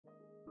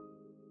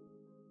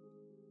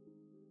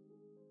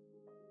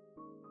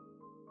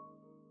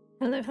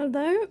Hello,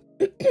 hello.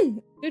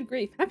 Good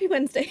grief. Happy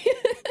Wednesday.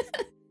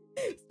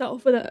 Start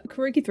off with a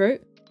croaky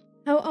throat.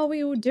 How are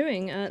we all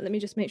doing? Let me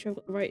just make sure I've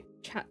got the right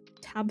chat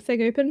tab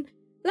thing open.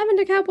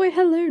 Lavender Cowboy,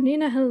 hello.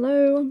 Nina,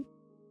 hello.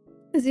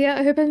 Zia,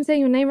 I hope I'm saying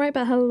your name right,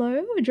 but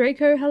hello.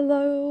 Draco,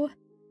 hello.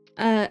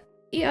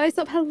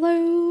 Aesop,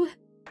 hello.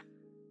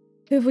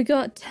 Who have we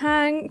got?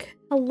 Tank,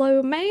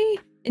 hello. May,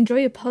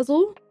 enjoy your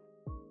puzzle.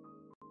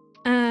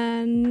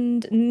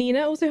 And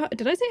Nina also,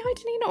 did I say hi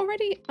to Nina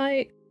already?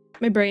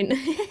 My brain.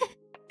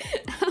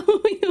 How are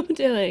we all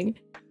doing?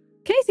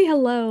 Casey,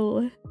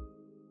 hello.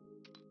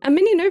 And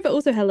Mini Nova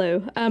also hello.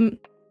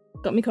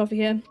 Got me coffee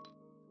here.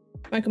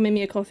 Michael made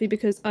me a coffee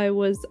because I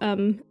was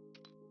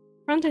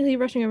frantically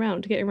rushing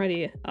around getting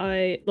ready.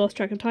 I lost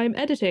track of time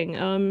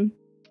editing.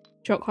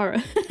 Shock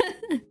horror.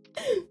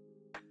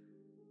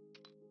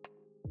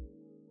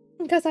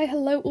 Guys, I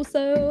hello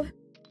also.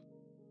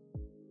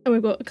 And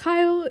we've got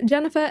Kyle,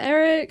 Jennifer,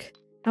 Eric.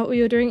 How are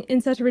you doing?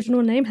 Insert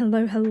original name.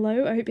 Hello,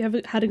 hello. I hope you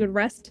have had a good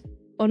rest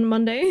on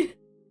Monday.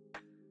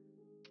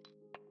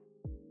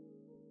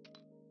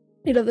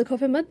 You love the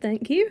coffee mud,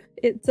 thank you.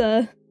 It's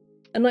a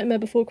Nightmare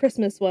Before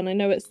Christmas one. I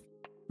know it's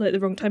like the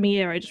wrong time of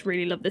year. I just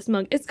really love this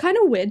mug. It's kind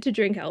of weird to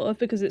drink out of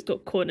because it's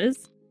got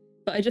corners,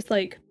 but I just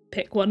like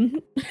pick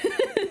one.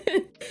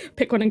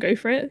 Pick one and go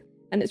for it.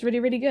 And it's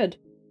really, really good.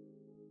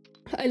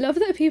 I love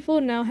that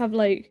people now have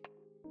like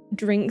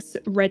drinks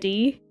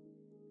ready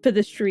for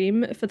the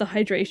stream for the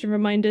hydration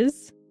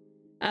reminders,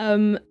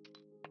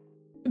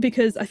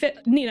 because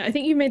Nina, I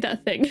think you made that a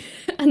thing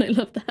and I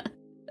love that.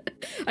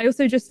 I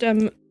also just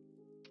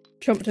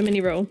chomped a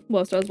mini roll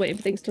whilst I was waiting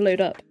for things to load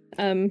up.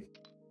 Oh,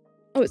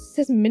 it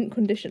says mint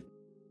condition,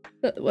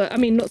 but, well, I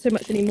mean not so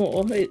much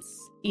anymore,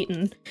 it's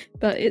eaten,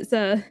 but it's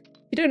if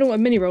you don't know what a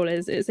mini roll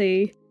is, it's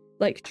a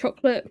like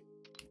chocolate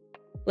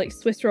like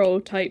Swiss roll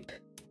type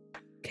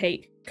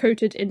cake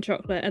coated in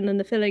chocolate, and then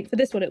the filling for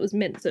this one, it was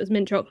mint, so it was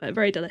mint chocolate.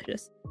 Very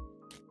delicious.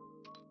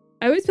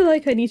 I always feel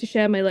like I need to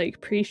share my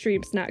like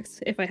pre-stream snacks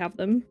if I have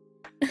them.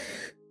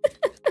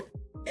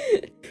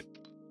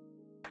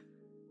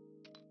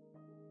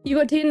 You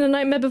got tea in the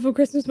Nightmare Before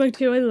Christmas mug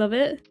too. I love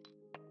it.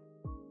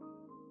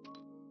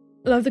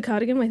 Love the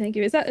cardigan. Why, thank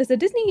you. Is a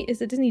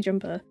Disney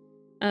jumper?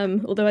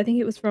 Although I think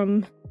it was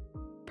from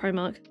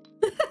Primark.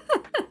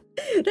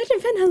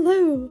 Legend Finn,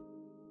 hello.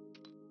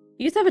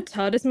 You used to have a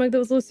TARDIS mug that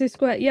was also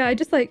square. Yeah, I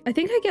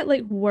think I get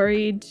like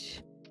worried.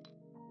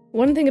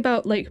 One thing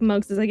about like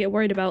mugs is I get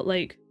worried about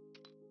like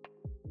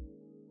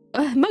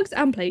mugs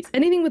and plates.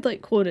 Anything with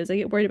like corners, I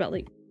get worried about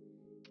like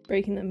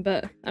breaking them.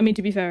 But I mean,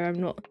 to be fair,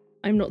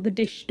 I'm not the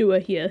dish doer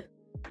here.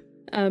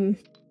 And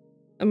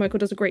Michael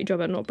does a great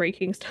job at not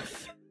breaking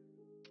stuff.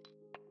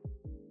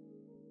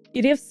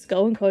 You do have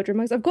skull and cauldron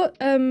mugs. I've got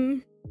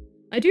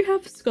I do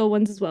have skull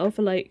ones as well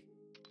for like.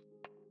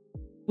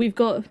 We've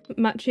got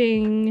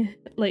matching,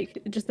 like,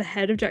 just the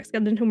head of Jack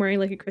Skellington wearing,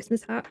 like, a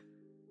Christmas hat.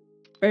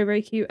 Very,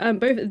 very cute.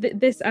 Both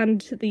this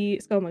and the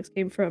skull mugs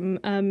came from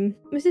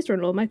my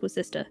sister-in-law, Michael's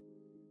sister.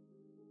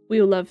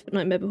 We all love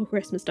Nightmare Before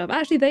Christmas stuff.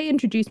 Actually, they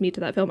introduced me to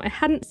that film. I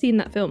hadn't seen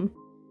that film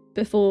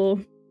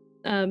before,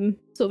 sort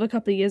of a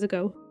couple of years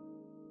ago.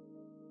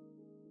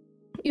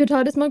 Your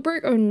TARDIS mug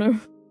broke? Oh, no.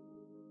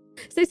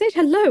 Stay Sage,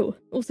 hello!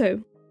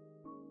 Also.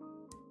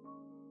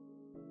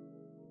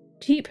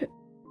 Cheap...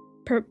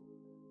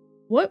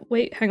 What?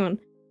 Wait, hang on.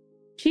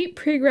 Cheap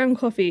pre-ground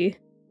coffee.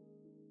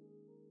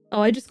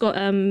 Oh, I just got,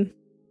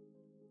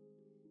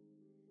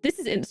 this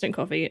is instant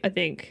coffee, I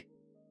think.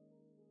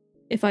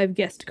 If I've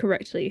guessed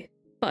correctly.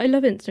 But I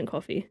love instant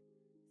coffee,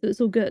 so it's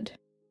all good.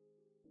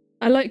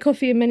 I like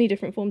coffee in many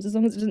different forms as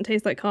long as it doesn't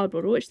taste like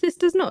cardboard, which this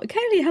does not.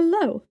 Kaylee,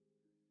 hello!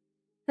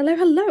 Hello,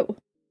 hello!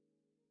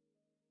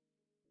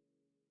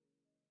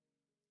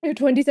 I have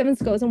 27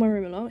 skulls on my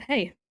room along.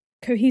 Hey,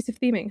 cohesive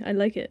theming, I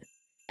like it.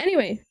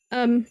 Anyway,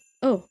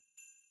 oh.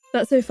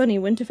 That's so funny,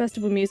 Winter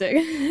Festival music.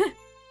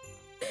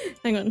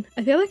 Hang on,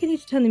 I feel like I need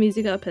to turn the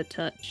music up a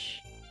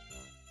touch.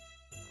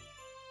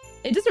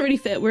 It doesn't really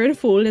fit, we're in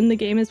fall in the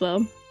game as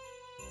well.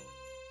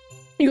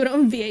 You got it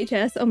on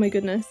VHS, oh my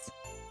goodness.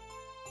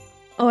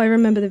 Oh, I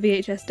remember the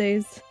VHS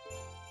days.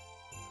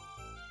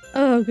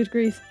 Oh, good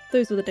grief,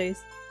 those were the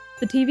days.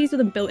 The TVs were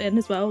them built in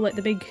as well, like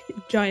the big,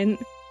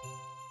 giant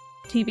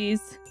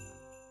TVs.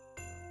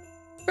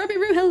 Robbie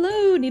Roo,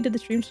 hello! Needed the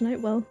stream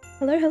tonight, well,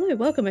 hello, hello,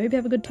 welcome, I hope you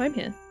have a good time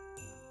here.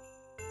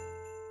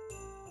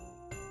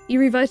 You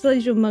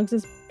revitalize your mugs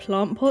as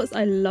plant pots.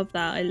 I love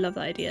that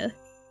idea.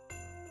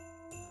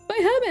 Bye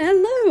Hermit,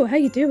 hello! How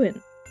you doing?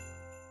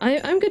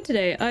 I'm good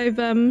today. I've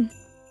been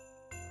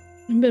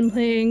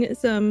playing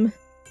some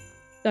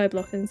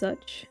Skyblock and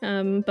such,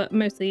 but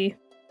mostly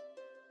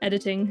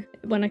editing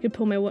when I could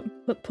pull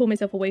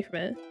myself away from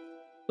it.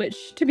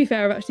 Which, to be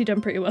fair, I've actually done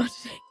pretty well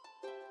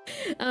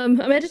today. I'm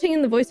editing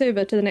in the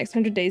voiceover to the next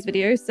 100 days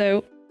video,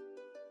 so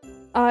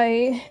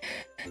I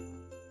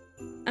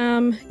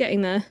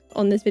getting there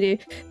on this video.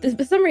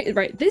 For some reason,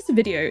 right, this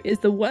video is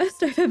the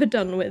worst I've ever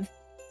done with.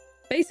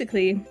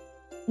 Basically,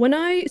 when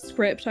I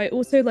script, I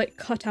also like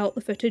cut out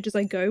the footage as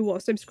I go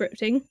whilst I'm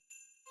scripting.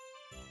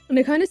 And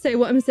I kind of say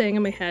what I'm saying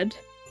in my head.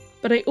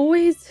 but I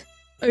always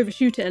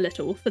overshoot it a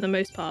little for the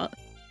most part,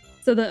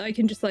 so that I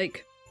can just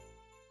like...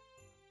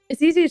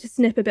 It's easier to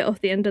snip a bit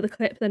off the end of the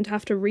clip than to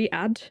have to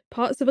re-add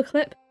parts of a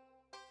clip.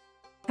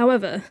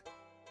 However,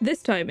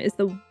 this time is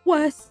the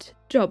worst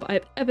job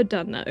I've ever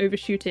done at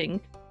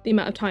overshooting the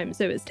amount of time,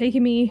 so it's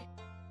taken me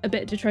a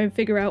bit to try and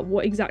figure out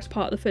what exact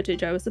part of the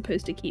footage I was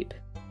supposed to keep.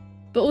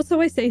 But also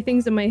I say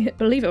things in my head,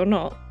 believe it or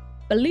not,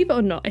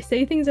 I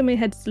say things in my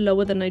head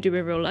slower than I do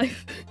in real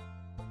life.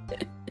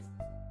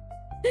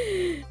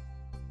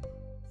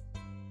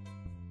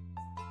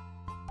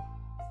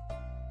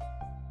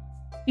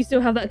 You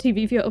still have that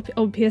TV for your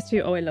old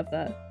PS2? Oh, I love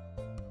that.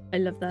 I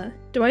love that.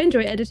 Do I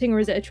enjoy editing or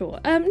is it a chore?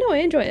 No, I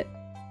enjoy it.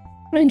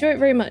 I enjoy it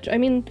very much. I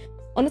mean,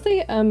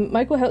 honestly,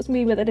 Michael helps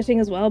me with editing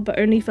as well, but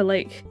only for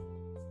like,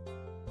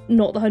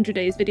 not the 100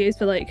 days videos,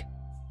 for like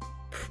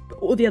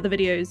all the other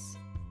videos.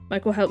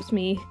 Michael helps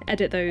me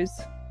edit those.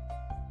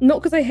 Not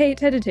because I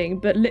hate editing,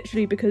 but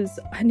literally because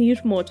I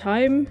need more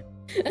time.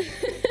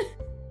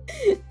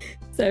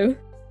 So.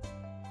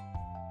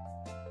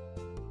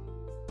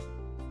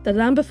 The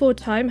Land Before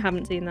Time,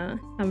 haven't seen that.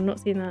 I've not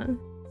seen that.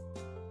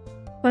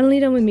 Finally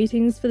done with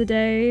meetings for the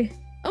day.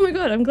 Oh my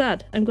god, I'm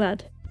glad. I'm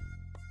glad.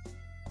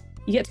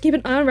 You get to keep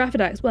an eye on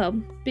Raffadax. Well,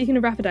 speaking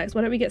of Raffadax,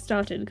 why don't we get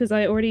started? Because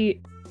I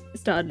already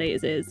started late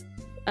as is.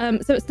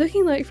 So it's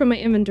looking like from my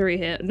inventory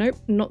here. Nope,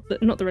 not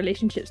the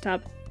relationships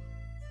tab.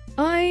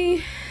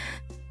 I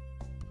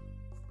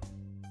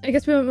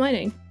guess we went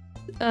mining.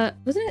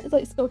 Wasn't it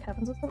like skull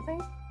caverns or something?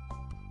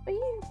 What are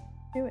you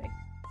doing?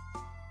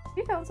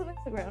 You found something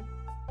on the ground.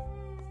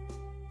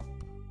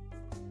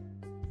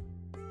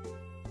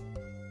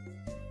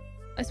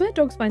 I swear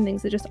dogs find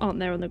things that just aren't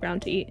there on the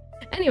ground to eat.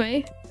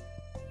 Anyway,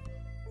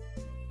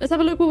 let's have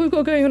a look what we've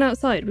got going on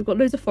outside. We've got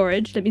loads of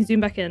forage. Let me zoom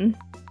back in.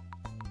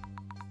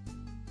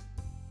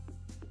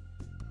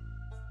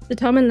 The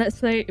Tarman Let's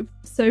Play,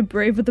 so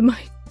brave with the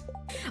mic.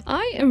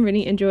 I am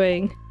really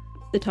enjoying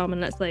the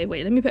Tarman Let's Play.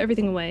 Wait, let me put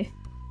everything away.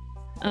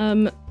 What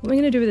am I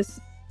going to do with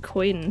this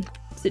coin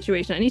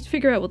situation? I need to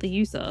figure out what the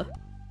use are.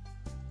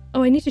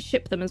 Oh, I need to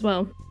ship them as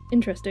well.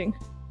 Interesting.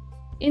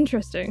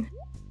 Interesting.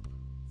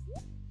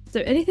 So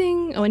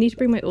anything... Oh, I need to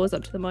bring my ores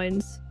up to the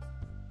mines.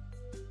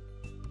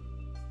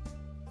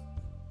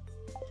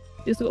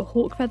 We also got a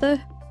hawk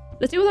feather.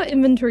 Let's deal with our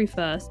inventory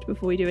first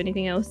before we do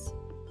anything else.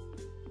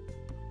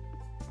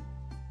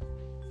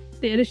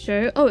 The end of the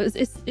show. Oh, is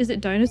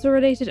it dinosaur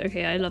related?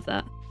 Okay, I love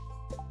that.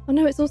 Oh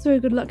no, it's also a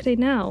good luck day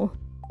now.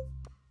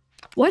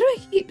 Why do I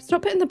keep...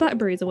 Stop putting the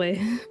blackberries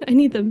away. I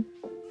need them.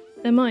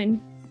 They're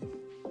mine.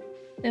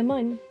 They're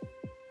mine.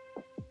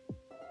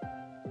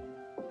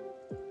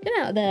 Get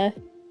out of there.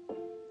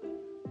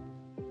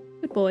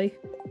 Good boy.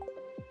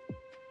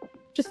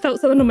 Just felt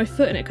something on my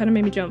foot and it kind of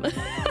made me jump.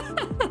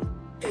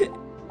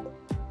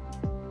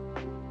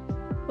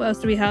 What else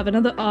do we have?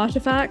 Another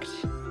artifact.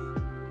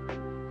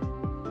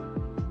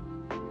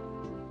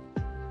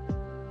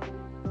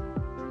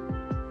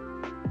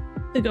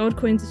 The gold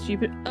coins are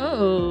stupid.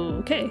 Oh,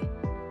 okay.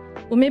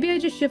 Well, maybe I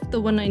just shift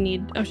the one I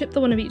need. I'll ship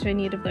the one of each I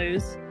need of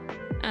those.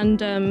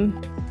 And,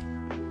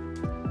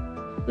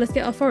 let's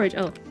get our forage.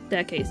 Oh,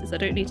 staircases. I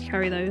don't need to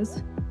carry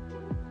those.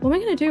 What am I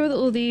going to do with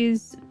all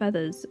these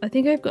feathers? I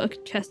think I've got a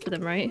chest for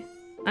them, right?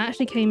 I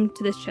actually came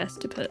to this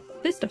chest to put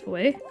this stuff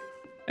away.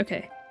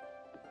 Okay.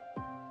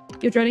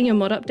 You're dreading your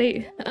mod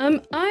update?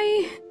 I'm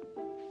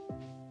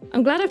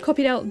glad I've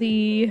copied out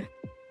the,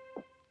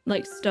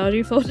 like,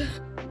 Stardew folder.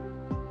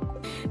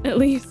 At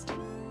least.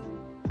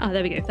 Ah,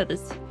 there we go,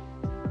 feathers.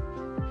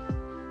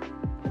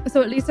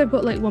 So at least I've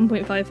got like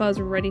 1.5 files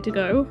ready to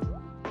go.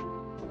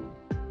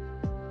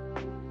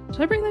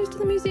 Should I bring those to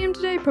the museum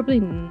today? Probably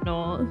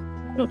not.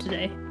 Not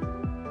today.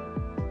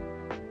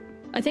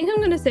 I think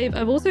I'm gonna save.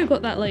 I've also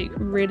got that like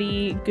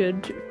really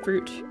good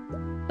fruit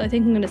that I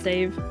think I'm gonna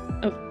save.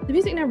 Oh, the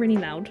music now really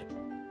loud.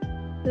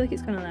 I feel like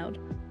it's kind of loud.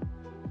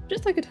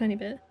 Just like a tiny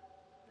bit.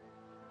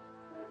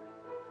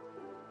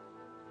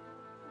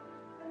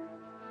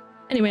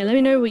 Anyway, let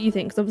me know what you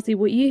think, because obviously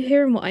what you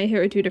hear and what I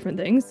hear are two different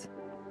things.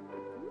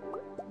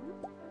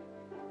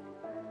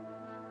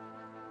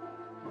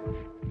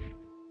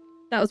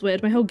 That was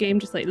weird. My whole game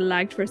just like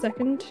lagged for a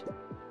second.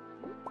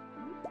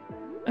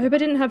 I hope I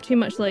didn't have too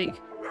much like...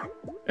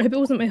 I hope it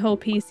wasn't my whole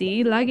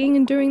PC lagging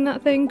and doing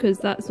that thing, because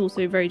that's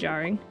also very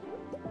jarring.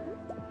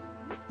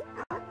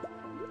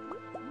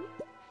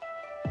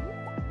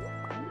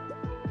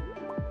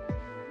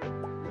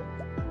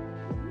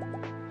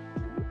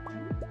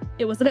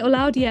 It was a little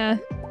loud, yeah.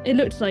 It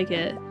looked like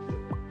it.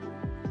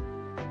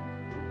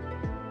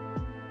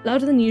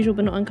 Louder than usual,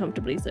 but not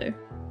uncomfortably so.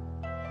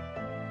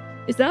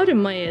 It's loud in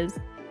my ears.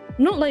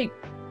 Not like...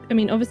 I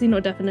mean, obviously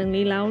not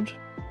definitely loud.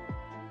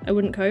 I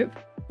wouldn't cope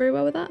very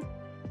well with that.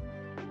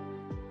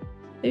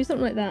 Maybe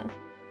something like that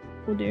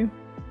will do.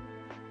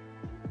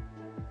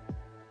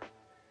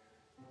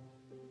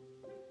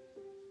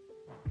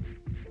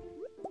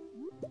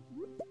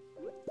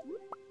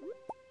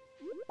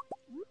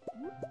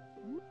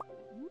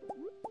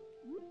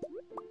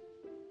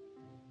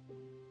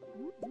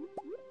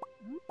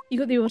 You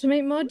got the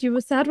automate mod? You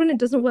were sad when it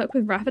doesn't work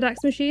with Raffadax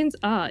machines?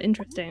 Ah,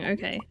 interesting.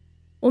 Okay.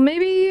 Well,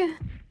 maybe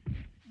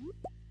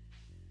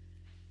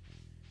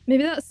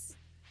that's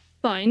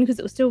fine, because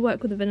it will still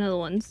work with the vanilla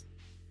ones.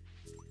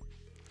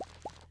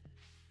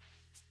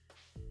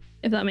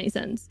 If that makes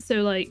sense. So,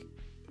 like,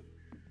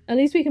 at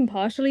least we can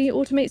partially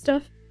automate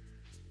stuff.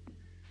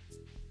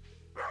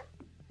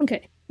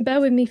 Okay, bear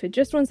with me for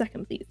just 1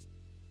 second, please.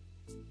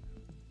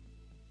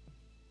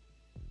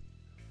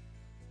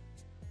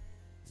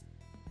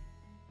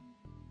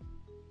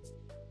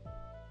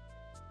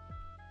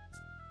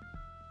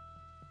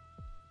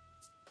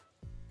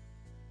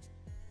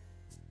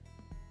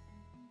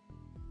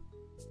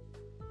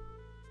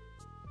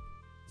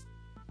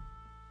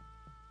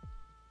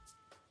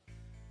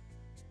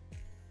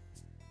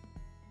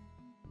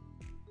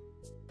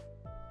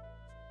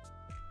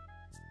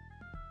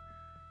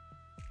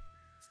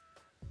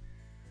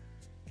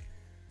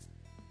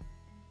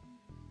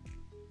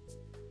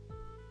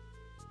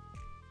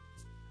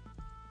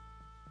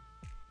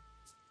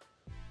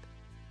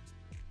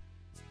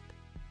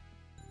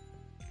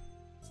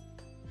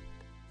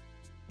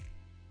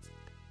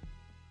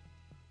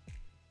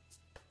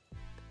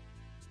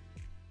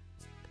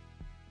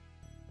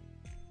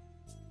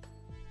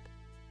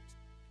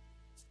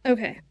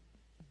 Okay.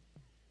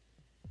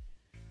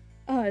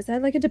 Oh, is there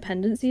like a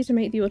dependency to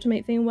make the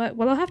automate thing work?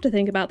 Well, I'll have to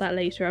think about that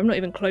later. I'm not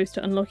even close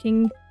to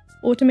unlocking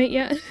automate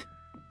yet.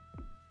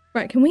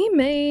 Right, can we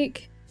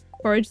make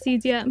forage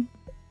seeds yet?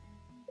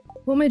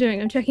 What am I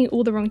doing? I'm checking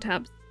all the wrong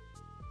tabs.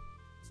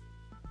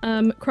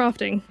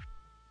 Crafting.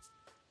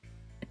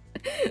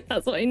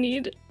 That's what I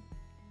need.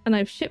 And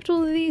I've shipped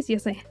all of these.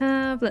 Yes, I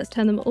have. Let's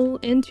turn them all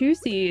into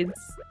seeds.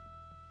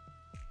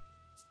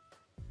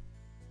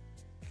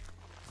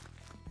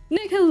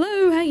 Nick,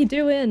 hello! How you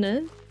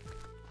doing?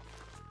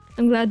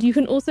 I'm glad you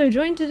can also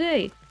join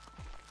today.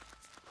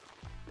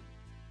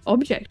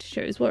 Object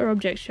shows? What are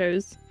object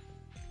shows?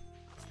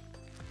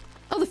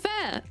 Oh, the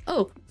fair!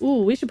 Oh,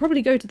 ooh, we should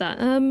probably go to that.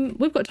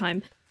 We've got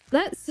time.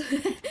 Let's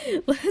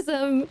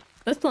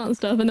let's plant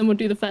stuff and then we'll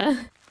do the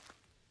fair.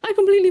 I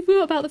completely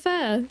forgot about the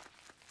fair.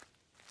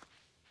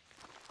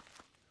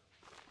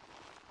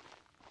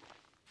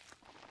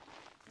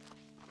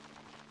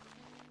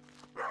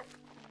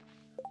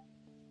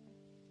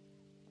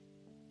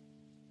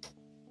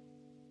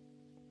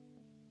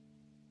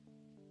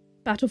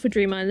 Battle for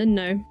Dream Island?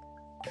 No.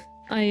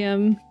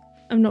 I'm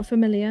not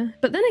familiar.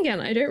 But then again,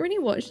 I don't really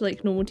watch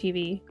like normal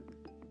TV.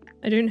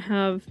 I don't think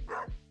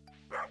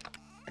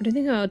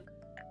our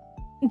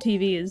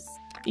TV is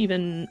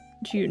even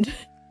tuned.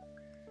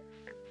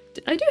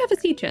 I do have a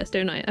seed chest,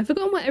 don't I? I've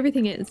forgotten what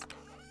everything is.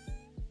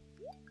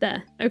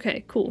 There.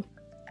 Okay, cool.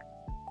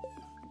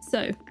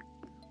 So.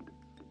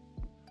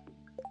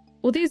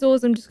 All these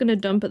ores I'm just going to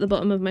dump at the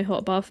bottom of my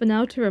hotbar for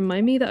now to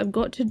remind me that I've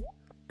got to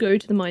go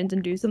to the mines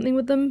and do something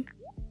with them.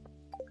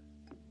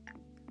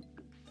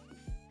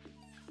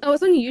 Oh,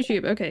 it's on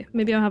YouTube. Okay,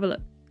 maybe I'll have a look.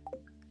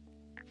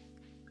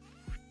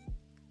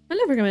 I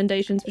love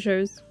recommendations for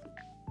shows.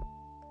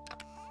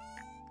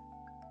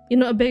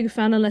 You're not a big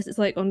fan unless it's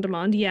like on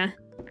demand? Yeah,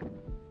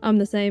 I'm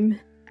the same.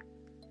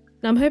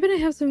 Now I'm hoping I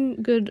have some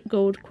good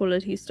gold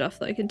quality stuff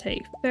that I can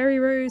take. Fairy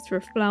rose for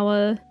a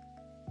flower.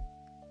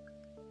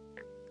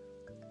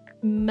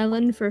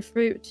 Melon for a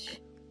fruit.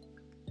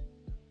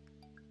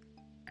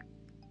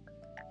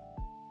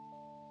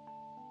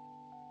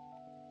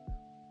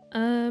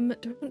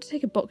 Do I want to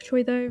take a bok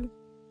choy though?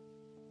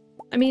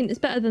 I mean, it's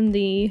better than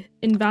the,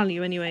 in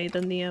value anyway,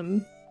 than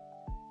the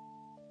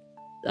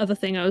other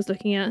thing I was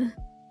looking at.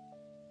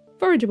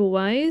 Forageable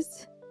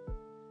wise.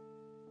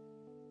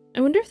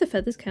 I wonder if the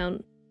feathers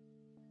count.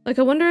 Like,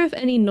 I wonder if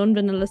any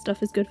non-vanilla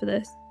stuff is good for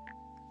this.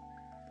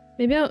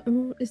 Maybe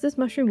I'll... is this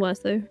mushroom worse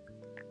though?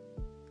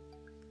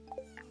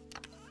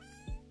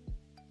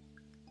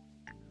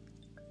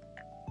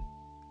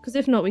 Because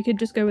if not, we could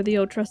just go with the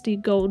old trusty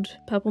gold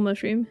purple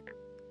mushroom.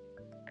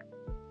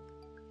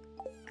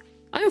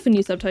 I often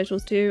use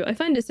subtitles too. I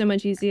find it so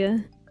much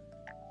easier.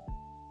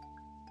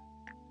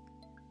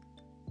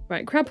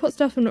 Right, crab pot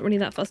stuff I'm not really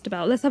that fussed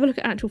about. Let's have a look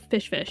at actual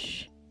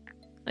fish.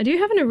 I do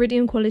have an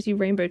iridium quality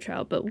rainbow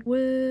trout, but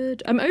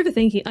would... I'm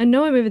overthinking. I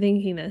know I'm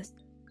overthinking this.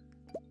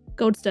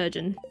 Gold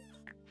sturgeon.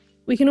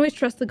 We can always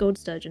trust the gold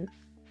sturgeon.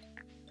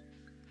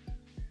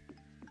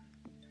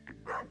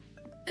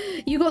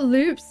 You got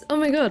loops? Oh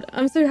my god,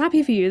 I'm so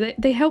happy for you.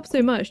 They help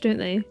so much, don't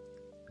they?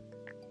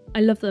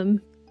 I love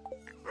them.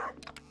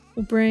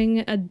 We'll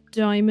bring a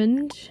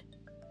diamond. So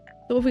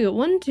what have we got?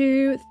 1,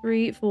 2,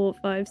 3, 4,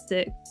 5,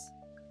 6.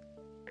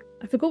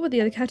 I forgot what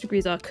the other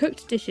categories are.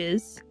 Cooked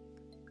dishes.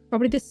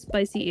 Probably this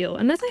spicy eel.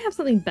 Unless I have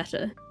something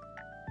better.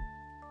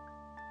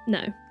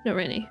 No, not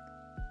really.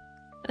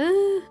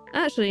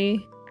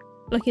 Actually,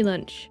 lucky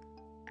lunch.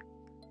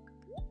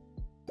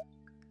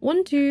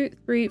 1, 2,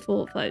 3,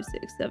 4, 5,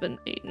 6, 7,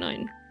 8,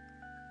 9.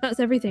 That's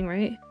everything,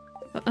 right?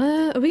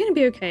 Are we gonna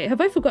be okay? Have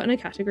I forgotten a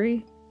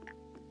category?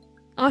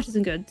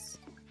 Artisan Goods.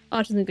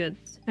 Artisan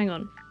Goods. Hang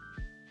on.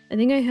 I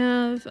think I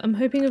have... I'm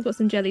hoping I've got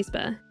some jelly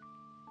spare.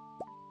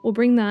 We'll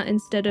bring that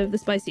instead of the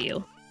spicy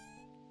eel.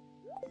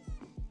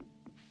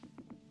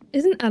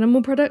 Isn't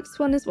animal products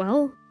one as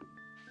well?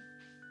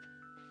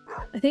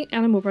 I think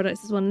animal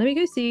products is one. Let me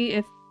go see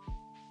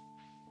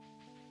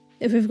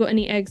if we've got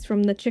any eggs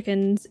from the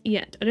chickens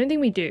yet. I don't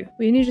think we do.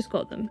 We only just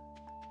got them.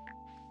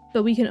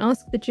 But we can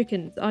ask the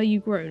chickens, are you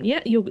grown?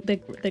 Yeah,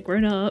 they're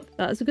grown up.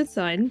 That's a good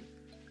sign.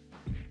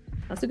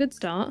 That's a good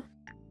start.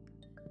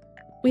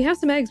 We have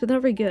some eggs, but they're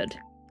not very good.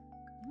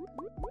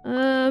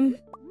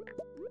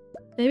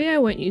 Maybe I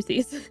won't use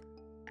these.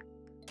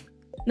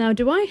 Now,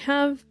 do I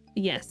have...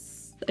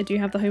 Yes, I do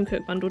have the home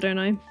cook bundle, don't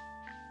I?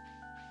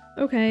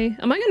 Okay.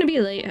 Am I going to be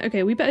late?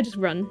 Okay, we better just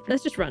run.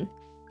 Let's just run.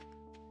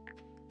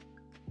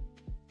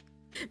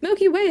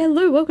 Milky Way,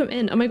 hello, welcome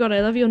in. Oh my god,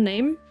 I love your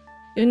name.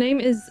 Your name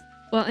is...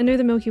 Well, I know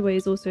the Milky Way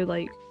is also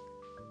like...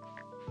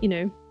 You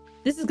know...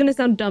 This is going to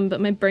sound dumb, but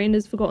my brain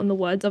has forgotten the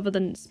words other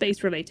than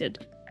space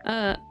related.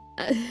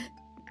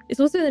 It's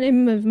also the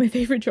name of my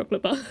favourite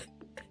chocolate bar.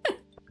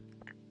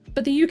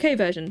 But the UK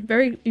version.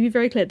 To be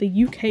very clear,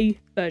 the UK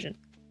version.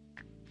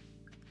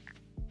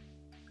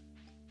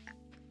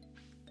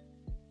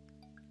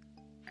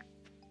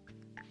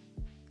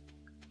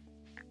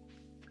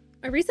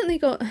 I recently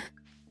got...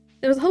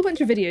 There was a whole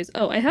bunch of videos.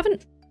 Oh, I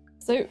haven't...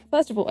 So,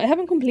 first of all, I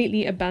haven't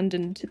completely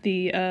abandoned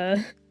the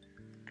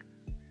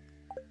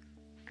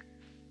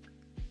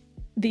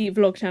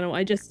vlog channel.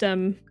 I just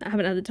haven't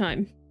had the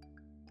time.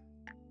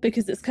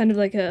 Because it's kind of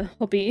like a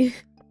hobby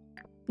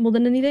more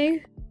than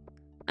anything.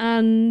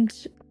 And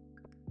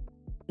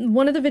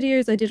one of the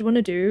videos I did want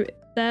to do,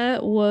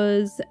 there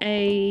was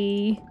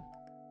a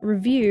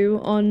review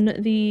on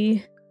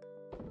the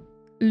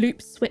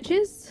loop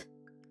switches.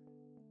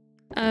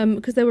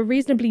 Because they were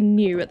reasonably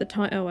new at the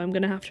time. Oh, I'm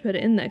gonna have to put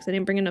it in there because I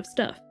didn't bring enough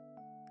stuff.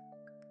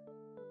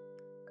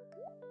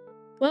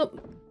 Well,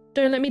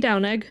 don't let me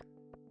down, egg.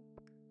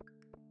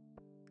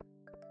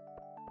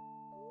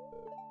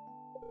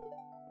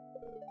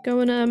 Go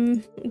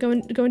and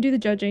do the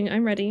judging.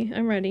 I'm ready.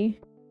 I'm ready.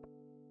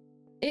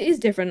 It is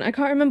different. I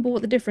can't remember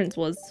what the difference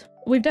was.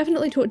 We've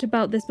definitely talked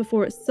about this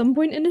before at some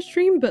point in the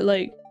stream, but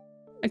like,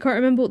 I can't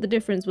remember what the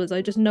difference was.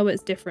 I just know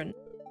it's different.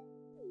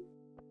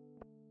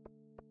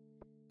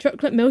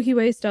 Chocolate Milky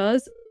Way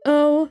stars.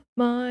 Oh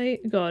my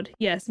god.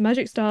 Yes,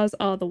 magic stars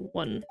are the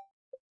one.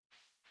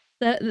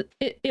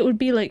 It would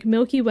be like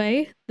Milky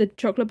Way, the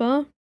chocolate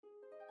bar.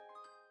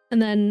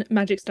 And then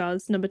magic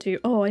stars, number 2.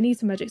 Oh, I need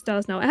some magic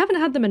stars now. I haven't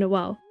had them in a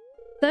while.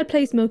 3rd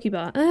place Milky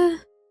Bar. I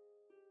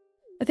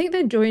think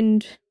they're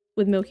joined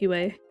with Milky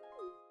Way.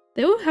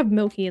 They all have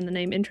Milky in the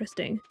name.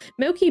 Interesting.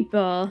 Milky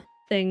Bar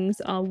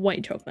things are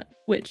white chocolate,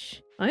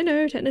 which I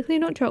know, technically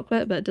not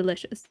chocolate, but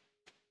delicious.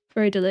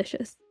 Very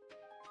delicious.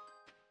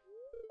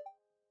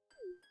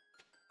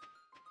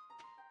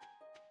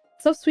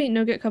 Soft sweet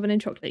nougat covered in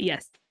chocolate,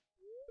 yes.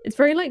 It's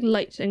very like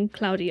light and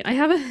cloudy. I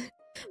have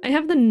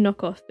the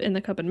knockoff in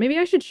the cupboard. Maybe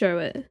I should show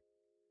it.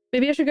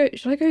 Maybe I should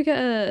I go get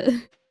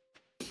a...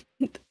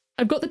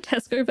 I've got the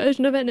Tesco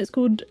version of it and it's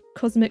called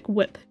Cosmic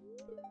Whip.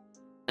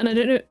 And I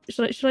don't know,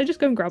 should I just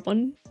go and grab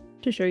one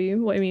to show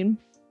you what I mean?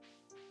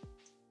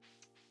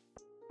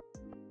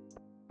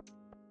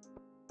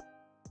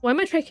 Why am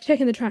I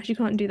checking the trash? You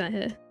can't do that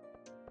here.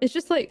 It's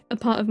just like a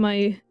part of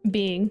my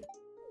being.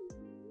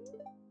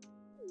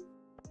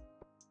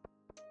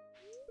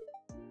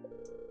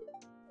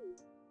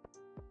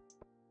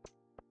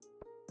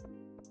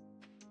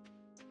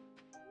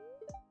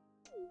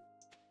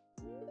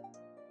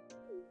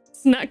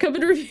 Snack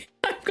cupboard review.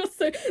 I've got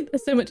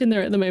there's so much in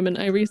there at the moment.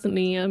 We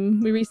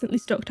recently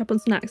stocked up on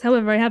snacks.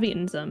 However, I have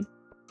eaten some.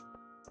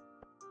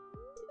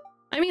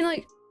 I mean,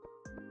 like,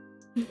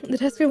 the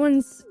Tesco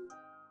ones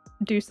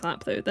do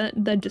slap though.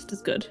 They're just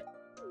as good.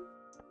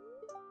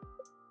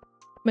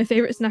 My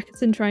favorite snack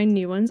is in trying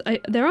new ones.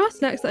 There are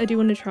snacks that I do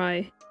want to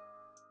try.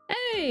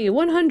 Hey,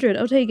 100.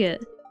 I'll take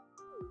it.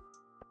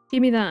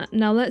 Give me that.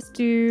 Now let's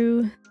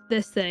do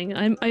this thing.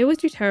 I always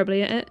do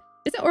terribly at it.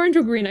 Is it orange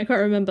or green? I can't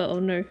remember. Oh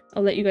no.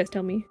 I'll let you guys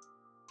tell me.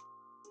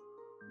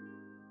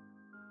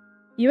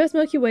 US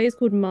Milky Way is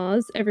called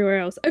Mars everywhere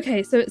else.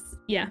 Okay, so it's...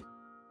 yeah.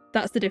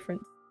 That's the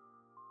difference.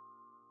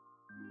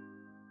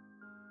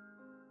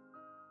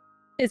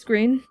 It's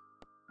green.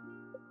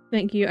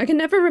 Thank you. I can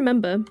never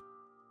remember.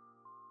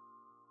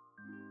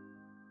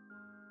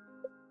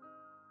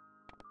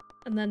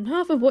 And then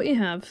half of what you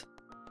have.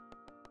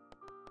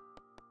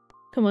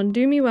 Come on,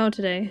 do me well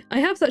today. I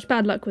have such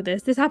bad luck with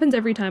this. This happens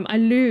every time. I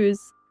lose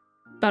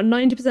about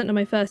 90% of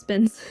my first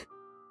spins.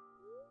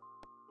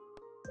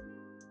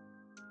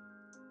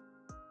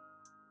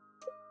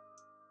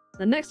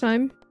 The next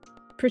time,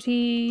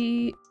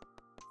 pretty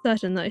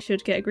certain that I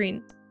should get a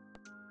green.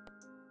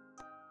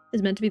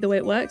 Is meant to be the way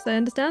it works, I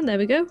understand. There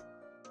we go.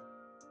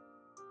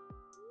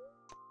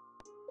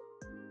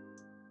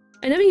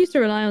 I never used to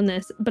rely on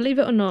this. Believe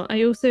it or not,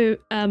 I also,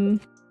 I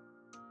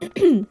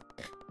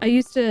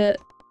used to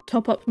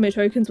top up my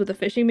tokens with a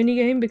fishing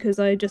minigame because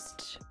I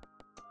just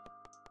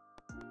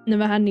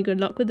never had any good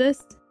luck with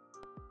this.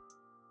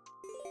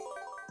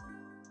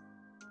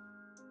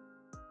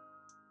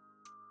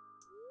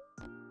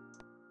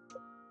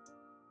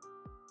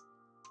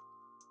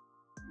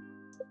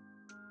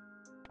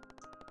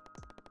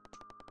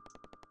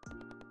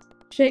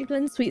 Shake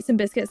blend sweets and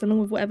biscuits along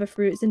with whatever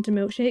fruits into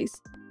milkshakes.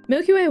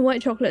 Milky Way and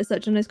white chocolate is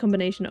such a nice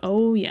combination.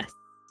 Oh yes.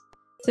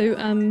 So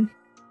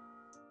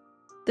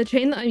the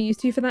chain that I'm used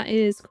to for that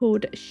is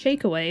called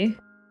Shakeaway,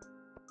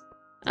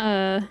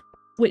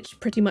 which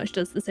pretty much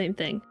does the same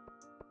thing.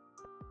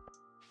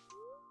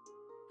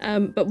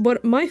 But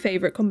what my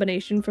favorite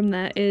combination from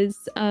there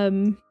is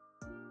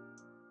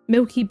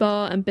Milky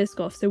Bar and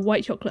Biscoff, so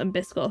white chocolate and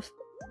Biscoff.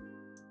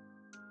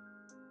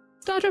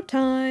 Star drop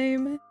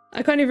time!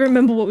 I can't even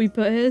remember what we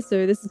put here,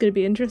 so this is going to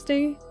be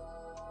interesting.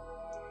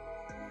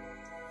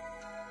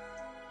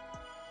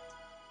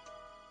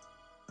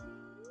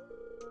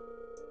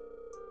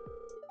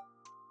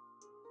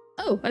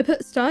 Oh, I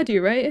put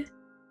Stardew, right?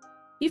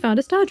 You found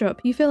a star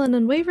drop. You feel an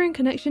unwavering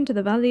connection to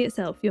the valley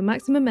itself. Your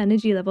maximum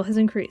energy level has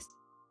increased.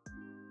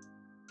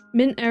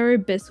 Mint Arrow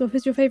Biscoff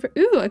is your favourite.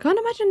 Ooh, I can't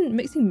imagine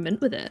mixing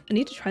mint with it. I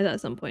need to try that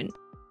at some point.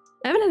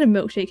 I haven't had a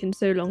milkshake in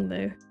so long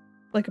though.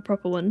 Like a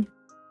proper one.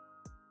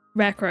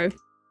 Rarecrow.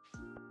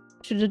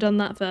 Should have done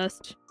that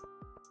first.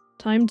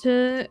 Time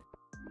to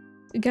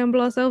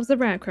gamble ourselves a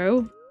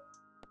Rarecrow.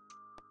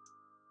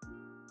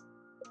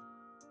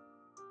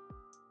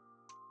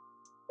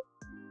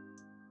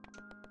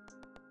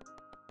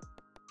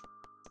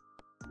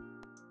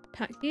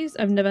 Takis?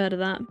 I've never heard of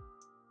that.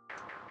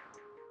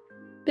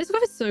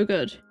 Biscoff is so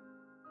good.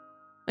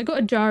 I got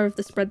a jar of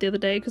the spread the other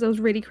day because I was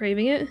really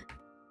craving it.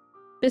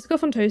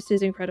 Biscoff on toast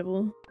is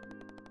incredible.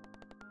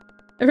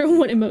 Everyone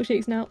wanting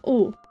milkshakes now.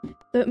 Oh,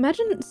 but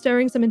imagine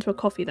stirring some into a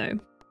coffee though.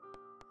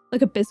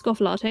 Like a Biscoff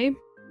latte.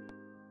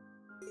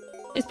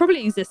 It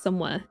probably exists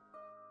somewhere.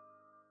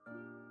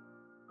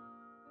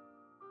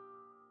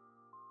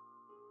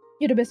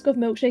 You had a Biscoff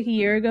milkshake a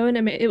year ago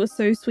and it was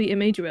so sweet it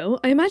made you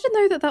ill. I imagine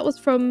though that was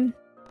from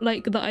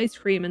like the ice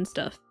cream and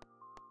stuff.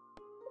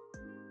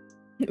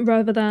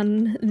 Rather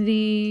than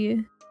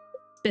the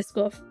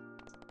Biscoff.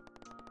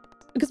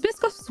 Because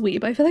Biscoff's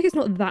sweet, but I feel like it's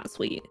not that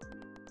sweet.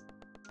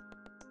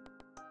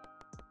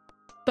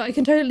 But I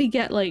can totally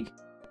get like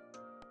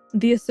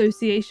the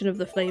association of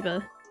the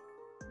flavour.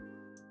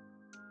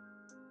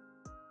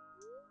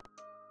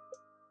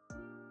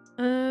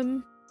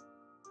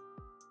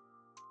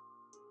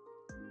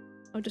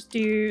 I'll just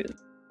do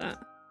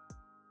that.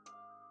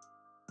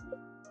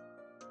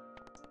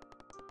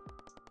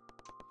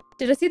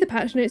 Did I see the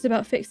patch notes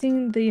about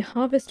fixing the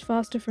harvest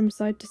faster from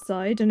side to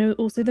side and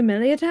also the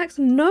melee attacks?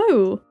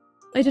 No!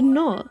 I did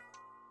not.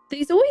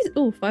 These always—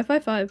 oh,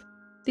 555.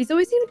 These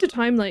always seem to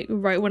time like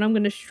right when I'm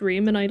gonna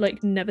stream and I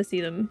like never see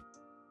them.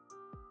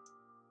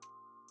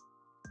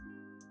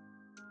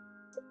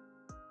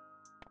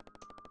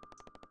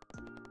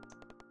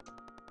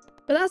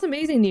 But that's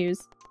amazing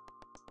news.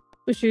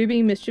 Was Shu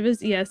being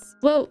mischievous? Yes.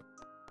 Well,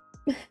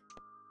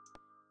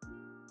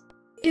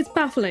 it's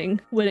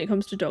baffling when it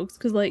comes to dogs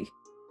because like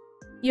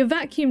you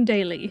vacuum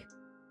daily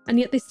and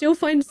yet they still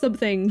find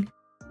something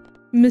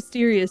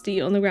mysterious to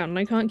eat on the ground and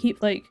I can't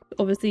keep like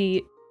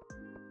obviously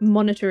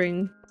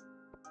monitoring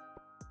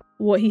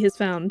what he has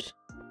found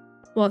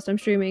whilst I'm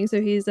streaming.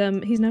 So he's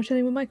now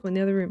chilling with Michael in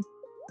the other room.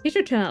 He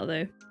should chill out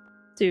though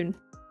soon.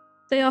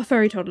 They are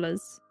furry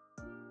toddlers.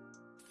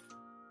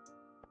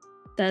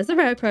 There's the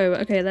Rarecrow.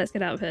 Okay, let's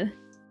get out of here.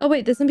 Oh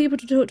wait, there's some people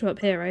to talk to up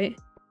here, right?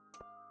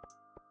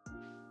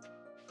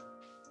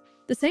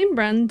 The same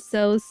brand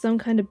sells some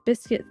kind of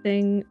biscuit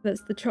thing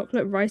that's the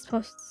chocolate rice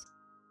puffs.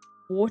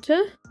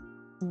 Water?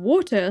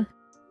 Water?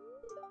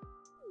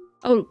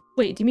 Oh,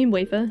 wait, do you mean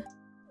wafer?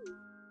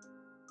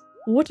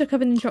 Water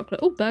covered in chocolate.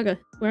 Oh, burger.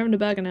 We're having a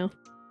burger now.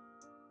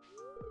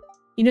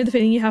 You know the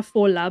feeling you have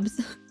 4 labs?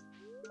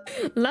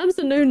 Labs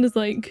are known as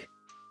like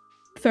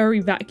furry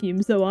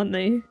vacuums though, aren't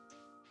they?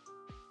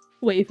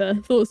 Wafer.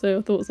 Thought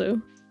so, thought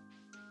so.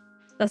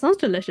 That sounds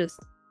delicious.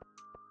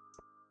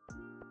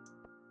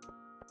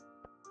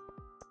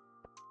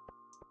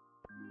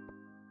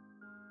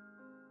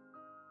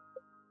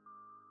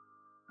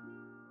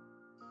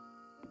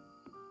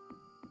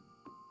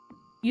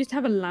 Used to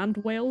have a land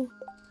whale.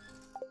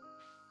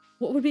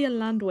 What would be a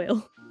land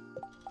whale?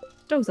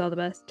 Dogs are the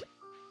best.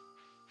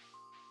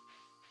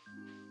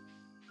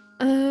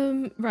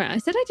 Right, I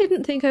said I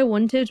didn't think I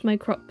wanted my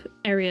crop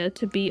area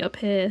to be up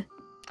here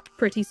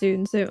pretty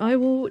soon, so I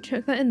will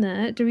check that in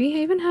there. Do we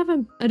even have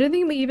a— I don't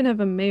think we even have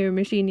a mayo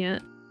machine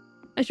yet.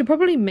 I should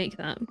probably make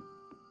that.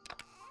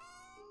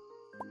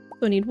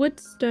 So I need wood,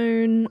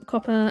 stone,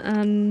 copper,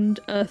 and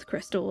earth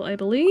crystal, I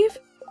believe.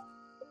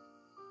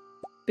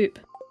 Boop.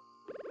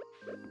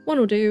 One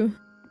will do.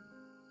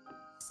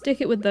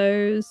 Stick it with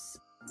those.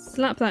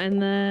 Slap that in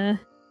there.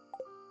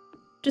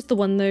 Just the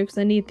one though, because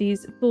I need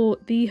these for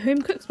the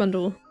home cooks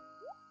bundle.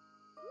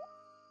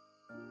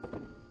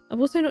 I've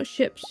also not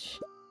shipped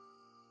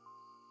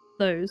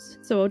those,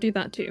 so I'll do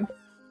that too.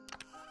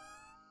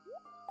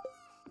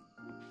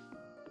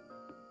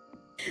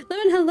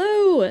 Lemon,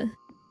 hello!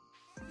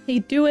 How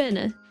you doing?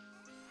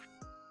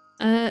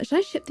 Should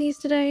I ship these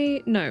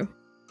today? No.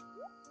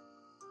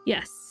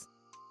 Yes.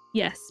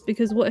 Yes,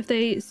 because what if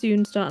they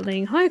soon start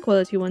laying higher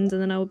quality ones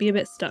and then I will be a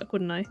bit stuck,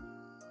 wouldn't I?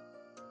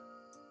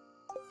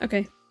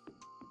 Okay.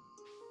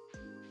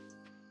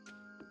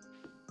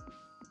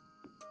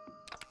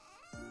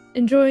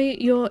 Enjoy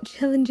your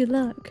challenge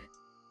luck.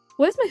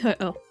 Where's my hoe?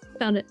 Oh,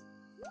 found it.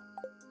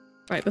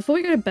 Right, before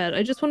we go to bed,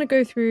 I just want to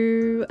go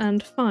through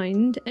and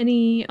find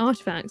any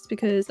artifacts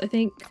because I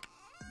think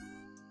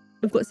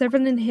we've got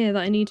several in here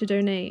that I need to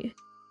donate.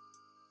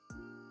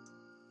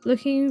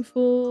 Looking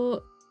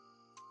for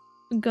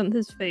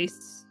Gunther's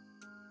face.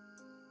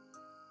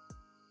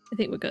 I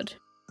think we're good.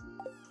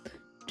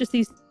 Just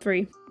these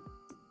 3.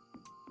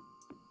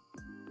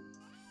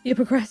 You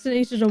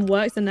procrastinated on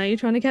work, so now you're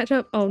trying to catch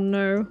up? Oh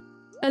no.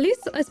 At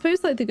least, I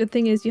suppose, like, the good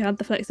thing is you had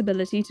the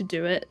flexibility to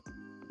do it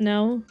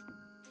now.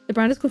 The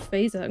brand is called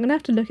Phaser. I'm gonna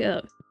have to look it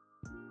up.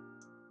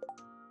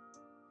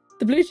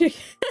 The blue chick.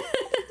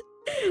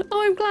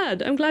 Oh, I'm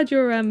glad. I'm glad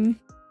you're, I'm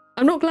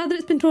not glad that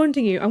it's been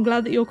taunting you. I'm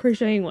glad that you're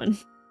crocheting one.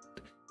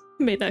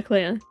 Made that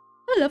clear.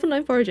 Oh, level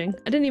 9 foraging.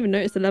 I didn't even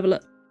notice the level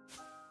up.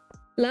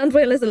 Land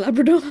whale is a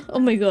Labrador. Oh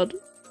my god.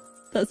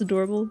 That's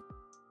adorable.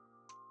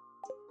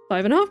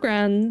 5.5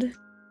 grand.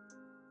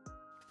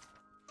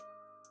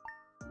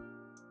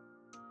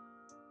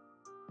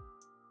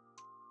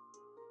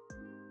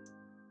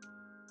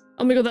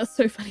 Oh my god, that's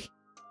so funny.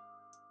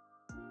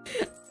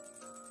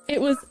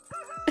 It was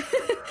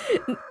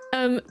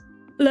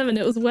Lemon,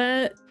 it was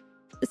where,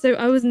 so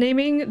I was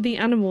naming the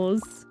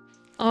animals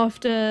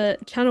after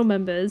channel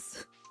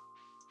members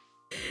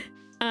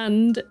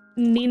and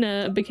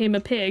Nina became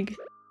a pig.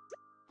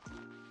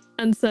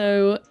 And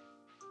so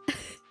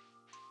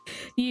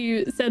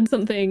you said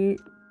something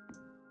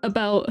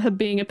about her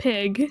being a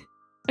pig.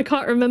 I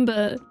can't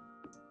remember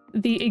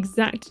the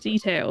exact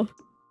detail,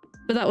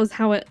 but that was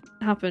how it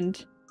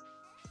happened.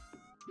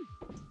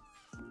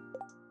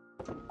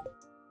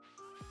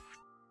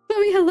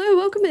 Chloe, hello,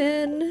 welcome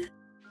in.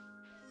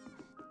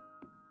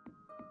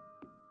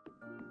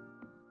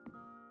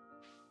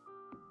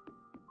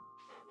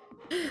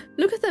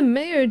 Look at the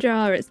mayo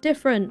jar, it's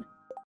different.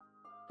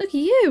 Look at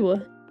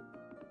you.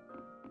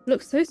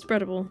 Looks so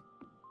spreadable.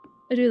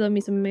 I do love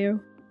me some mayo.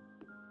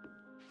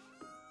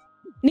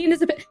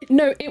 Nina's a pig.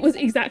 No, it was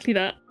exactly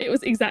that. It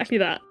was exactly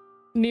that.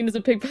 Nina's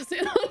a pig, pass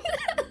it on.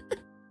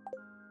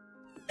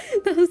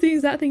 That was the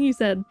exact thing you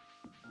said.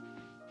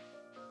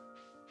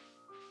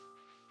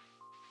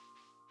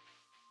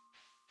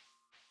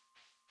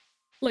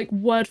 Like,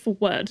 word for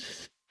word.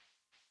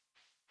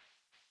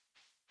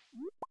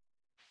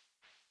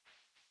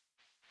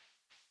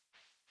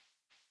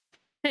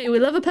 Hey, we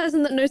love a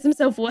person that knows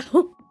himself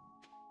well.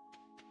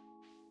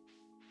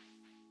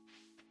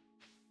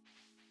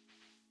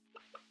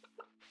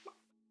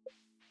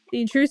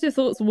 The intrusive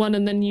thoughts won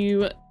and then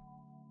you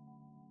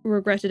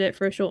regretted it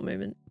for a short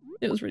moment.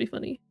 It was really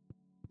funny.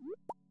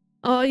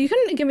 Oh, you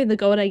couldn't give me the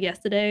gold egg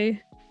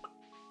yesterday.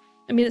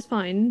 I mean, it's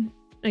fine,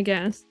 I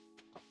guess.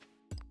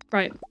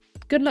 Right.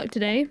 Good luck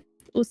today.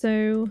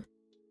 Also,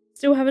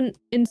 still haven't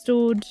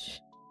installed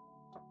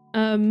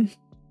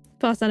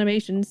fast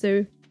animation,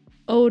 so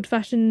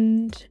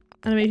old-fashioned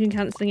animation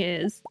cancelling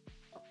it is,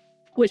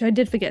 which I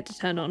did forget to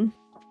turn on.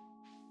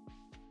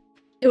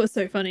 It was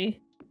so funny.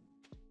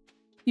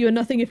 You are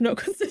nothing if not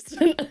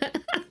consistent.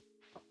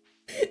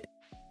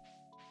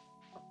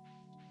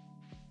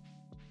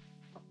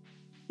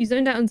 You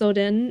zoned out and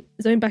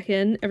zoned back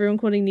in, everyone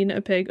calling Nina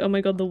a pig. Oh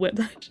my god, the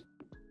whiplash.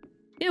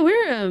 Yeah,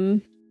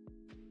 we're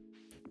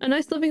a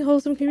nice, loving,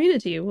 wholesome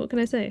community. What can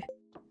I say?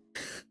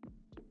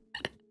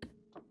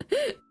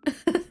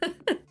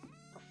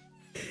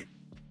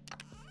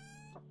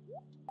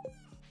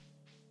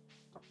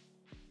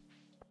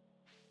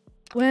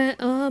 Where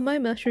are my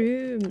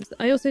mushrooms?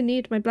 I also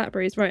need my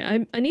blackberries.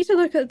 Right, I need to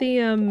look at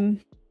the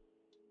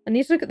I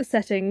need to look at the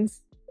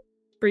settings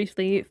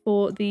briefly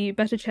for the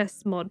Better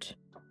Chests mod,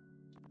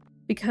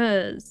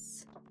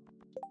 because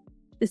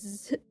this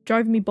is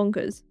driving me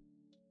bonkers.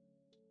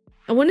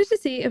 I wanted to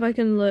see if I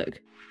can look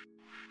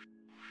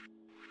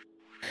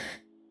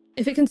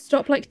if it can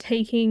stop like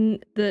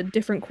taking the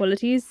different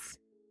qualities.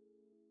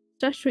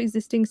 Stash to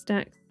existing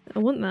stacks. I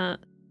want that.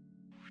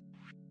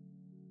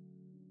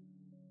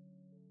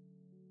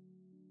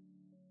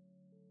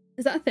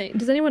 Is that a thing?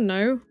 Does anyone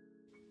know?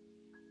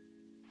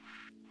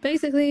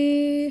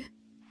 Basically,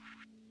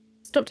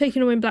 stop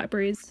taking away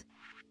blackberries.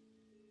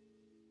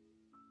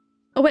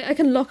 Oh wait, I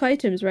can lock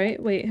items,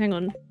 right? Wait, hang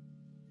on.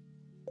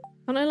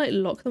 Can't I like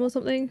lock them or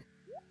something?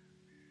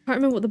 Can't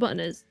remember what the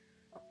button is.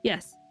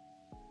 Yes.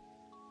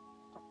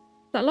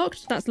 Is that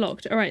locked? That's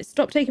locked. Alright,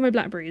 stop taking my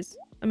blackberries.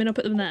 I mean, I'll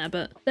put them there,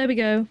 but there we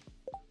go.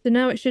 So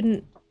now it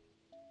shouldn't...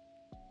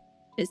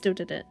 It still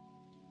did it.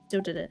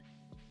 Still did it.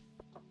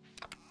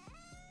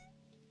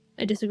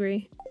 I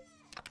disagree.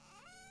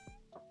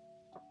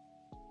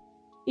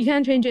 You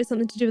can change it,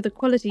 something to do with the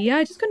quality. Yeah,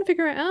 I just couldn't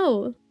figure it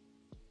out.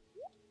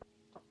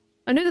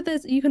 I know that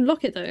there's... You can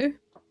lock it though.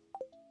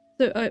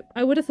 So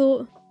I would have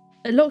thought...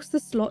 It locks the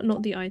slot,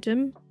 not the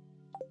item.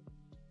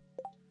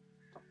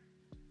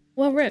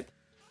 Well, rip.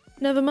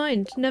 Never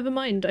mind. Never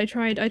mind. I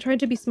tried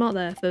to be smart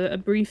there for a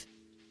brief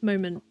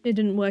moment. It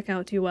didn't work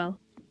out too well.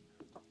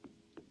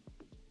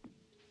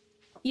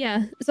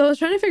 Yeah, so I was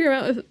trying to figure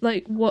out if,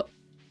 like, what...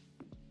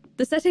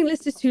 The setting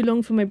list is too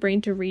long for my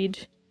brain to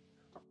read.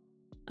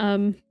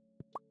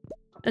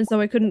 And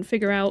so I couldn't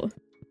figure out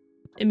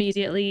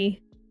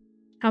immediately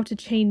how to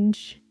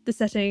change the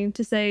setting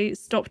to say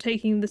stop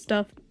taking the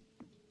stuff.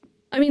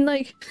 I mean,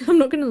 like, I'm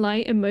not gonna lie,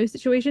 in most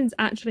situations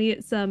actually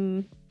it's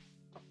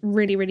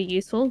really, really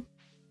useful.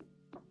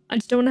 I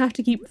just don't want to have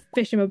to keep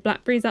fishing my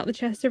blackberries out the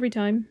chest every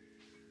time.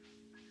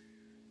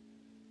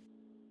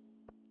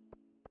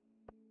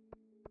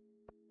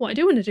 What I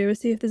do want to do is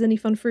see if there's any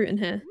fun fruit in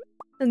here.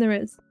 And there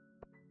is.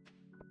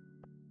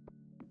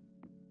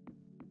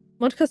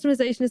 Mod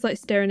customization is like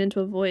staring into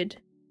a void.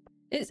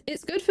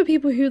 It's good for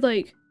people who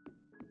like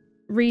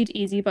read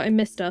easy but I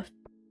miss stuff.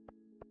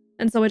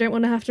 And so I don't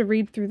want to have to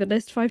read through the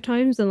list 5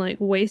 times and like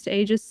waste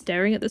ages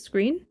staring at the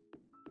screen.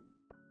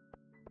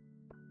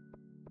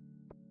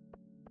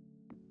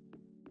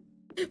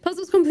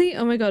 Puzzle's complete!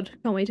 Oh my god,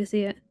 can't wait to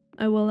see it.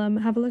 I will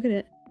have a look at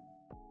it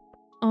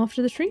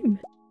after the stream.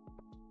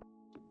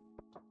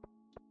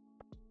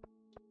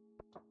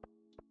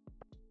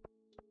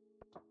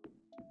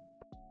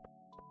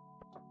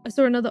 I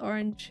saw another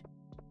orange.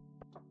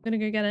 I'm gonna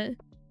go get it.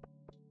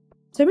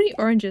 So many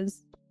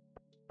oranges.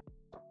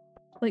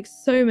 Like,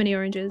 so many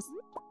oranges.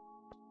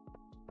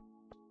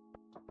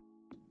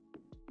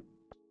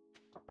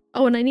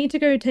 Oh, and I need to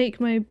go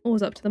take my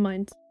ores up to the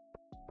mines.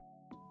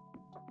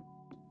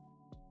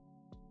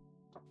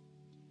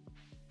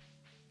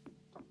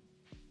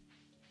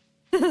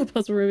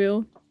 Puzzle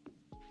reveal.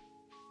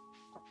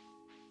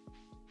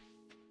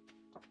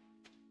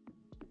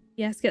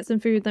 Yes, get some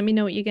food. Let me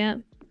know what you get.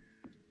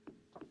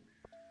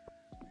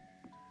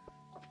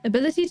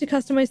 Ability to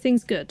customize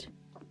things good.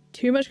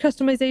 Too much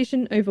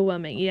customization,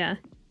 overwhelming. Yeah.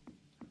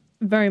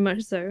 Very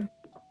much so.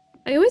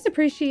 I always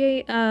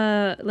appreciate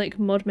like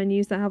mod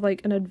menus that have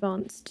like an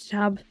advanced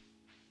tab.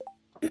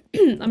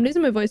 I'm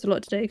losing my voice a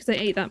lot today because I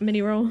ate that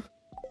mini roll.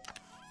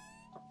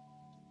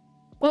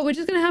 Well, we're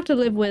just gonna have to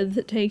live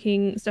with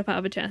taking stuff out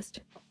of a chest.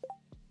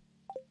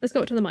 Let's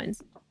go up to the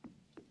mines.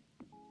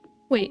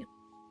 Wait.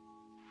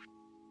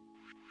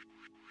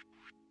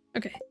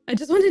 Okay, I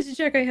just wanted to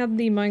check I had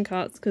the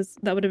minecarts because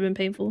that would have been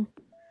painful.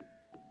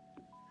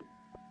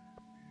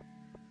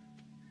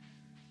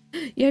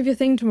 You have your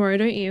thing tomorrow,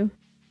 don't you?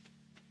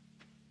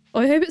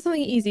 Oh, I hope it's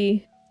something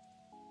easy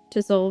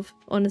to solve,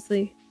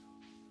 honestly.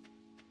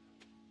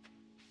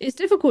 It's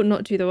difficult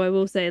not to, though, I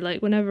will say.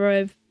 Like, whenever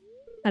I've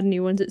had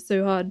new ones, it's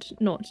so hard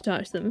not to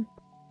touch them.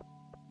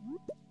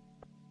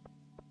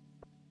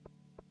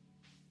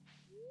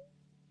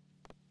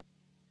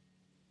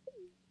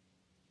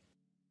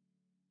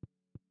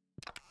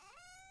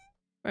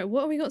 Right,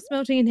 what have we got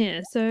smelting in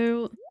here?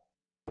 So,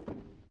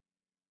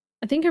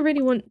 I think I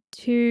really want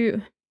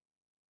to...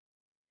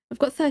 I've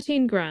got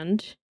 13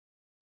 grand.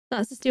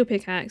 That's a steel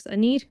pickaxe. I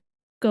need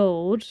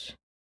gold.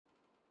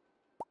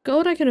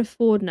 Gold I can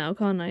afford now,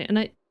 can't I? And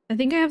I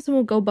think I have some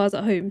more gold bars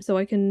at home, so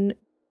I can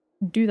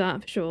do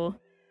that for sure.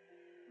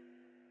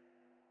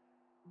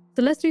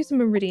 So let's do some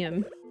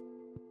iridium.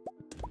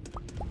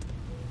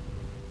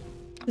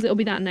 Because it'll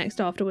be that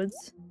next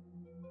afterwards.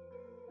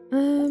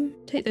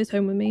 Take those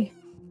home with me.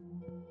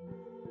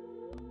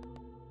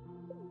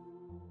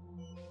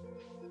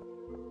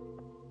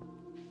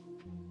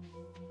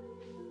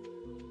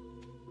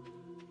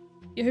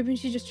 You're hoping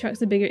she just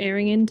chucks a bigger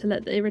earring in to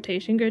let the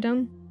irritation go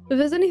down? If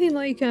there's anything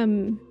like,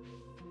 sort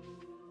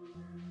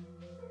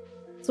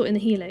in the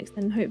helix,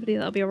 then hopefully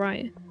that'll be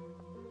alright.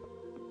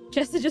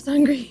 Chests are just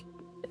hungry.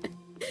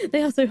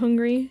 They are so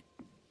hungry.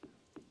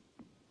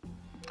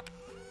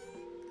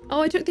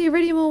 Oh, I took the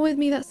iridium ore with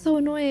me, that's so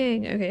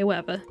annoying. Okay,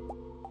 whatever.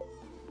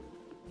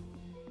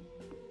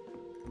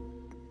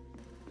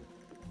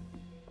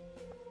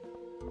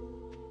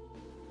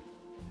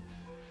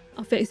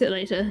 I'll fix it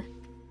later.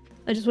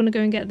 I just want to go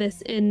and get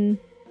this in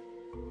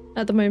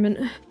at the moment.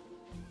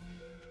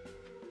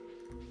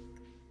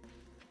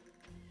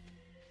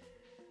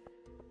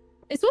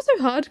 It's also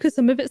hard because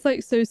some of it's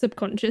like so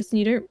subconscious and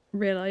you don't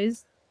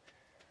realise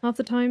half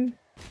the time.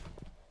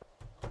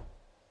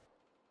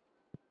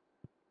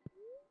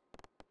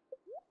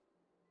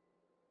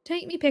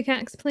 Take me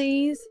pickaxe,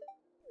 please.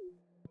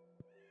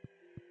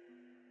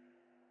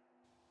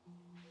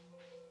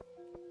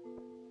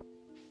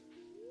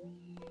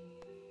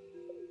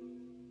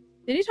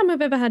 The only time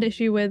I've ever had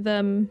issue with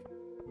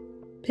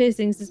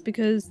piercings is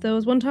because there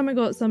was one time I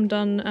got some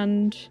done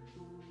and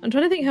I'm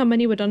trying to think how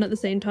many were done at the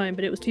same time,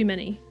 but it was too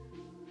many.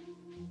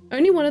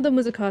 Only one of them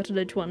was a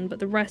cartilage one, but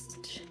the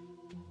rest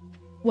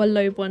were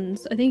lobe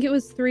ones. I think it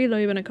was 3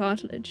 lobe and a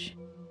cartilage.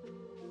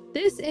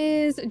 This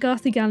is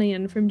Garthy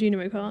Galleon from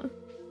Dynamo Kart.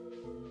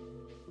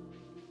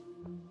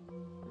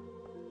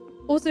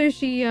 Also,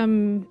 she,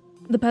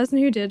 the person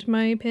who did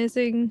my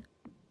piercing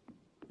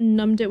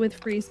numbed it with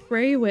freeze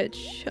spray,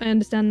 which I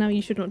understand now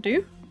you should not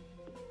do.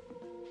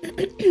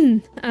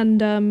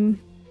 And,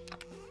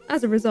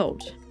 as a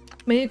result,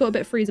 my ear got a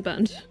bit freezer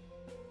burned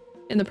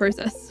in the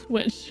process,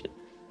 which,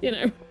 you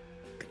know,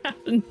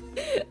 happened.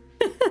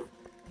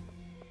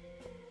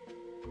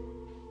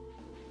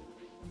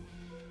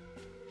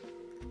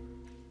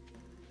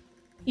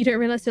 You don't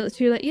realise till it's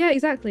too late. Yeah,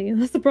 exactly.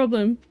 That's the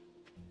problem.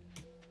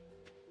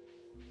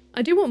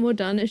 I do want more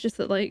done. It's just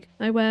that, like,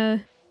 I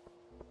wear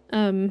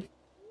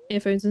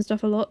earphones and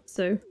stuff a lot,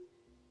 so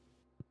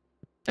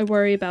I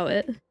worry about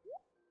it.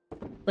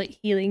 Like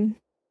healing.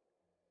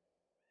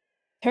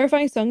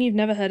 Terrifying song, you've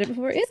never heard it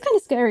before. It is kind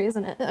of scary,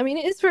 isn't it? I mean,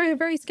 it is for a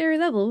very scary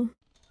level.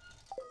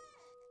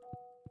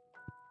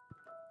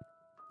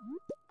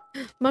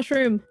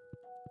 Mushroom.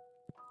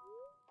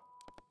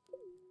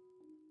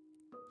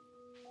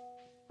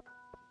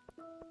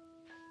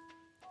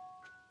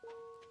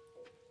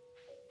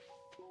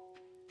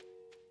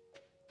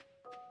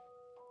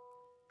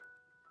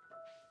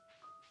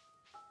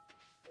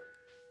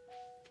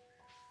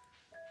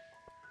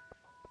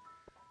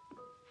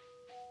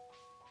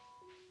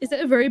 Is it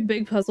a very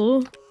big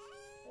puzzle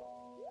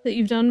that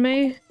you've done,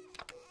 May?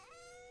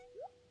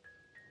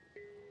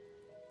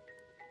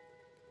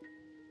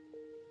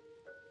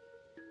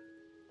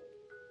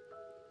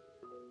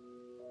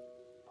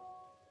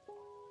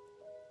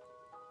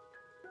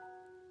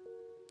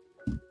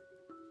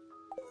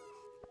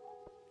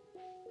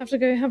 Have to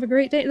go have a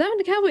great day.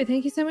 Lavender Cowboy,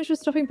 thank you so much for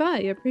stopping by.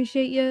 I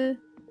appreciate you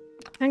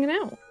hanging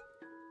out.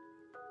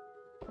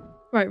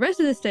 Right, rest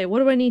of this day, what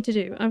do I need to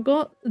do? I've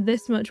got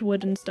this much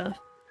wood and stuff.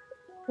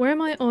 Where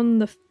am I on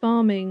the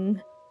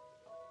farming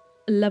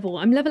level?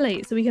 I'm level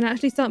 8, so we can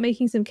actually start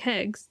making some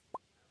kegs.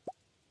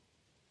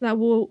 That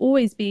will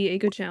always be a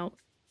good shout.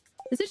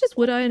 Is it just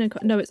wood iron and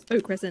no, it's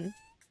oak resin.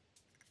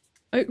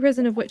 Oak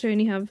resin, of which I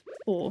only have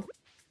 4.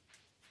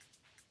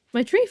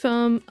 My tree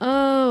farm.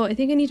 Oh, I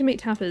think I need to make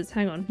tappers.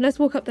 Hang on. Let's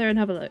walk up there and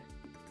have a look.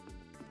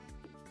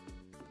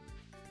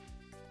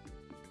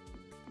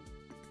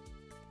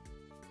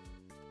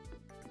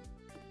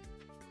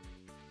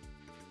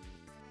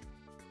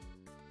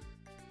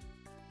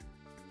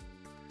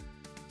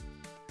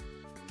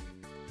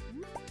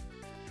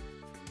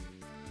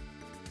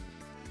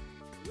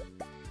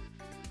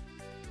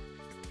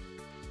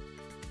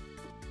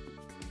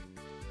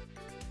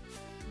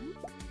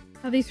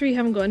 Oh, these 3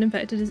 haven't gotten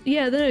infected.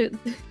 Yeah, no.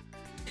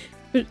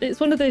 But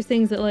it's one of those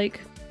things that, like,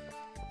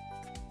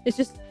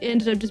 it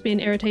ended up just being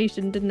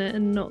irritation, didn't it?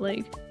 And not,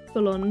 like,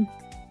 full-on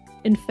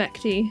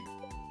infecty.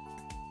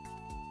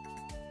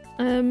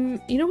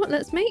 You know what?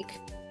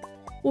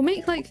 We'll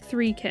make, like,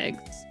 3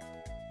 kegs.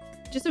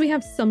 Just so we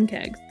have some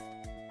kegs.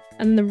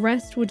 And the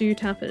rest we'll do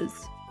tappers.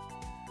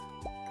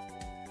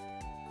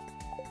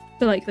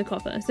 For, like, the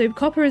copper. So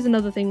copper is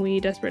another thing we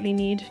desperately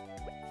need.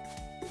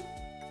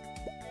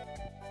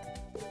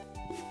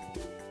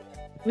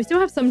 We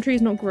still have some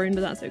trees not grown, but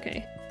that's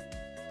okay.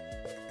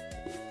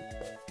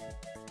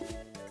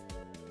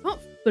 Can't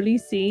fully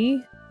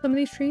see some of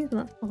these trees,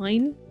 but that's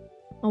fine.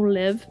 I'll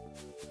live.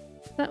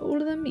 Is that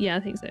all of them? Yeah, I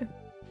think so.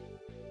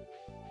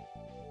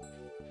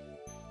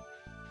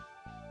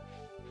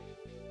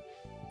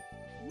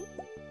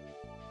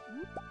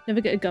 Never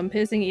get a gum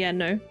piercing? Yeah,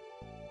 no.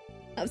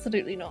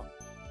 Absolutely not.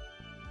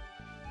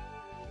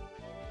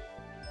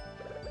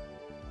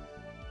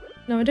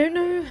 Now, I don't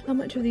know how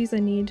much of these I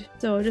need,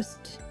 so I'll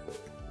just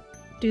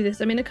do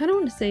this. I mean, I kind of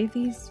want to save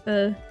these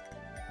for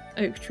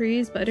oak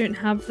trees, but I don't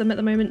have them at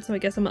the moment, so I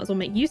guess I might as well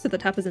make use of the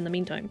tappers in the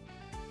meantime.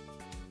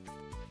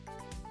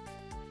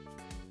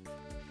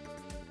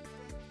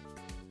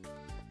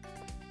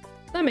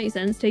 That makes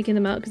sense, taking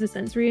them out because of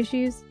sensory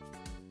issues.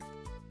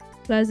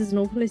 Claire's is an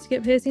awful place to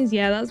get piercings.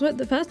 Yeah, that's what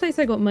the first place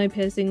I got my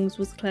piercings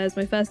was Claire's.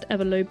 My first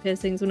ever lobe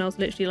piercings when I was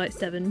literally like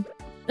 7.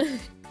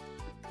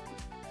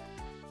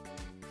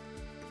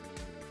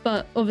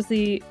 But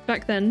obviously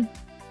back then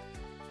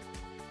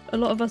a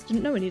lot of us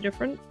didn't know any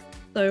different,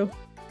 so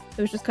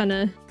it was just kind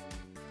of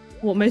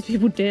what most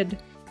people did.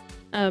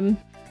 Since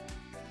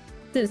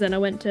then I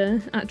went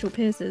to actual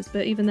piercers,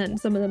 but even then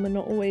some of them are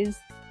not always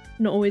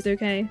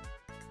okay.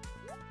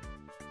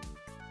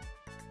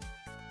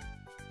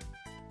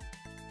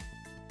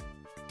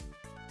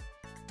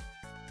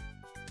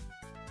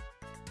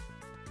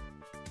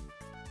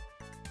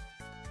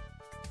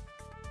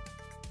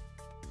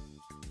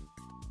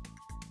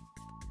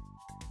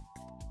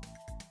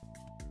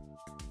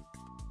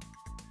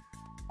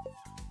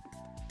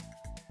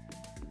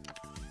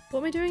 What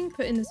am I doing?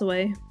 Putting this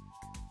away.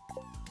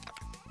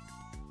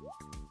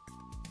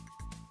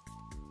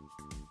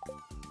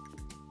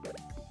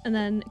 And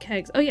then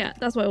kegs. Oh yeah,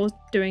 that's what I was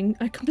doing.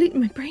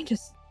 My brain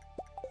just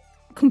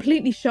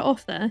completely shut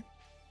off there.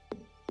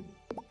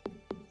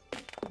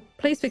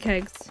 Place for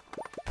kegs.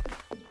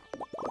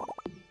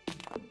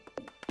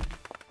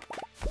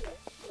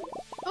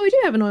 Oh, we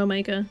do have an oil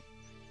maker.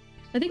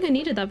 I think I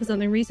needed that for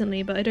something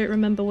recently, but I don't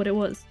remember what it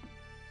was.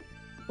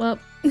 Well...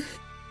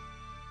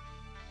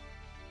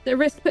 Is it a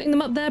risk putting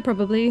them up there?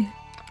 Probably.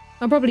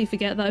 I'll probably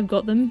forget that I've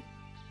got them.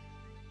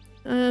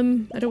 I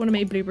don't want to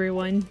make blueberry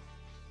wine.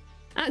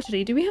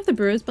 Actually, do we have the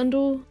brewer's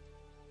bundle?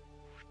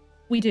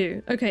 We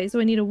do. Okay, so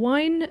I need a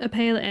wine, a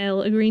pale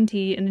ale, a green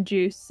tea, and a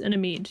juice, and a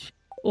mead.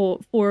 Or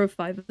 4 of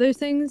 5 of those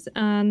things,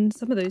 and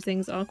some of those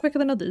things are quicker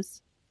than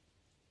others.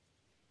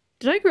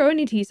 Did I grow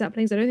any tea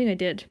saplings? I don't think I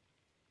did.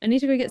 I need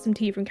to go get some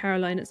tea from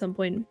Caroline at some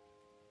point.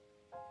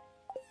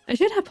 I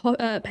should have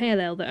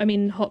pale ale though. I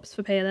mean hops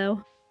for pale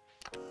ale.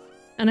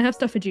 And I have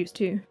stuff for juice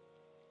too.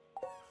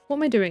 What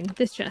am I doing?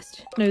 This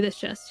chest. No, this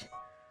chest.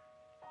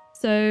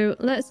 So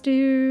let's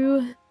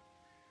do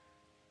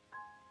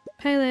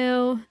pale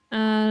ale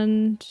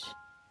and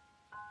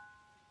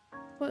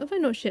what have I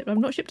not shipped? I've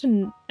not shipped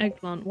an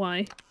eggplant.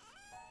 Why?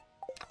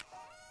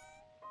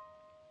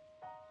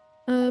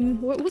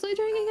 What was I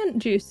doing again?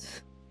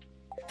 Juice.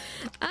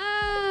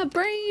 Ah,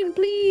 brain,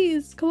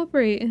 please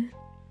cooperate.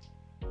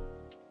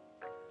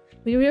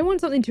 We don't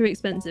want something too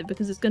expensive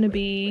because it's going to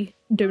be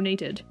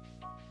donated.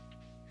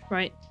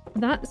 Right,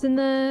 that's in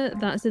there,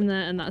 that's in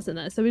there, and that's in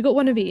there. So we got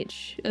one of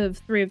each of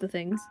 3 of the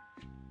things.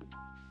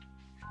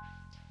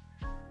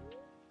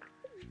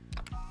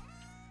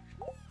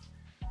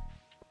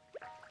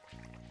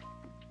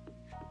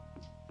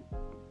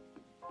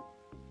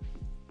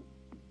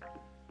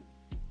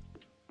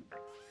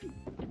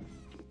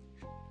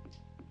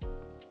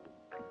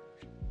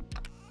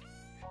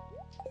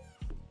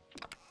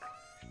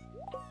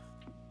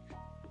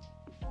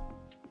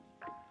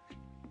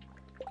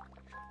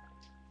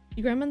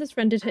 Your grandmother's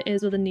friend did her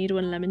ears with a needle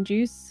and lemon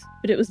juice,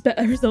 but it was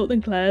better result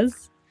than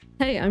Claire's.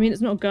 Hey, I mean,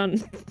 it's not a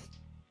gun.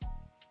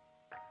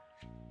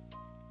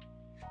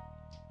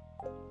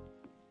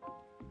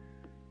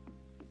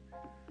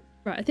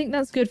 Right, I think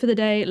that's good for the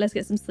day. Let's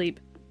get some sleep.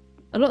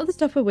 A lot of the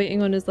stuff we're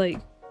waiting on is like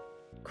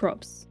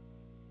crops.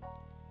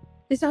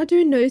 They started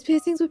doing nose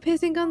piercings with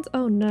piercing guns?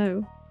 Oh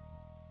no.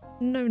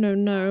 No, no,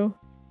 no.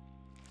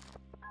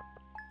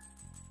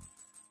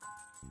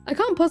 I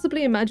can't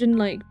possibly imagine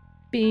like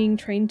being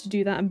trained to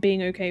do that and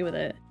being okay with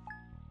it.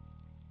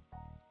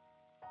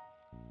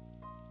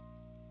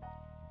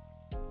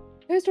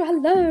 Coastal,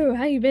 hello!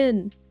 How you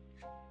been?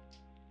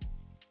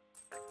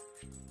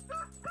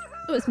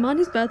 Oh, it's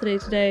Marnie's birthday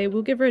today.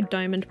 We'll give her a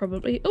diamond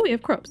probably. Oh, we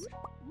have crops.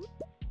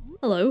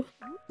 Hello.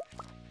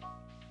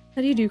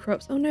 How do you do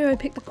crops? Oh no, I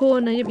picked the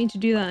corn. I didn't mean to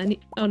do that.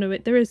 Oh no,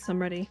 wait, there is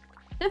some ready.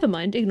 Never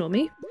mind, ignore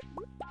me.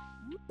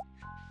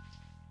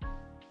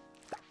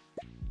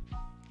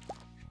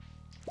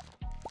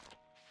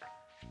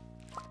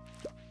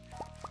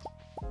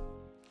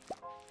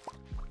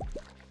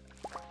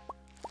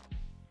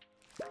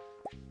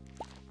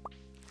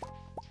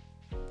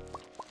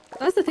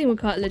 That's the thing with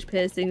cartilage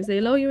piercings.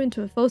 They lull you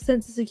into a false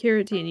sense of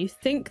security and you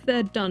think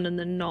they're done and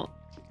they're not.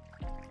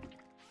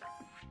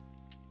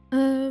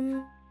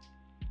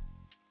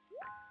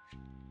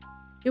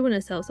 You want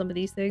to sell some of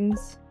these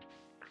things.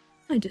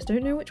 I just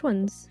don't know which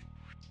ones.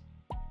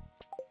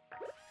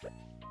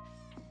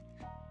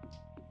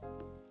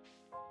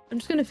 I'm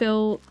just going to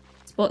fill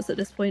spots at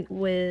this point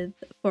with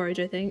forage,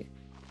 I think.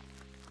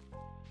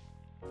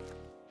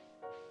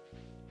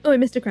 Oh, I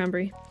missed a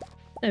cranberry.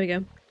 There we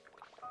go.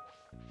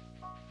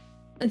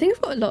 I think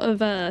I've got a lot of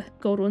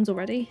gold ones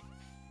already.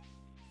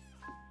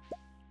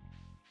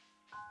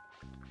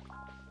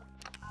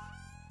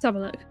 Let's have a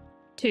look.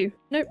 2.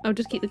 Nope, I'll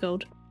just keep the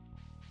gold.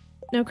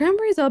 Now,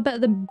 cranberries are better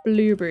than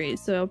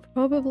blueberries, so I'll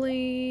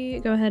probably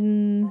go ahead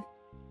and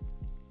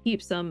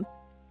keep some.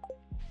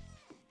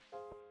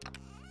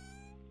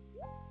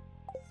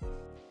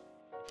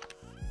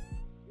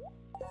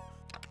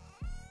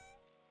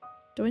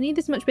 Do I need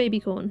this much baby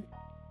corn?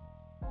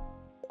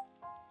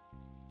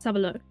 Let's have a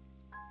look.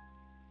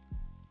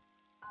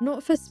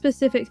 Not for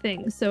specific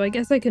things, so I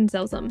guess I can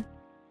sell some.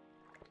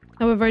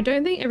 However, I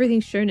don't think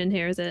everything's shown in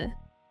here, is it?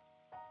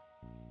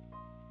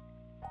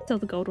 Sell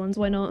the gold ones,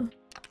 why not?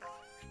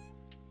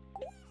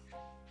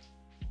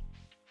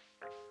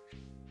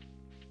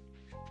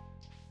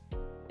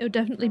 It'll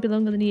definitely be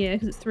longer than a year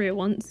because it's 3 at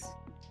once.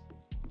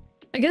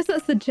 I guess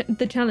that's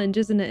the challenge,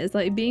 isn't it? It's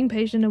like being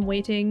patient and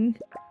waiting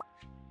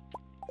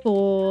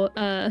for,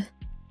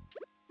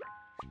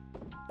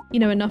 you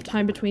know, enough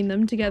time between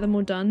them to get them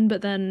all done,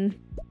 but then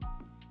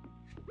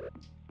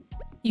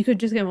you could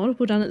just get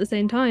multiple done at the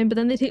same time, but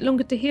then they take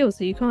longer to heal,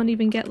 so you can't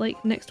even get,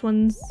 like, next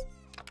ones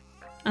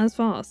as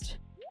fast.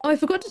 Oh, I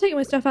forgot to take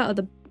my stuff out of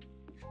the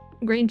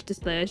range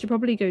display. I should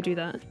probably go do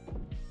that.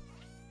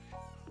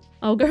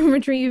 I'll go and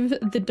retrieve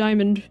the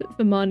diamond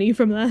for Marnie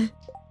from there.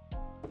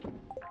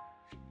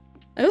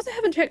 I also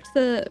haven't checked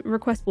the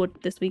request board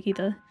this week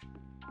either.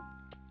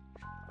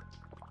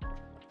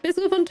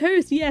 Biscuit on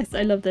toast! Yes,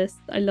 I love this.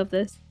 I love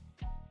this.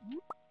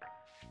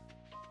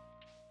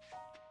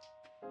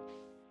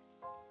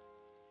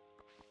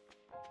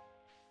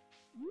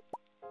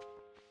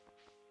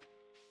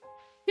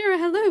 Kira,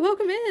 hello,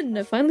 welcome in!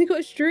 I finally got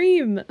a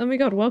stream! Oh my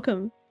god,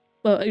 welcome.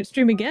 Well,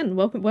 stream again,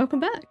 welcome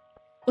back.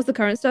 What's the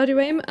current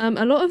Stardew aim?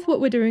 A lot of what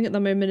we're doing at the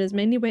moment is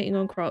mainly waiting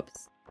on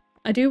crops.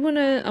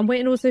 I'm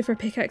waiting also for a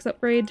pickaxe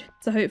upgrade,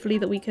 so hopefully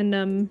that we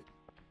can,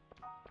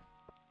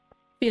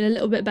 feel a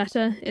little bit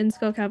better in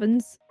Skull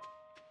Caverns.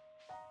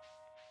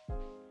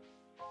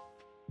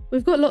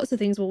 We've got lots of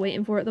things we're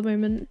waiting for at the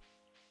moment.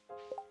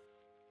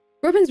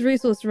 Robin's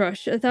Resource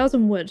Rush,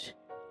 1,000 wood.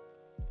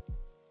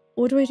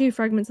 Or do I do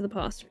Fragments of the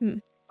Past?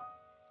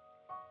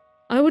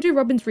 I will do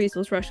Robin's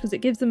Resource Rush because it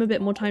gives them a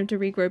bit more time to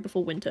regrow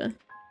before winter.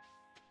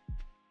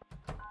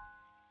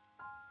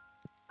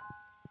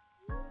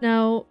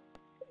 Now,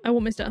 I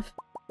want my stuff.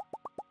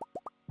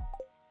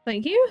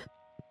 Thank you.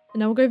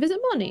 And now we'll go visit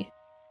Marnie.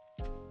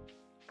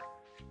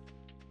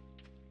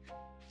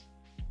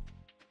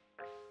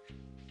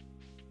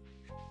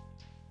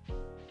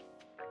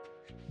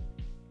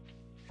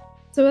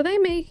 So are they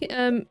making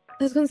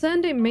there's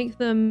concern don't make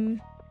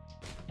them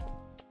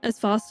as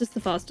fast as the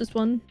fastest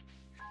one?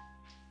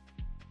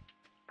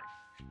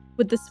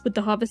 With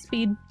the harvest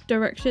speed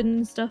direction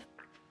and stuff?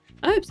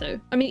 I hope so.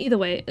 I mean, either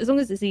way, as long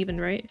as it's even,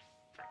 right?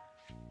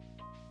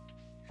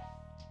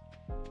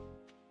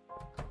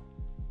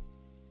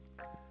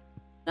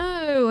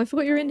 No, I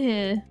forgot you're in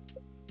here.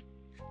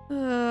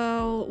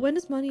 Oh, when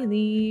does Money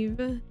leave?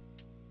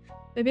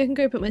 Maybe I can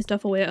go put my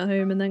stuff away at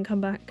home and then come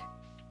back.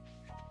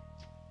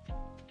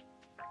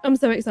 I'm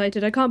so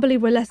excited. I can't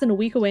believe we're less than a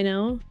week away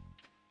now.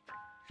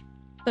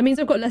 That means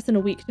I've got less than a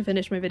week to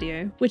finish my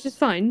video, which is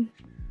fine.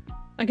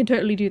 I can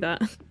totally do that.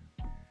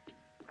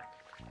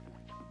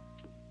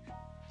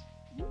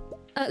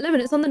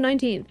 Lemon, it's on the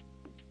 19th.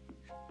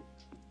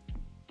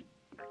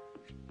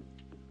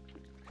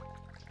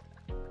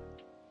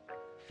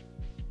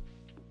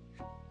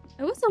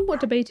 I was somewhat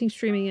debating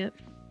streaming it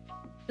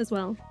as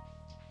well.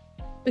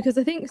 Because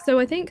I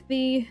think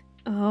the...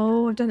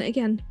 Oh, I've done it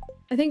again.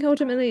 I think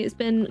ultimately it's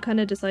been kind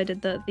of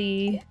decided that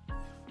the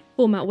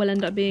format will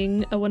end up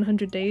being a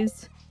 100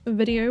 days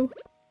video.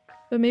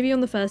 But maybe on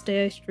the first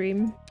day I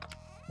stream.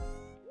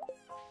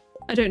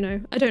 I don't know.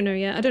 I don't know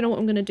yet. I don't know what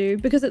I'm going to do.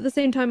 Because at the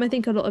same time, I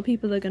think a lot of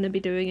people are going to be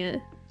doing it.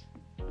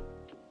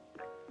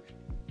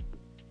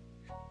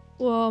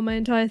 Whoa, my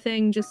entire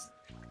thing just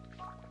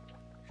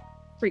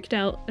freaked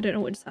out. I don't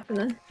know what just happened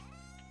there.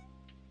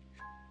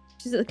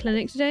 She's at the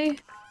clinic today.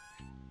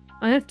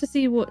 I have to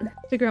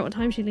figure out what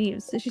time she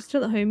leaves. Is she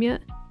still at home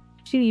yet?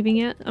 Is she leaving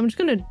yet? I'm just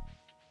going to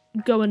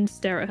go and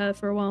stare at her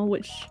for a while,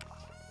 which...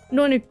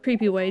 Not in a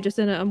creepy way, just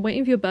in a I'm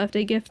waiting for your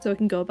birthday gift so I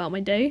can go about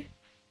my day.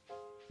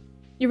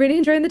 You're really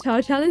enjoying the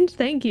tower challenge?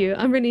 Thank you.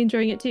 I'm really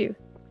enjoying it too.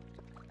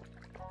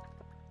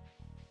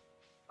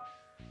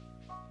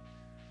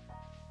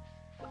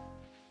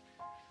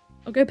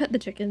 I'll go pet the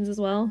chickens as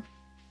well.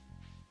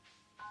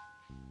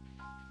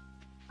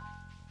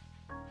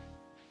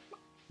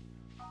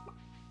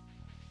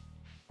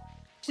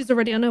 She's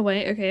already on her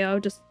way. Okay, I'll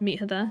just meet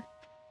her there.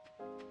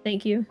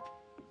 Thank you.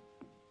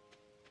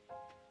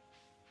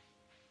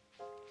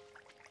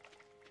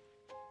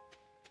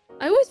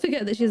 I always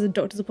forget that she has a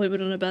doctor's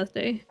appointment on her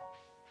birthday.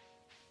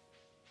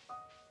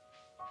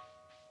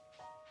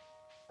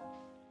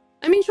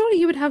 I mean, surely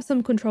you would have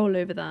some control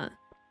over that.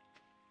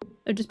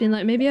 I've just been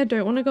like, maybe I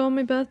don't want to go on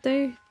my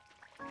birthday.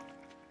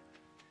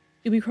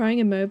 You'll be crying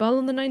immobile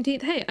on the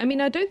 19th. Hey, I mean,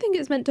 I don't think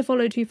it's meant to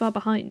follow too far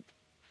behind.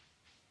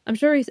 I'm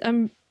sure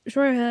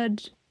I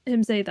heard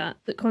him say that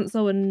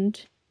console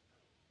and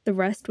the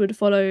rest would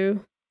follow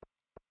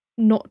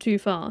not too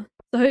far.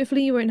 So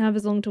hopefully you won't have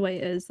as long to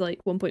wait as like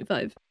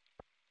 1.5.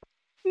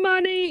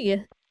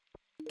 Money!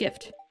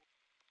 Gift.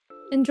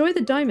 Enjoy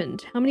the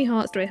diamond. How many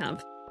hearts do I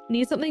have?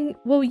 Need something?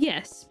 Well,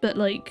 yes, but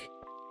like,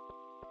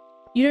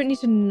 you don't need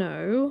to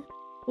know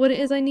what it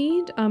is I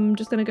need. I'm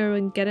just gonna go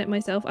and get it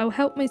myself. I'll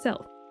help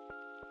myself.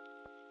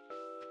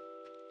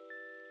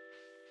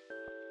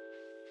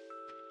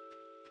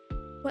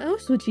 What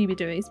else would she be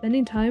doing?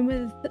 Spending time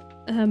with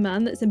her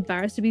man that's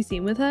embarrassed to be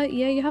seen with her?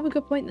 Yeah, you have a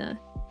good point there.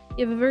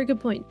 You have a very good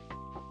point.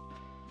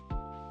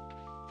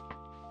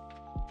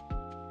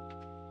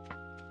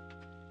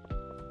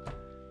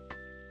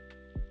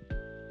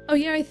 Oh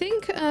yeah, I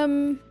think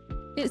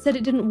it said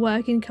it didn't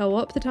work in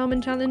co-op, the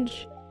Talman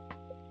challenge.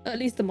 At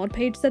least the mod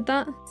page said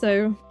that,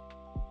 so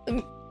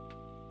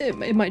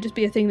it might just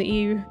be a thing that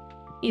you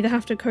either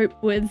have to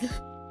cope with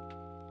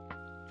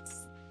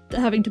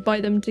having to buy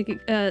them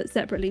to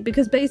separately,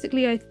 because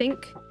basically I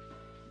think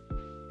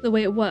the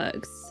way it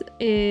works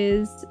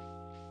is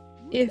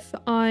if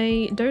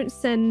I don't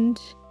send...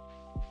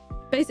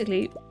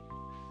 Basically,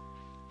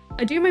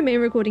 I do my main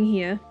recording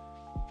here,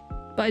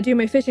 but I do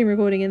my fishing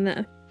recording in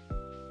there,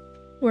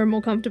 where I'm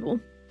more comfortable.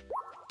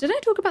 Did I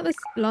talk about this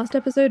last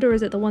episode, or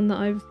is it the one that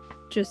I've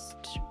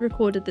just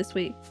recorded this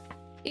week?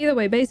 Either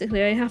way,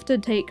 basically I have to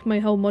take my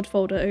whole mod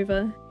folder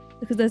over,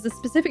 because there's a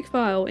specific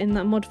file in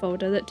that mod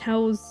folder that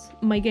tells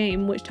my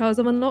game which tiles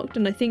I've unlocked,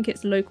 and I think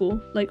it's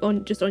local, like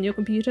just on your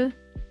computer.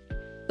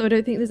 So I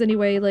don't think there's any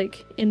way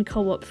like in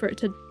co-op for it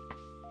to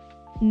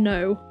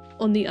know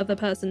on the other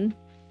person.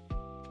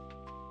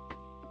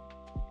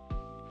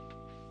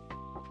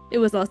 It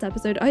was last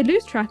episode. I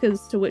lose track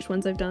as to which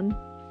ones I've done.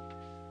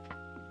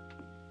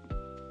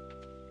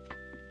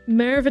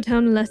 Mayor of a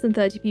town of less than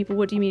 30 people,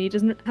 what do you mean he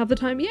doesn't have the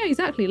time? Yeah,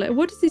 exactly. Like,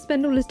 what does he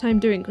spend all his time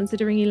doing,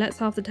 considering he lets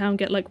half the town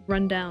get, like,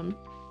 run down?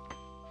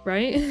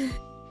 Right?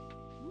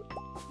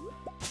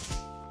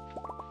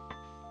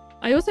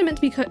 I also meant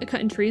to be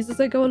cutting trees as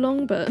I go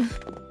along, but...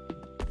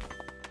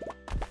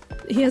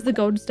 He has the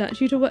gold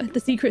statue to work, the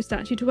secret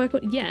statue to work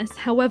on. Yes,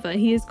 however,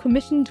 he has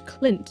commissioned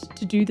Clint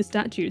to do the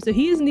statue, so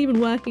he isn't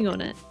even working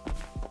on it.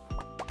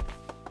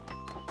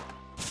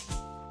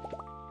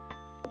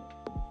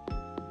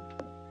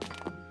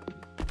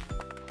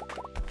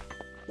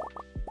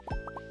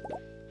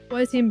 Why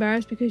is he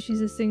embarrassed? Because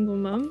she's a single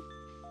mum?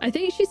 I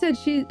think he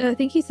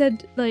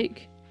said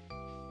like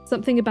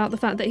something about the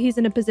fact that he's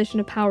in a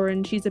position of power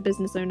and she's a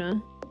business owner.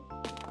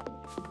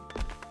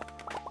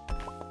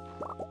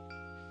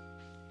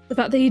 The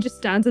fact that he just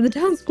stands in the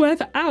town square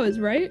for hours,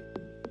 right?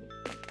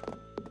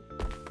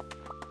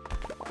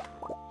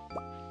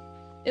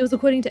 It was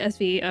according to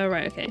SVE. Oh,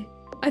 right, okay.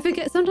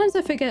 Sometimes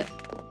I forget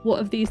what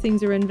of these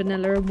things are in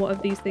vanilla and what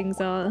of these things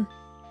are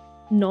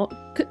not.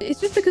 It's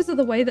just because of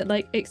the way that,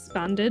 like,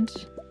 Expanded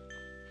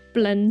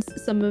blends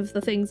some of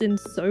the things in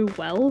so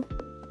well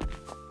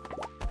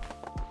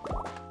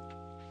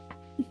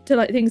to,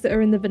 like, things that are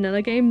in the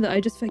vanilla game that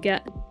I just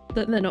forget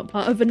that they're not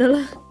part of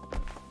vanilla.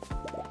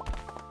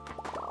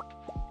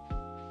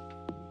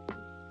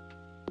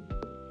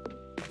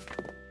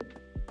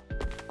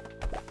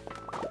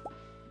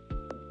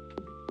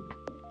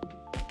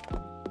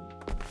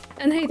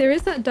 And hey, there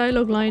is that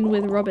dialogue line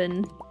with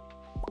Robin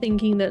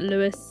thinking that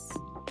Lewis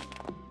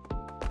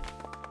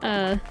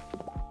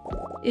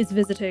is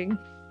visiting.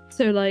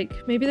 So,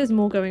 like, maybe there's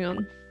more going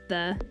on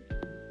there.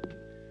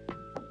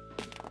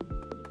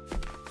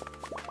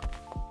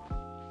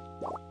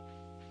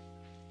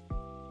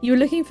 You were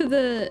looking for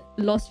the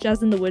Lost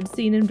Jazz in the Woods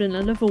scene in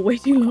vanilla for way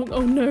too long.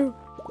 Oh no.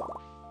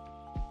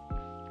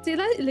 See,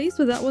 at least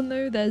with that one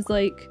though, there's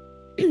like,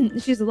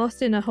 she's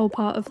lost in a whole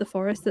part of the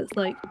forest that's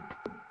like,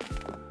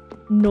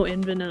 not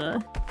in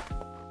vanilla.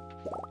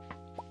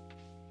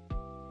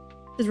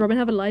 Does Robin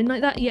have a line like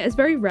that? Yeah, it's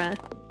very rare.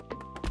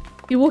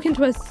 You walk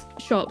into a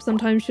shop,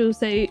 sometimes she'll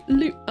say,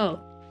 "Loot."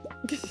 Oh.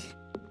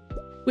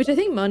 Which I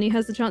think Marnie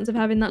has the chance of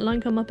having that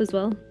line come up as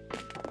well.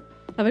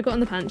 Have I gotten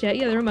the pants yet?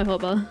 Yeah, they're in my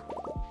hotbar.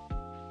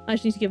 I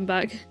just need to give them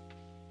back.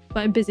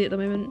 But I'm busy at the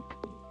moment.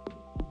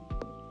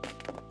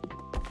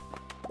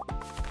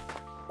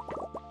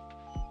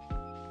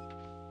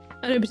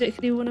 I don't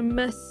particularly want to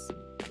mess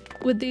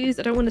with these.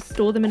 I don't want to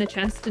store them in a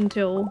chest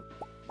until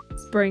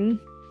spring,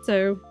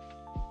 so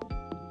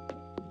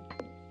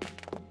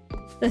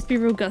let's be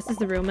real, Gus is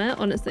the real mayor,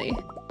 honestly.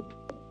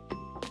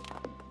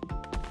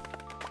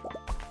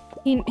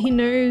 He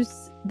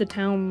knows the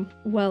town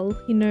well.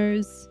 He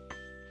knows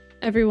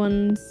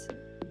everyone's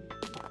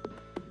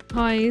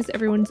highs,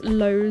 everyone's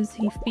lows.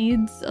 He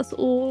feeds us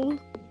all.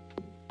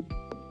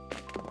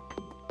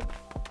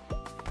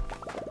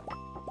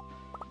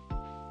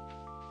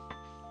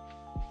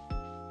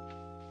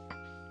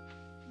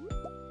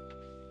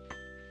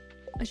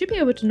 I should be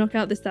able to knock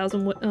out this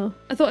 1,000 wood. Oh,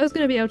 I thought I was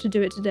going to be able to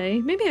do it today.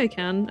 Maybe I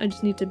can. I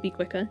just need to be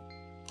quicker.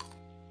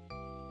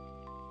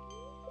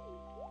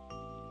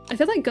 I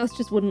feel like Gus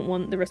just wouldn't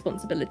want the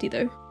responsibility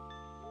though.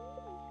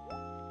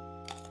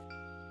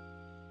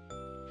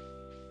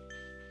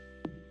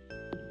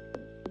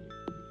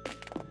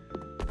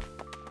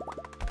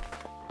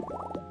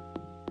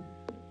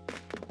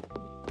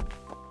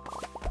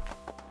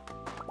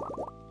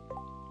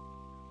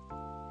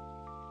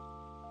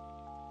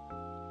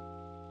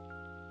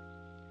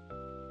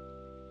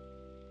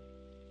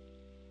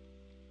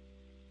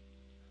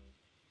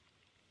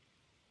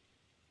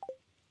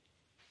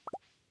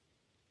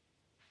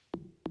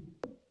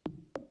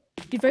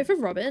 You'd vote for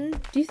Robin?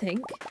 Do you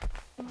think?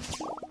 I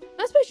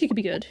suppose she could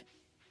be good.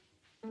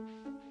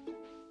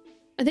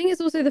 I think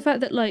it's also the fact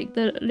that like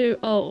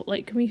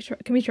like can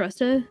we trust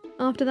her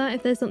after that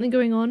if there's something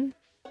going on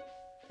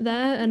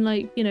there, and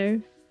like, you know,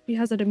 he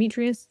has a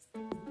Demetrius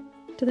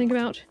to think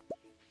about.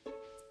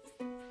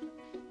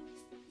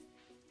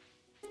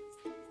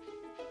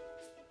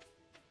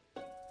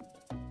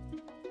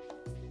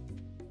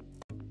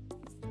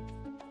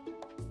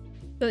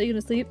 But you're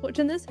gonna sleep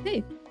watching this?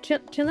 Hey,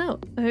 chill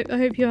out. I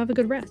hope you have a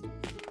good rest.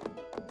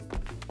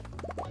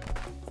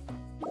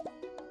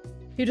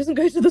 Who doesn't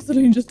go to the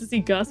saloon just to see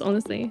Gus,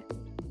 honestly?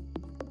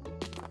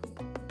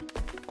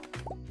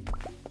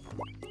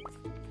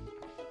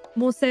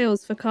 More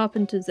sales for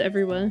carpenters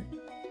everywhere.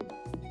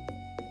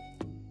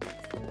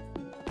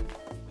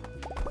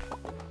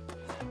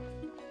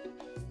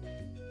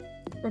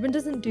 Robin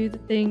doesn't do the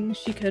thing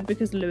she could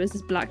because Lewis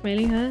is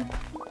blackmailing her.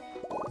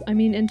 I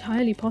mean,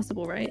 entirely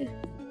possible, right?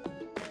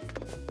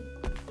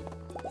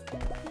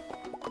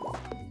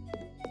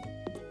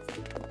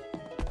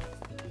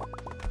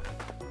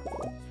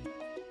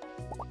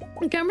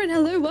 Cameron,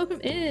 hello, welcome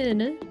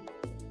in.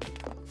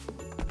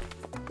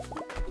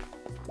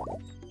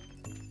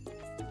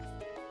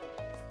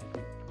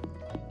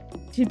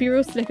 She'd be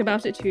real slick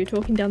about it too,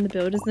 talking down the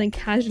builders and then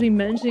casually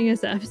mentioning her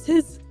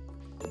services.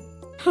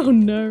 Oh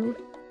no.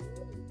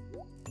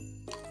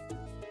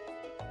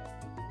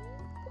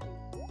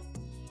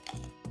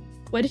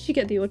 Where does she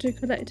get the auto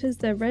collectors?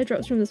 They're rare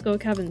drops from the Skull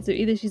Cavern, so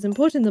either she's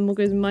importing them or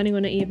goes mining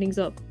on her evenings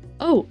up.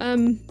 Oh,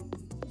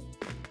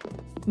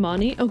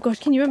 Marnie? Oh gosh,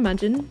 can you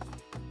imagine?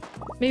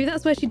 Maybe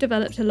that's where she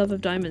developed her love of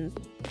diamonds.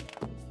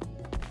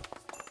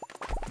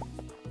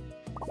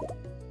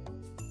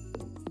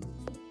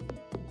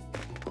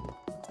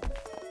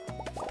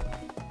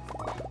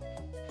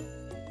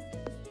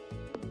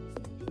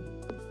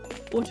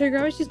 Auto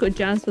grabber? She's got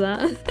jazz for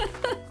that.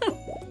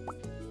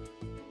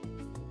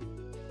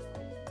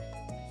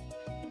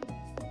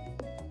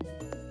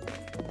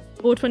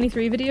 All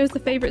 23 videos the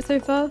favourite so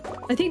far?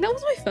 I think that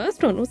was my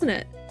first one, wasn't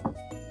it?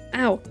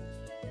 Ow.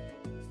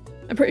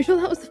 I'm pretty sure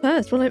that was the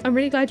first. Well, I'm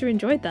really glad you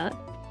enjoyed that.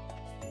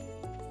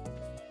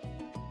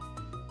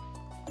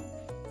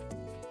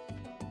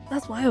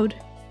 That's wild.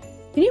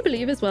 Can you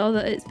believe as well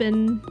that it's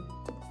been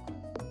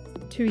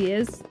 2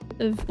 years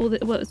of all the,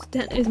 well,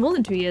 it's more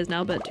than 2 years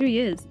now, but 2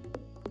 years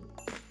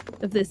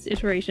of this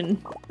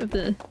iteration of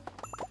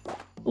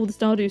all the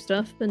Stardew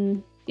stuff,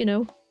 and you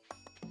know.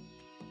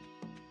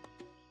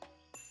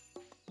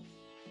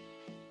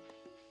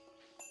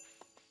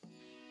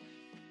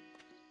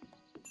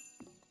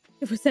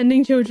 If we're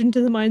sending children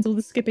to the mines, all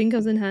the skipping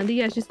comes in handy.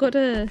 Yeah, she's got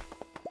to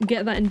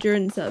get that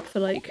endurance up for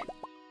like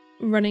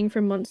running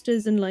from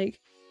monsters, and like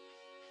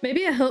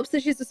maybe it helps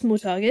that she's a small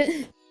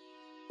target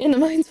in the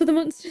mines for the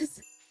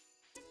monsters.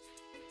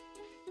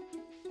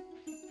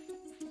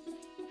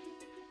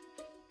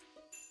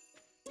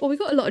 Well, we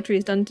got a lot of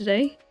trees done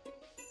today.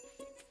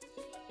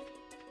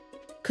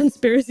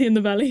 Conspiracy in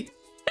the valley.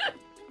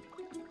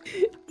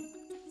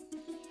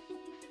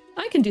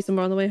 I can do some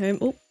more on the way home.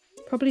 Oh,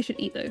 probably should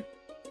eat though.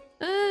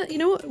 You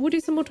know what? We'll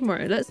do some more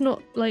tomorrow. Let's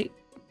not like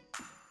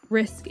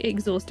risk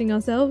exhausting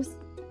ourselves.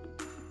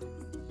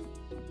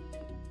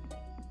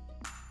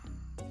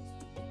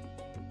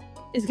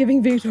 It's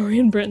giving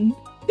Victorian Britain.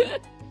 What am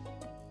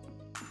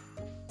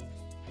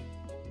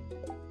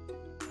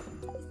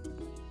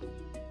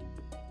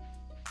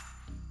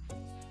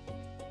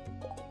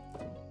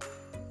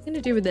I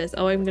gonna do with this?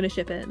 Oh, I'm gonna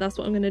ship it. That's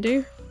what I'm gonna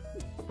do.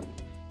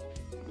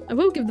 I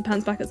will give the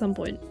pants back at some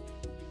point.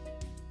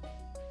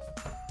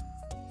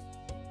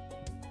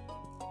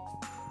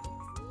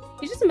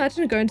 You just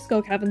imagine going to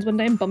Skull Caverns one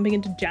day and bumping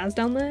into Jazz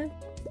down there?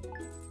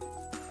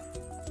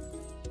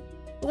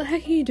 What the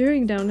heck are you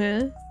doing down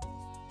here?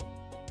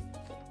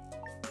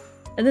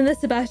 And then there's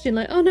Sebastian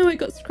like, oh no, I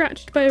got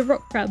scratched by a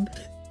rock crab.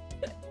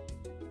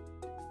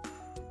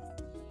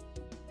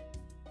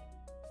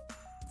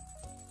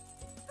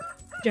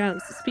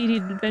 Jazz, speedy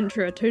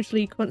adventurer,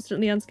 totally,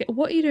 constantly unscared.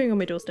 What are you doing on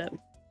my doorstep?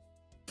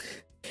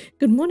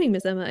 Good morning,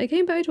 Miss Emma. I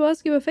came by to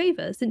ask you a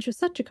favour, since you're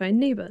such a kind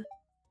neighbour.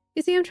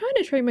 You see, I'm trying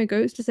to train my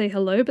goats to say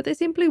hello, but they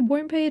simply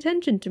won't pay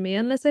attention to me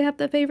unless I have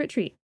their favourite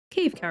treat.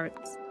 Cave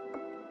carrots.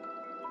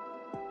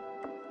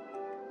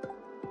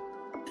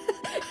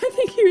 I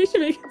think we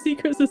should make a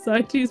secret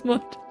societies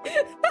mod.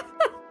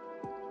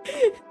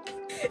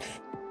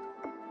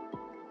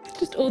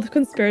 Just all the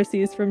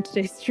conspiracies from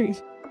today's stream.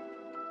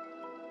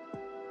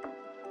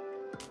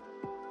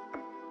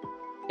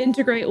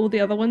 Integrate all the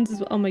other ones as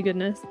well. Oh my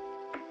goodness.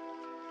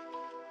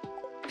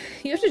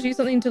 You have to do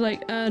something to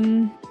like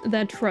earn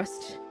their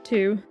trust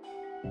too.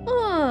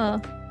 Ah,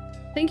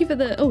 thank you for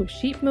the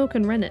sheep milk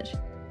and rennet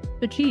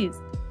for cheese.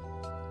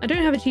 I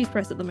don't have a cheese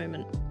press at the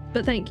moment,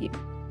 but thank you.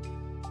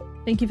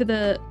 Thank you for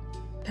the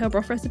pale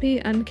broth recipe,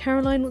 and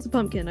Caroline wants a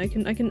pumpkin. I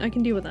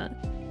can deal with that.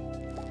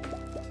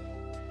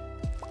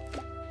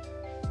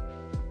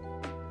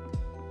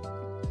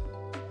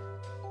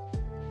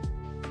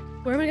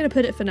 Where am I going to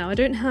put it for now? I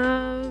don't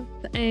have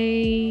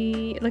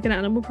an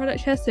animal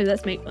product chest, so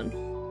let's make one.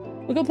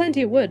 We've got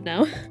plenty of wood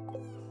now.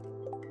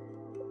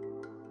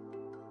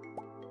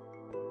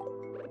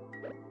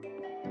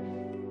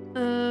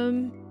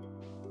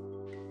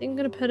 I think I'm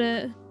gonna put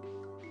it...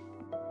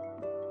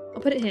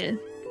 I'll put it here.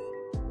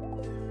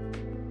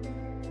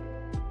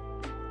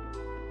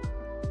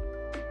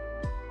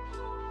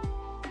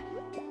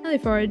 Hello,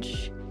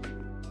 forage.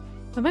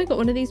 Have I got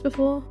one of these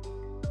before?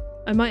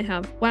 I might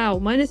have. Wow,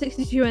 minus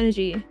 62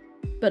 energy,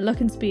 but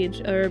luck and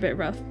speed are a bit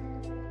rough.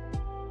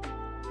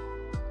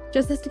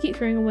 Just has to keep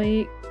throwing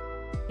away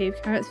cave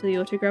carrots for the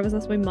auto grabbers.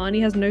 That's why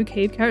Marnie has no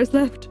cave carrots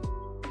left.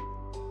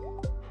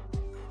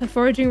 Her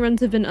foraging runs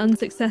have been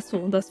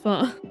unsuccessful thus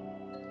far.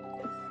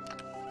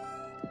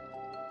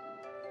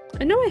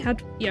 I know I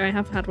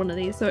have had one of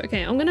these, so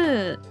okay, I'm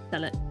gonna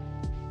sell it.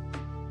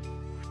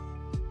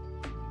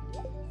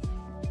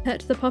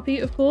 Pet the puppy,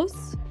 of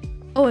course.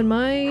 Oh, and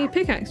my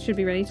pickaxe should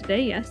be ready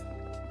today, yes.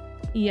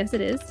 Yes,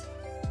 it is.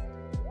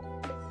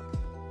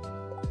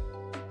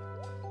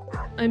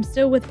 I'm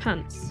still with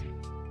pants.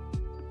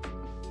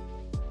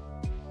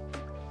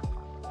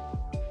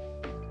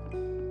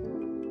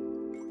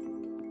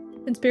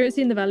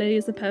 Conspiracy in the Valley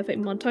is the perfect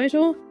mod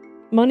title.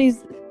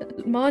 Marnie's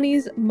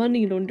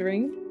money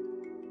laundering.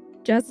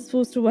 Jazz is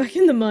forced to work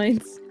in the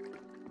mines.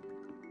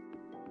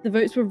 The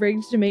votes were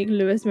rigged to make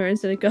Lewis mayor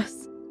instead of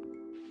Gus.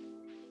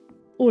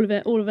 All of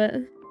it, all of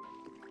it.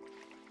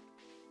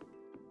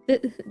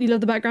 You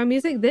love the background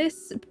music? The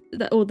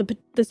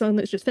song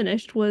that's just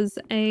finished was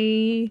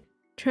a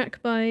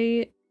track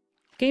by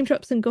Game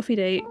Drops and Coffee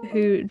Date,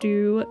 who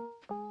do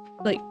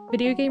like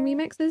video game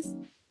remixes.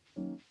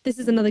 This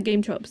is another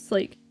Game Drops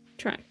like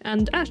track,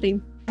 and Ashley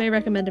May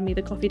recommended me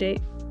the Coffee Date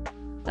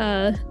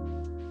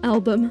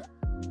album.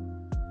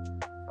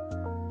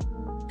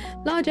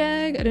 Large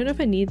egg. I don't know if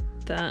I need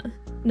that.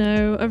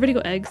 No, I've already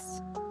got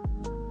eggs.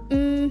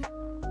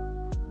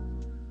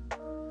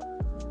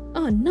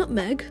 Oh,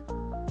 nutmeg.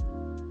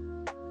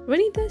 Do I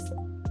need this?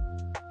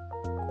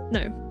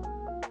 No.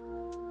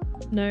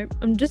 No,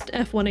 I'm just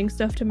F1ing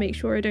stuff to make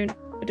sure I don't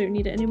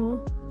need it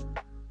anymore.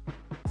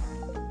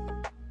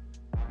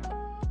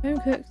 Home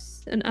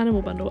cooks, an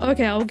animal bundle.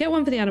 Okay, I'll get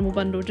one for the animal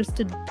bundle just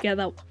to get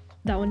that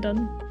one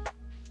done.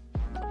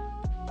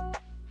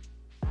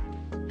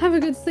 Have a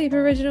good sleep,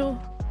 Original.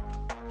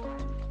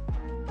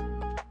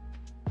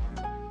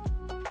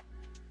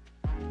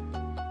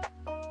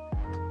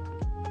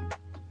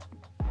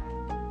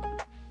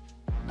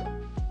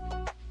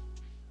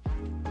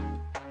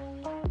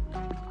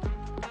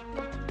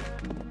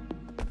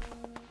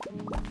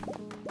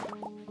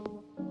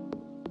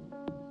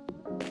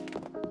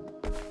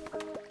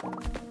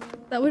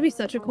 That would be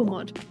such a cool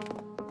mod.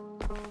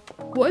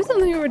 What if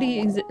something already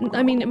exists?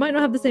 I mean, it might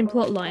not have the same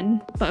plot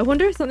line, but I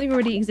wonder if something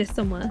already exists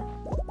somewhere.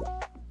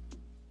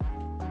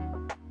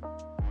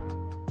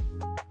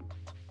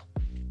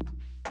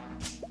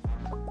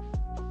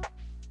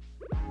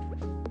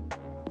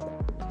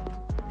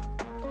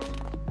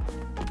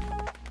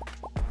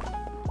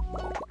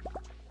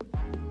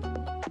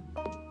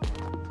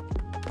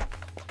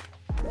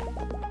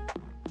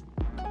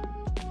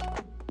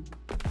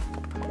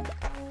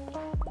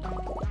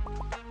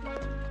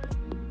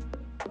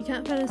 You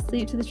can't fall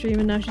asleep to the stream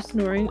and now she's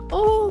snoring.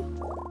 Oh,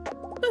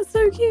 that's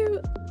so cute.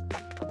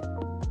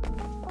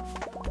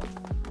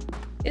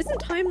 Isn't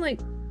time like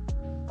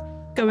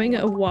going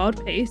at a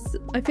wild pace?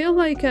 I feel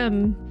like I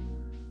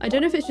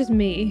don't know if it's just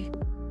me,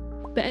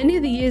 but any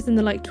of the years in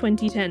the like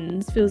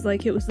 2010s feels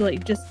like it was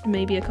like just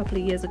maybe a couple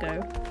of years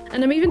ago.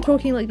 And I'm even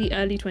talking like the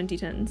early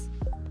 2010s.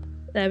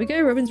 There we go,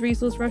 Robin's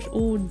resource rush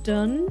all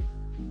done.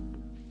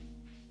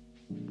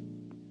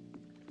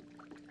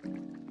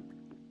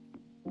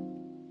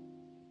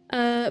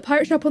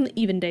 Pirate shop on the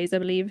even days, I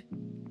believe.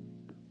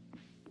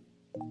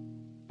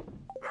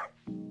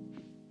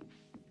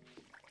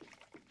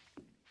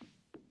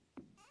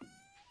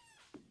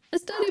 A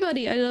study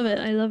buddy, I love it,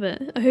 I love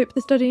it. I hope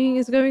the studying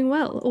is going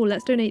well. Oh,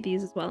 let's donate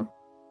these as well.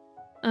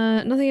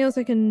 Nothing else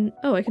I can...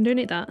 Oh, I can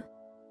donate that.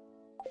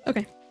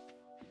 Okay,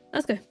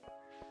 let's go.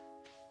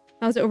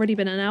 How's it already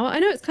been an hour? I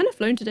know it's kind of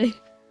flown today.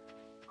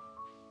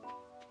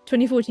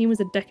 2014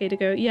 was a decade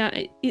ago. Yeah,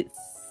 it's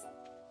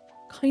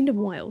kind of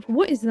wild.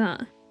 What is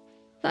that?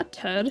 That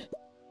turd?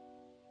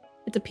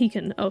 It's a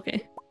pecan.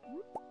 Okay.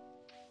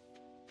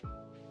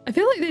 I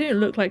feel like they don't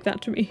look like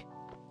that to me.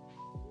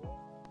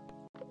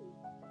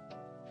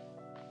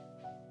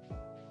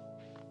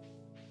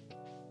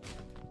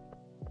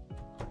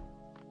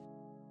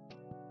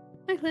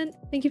 Hi Clint,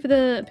 thank you for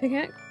the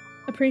pickaxe.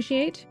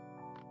 Appreciate.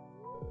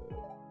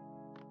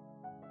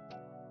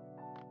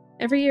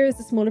 Every year is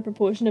a smaller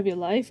proportion of your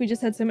life. We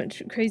just had so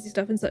much crazy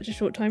stuff in such a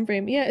short time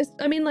frame. Yeah,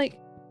 I mean, like,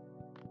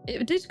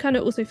 it did kind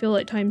of also feel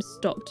like time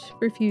stopped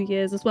for a few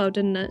years as well,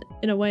 didn't it?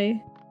 In a way.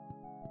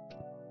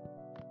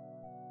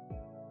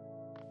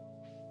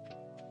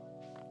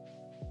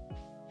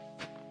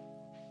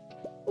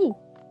 Ooh.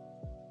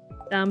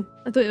 Damn,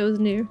 I thought it was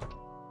new.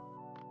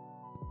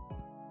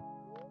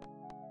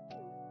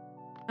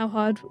 How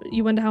hard?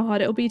 You wonder how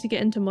hard it'll be to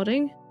get into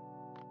modding?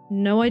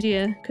 No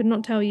idea. Could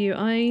not tell you.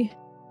 I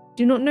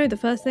do not know the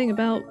first thing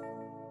about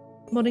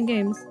modding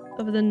games,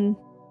 other than...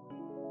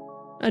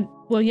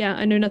 well, yeah,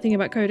 I know nothing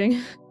about coding.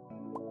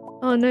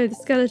 Oh no, the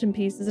skeleton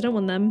pieces, I don't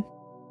want them.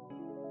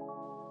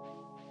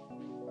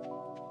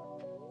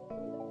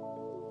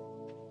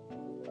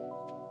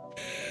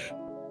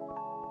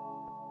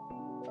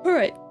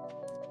 Alright,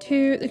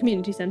 to the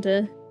community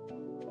centre.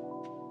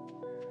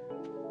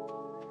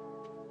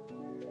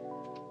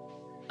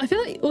 I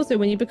feel like also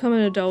when you become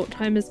an adult,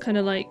 time is kind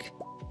of like...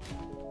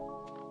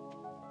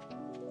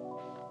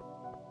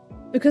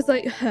 Because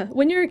like,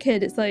 when you're a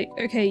kid, it's like,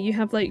 okay, you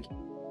have like...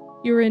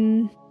 You're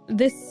in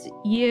this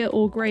year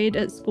or grade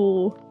at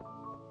school,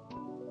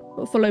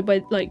 followed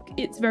by like,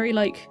 it's very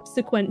like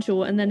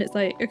sequential, and then it's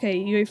like, okay,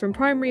 you go from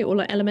primary or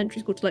like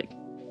elementary school to like,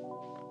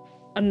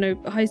 I don't know,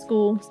 high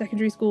school,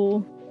 secondary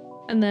school,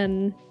 and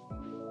then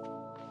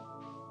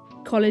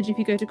college if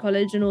you go to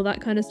college and all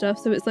that kind of stuff.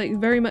 So it's like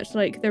very much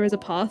like there is a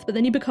path, but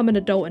then you become an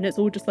adult and it's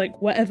all just like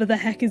whatever the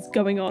heck is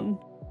going on.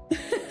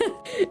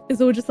 It's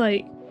all just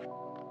like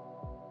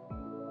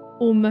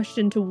all mushed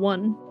into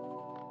one.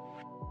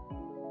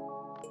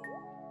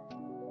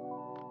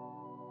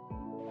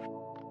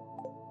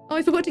 Oh,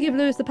 I forgot to give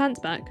Lewis the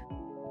pants back.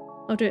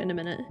 I'll do it in a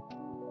minute.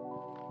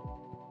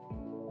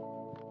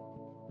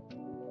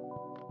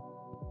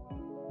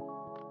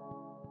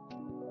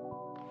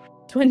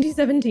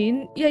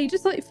 "2017? Yeah, you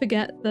just like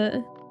forget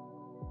that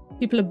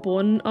people are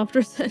born after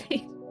a certain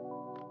age.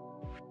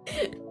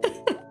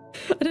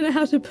 I don't know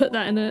how to put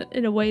that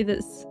in a way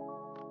that's...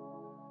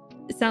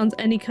 It sounds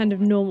any kind of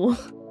normal.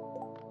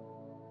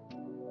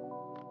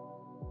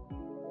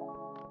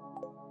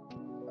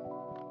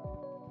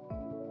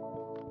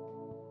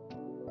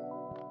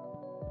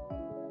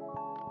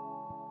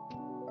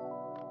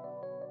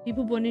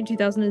 People born in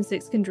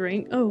 2006 can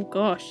drink. Oh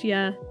gosh,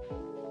 yeah.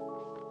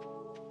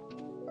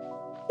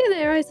 Hey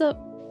there, Ice Up.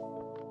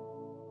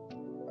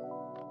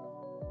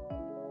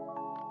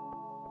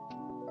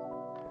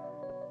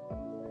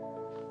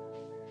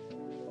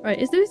 Right,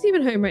 is Lewis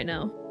even home right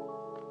now?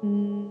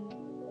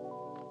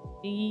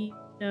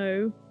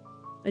 No.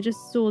 I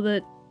just saw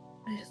that...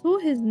 I saw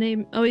his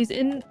name... Oh, he's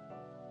in...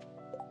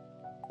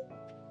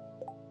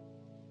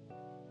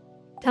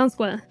 Town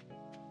Square.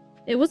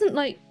 It wasn't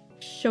like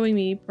showing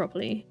me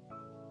properly.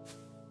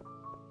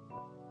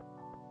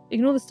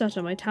 Ignore the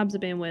stutter, my tabs are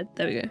being weird.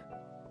 There we go.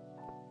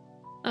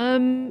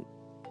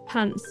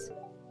 Pants.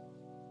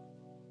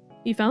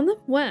 You found them?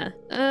 Where?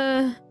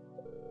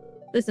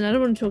 Listen, I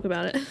don't want to talk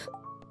about it.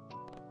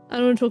 I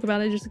don't want to talk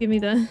about it, just give me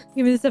the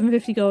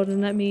 750 gold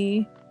and let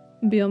me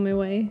be on my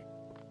way.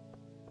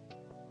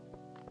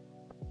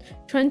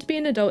 Trying to be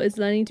an adult is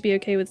learning to be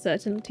okay with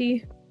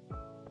certainty.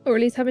 Or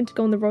at least having to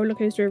go on the roller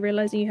coaster of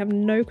realizing you have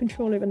no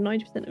control over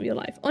 90% of your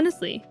life.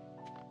 Honestly.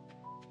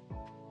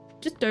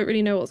 Just don't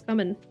really know what's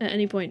coming at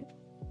any point.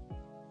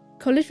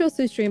 College feels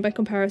so strange by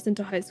comparison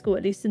to high school,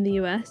 at least in the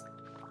US.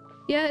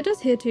 Yeah, it does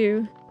here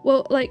too.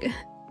 Well, like,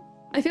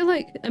 I feel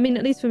like, I mean,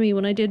 at least for me,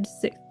 when I did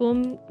sixth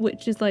form,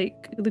 which is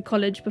like the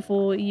college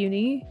before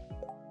uni,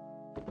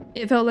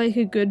 it felt like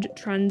a good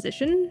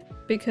transition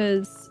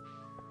because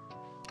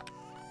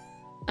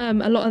a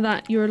lot of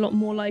that, you're a lot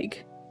more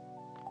like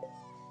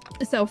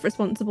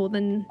self-responsible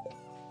than,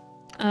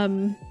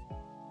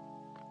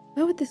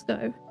 where would this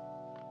go?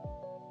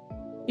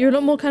 You're a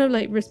lot more kind of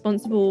like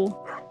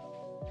responsible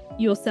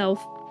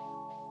yourself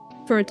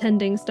for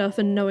attending stuff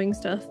and knowing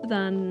stuff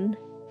than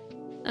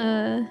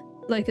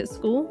like at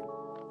school.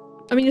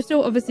 I mean, you're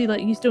still obviously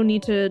like, you still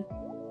need to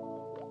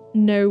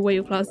know where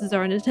your classes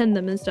are and attend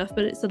them and stuff,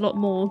 but it's a lot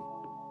more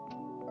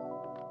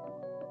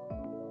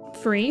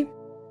free,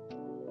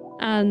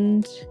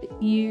 and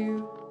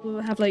you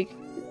will have like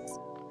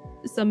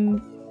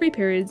some free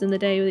periods in the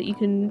day that you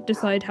can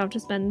decide how to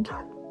spend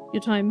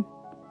your time.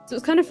 So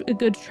it's kind of a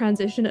good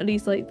transition, at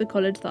least like the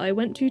college that I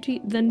went to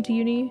then to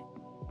uni.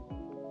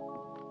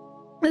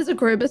 There's a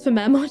Grobus for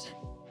Mermod.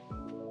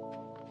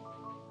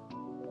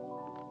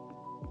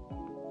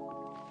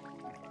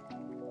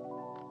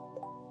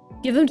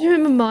 Give them to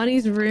him in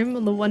Marnie's room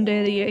on the one day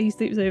of the year he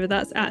sleeps over.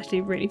 That's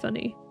actually really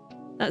funny.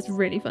 That's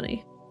really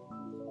funny.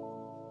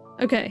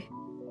 Okay.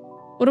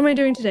 What am I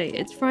doing today?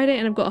 It's Friday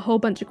and I've got a whole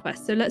bunch of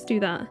quests, so let's do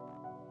that.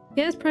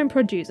 Here's prime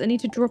produce. I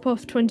need to drop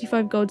off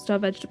 25 gold star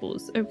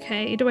vegetables.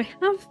 Okay, do I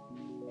have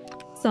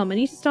some? I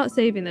need to start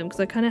saving them because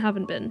I kind of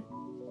haven't been.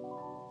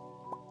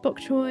 Bok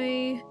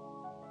choy.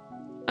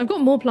 I've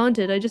got more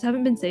planted, I just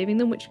haven't been saving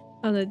them, which...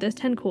 Oh no, there's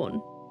 10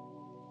 corn.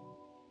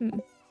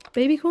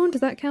 Baby corn,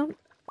 does that count?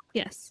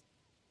 Yes.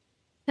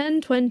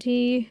 10,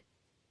 20.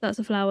 That's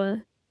a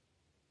flower.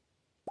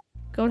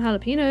 Gold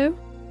jalapeno.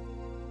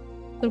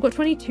 So I've got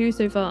 22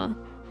 so far.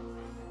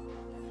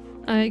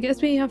 I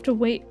guess we have to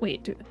wait.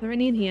 Wait, are there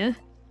any in here?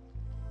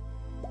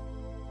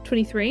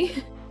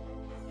 23.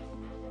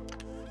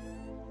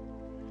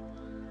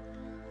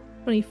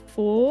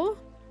 24.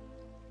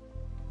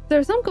 There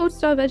are some gold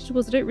star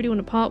vegetables I don't really want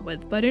to part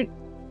with, but I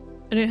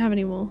don't have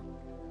any more.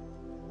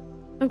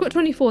 I've got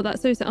 24,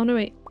 that's so sad. Oh no,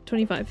 wait,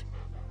 25.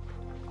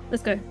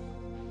 Let's go.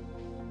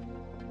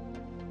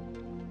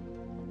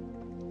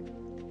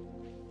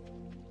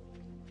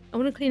 I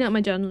want to clean out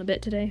my journal a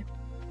bit today.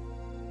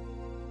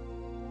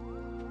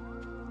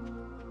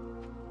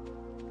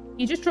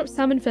 You just dropped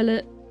salmon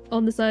fillet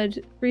on the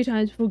side 3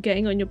 times before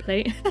getting on your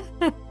plate.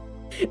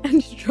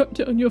 And you dropped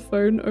it on your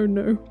phone. Oh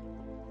no.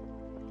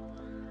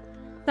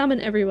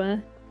 Salmon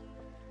everywhere.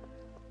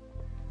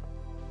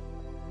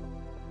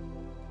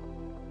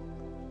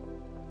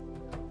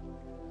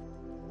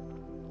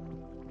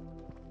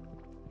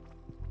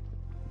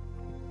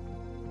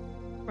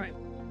 Right.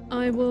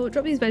 I will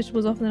drop these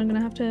vegetables off and then I'm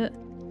gonna have to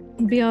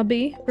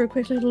BRB for a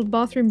quick little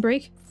bathroom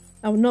break.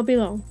 I will not be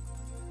long.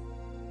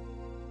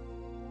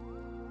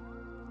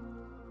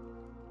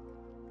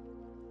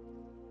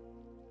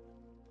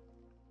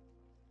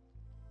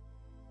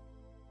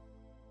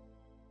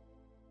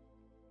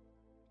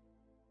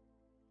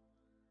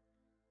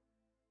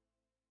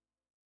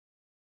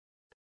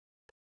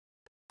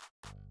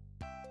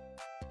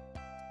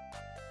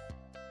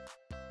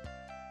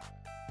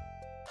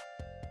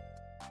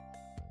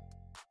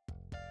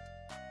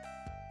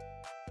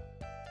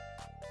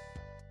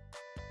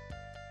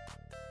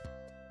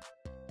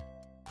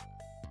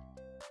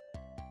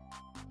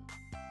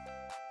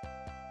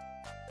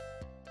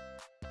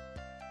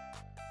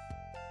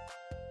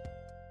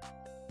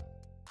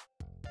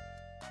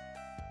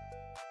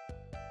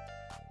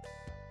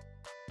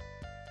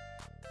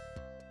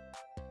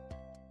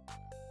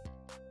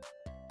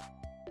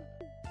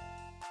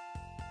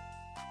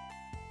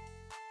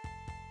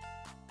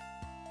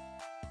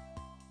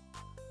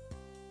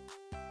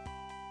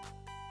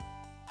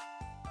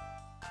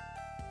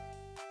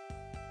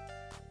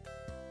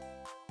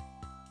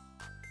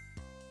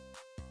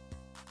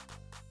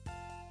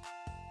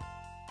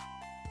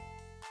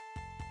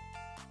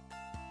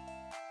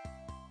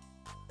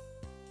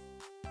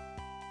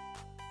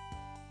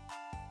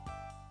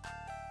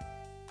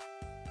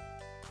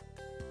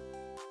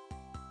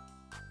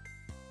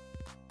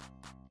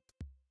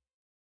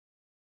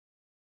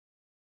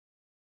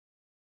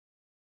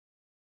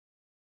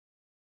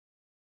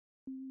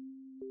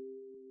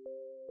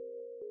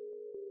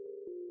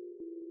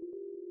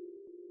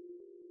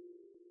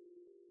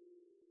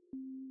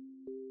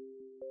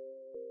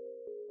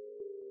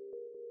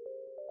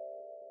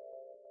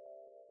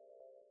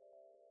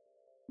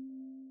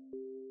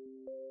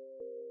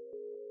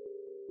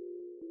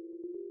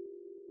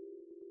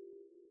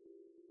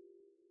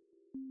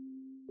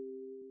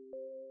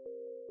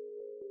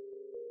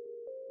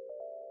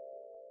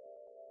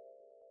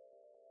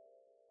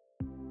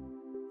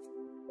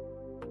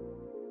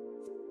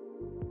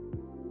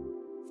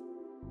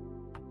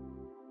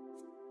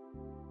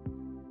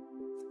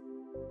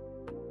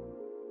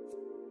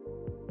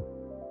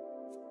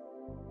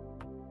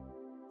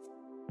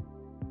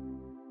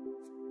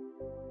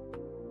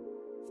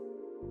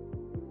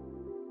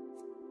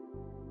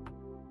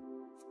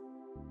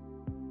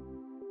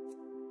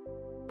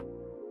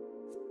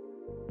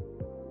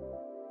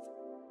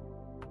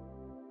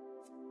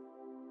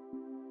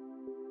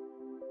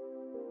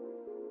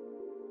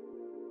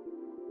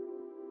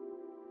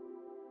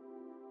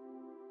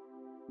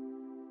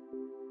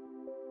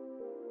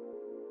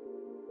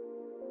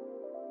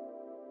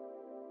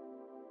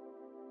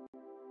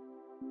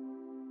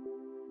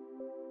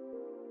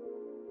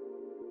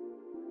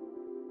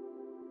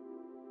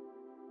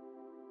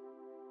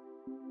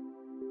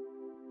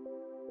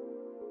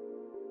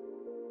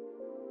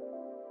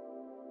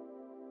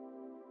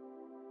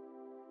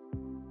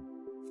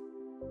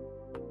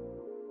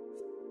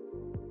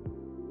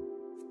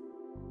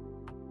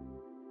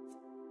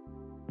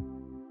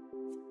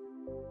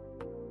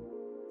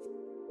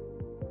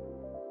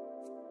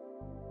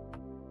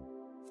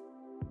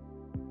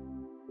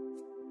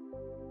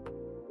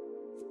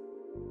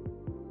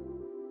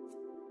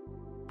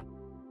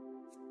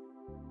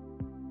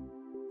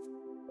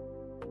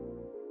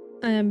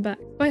 I am back.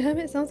 By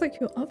Hermit, it sounds like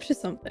you're up to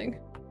something.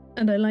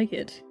 And I like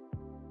it.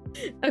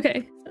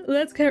 Okay,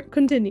 let's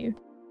continue.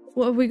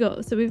 What have we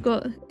got? So we've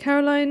got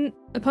Caroline,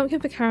 a pumpkin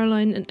for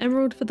Caroline, an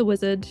emerald for the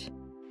wizard,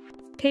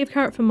 cave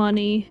carrot for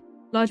Marnie,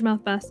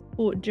 largemouth bass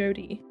for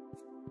Jody.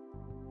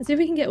 Let's see if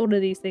we can get all of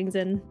these things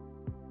in.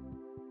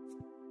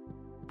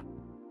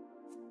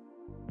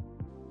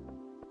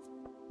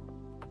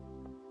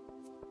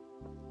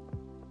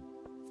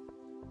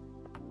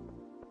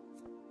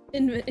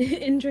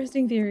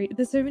 Interesting theory.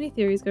 There's so many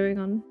theories going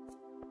on.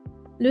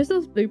 Lewis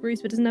loves blueberries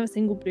but doesn't have a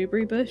single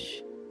blueberry bush.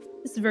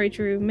 This is very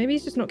true. Maybe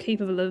he's just not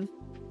capable of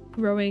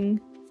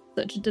growing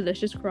such a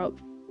delicious crop.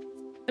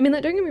 I mean,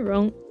 like, don't get me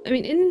wrong. I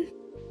mean, in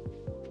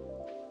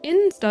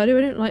Stardew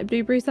I don't like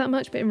blueberries that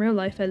much, but in real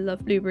life I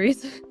love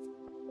blueberries.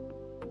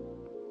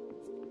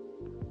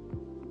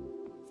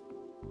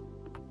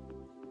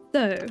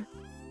 So,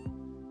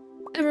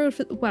 emerald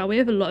for— wow, we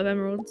have a lot of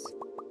emeralds.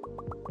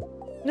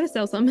 I'm gonna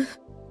sell some.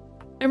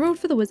 Emerald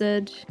for the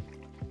wizard.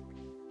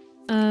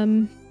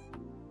 Largemouth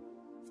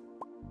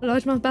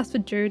bass for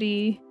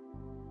Jody.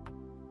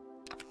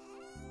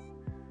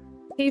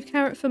 Cave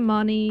carrot for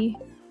Marnie.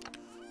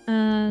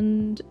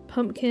 And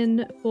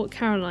pumpkin for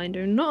Caroline.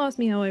 Do not ask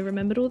me how I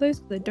remembered all those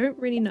because I don't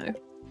really know.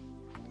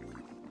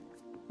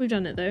 We've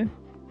done it though.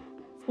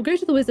 We'll go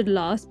to the wizard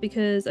last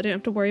because I don't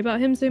have to worry about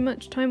him so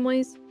much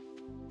time-wise.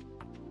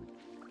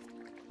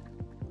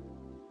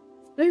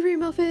 Blueberry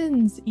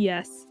muffins!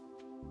 Yes.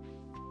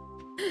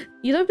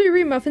 You love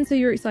blueberry muffins, so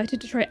you're excited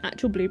to try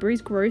actual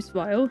blueberries? Gross,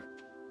 vile.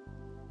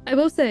 I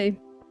will say,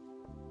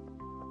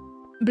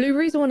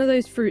 blueberries are one of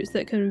those fruits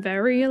that can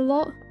vary a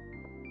lot,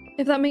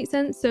 if that makes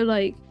sense. So,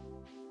 like,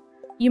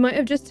 you might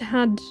have just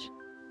had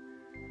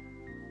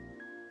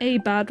a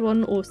bad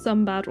one or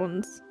some bad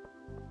ones.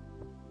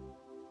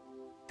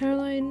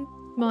 Caroline?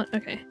 Come on,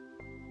 okay.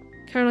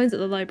 Caroline's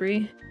at the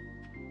library.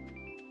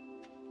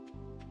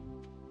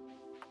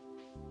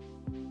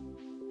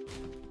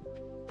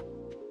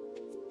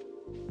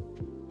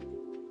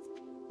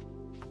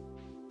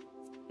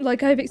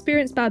 Like, I've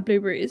experienced bad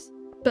blueberries,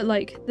 but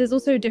like, there's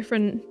also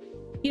different—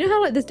 you know how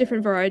like there's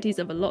different varieties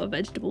of a lot of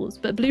vegetables,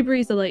 but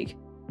blueberries are like,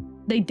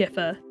 they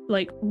differ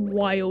like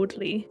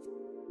wildly.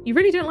 You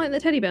really don't like the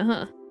teddy bear,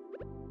 huh?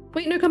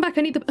 Wait, no, come back,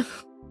 I need the—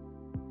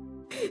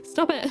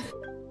 stop it.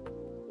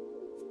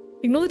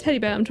 Ignore the teddy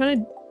bear, I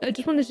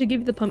just wanted to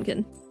give you the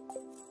pumpkin.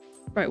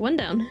 Right, one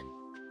down.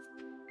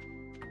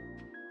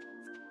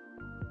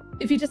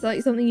 If you just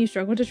like something, you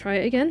struggle to try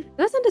it again.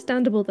 That's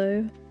understandable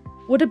though.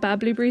 What do bad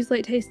blueberries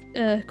like taste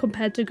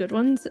compared to good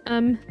ones?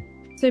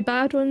 So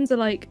bad ones are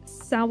like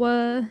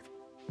sour.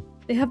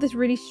 They have this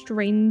really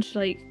strange,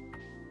 like,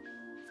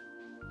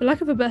 for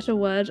lack of a better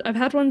word, I've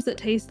had ones that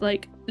taste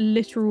like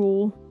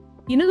literal,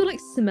 you know, the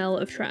like smell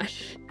of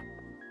trash.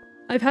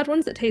 I've had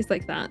ones that taste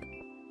like that.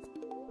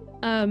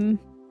 Oh,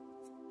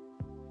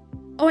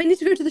 I need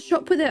to go to the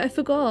shop with it, I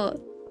forgot.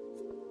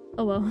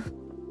 Oh well.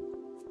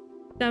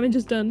 Damage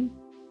is done.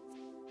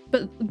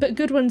 But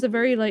good ones are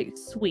very like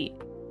sweet.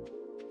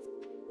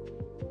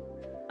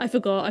 I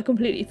forgot, I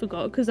completely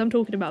forgot because I'm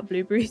talking about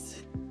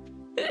blueberries.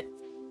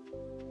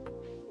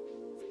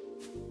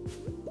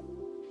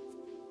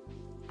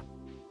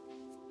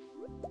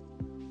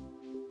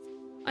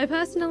 I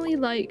personally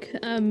like,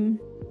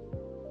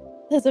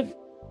 there's a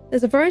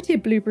variety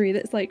of blueberry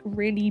that's like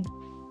really,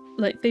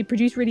 like, they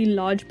produce really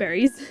large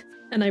berries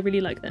and I really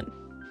like them.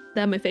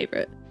 They're my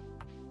favorite.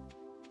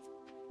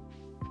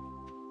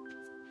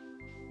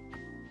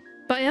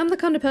 But I am the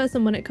kind of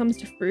person when it comes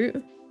to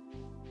fruit,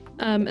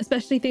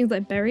 especially things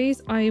like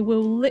berries, I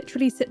will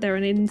literally sit there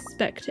and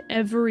inspect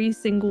every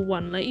single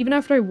one. Like, even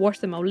after I wash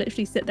them, I'll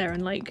literally sit there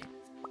and like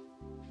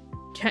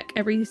check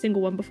every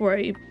single one before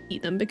I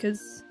eat them,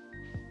 because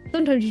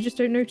sometimes you just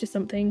don't notice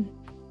something.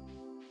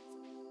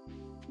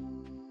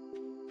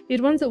 You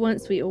had ones that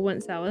weren't sweet or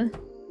weren't sour.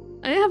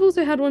 I have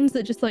also had ones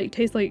that just like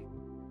taste like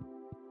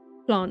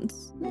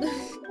plants.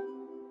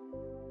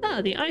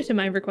 Ah, the item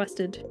I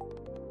requested.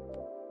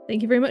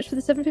 Thank you very much for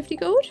the 750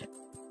 gold.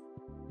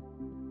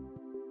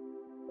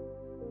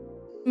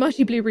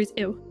 Mushy blueberries,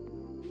 ew.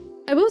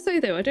 I will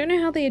say though, I don't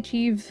know how they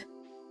achieve—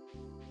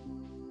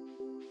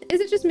 is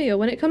it just me, or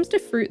when it comes to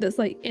fruit that's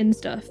like in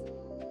stuff,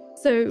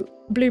 so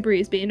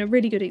blueberries being a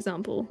really good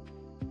example,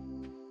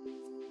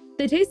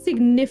 they taste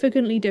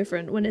significantly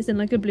different when it's in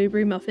like a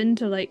blueberry muffin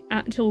to like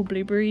actual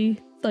blueberry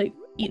like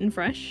eaten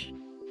fresh.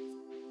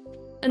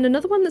 And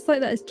another one that's like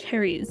that is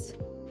cherries.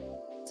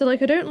 So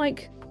like, I don't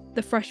like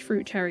the fresh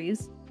fruit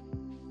cherries.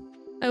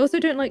 I also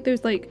don't like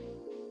those like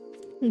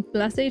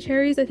glacé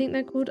cherries, I think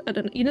they're called. I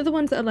don't know. You know, the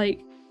ones that are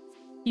like,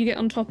 you get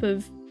on top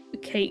of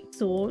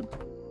cakes or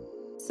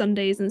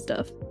sundaes and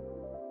stuff.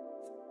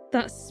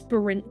 That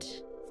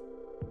sprint.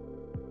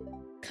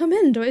 Come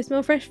in, do I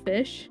smell fresh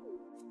fish?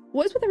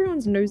 What is with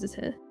everyone's noses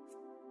here?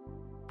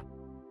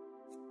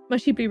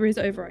 Mushy blueberries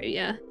are overripe,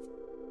 yeah.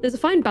 There's a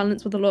fine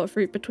balance with a lot of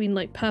fruit between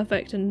like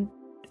perfect and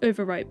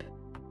overripe.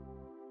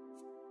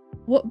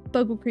 What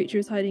bug or creature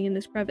is hiding in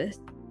this crevice?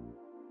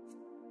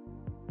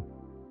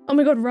 Oh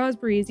my god,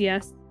 raspberries,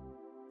 yes.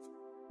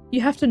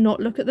 You have to not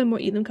look at them or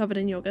eat them covered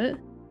in yogurt.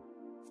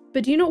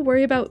 But do you not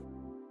worry about...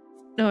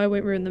 No, I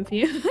won't ruin them for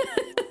you.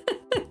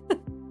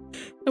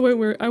 I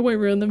won't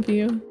ruin them for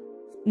you.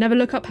 Never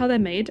look up how they're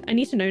made. I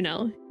need to know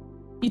now.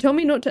 You told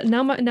me not to...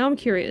 Now I'm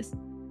curious.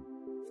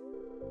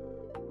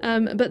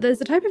 But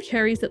there's a type of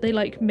cherries that they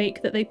like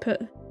make that they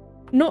put...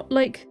 Not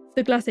like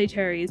the glacé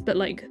cherries, but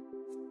like...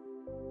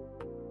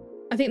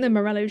 I think they're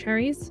morello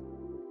cherries.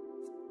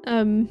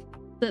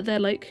 That they're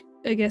like,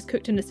 I guess,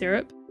 cooked in a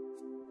syrup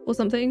or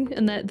something,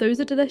 and those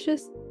are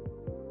delicious.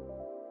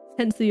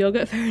 Hence the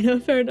yogurt. Fair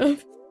enough, fair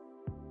enough.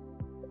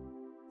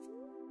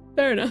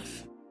 Fair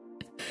enough.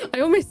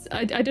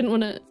 I didn't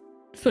want to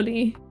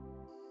fully,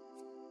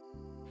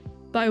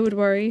 but I would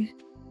worry.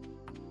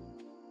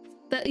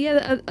 That,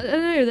 yeah, I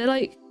don't know, they're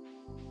like,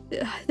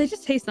 they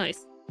just taste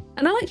nice.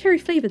 And I like cherry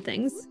flavoured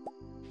things.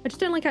 I just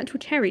don't like actual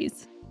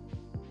cherries.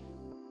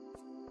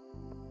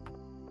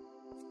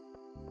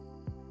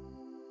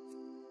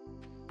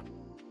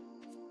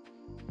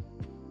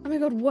 Oh my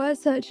god, word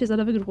searches. I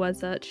love a good word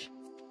search.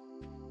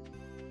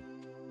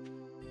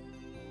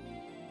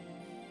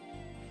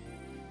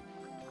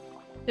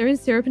 They're in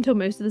syrup until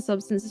most of the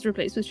substance is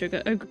replaced with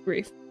sugar. Oh, good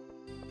grief.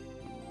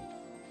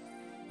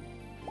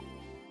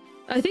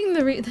 I think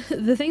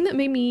the thing that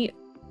made me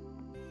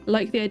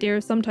like the idea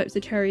of some types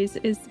of cherries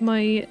is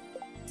my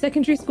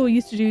secondary school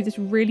used to do this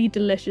really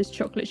delicious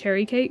chocolate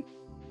cherry cake,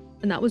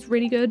 and that was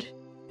really good.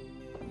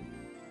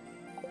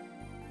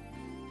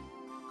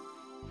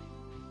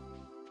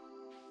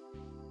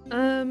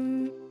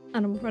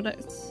 Animal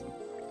products.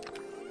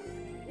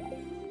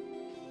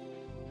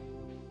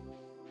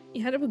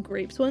 You had it with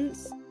grapes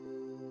once?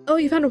 Oh,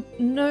 you found a...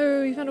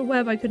 No, you found a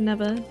web. I could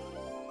never.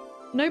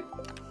 Nope.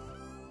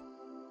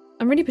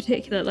 I'm really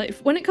particular. Like,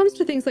 when it comes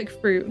to things like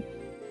fruit,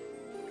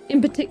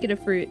 in particular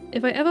fruit,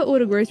 if I ever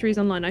order groceries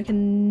online, I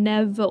can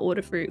never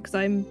order fruit because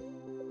I'm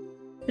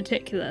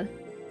particular.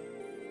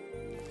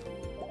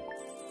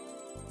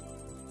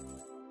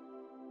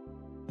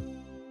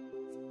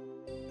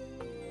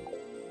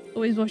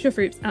 Always wash your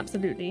fruits,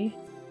 absolutely.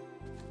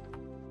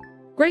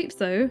 Grapes,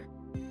 though.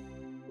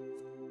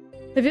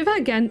 Have you ever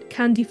had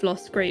candy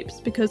floss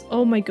grapes? Because,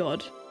 oh my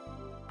god.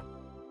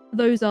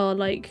 Those are,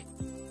 like,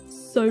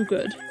 so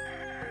good.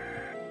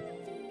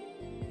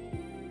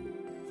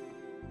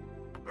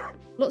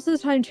 Lots of the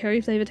time,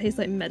 cherry flavour tastes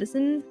like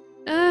medicine.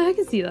 I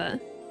can see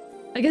that.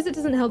 I guess it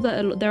doesn't help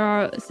that there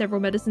are several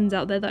medicines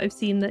out there that I've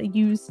seen that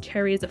use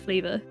cherry as a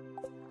flavour.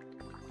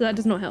 So that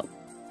does not help.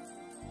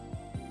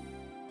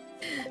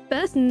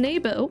 Best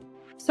neighbour. Oh,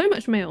 so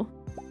much mail.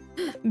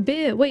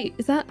 Beer. Wait,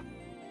 is that...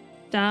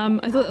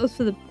 Damn, I thought that was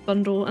for the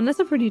bundle. Unless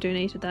I've already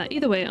donated that.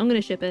 Either way, I'm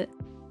gonna ship it.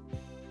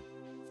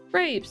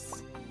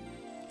 Grapes.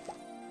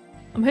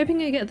 I'm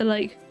hoping I get the,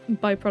 like,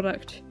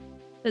 byproduct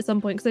at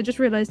some point, because I just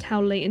realised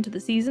how late into the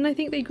season I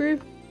think they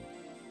grew.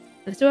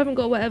 I still haven't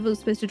got whatever was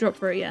supposed to drop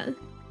for it yet.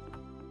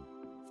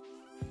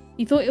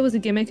 You thought it was a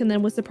gimmick and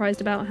then was surprised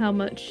about how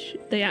much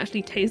they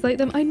actually taste like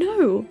them? I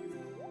know!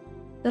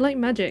 They're like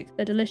magic.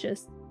 They're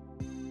delicious.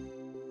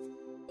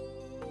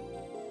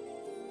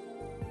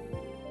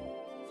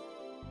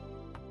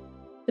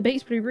 The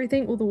baked blueberry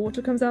thing, all the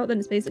water comes out, then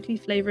it's basically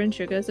flavour and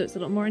sugar, so it's a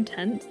lot more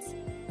intense.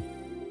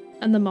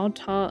 And the mild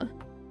tart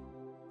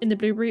in the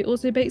blueberry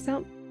also bakes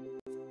out.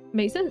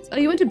 Makes sense. Oh,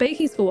 you went to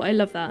baking school. I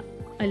love that.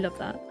 I love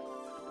that.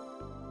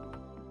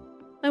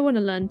 I want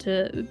to learn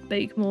to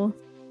bake more.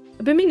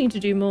 I've been meaning to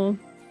do more.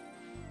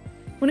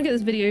 I want to get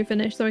this video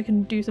finished so I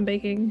can do some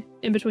baking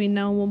in between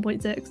now and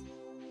 1.6.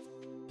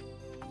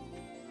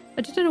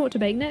 I just don't know what to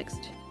bake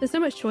next. There's so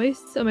much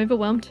choice. I'm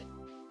overwhelmed.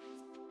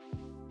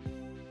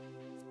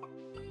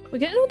 We're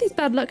getting all these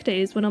bad luck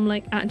days when I'm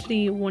like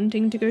actually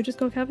wanting to go to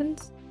Skull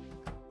Caverns.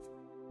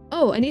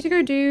 Oh, I need to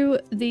go do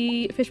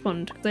the fish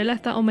pond because I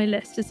left that on my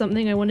list as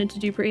something I wanted to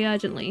do pretty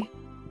urgently.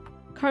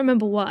 Can't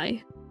remember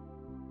why.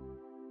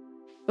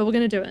 But we're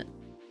gonna do it.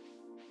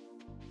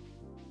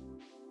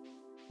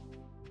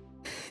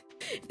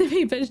 If they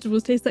make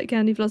vegetables taste like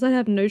candy floss, I'd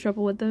have no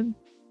trouble with them.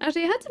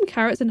 Actually, I had some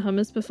carrots and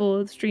hummus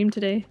before the stream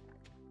today.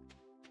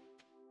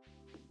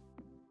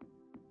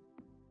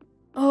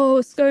 Oh,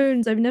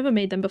 scones. I've never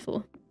made them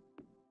before.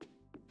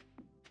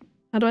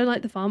 How do I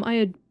like the farm? I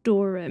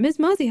adore it. Miss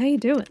Marcy, how you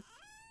doing?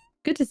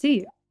 Good to see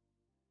you.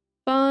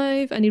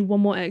 5. I need 1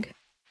 more egg.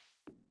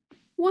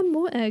 1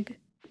 more egg.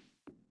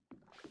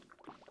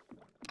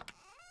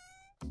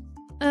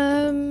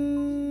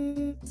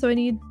 So I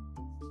need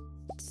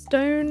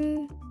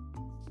stone.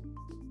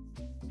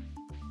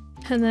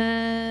 And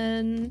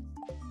then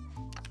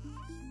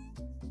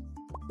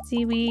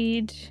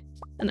seaweed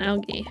and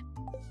algae.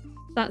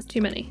 That's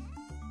too many.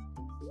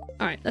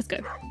 Alright, let's go.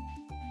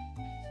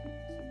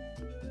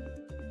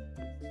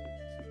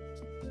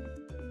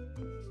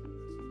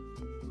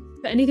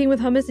 But anything with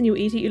hummus and you'll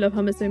eat it, you love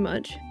hummus so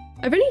much.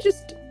 I've only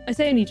just, I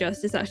say only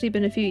just, it's actually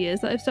been a few years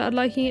that I've started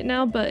liking it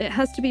now, but it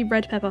has to be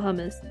red pepper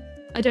hummus.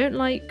 I don't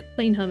like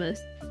plain hummus.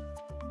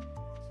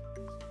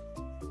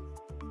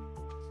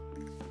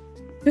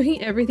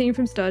 Cooking everything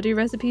from Stardew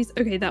recipes?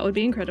 Okay, that would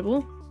be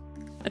incredible.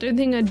 I don't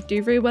think I'd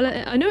do very well at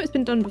it. I know it's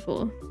been done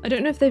before. I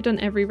don't know if they've done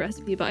every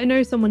recipe, but I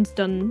know someone's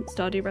done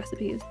Stardew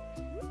recipes.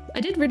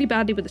 I did really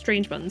badly with the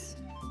strange buns.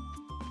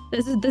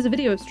 There's a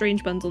video of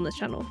strange buns on this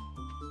channel.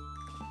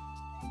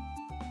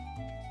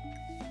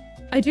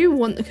 I do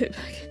want the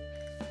cookbook.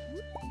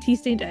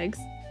 Tea-stained eggs.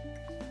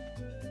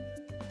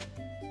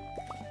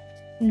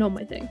 Not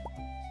my thing.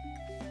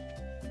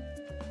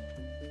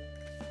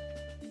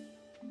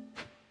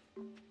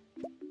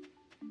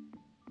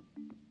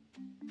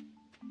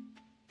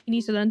 You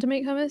need to learn to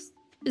make hummus?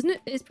 Isn't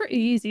it? It's pretty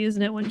easy,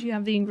 isn't it? Once you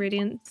have the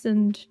ingredients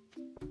and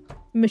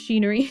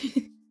machinery.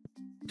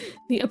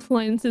 The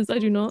appliances, I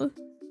do not.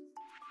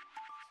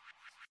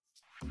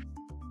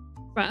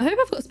 Right, I hope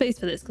I've got space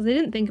for this because I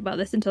didn't think about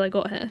this until I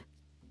got here.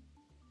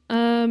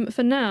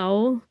 For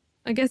now,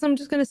 I guess I'm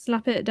just going to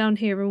slap it down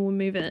here and we'll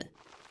move it.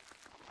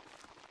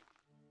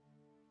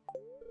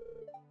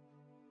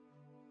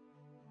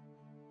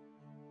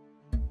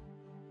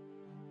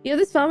 Yeah,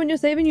 this farm when you're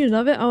saving, you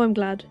love it? Oh, I'm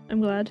glad.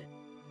 I'm glad.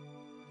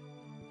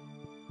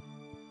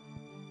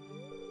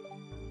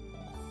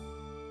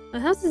 My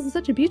house is in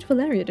such a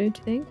beautiful area, don't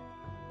you think?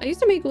 I used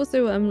to make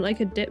also like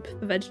a dip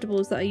for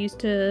vegetables that I used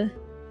to...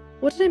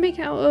 What did I make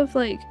it out of?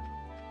 Like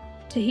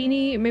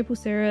tahini, maple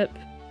syrup,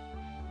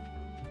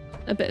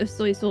 a bit of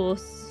soy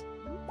sauce.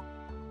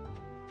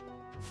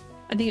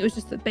 I think it was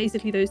just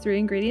basically those 3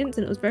 ingredients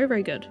and it was very,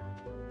 very good.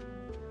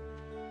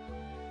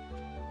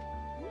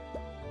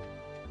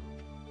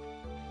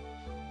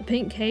 The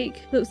pink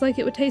cake looks like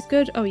it would taste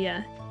good. Oh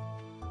yeah.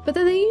 But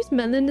then they use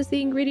melon as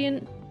the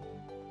ingredient.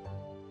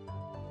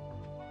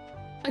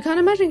 I can't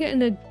imagine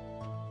getting a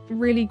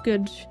really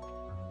good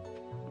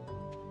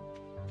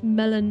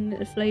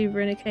melon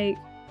flavour in a cake.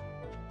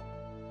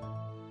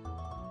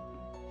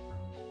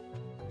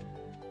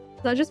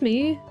 Is that just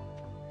me?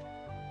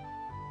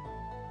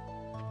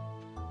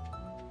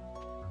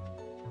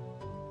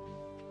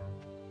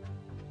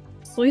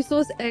 Soy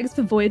sauce, eggs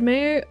for void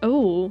mayo?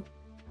 Oh.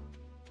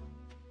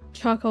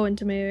 Charcoal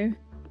into mayo. You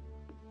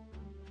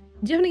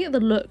definitely get the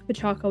look for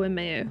charcoal and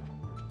mayo.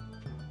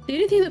 The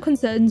only thing that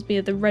concerns me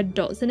are the red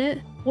dots in it.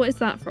 What is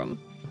that from?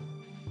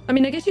 I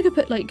mean, I guess you could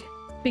put like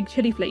big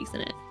chili flakes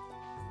in it.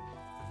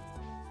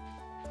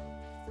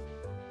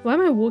 Why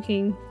am I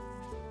walking?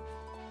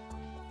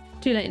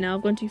 Too late now,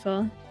 I've gone too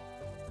far.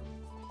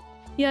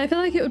 Yeah, I feel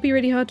like it would be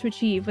really hard to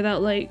achieve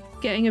without like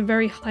getting a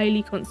very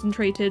highly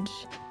concentrated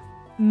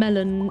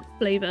melon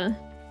flavour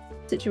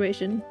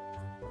situation.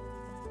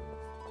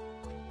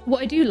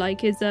 What I do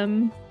like is,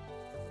 even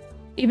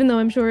though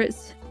I'm sure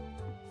it's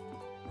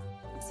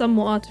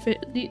somewhat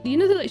artificial, you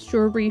know the like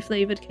strawberry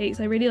flavoured cakes?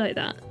 I really like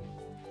that.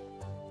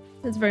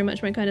 That's very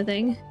much my kind of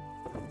thing.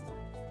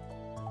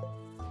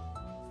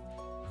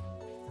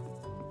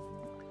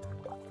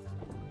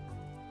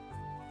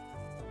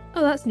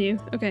 Oh, that's new.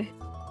 Okay.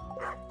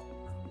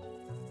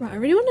 Right, I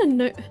really want to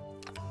know...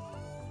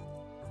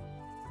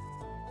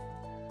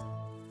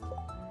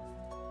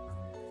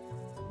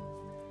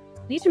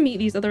 I need to meet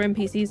these other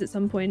NPCs at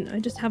some point. I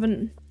just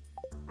haven't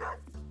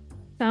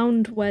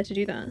found where to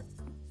do that.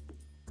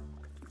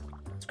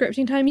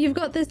 Scripting time. You've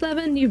got this,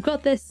 Levin. You've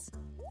got this.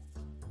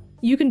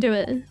 You can do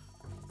it.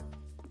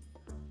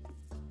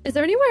 Is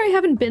there anywhere I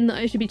haven't been that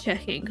I should be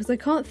checking? Because I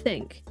can't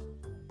think.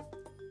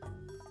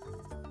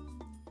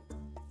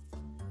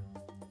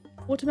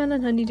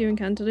 Watermelon, honeydew, and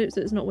cantaloupe,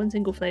 so it's not one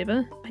single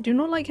flavour. I do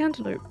not like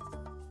cantaloupe.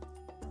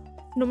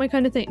 Not my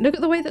kind of thing. Look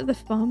at the way that the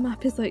farm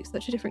map is like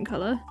such a different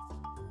colour.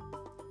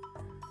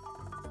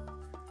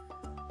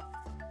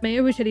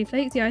 Mayo with chili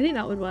flakes? Yeah, I think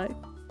that would work.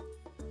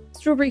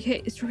 Strawberry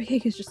cake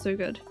is just so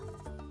good.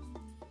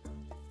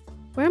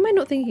 Where am I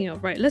not thinking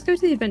of? Right, let's go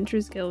to the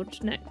Adventurers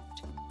Guild next.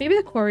 Maybe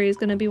the quarry is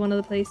going to be one of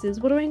the places.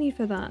 What do I need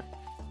for that?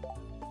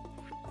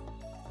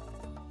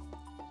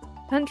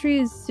 Pantry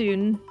is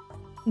soon.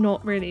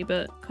 Not really,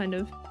 but kind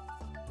of.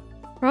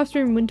 Craft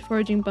room winter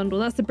foraging bundle.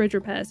 That's the bridge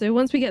repair. So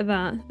once we get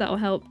that, that'll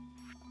help.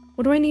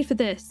 What do I need for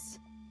this?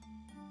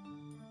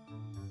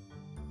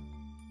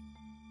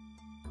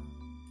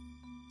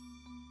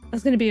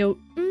 That's going to be a...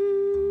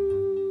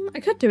 I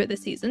could do it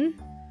this season.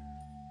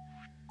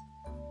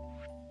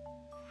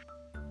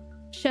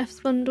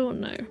 Chef's bundle?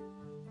 No.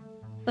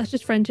 That's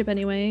just friendship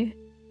anyway.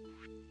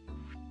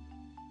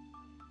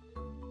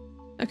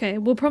 Okay,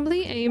 we'll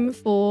probably aim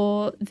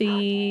for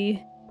the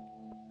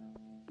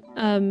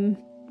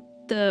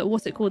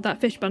what's it called? That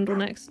fish bundle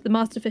next. The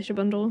Master Fisher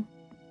bundle.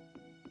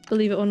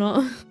 Believe it or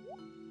not.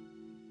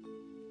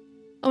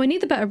 Oh, I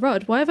need the better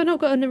rod. Why have I not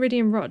got an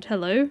iridium rod?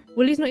 Hello?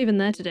 Willie's not even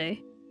there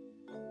today.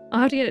 I'll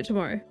have to get it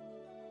tomorrow.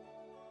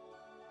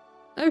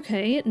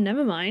 Okay,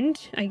 never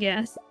mind, I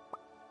guess.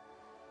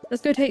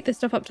 Let's go take this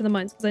stuff up to the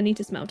mines because I need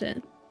to smelt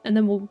it. And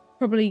then we'll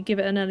probably give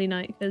it an early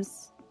night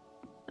because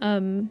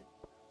there's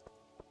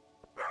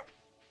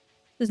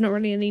not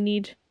really any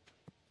need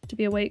to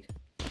be awake.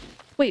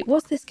 Wait,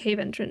 what's this cave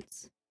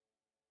entrance?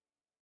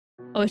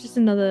 Oh, it's just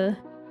another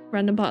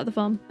random part of the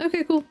farm.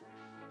 Okay, cool.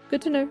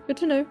 Good to know, good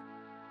to know.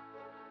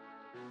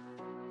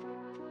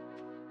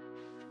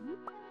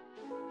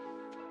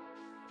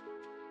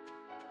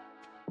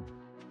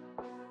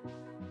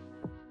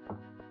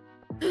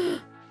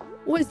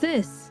 What is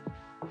this?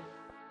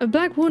 A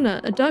black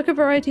walnut, a darker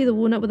variety of the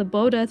walnut with a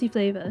bold, earthy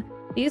flavour.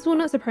 These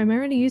walnuts are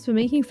primarily used for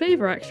making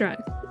flavour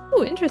extracts.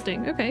 Oh,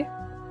 interesting. Okay.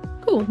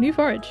 Cool. New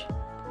forage.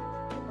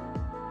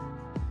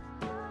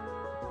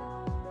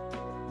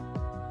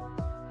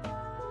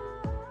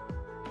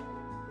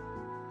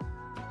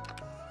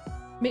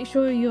 Make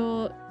sure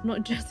you're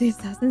not just the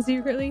assassin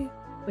secretly.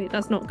 Wait,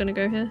 that's not gonna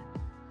go here.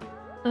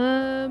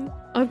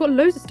 I've got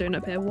loads of stone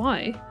up here.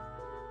 Why?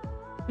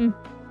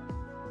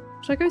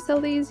 Should I go sell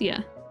these?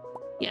 Yeah.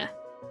 Yeah.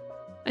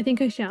 I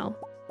think I shall.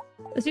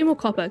 Let's do more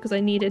copper because I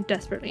need it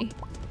desperately.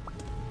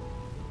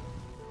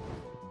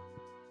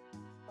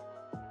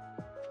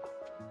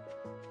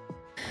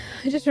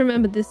 I just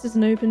remembered this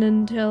doesn't open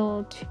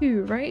until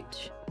 2,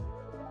 right?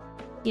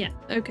 Yeah,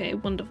 okay,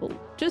 wonderful.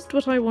 Just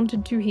what I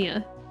wanted to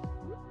hear.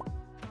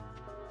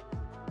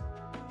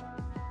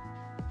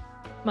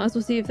 Might as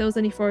well see if there was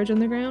any forage on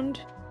the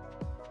ground.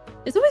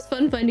 It's always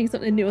fun finding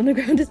something new on the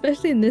ground,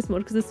 especially in this mod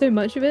because there's so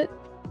much of it.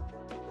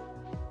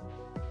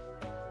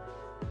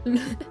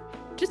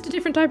 Just a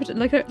different type of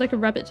like a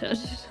rabbit turd.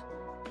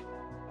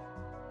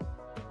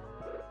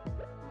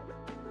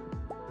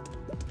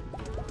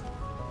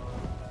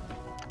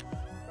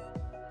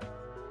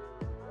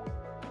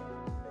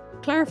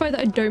 Clarify that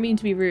I don't mean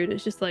to be rude,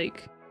 it's just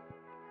like,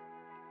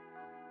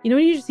 you know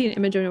when you just see an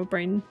image on your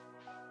brain?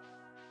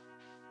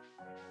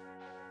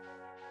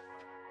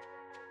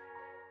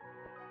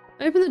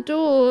 Open the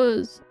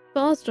doors!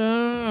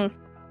 Faster!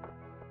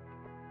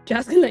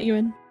 Jazz can let you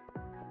in.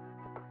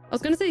 I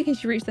was gonna say can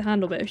she reach the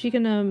handle, but if she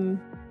can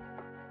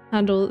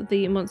handle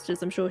the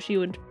monsters, I'm sure she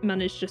would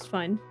manage just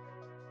fine.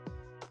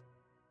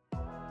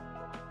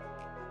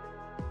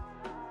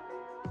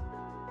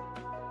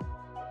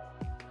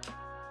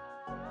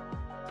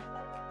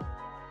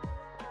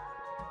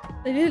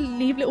 They did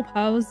leave little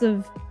piles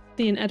of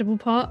the inedible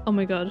part. Oh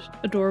my god,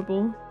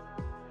 adorable.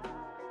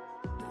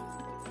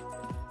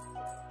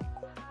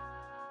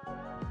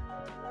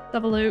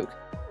 Double oak.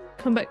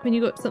 Come back when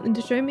you got something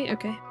to show me?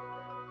 Okay.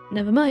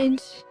 Never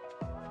mind.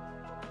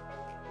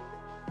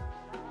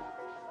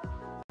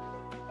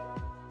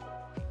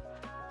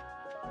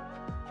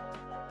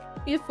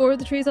 You have 4 of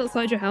the trees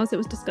outside your house. It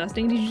was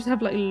disgusting. Did you just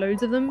have like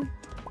loads of them?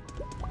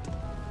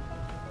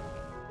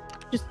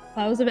 Just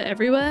piles of it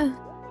everywhere?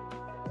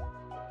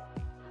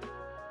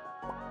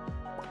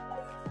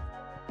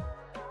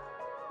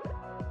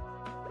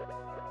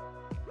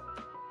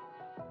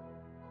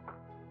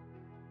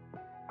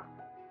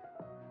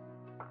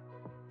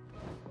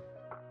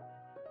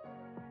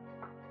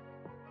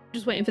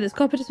 Just waiting for this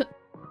copper to...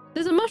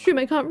 There's a mushroom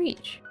I can't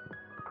reach.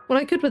 Well,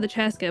 I could with a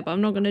chest gear, but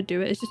I'm not going to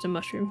do it. It's just a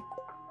mushroom.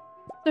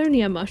 It's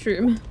only a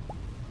mushroom.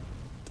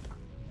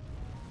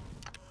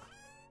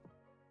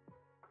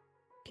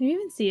 Can you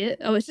even see it?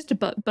 Oh, it's just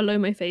below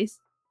my face.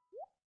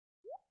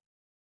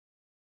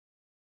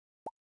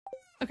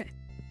 Okay.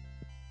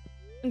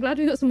 I'm glad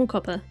we got some more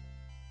copper.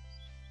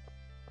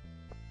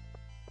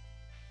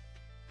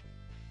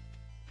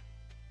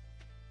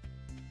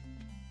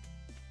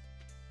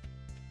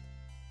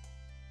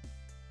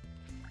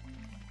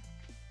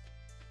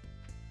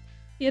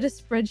 You had a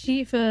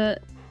spreadsheet for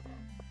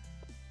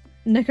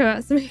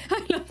Nekoatsumi.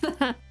 I love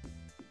that.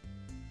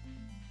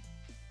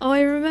 Oh,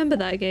 I remember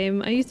that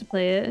game. I used to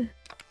play it.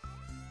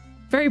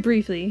 Very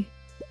briefly.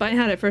 But I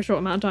had it for a short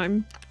amount of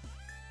time.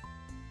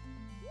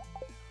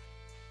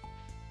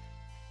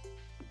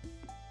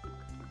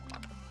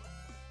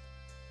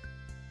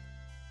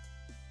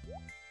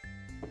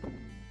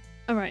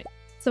 Alright.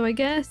 So I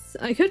guess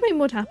I could make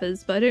more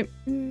tappers, but I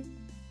don't...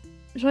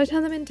 Should I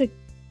turn them into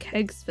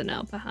kegs for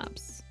now,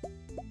 perhaps?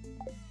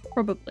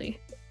 Probably.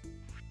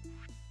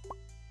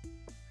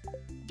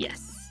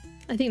 Yes.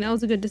 I think that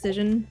was a good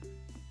decision.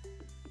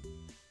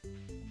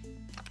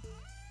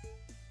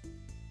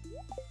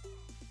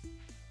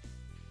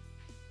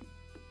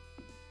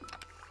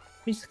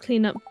 Let me just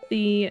clean up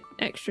the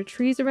extra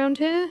trees around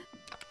here.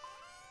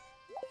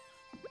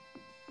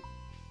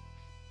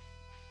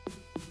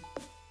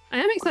 I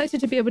am excited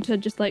to be able to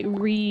just like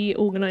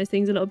reorganize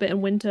things a little bit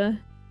in winter.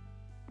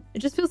 It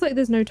just feels like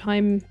there's no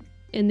time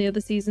in the other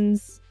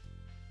seasons.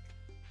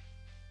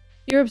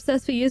 You're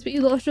obsessed for years, but you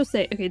lost your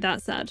say. Okay,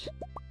 that's sad.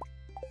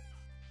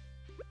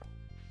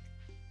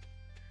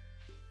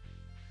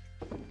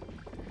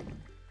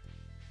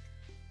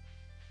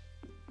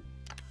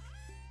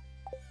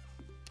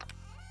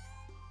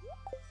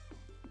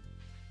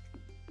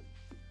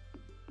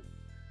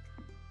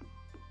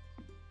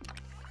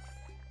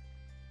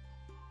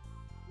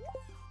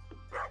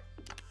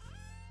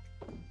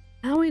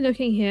 How are we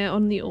looking here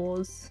on the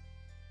ores?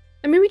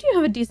 I mean, we do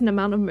have a decent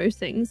amount of most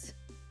things.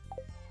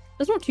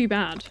 That's not too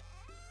bad.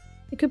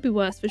 It could be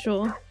worse for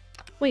sure.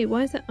 Wait,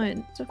 why is that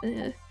iron stuff in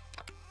here?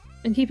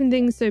 I'm keeping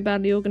things so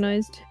badly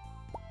organised.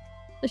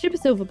 I ship a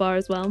silver bar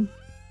as well.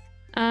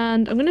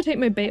 And I'm going to take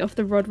my bait off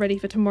the rod ready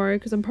for tomorrow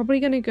because I'm probably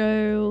going to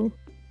go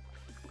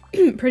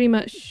pretty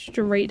much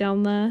straight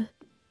down there.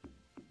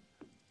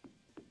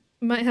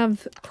 We might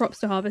have crops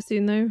to harvest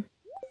soon though.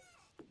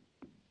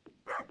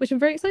 Which I'm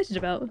very excited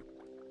about.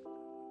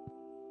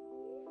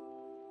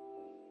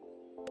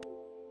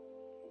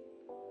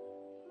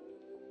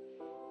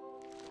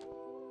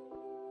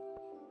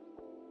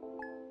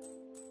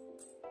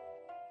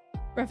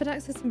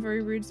 Raffadax has some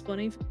very rude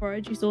spawning for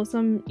forage. You saw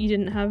some you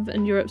didn't have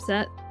and you're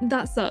upset.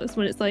 That sucks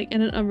when it's like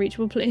in an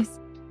unreachable place.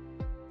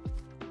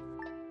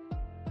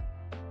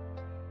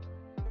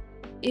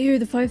 Ew,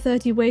 the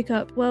 5:30 wake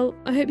up. Well,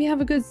 I hope you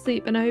have a good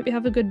sleep and I hope you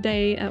have a good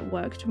day at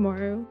work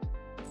tomorrow.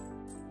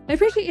 I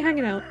appreciate you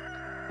hanging out.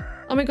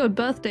 Oh my god,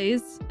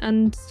 birthdays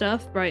and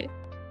stuff. Right.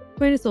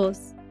 Point of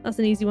source. That's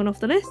an easy one off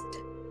the list.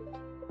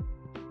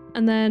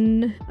 And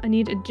then I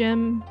need a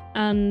gem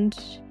and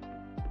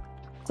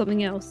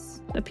something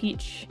else. A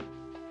peach.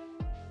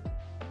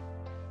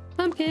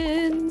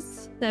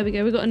 Pumpkins! There we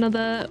go. We got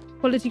another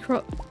quality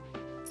crop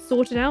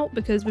sorted out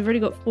because we've already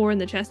got 4 in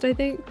the chest, I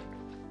think.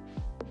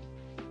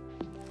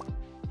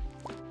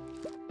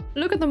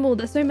 Look at them all.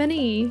 There's so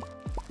many.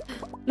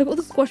 Look at all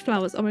the squash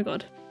flowers. Oh my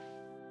god.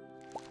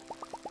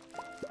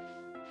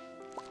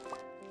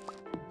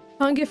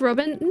 Can't give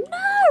Robin?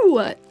 No!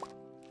 I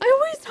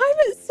always time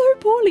it so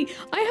poorly.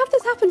 I have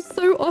this happen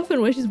so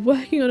often where she's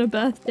working on a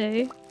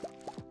birthday.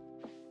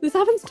 This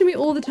happens to me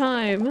all the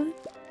time.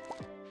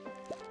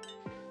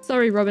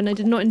 Sorry, Robin. I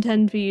did not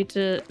intend for you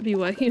to be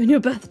working on your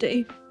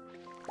birthday.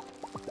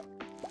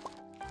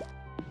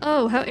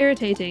 Oh, how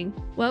irritating.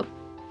 Well,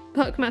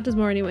 Puck matters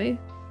more anyway.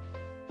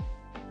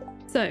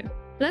 So,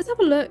 let's have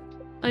a look.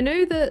 I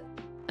know that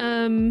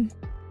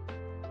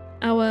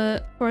our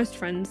forest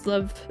friends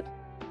love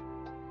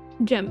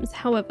gems.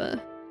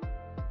 However,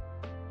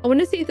 I want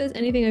to see if there's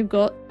anything I've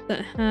got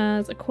that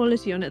has a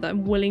quality on it that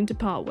I'm willing to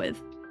part with.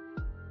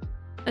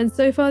 And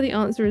so far the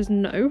answer is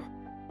no.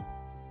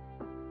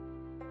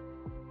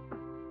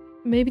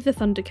 Maybe the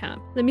thunder cap.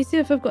 Let me see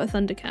if I've got a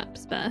thunder cap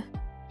spare.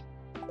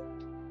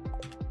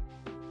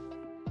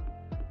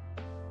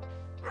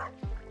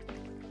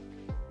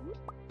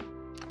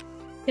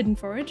 Hidden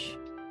forage.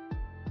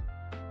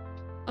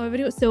 Oh, I've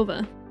already got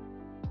silver.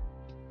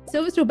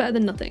 Silver's still better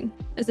than nothing.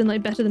 As in,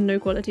 like, better than no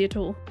quality at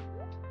all.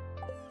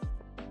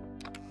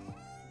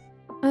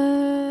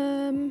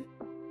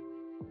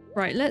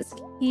 Right, let's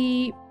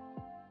keep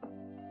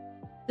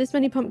this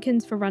many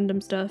pumpkins for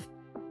random stuff.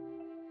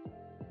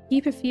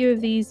 Keep a few of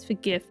these for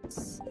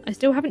gifts. I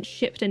still haven't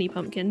shipped any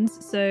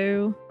pumpkins,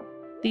 so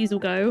these will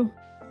go.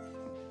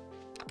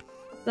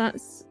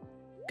 That's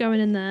going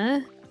in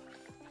there.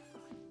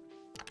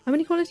 How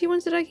many quality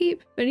ones did I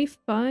keep? Only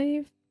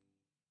 5?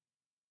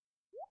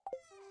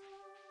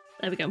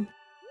 There we go.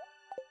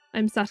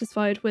 I'm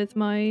satisfied with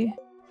my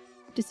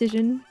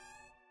decision.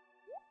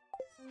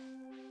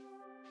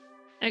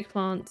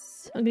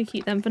 Eggplants. I'm gonna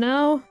keep them for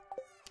now.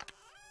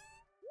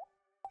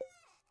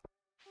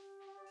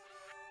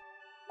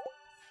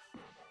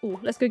 Oh,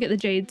 let's go get the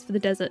jades for the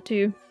desert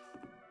too.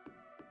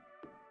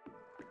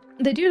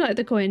 They do like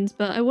the coins,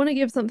 but I want to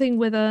give something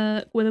with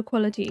a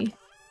quality.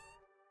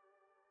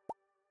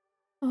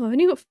 Oh, I've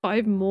only got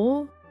 5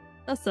 more?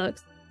 That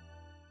sucks.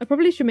 I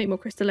probably should make more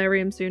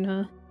crystallarium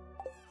sooner.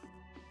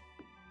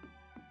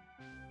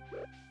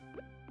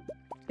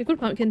 Okay, good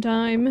pumpkin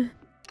time.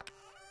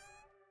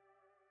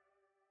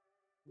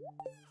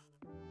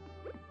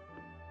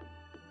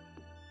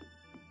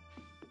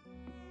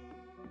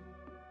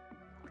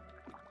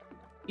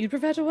 You'd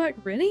prefer to work?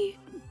 Really?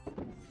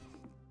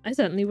 I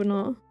certainly would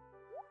not.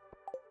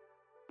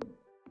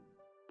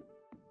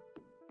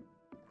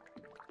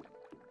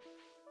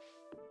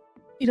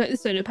 You like the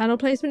solar panel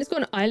placement? It's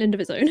got an island of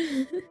its own.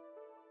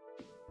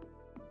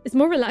 It's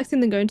more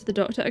relaxing than going to the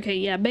doctor. Okay,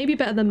 yeah, maybe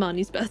better than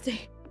Marnie's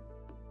birthday.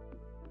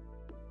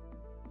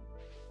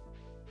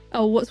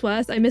 Oh, what's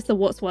worse? I missed the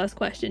what's worse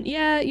question.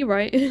 Yeah, you're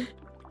right.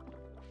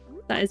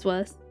 That is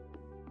worse.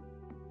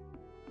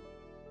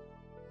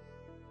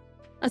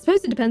 I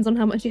suppose it depends on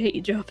how much you hate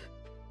your job.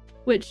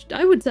 Which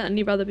I would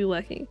certainly rather be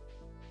working.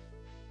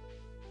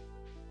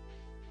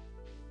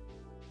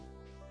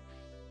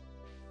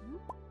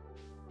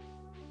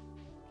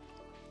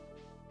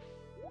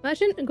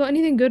 Merchant, got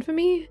anything good for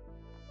me?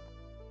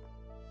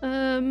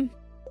 Animal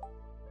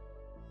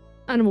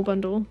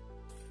bundle.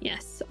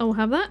 Yes, I'll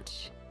have that.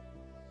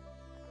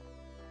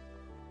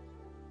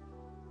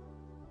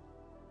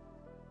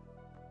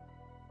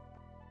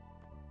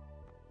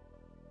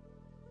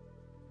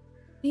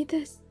 Need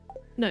this?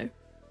 No.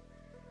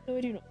 No,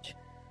 I do not.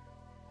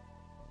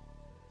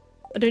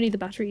 I don't need the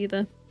battery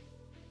either.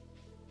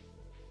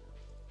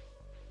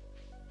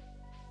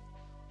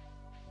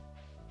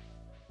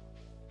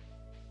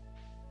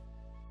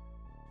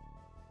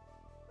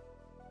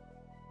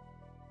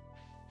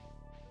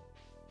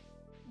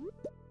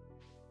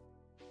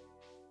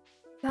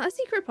 Is that a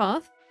secret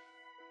path?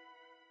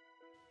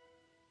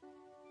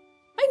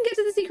 I can get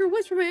to the secret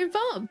woods from my own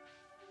farm.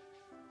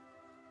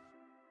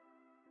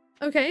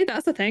 Okay,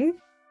 that's a thing.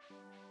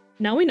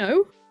 Now we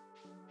know.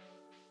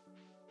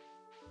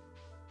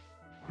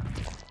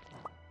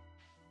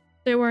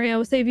 Don't worry, I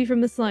will save you from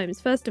the slimes.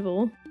 First of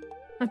all,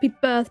 happy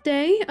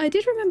birthday. I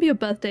did remember your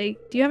birthday.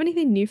 Do you have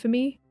anything new for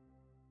me?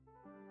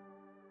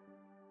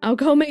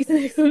 Alcohol makes an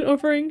excellent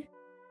offering.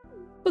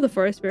 For the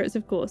forest spirits,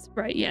 of course.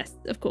 Right, yes,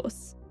 of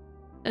course.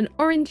 An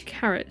orange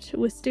carrot.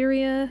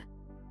 Wisteria.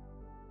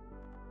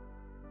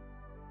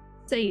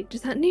 Sage,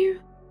 is that new?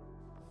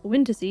 A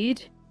winter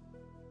seed.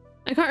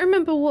 I can't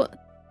remember what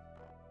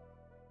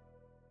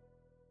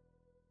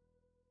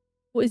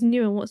is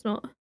new and what's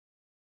not.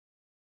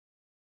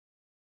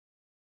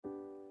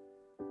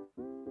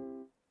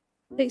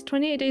 It takes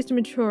 28 days to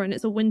mature and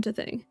it's a winter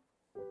thing.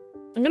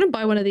 I'm gonna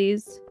buy one of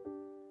these.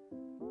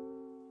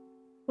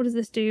 What does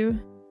this do?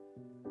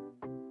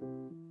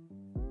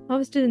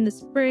 Harvested in the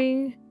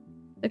spring.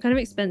 They're kind of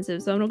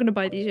expensive, so I'm not gonna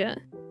buy these yet.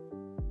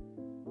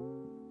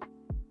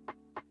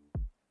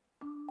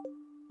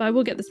 But I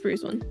will get the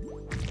spruce one.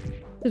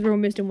 Because we're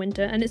almost in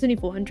winter and it's only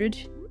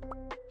 400.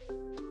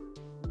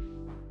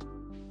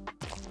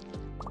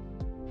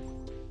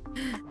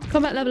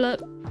 Combat level up.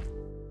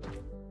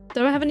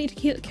 Do I have a need to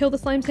kill the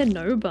slimes here?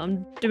 No, but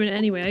I'm doing it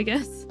anyway, I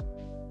guess.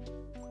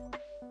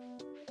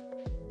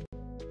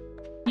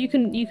 You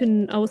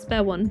can, I will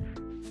spare one.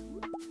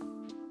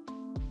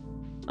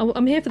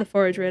 I'm here for the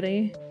forage,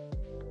 really.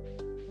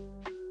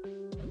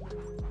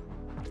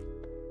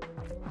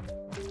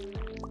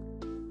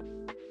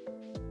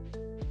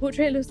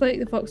 Portrait looks like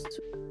the fox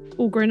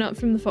all grown up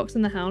from the Fox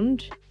and the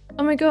Hound.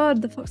 Oh my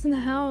god, the Fox and the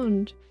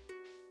Hound.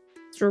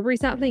 Strawberry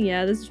sapling?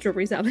 Yeah, there's a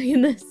strawberry sapling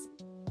in this.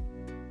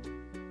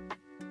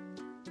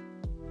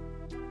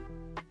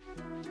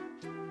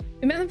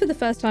 We met them for the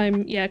first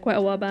time, yeah, quite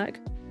a while back.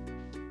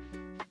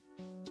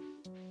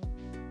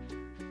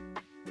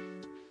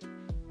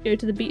 Go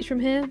to the beach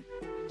from here.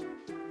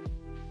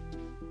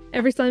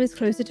 Every slime is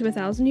closer to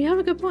 1,000. You have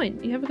a good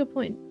point. You have a good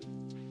point.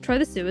 Try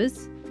the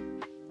sewers.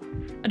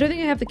 I don't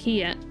think I have the key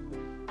yet.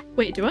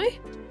 Wait, do I?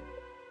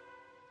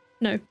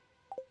 No.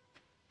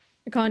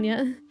 I can't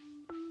yet.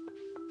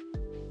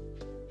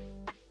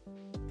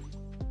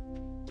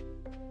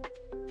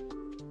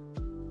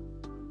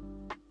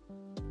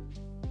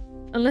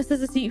 Unless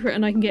there's a secret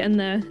and I can get in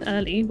there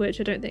early, which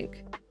I don't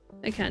think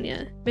I can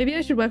yet. Maybe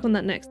I should work on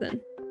that next then.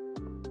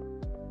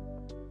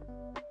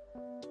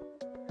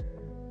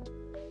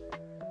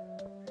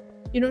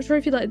 You're not sure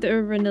if you like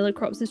the vanilla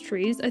crops as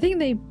trees? I think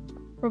they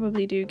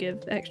probably do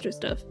give extra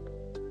stuff.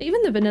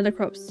 Even the vanilla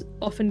crops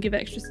often give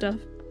extra stuff.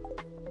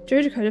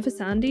 Jojo Cola for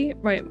Sandy?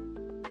 Right.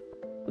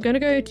 We're gonna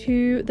go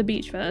to the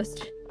beach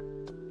first.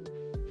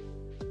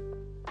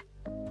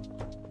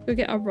 Go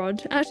get our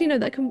rod. Actually, no,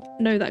 that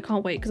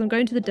can't wait because I'm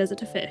going to the desert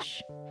to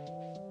fish.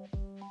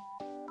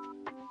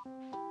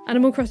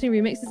 Animal Crossing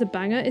Remix is a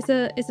banger.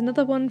 It's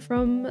another one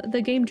from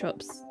the Game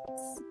Chops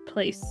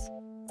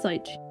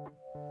site.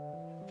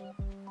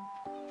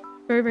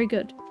 Very, very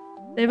good.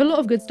 They have a lot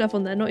of good stuff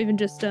on there, not even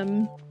just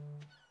Pokemon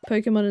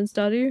and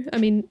Stardew. I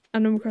mean,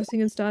 Animal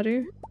Crossing and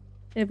Stardew.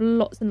 They have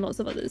lots and lots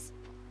of others.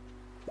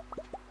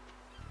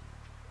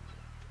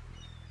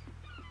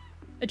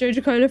 A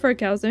Jojo Cola for a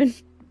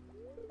calzone.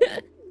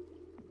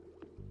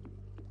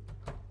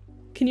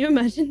 Can you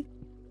imagine?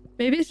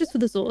 Maybe it's just for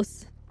the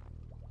sauce.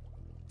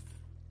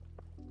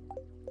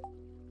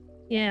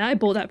 Yeah, I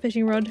bought that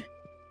fishing rod.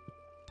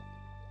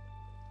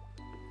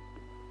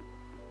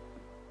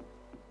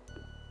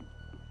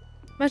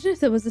 Imagine if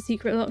there was a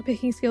secret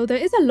lockpicking skill. There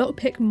is a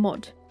lockpick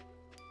mod.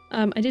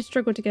 I did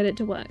struggle to get it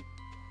to work.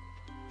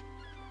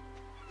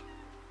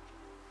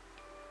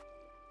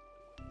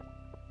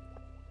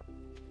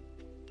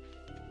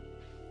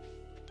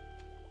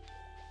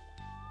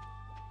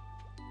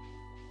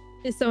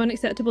 It's so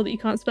unacceptable that you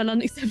can't spell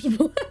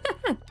unacceptable.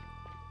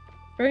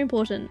 Very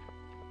important.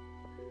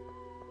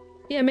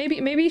 Yeah,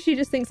 maybe she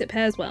just thinks it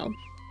pairs well.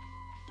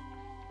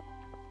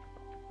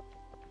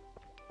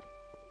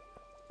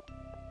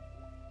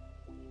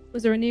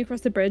 Was there a new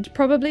across the bridge?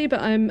 Probably,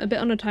 but I'm a bit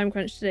on a time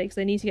crunch today because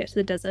I need to get to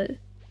the desert.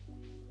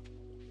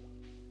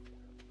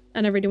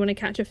 And I really want to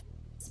catch a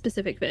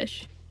specific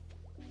fish.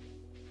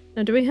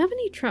 Now, do we have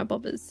any trap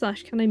bobbers?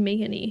 Slash, can I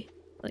make any?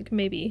 Like,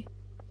 maybe.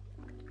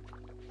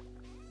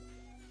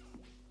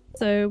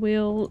 So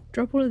we'll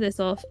drop all of this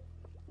off.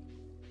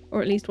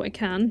 Or at least what I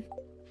can.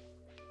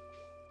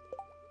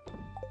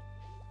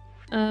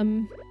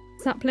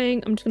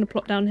 Sapling, I'm just going to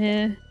plop down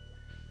here.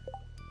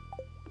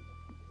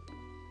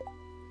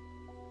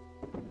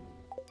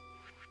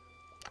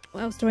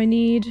 What else do I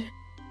need? Do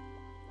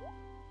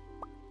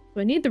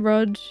I need the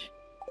rod?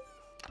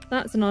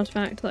 That's an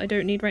artifact that I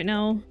don't need right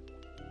now.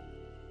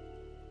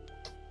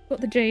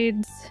 Got the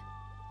jades.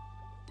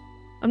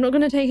 I'm not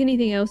going to take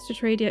anything else to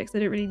trade yet because I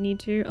don't really need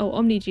to. Oh,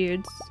 Omni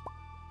Geodes.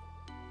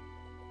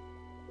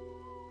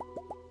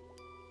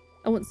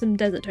 I want some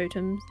desert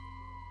totems.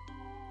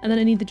 And then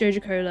I need the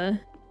Jojo Cola.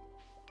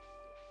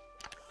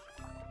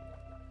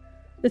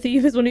 The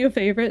Thief is one of your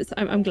favourites.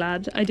 I'm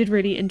glad. I did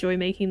really enjoy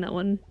making that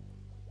one.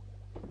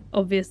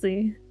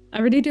 Obviously.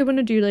 I really do want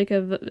to do like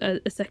a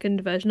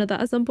second version of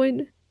that at some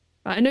point.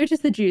 Right, I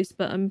noticed the juice,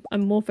 but I'm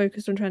more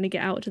focused on trying to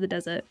get out to the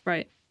desert.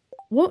 Right.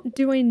 What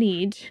do I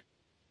need?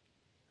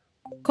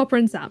 Copper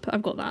and sap.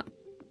 I've got that.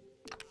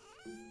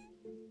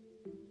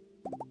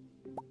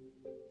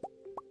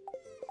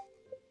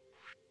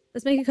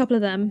 Let's make a couple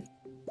of them.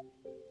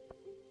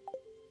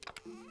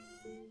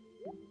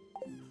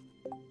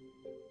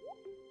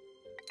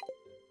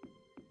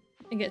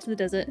 And get to the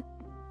desert.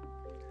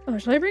 Oh,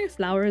 should I bring a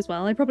flower as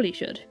well? I probably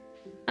should.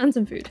 And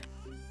some food.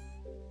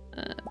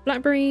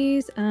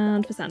 blackberries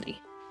and for Sandy.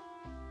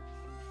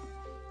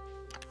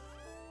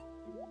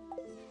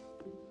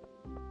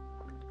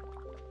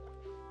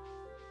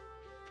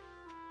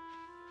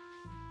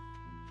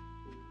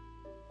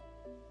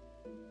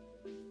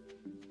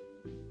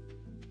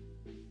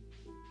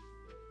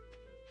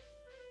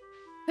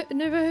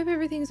 Nova, I hope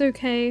everything's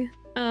okay.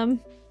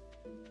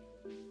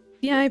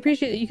 Yeah, I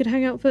appreciate that you could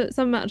hang out for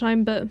some amount of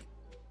time, but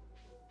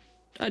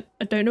I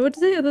don't know what to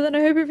say other than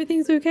I hope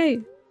everything's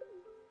okay.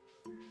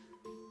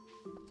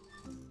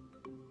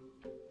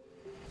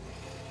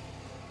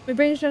 My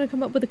brain's trying to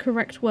come up with the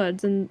correct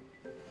words, and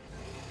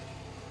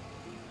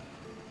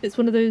it's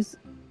one of those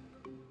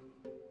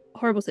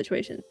horrible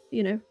situations,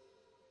 you know?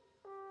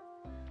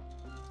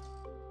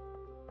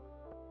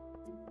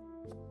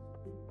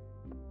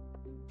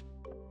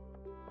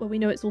 Well, we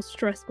know it's all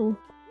stressful.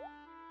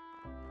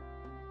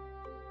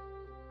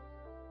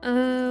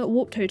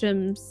 Warp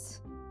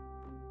totems.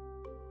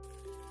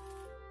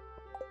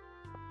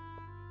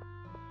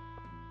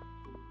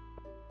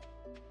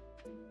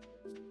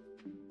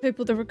 Hope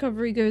all the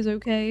recovery goes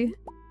okay.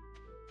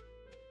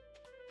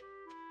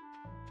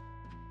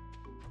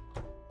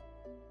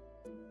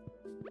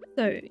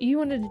 So, you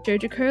wanted a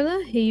Joja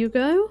Cola? Here you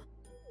go.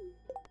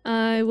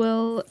 I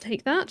will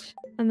take that,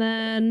 and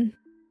then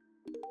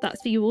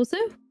that's for you also.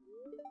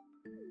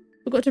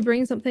 Forgot to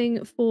bring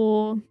something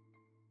for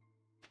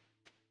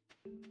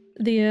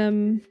the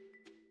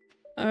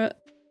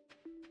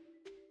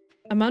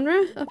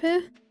Amanra up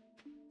here.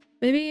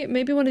 Maybe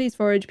one of these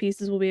forage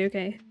pieces will be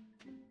okay.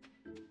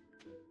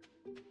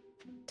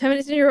 10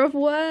 minutes and you're off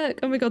work!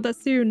 Oh my god,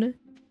 that's soon.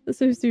 That's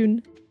so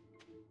soon.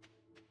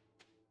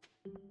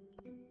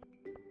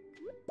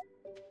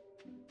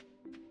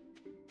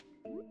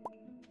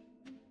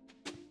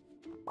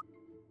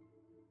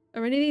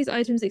 Are any of these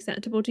items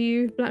acceptable to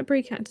you?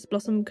 Blackberry, cactus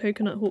blossom,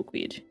 coconut,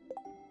 hawkweed.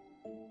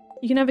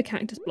 You can have a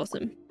cactus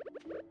blossom.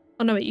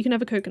 Oh no, wait, you can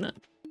have a coconut.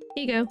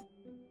 Here you go.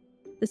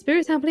 The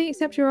spirits happily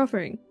accept your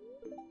offering.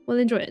 Well,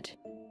 enjoy it.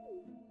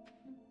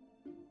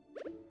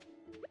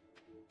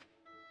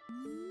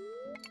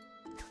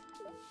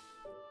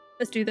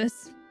 Let's do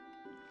this.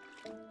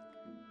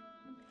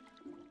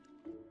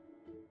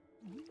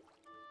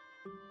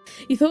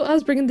 You thought I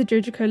was bringing the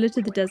Joja Cola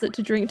to the desert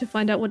to drink to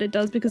find out what it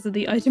does because of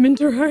the item in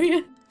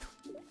Terraria?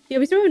 Yeah,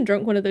 we still haven't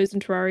drunk one of those in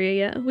Terraria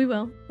yet. We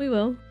will. We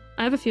will.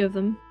 I have a few of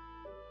them.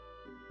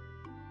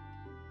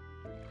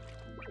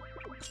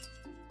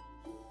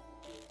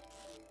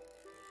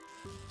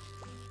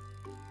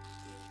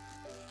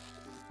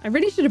 I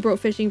really should have brought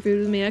fishing food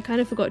with me. I kind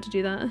of forgot to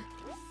do that.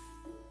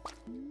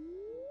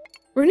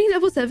 We're only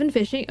level 7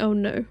 fishing? Oh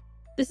no.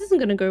 This isn't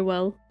gonna go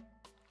well.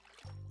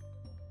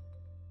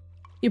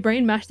 Your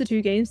brain mashed the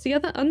two games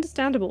together?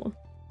 Understandable.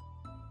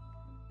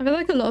 I feel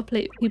like a lot of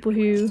people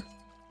who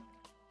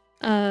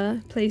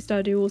play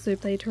Stardew also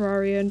play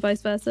Terraria and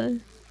vice versa.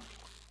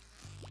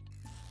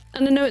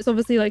 And I know it's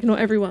obviously like not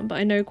everyone, but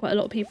I know quite a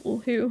lot of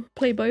people who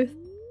play both.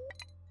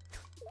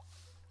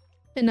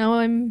 And now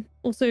I'm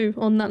also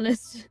on that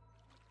list.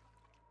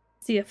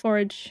 See a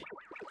forage.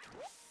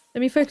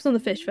 Let me focus on the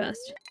fish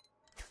first.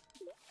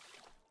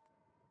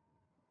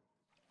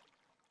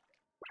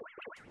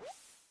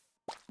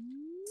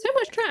 So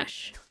much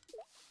trash.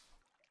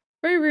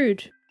 Very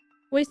rude.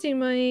 Wasting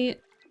my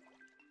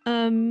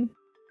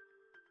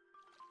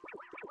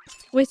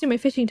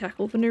fishing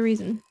tackle for no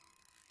reason.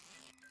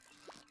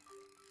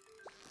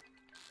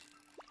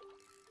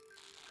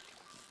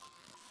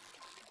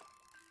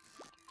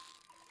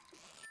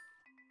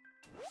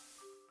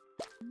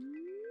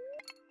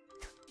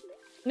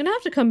 I'm gonna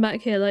have to come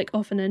back here like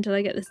often until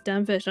I get this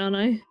damn fish, aren't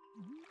I?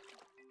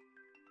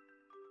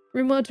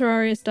 RimWorld,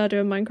 Terraria,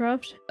 Stardew, and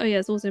Minecraft. Oh yeah,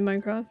 it's also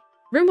Minecraft.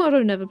 RimWorld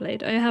I've never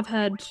played. I have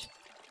heard...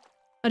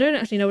 I don't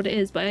actually know what it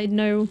is, but I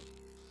know...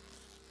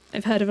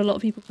 I've heard of a lot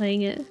of people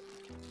playing it.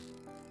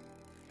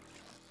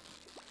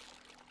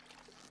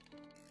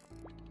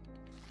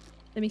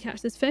 Let me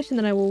catch this fish and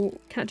then I will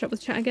catch up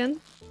with chat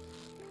again.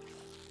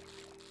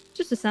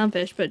 Just a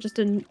sandfish, but just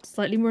a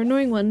slightly more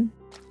annoying one.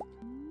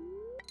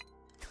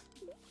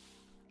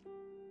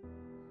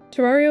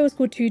 Terraria was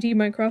called 2D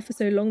Minecraft for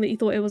so long that you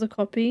thought it was a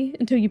copy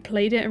until you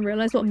played it and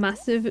realised what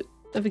massive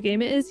of a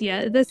game it is.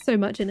 Yeah, there's so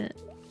much in it.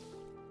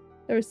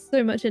 There is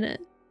so much in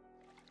it.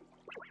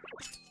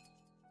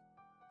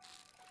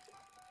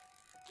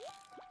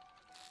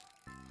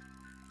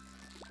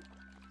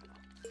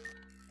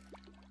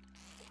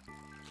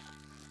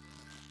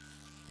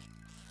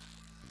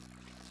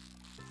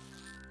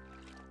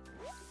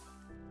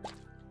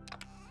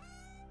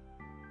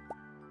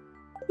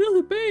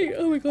 Another bait!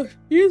 Oh my gosh,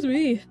 excuse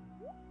me.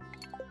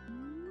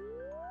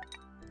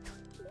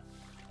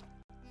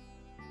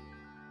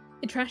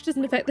 Trash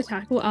doesn't affect the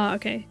tackle. Ah,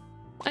 okay.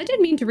 I did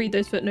mean to read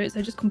those footnotes,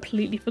 I just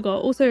completely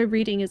forgot. Also,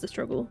 reading is a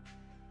struggle.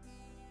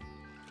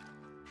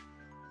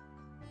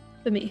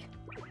 For me.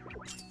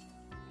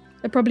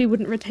 I probably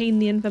wouldn't retain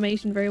the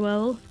information very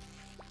well.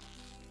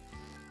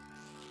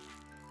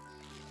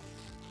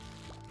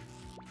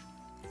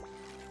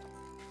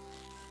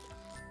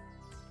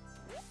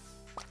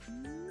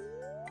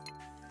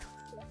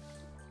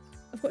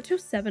 I've got till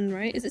 7,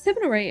 right? Is it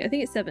 7 or 8? I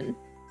think it's 7.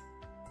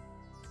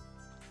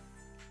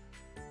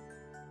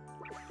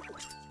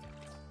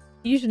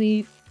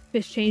 Usually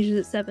fish changes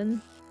at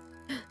 7.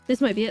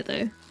 This might be it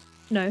though.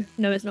 No,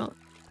 no it's not.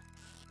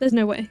 There's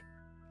no way.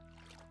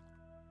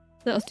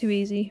 That was too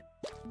easy.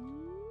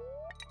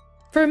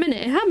 For a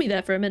minute, it had me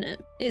there for a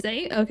minute. It's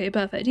 8? Okay,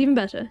 perfect. Even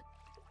better.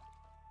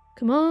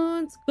 Come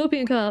on,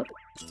 scorpion carp.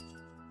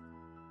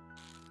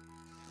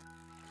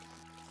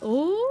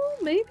 Oh,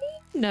 maybe?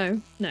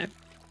 No, no,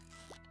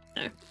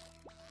 no.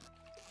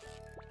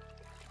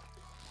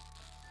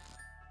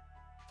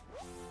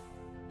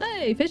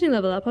 Hey, fishing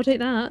level up. I'll take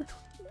that.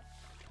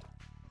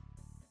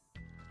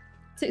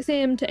 6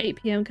 AM to 8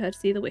 PM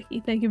courtesy of the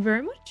wiki. Thank you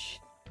very much.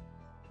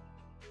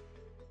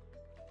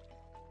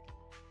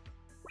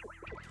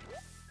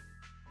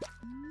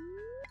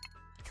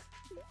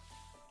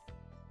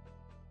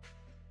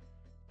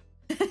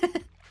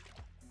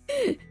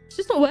 It's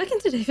just not working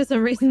today for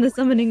some reason, the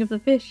summoning of the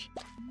fish.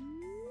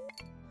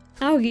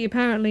 Algae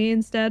apparently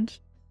instead.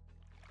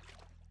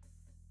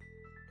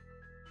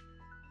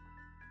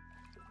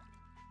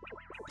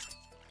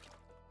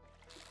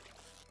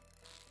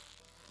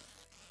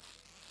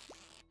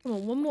 Come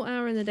on, 1 more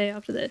hour in the day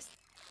after this.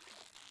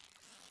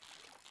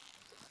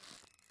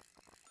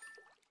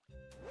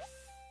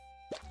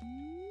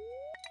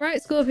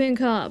 Right, Scorpion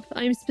Carp.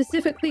 I'm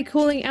specifically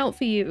calling out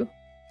for you.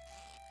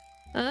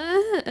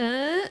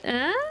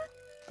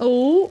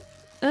 Oh,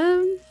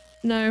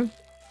 no.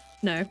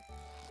 No.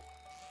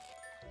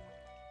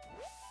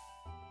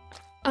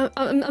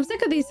 I'm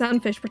sick of these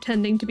sandfish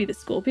pretending to be the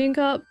Scorpion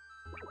Carp.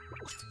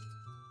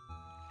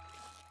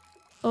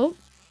 Oh.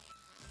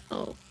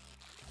 Oh.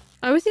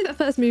 I always see that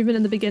first movement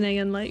in the beginning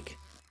and like...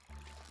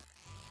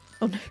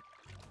 Oh no.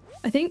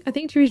 I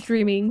think Tree's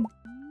dreaming.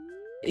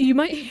 You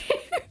might...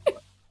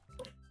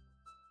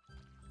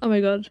 Oh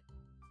my god.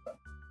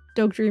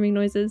 Dog dreaming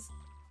noises.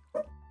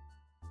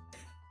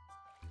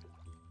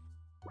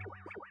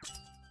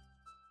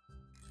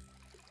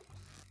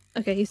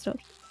 Okay, he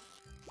stopped.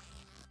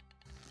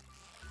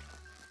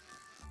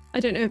 I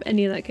don't know if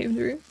any of that came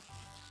through.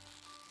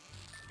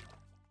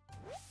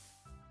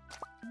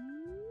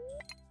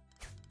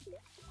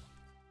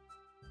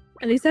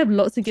 At least I have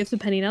lots of gifts for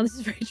Penny now, this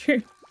is very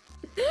true.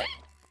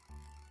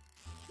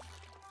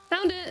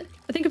 Found it!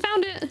 I think I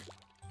found it!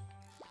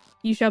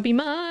 You shall be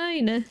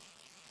mine!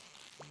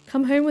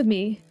 Come home with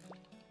me.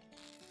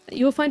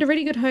 You'll find a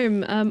really good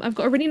home. I've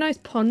got a really nice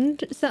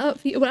pond set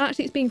up for you. Well,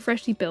 actually it's being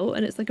freshly built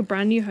and it's like a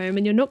brand new home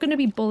and you're not going to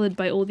be bothered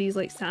by all these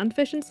like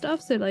sandfish and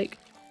stuff. So like,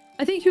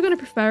 I think you're going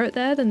to prefer it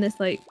there than this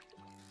like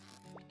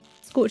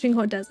scorching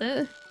hot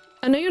desert.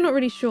 I know you're not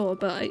really sure,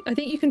 but I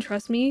think you can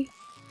trust me.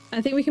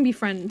 I think we can be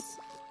friends.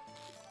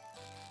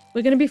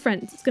 We're going to be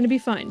friends. It's going to be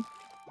fine.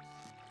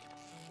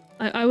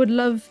 I would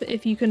love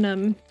if you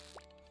can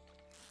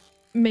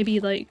maybe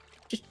like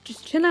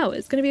just chill out.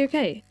 It's going to be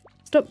okay.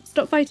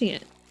 Stop fighting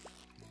it.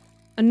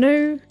 I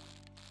know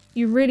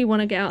you really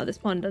want to get out of this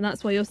pond and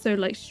that's why you're so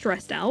like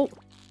stressed out.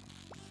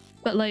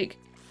 But like,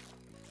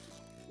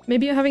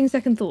 maybe you're having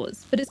second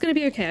thoughts, but it's going to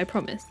be okay. I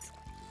promise.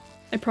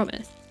 I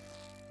promise.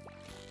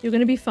 You're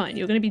going to be fine.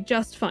 You're going to be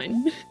just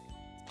fine.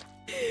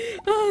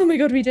 Oh my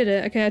god, we did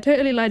it. Okay, I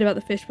totally lied about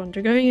the fish pond.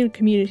 We're going in a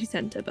community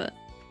center, but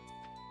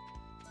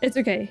it's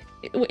okay.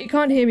 It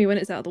can't hear me when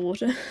it's out of the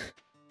water.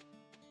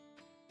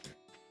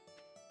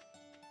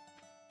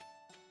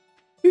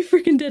 We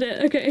freaking did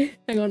it. Okay,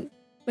 hang on.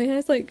 My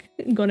hair's like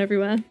gone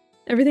everywhere.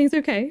 Everything's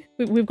okay.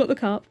 We've got the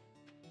carp.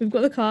 We've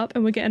got the carp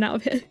and we're getting out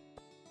of here.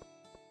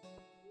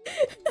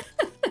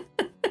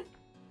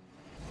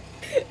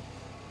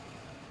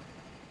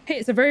 Hey,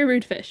 it's a very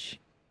rude fish.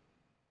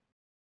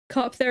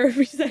 Carp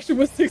therapy session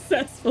was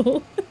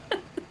successful.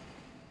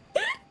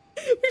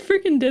 We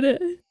freaking did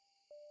it.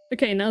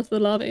 Okay, now to the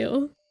lava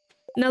eel.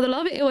 Now the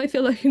lava eel I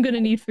feel like I'm gonna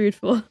need food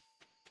for.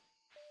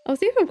 I'll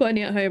see if I've got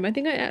any at home. I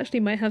think I actually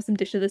might have some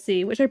Dish of the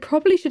Sea, which I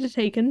probably should have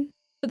taken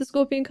for the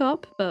scorpion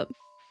carp, but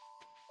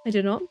I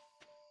did not.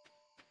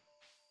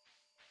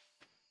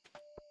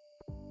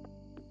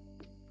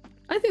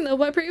 I think that'll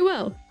work pretty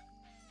well.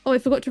 Oh, I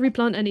forgot to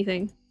replant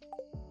anything.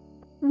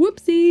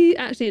 Whoopsie!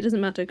 Actually, it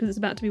doesn't matter because it's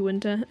about to be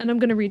winter and I'm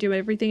going to redo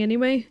everything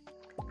anyway.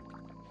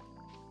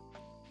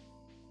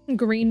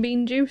 Green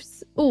bean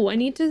juice. Oh, I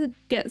need to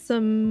get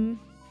some...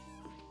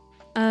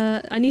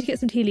 I need to get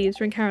some tea leaves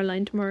for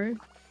Caroline tomorrow.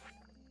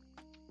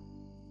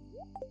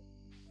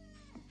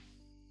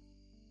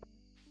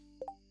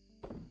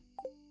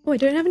 Oh, I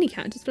don't have any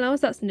cactus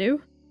flowers. That's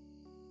new.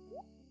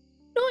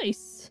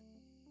 Nice!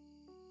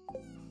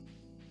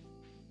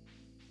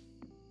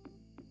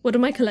 What do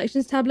my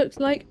collections tab looks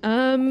like?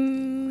 I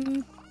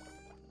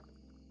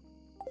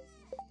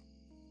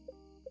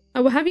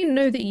will have you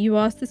know that you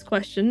asked this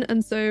question,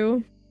 and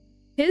so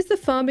here's the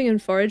farming and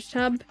forage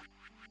tab.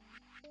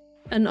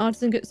 And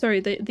artisan goods, sorry,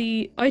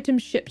 the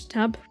items shipped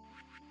tab.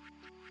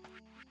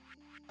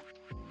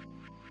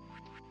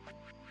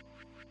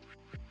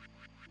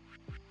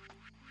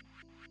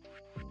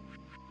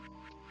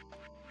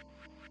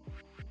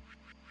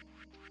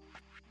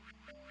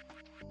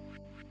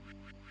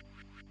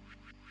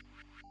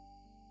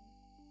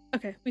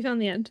 Okay, we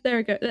found the end. There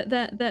we go.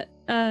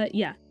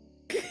 Yeah.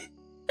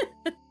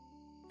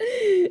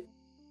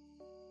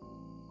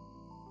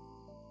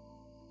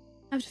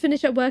 I have to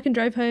finish up work and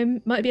drive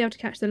home. Might be able to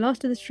catch the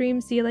last of the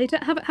stream. See you later.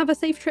 Have a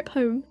safe trip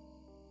home.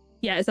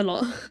 Yeah, it's a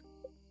lot.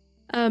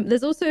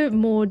 There's also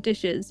more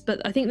dishes,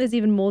 but I think there's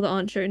even more that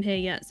aren't shown here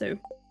yet, so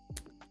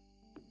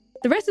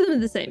the rest of them are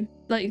the same.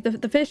 Like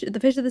the fish are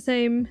the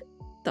same,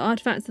 the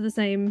artifacts are the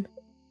same.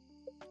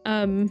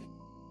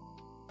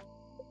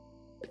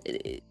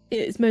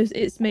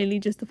 It's mainly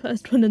just the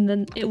first one, and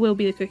then it will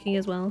be the cooking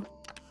as well.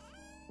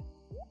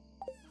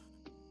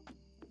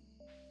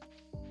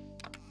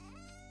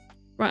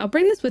 Right, I'll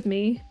bring this with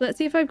me. Let's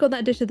see if I've got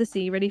that dish of the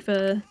sea ready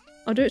for...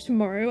 I'll do it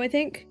tomorrow, I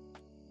think.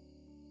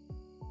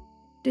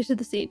 Dish of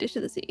the sea, dish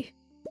of the sea.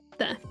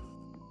 There.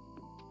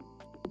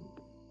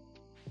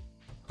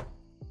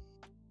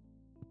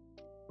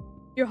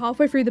 You're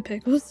halfway through the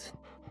pickles.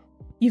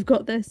 You've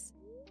got this.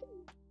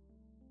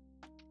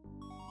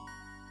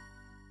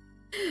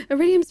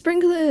 Iridium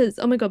sprinklers!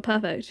 Oh my god,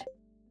 perfect.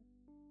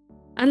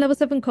 And level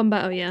 7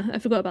 combat, oh yeah, I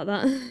forgot about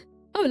that.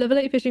 Oh, level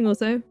 8 fishing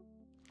also.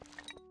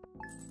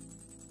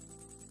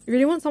 You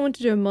really want someone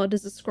to do a mod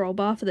as a scroll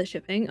bar for the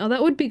shipping? Oh,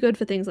 that would be good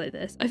for things like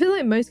this. I feel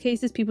like in most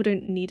cases people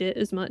don't need it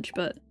as much,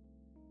 but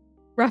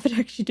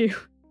Raffadax you do.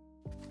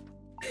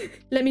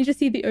 Let me just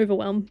see the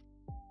overwhelm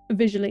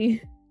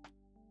visually.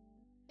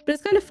 But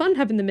it's kind of fun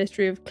having the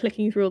mystery of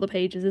clicking through all the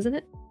pages, isn't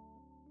it?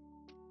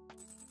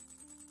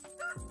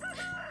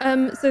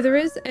 So there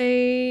is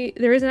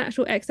an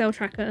actual Excel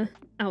tracker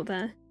out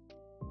there.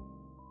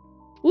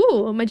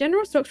 Ooh, my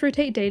general stocks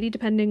rotate daily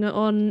depending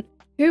on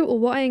who or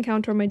what I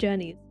encounter on my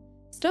journeys.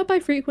 Stop by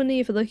frequently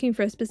if you're looking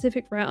for a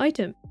specific rare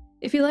item.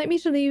 If you would like me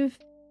to leave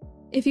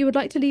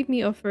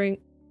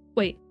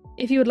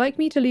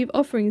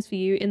offerings for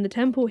you in the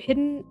temple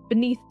hidden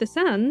beneath the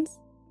sands,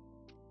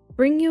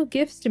 bring your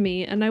gifts to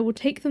me and I will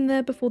take them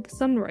there before the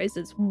sun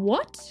rises.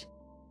 What?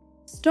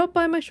 Stop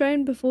by my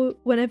shrine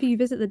whenever you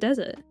visit the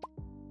desert.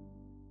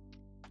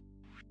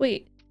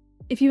 Wait,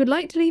 if you would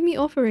like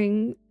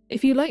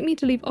me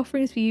to leave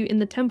offerings for you in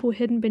the temple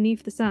hidden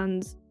beneath the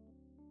sands,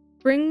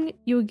 bring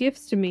your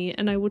gifts to me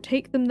and I will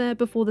take them there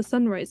before the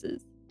sun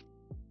rises.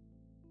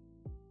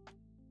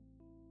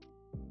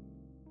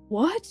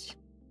 What?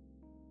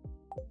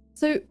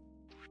 So,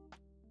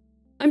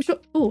 I'm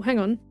sure- oh, hang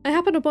on. I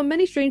happened upon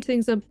many strange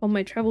things upon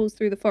my travels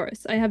through the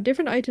forest. I have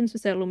different items for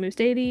sale almost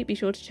daily, be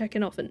sure to check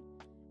in often.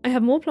 I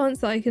have more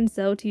plants that I can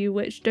sell to you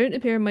which don't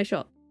appear in my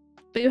shop.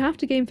 But you have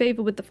to gain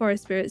favour with the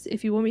forest spirits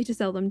if you want me to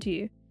sell them to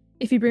you.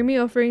 If you bring me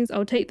offerings,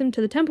 I'll take them to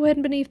the temple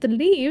hidden beneath the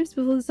leaves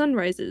before the sun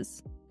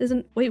rises.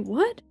 Wait,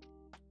 what?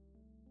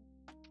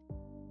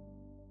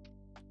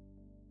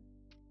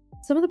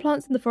 Some of the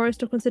plants in the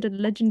forest are considered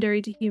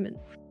legendary to humans.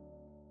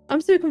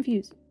 I'm so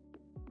confused.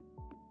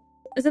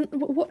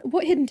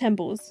 What hidden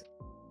temples?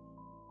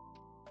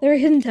 There are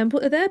hidden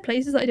temples? Are there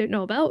places that I don't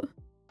know about?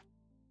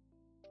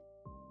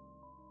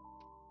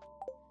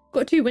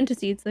 Got 2 winter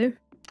seeds though.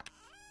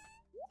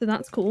 So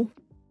that's cool.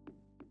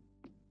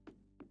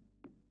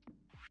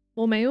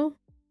 More mail?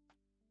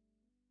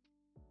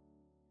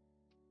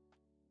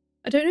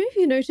 I don't know if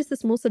you noticed the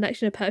small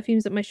selection of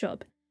perfumes at my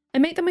shop. I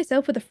make them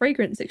myself with a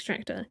fragrance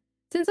extractor.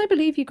 Since I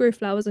believe you grow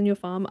flowers on your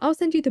farm, I'll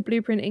send you the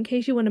blueprint in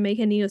case you want to make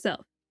any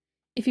yourself.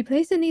 If you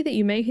place any that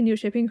you make in your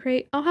shipping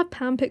crate, I'll have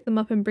Pam pick them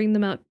up and bring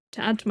them out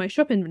to add to my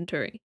shop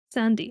inventory.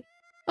 Sandy.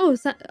 Oh,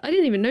 I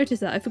didn't even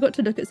notice that. I forgot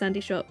to look at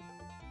Sandy's shop.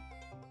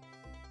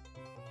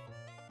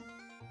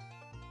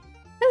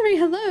 Hillary,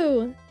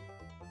 hello!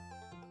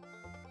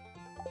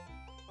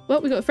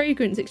 Well, we got a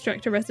fragrance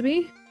extractor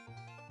recipe.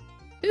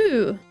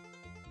 Ooh!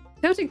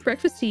 Celtic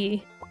breakfast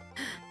tea.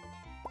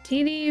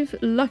 Tea leaf,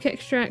 luck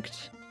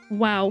extract.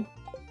 Wow.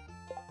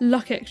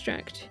 Luck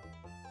extract.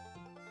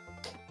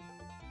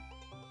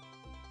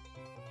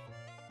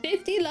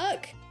 50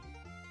 luck!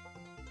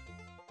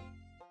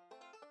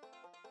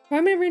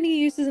 Primarily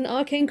used as an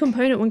arcane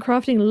component when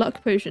crafting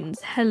luck potions.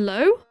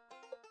 Hello?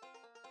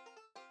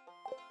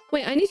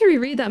 Wait, I need to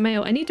reread that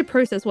mail. I need to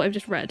process what I've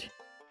just read.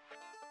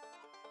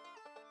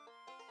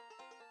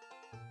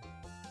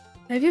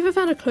 Have you ever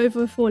found a clover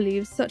with 4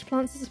 leaves? Such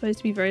plants are supposed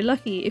to be very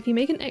lucky. If you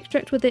make an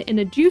extract with it in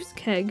a juice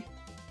keg,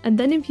 and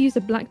then infuse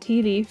a black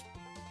tea leaf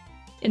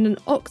in an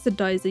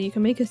oxidizer, you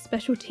can make a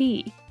special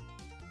tea.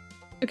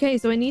 Okay,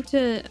 so I need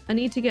to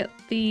get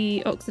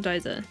the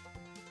oxidizer.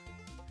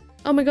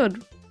 Oh my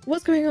god,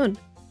 what's going on?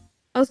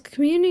 I was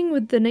communing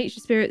with the nature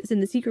spirits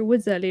in the secret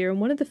woods earlier, and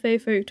one of the fae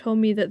folk told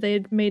me that they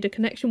had made a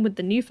connection with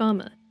the new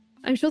farmer.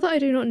 I'm sure that I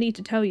do not need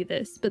to tell you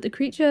this, but the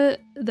creature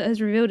that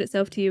has revealed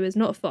itself to you is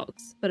not a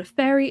fox, but a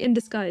fairy in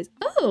disguise.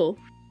 Oh!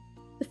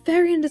 The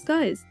fairy in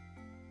disguise.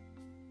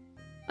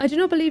 I do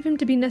not believe him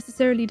to be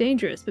necessarily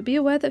dangerous, but be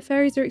aware that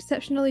fairies are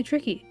exceptionally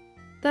tricky.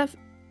 That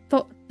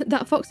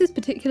fox is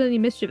particularly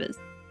mischievous.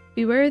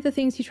 Beware of the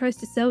things he tries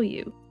to sell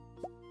you.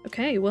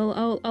 Okay,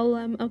 well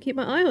I'll keep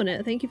my eye on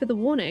it. Thank you for the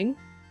warning.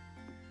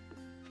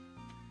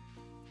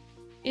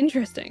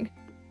 Interesting.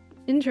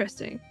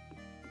 Interesting.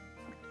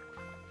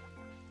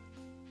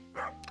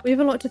 We have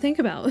a lot to think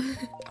about.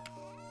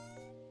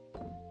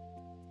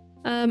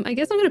 I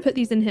guess I'm gonna put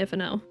these in here for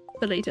now,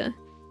 for later.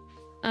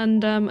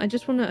 And I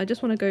just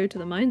wanna go to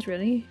the mines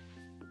really.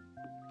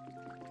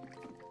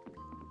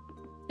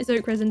 It's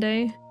oak resin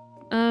day.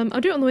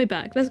 I'll do it on the way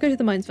back. Let's go to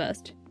the mines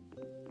first.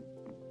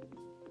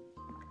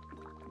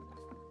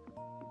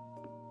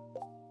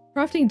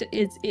 Crafting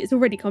it's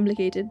already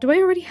complicated. Do I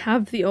already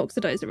have the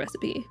oxidizer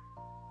recipe?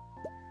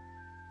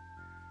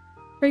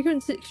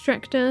 Fragrance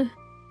extractor.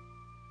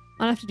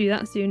 I'll have to do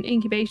that soon.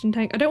 Incubation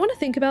tank. I don't want to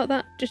think about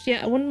that just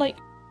yet. I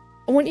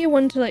want year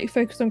one to like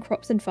focus on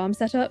crops and farm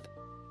setup.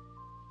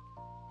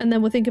 And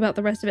then we'll think about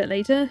the rest of it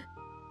later.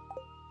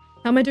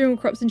 How am I doing with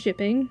crops and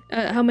shipping?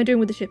 How am I doing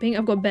with the shipping?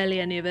 I've got barely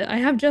any of it. I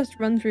have just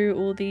run through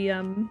all the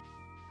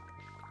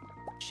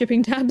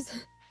shipping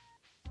tabs.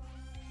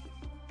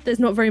 There's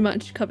not very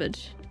much covered.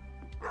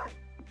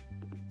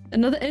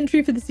 Another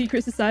entry for the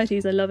secret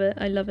societies. I love it.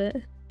 I love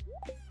it.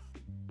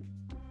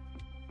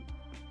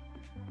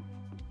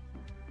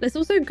 Let's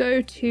also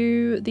go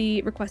to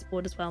the request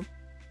board as well.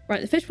 Right,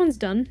 the fish one's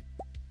done.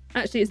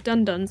 Actually, it's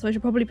done, so I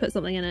should probably put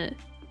something in it.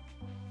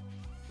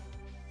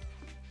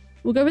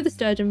 We'll go with the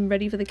sturgeon,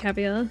 ready for the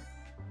caviar.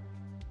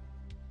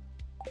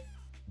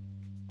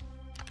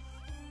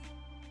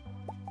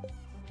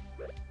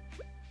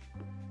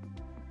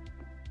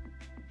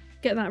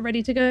 Get that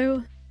ready to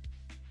go.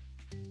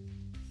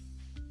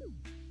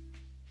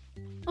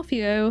 Off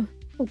you go.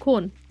 Oh,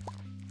 corn.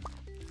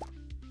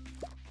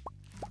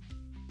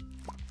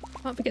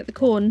 Can't forget the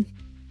corn.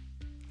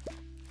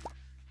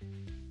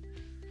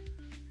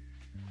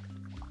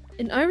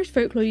 In Irish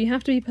folklore, you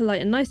have to be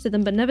polite and nice to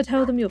them, but never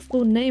tell them your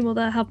full name or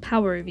they'll have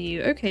power over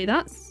you. Okay,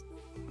 that's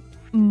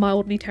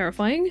mildly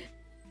terrifying.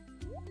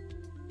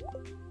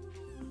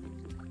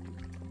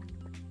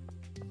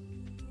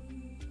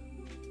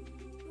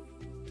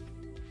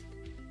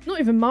 Not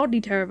even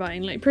mildly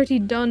terrifying, like pretty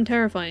darn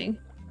terrifying.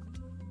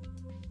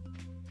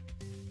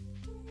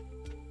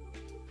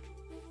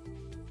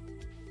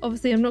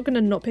 Obviously, I'm not going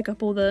to not pick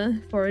up all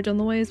the forage on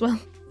the way as well.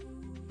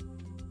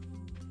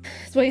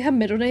 That's why you have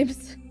middle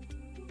names.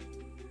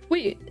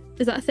 Wait,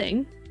 is that a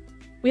thing?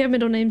 We have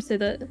middle names so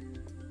that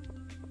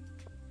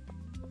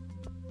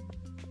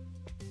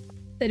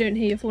they don't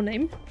hear your full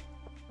name.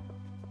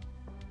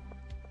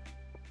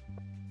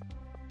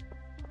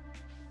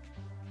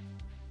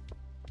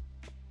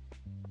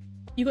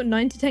 You got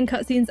 9 to 10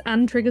 cutscenes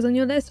and triggers on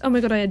your list? Oh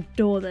my god, I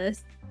adore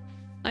this.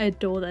 I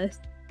adore this.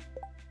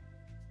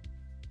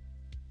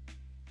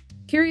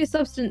 Curious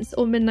Substance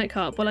or Midnight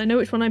Carp? Well, I know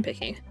which one I'm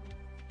picking.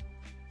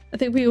 I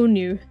think we all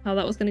knew how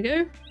that was going to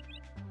go.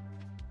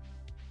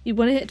 You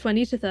want to hit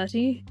 20 to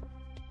 30?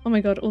 Oh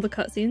my god, all the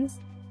cutscenes.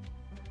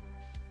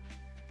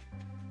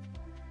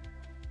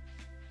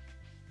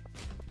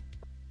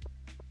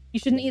 You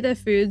shouldn't eat their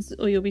foods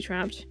or you'll be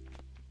trapped.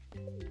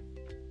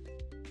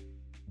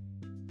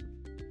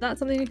 That's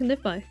something you can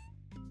live by.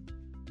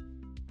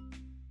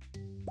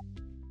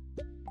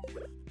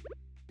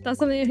 That's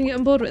something you can get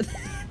on board with.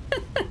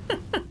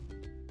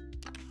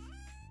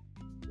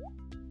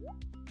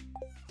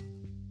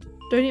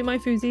 Don't eat my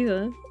foods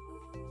either.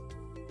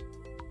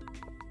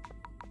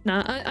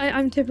 Nah,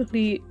 I'm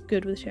typically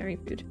good with sharing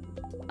food.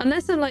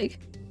 Unless I'm like...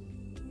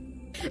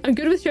 I'm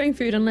good with sharing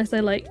food unless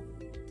I like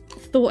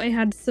thought I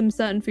had some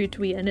certain food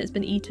to eat and it's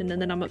been eaten and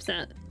then I'm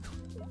upset.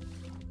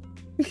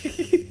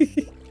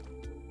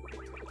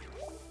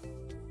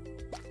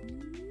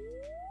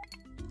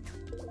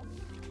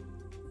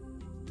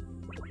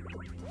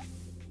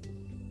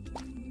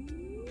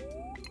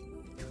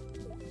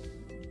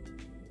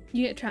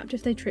 You get trapped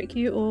if they trick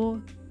you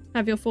or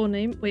have your full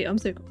name. Wait, I'm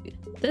so confused.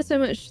 There's so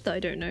much that I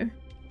don't know.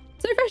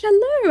 So Fresh,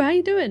 hello! How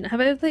you doing?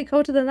 Have I ever played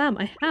Cult of the Lamb?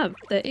 I have.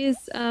 There is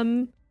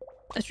a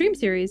stream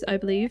series, I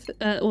believe,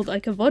 or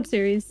like a VOD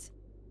series.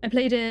 I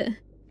played it.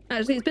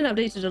 Actually, it's been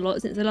updated a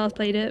lot since I last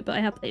played it, but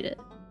I have played it.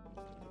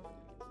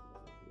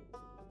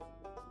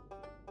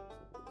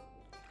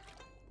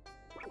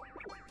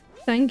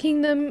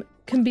 Thanking them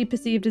can be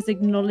perceived as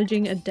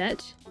acknowledging a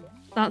debt.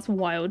 That's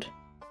wild.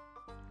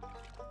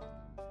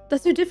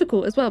 That's so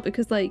difficult as well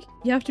because like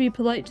you have to be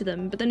polite to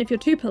them, but then if you're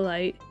too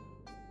polite,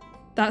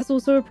 that's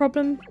also a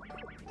problem.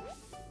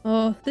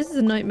 Oh, this is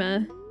a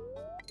nightmare.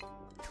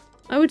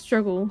 I would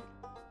struggle.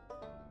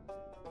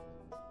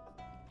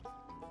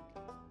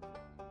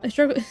 I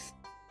struggle.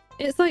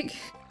 It's like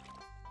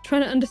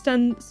trying to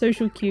understand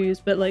social cues,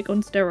 but like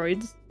on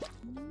steroids.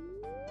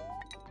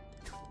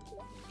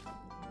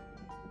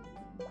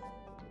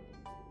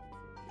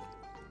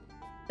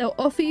 They'll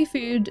offer you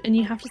food and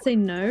you have to say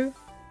no.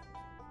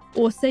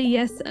 Or say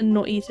yes and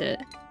not eat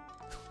it.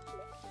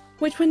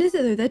 Which one is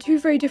it though? They're two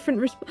very different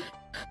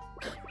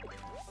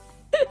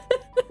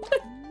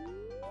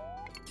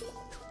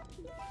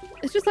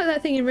It's just like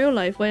that thing in real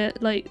life where,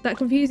 like, that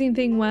confusing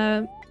thing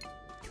where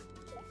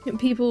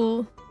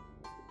people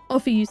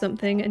offer you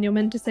something and you're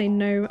meant to say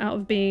no out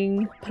of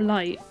being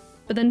polite.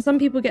 But then some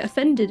people get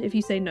offended if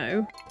you say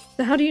no.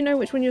 So how do you know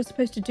which one you're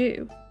supposed to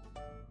do?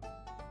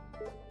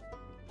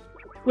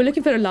 We're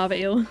looking for a lava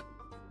eel.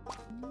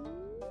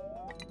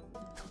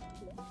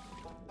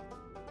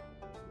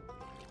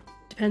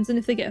 Depends on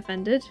if they get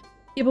offended.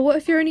 Yeah, but what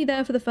if you're only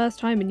there for the first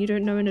time and you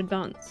don't know in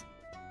advance?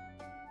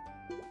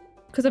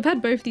 Because I've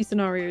had both these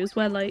scenarios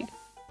where, like,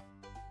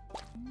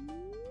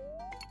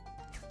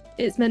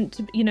 it's meant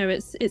to, you know,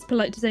 it's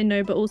polite to say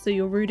no, but also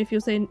you're rude if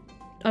you're saying.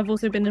 I've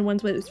also been in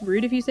ones where it's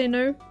rude if you say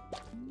no.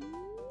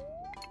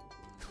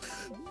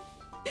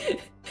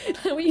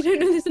 Well, you don't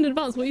know this in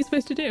advance. What are you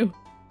supposed to do?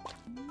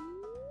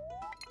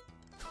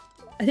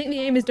 I think the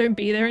aim is don't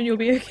be there and you'll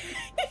be okay.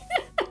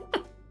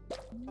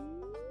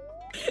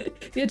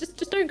 Yeah, just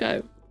don't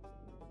go.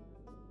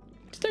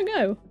 Just don't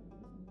go.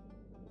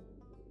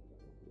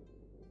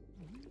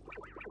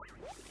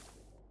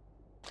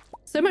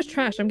 So much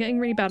trash. I'm getting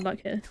really bad luck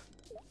here.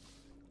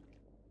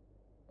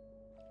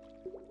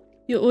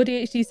 Your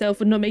ADHD self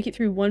would not make it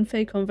through one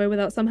fake convo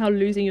without somehow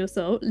losing your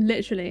soul.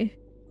 Literally.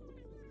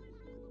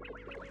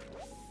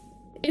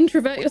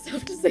 Introvert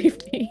yourself to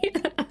safety.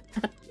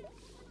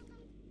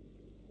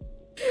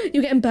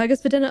 You're getting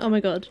burgers for dinner? Oh my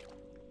god.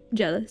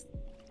 Jealous.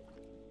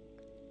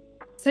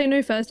 Say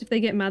no first. If they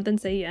get mad, then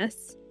say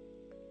yes.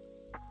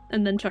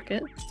 And then chuck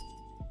it.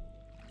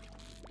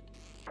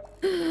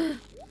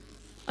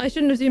 I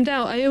shouldn't have zoomed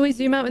out. I always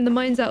zoom out in the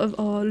mines out of...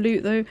 Oh,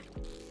 loot though.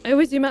 I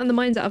always zoom out in the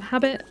mines out of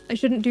habit. I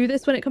shouldn't do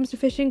this when it comes to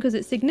fishing because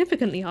it's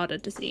significantly harder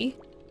to see.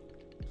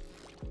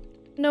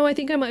 No, I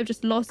think I might have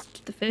just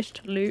lost the fish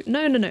to loot.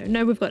 No,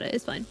 we've got it.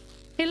 It's fine.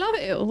 Hey,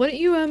 Lava Eel, why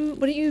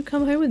don't you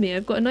come home with me?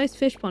 I've got a nice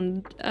fish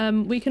pond.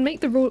 We can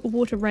make the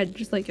water red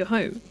just like your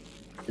home.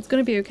 It's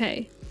gonna be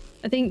okay.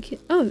 I think...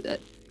 Oh,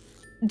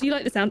 do you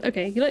like the sound?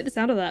 Okay, you like the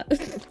sound of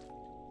that?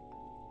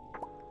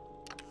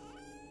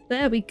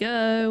 There we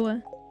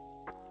go.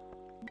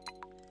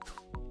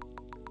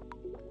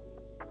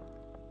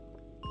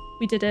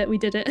 We did it, we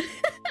did it.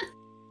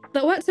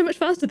 That worked so much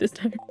faster this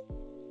time.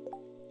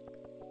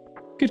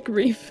 Good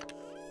grief.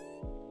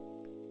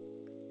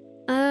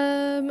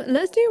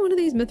 Let's do one of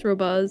these mithril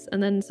bars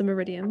and then some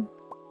iridium.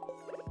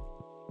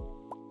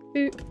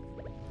 Boop.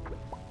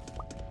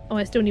 Oh,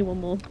 I still need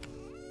one more.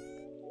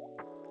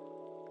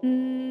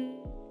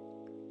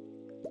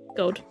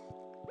 Gold.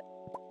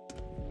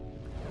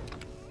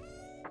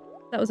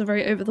 That was a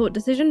very overthought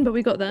decision, but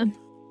we got there.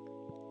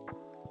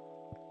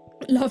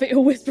 Love it,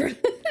 or whisper.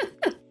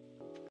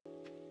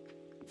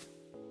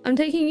 I'm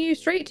taking you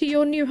straight to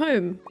your new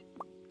home.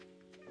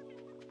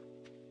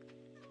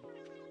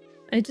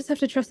 I just have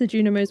to trust the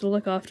Junimos will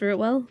look after it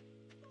well.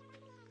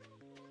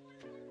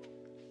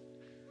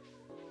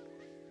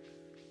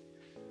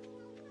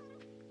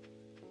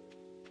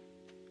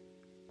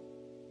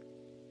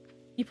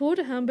 You poured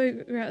a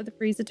hamburger out of the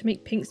freezer to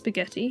make pink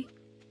spaghetti.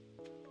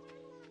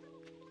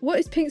 What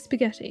is pink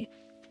spaghetti?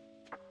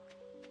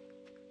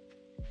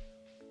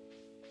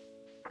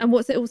 And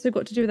what's it also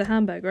got to do with a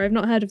hamburger? I've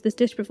not heard of this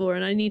dish before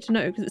and I need to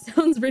know because it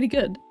sounds really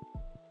good.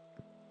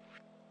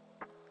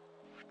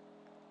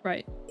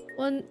 Right.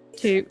 1,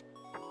 2.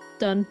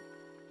 Done.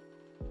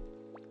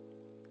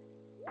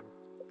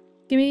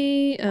 Give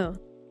me... Oh.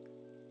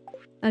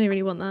 I didn't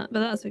really want that, but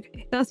that's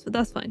okay.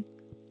 That's fine.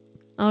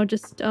 I'll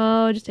just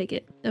take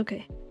it.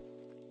 Okay.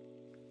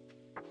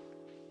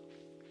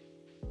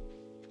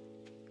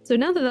 So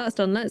now that that's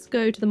done, let's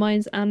go to the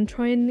mines and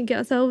try and get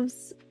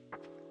ourselves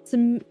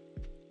some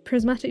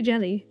prismatic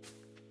jelly.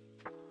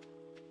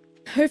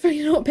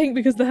 Hopefully not pink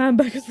because the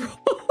hamburger's raw.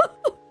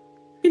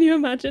 Can you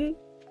imagine?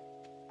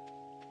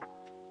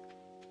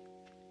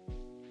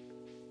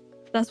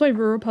 That's why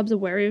rural pubs are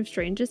wary of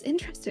strangers.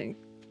 Interesting.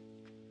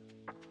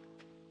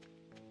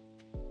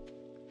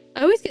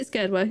 I always get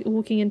scared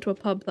walking into a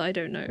pub that I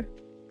don't know.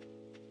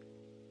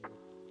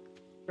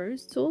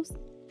 Rose sauce?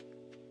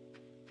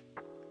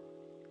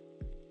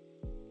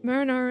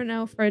 Marinara and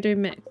Alfredo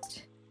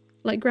mixed.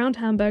 Like ground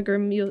hamburger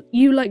and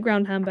you like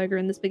ground hamburger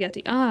in the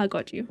spaghetti. Ah,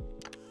 got you.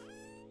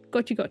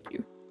 Got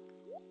you.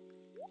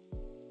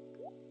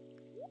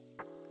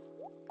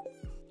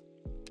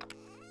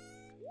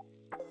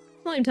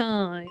 Slime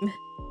time.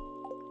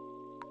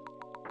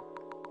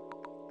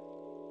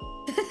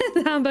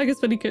 The hamburger's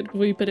fully cooked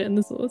before you put it in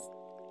the sauce.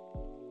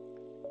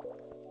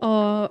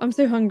 Oh, I'm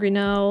so hungry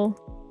now.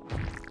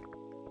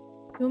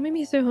 You made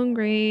me so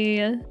hungry.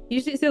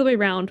 Usually it's the other way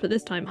around, but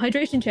this time.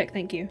 Hydration check,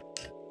 thank you.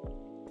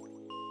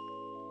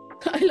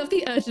 I love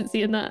the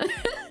urgency in that.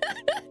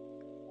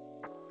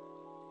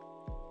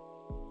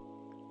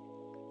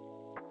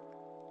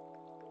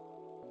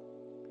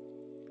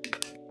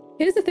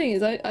 Here's the thing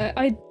is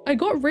I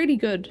got really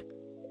good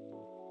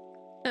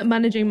at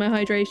managing my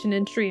hydration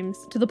in streams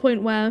to the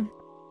point where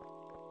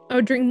I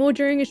would drink more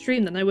during a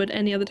stream than I would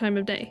any other time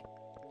of day.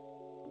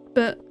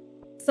 But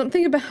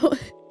something about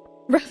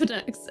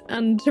Raffadax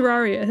and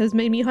Terraria has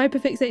made me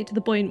hyperfixate to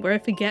the point where I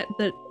forget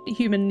that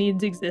human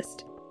needs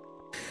exist.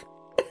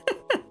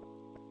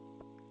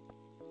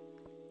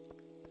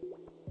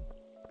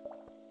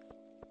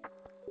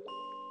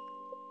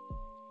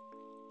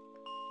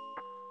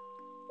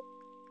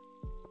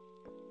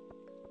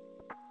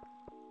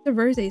 The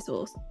rosé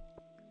sauce.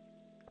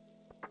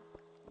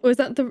 Or is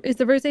that the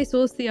rosé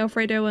sauce the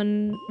Alfredo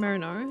and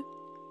marinara?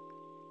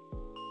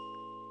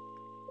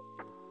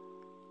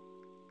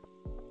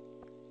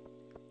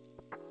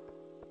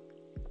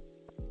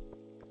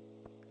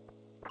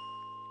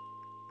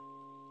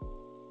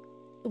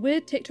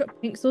 weird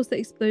TikTok pink sauce that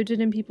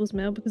exploded in people's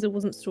mail because it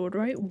wasn't stored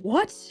right.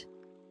 What?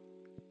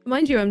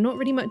 Mind you, I'm not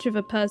really much of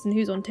a person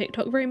who's on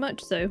TikTok very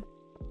much, so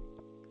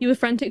you were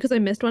frantic because I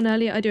missed one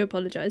earlier. I do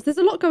apologize. There's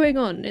a lot going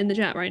on in the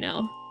chat right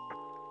now.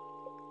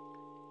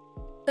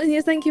 And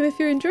yes, thank you if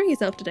you're enjoying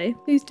yourself today.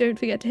 Please don't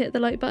forget to hit the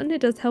like button.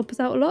 It does help us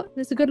out a lot.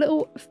 It's a good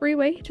little free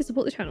way to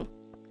support the channel.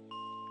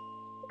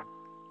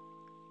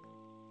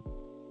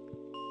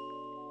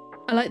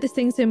 I like this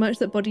thing so much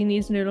that body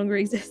needs no longer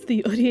exist.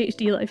 The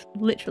ADHD life,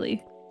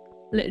 literally.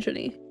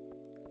 Literally.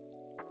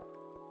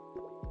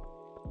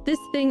 This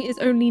thing is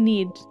only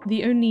need.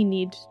 The only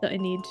need that I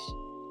need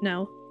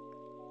now.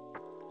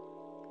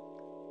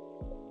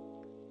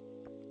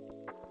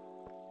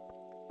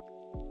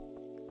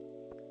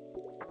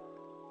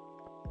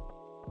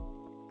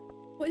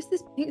 What is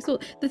this pink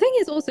sauce? The thing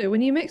is also,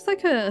 when you mix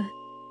like a...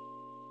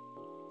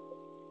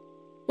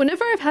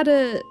 Whenever I've had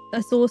a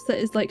sauce that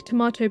is like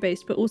tomato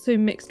based but also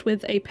mixed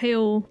with a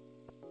pale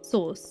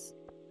sauce,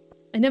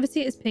 I never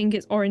see it as pink,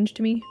 it's orange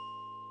to me.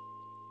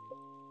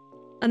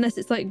 Unless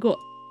it's like got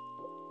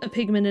a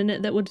pigment in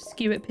it that would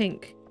skew it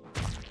pink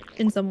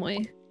in some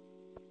way.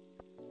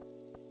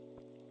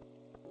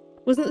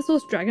 Wasn't the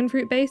sauce dragon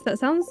fruit based? That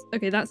sounds...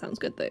 Okay, that sounds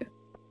good though.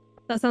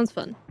 That sounds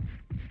fun.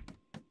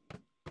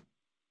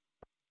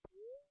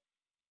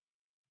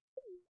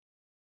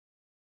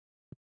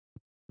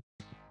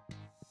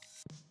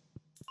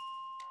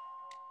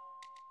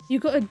 You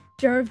got a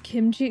jar of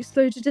kimchi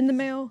exploded in the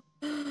mail?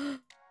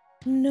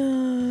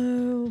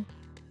 No.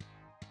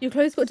 Your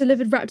clothes got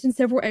delivered wrapped in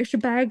several extra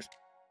bags.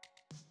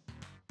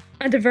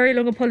 And a very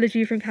long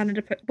apology from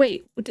Canada.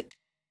 Wait,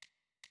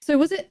 so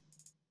was it...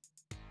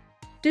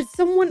 Did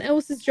someone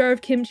else's jar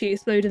of kimchi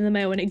explode in the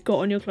mail and it got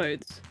on your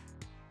clothes?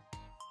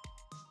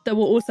 That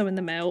were also in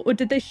the mail? Or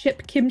did they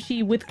ship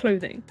kimchi with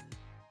clothing?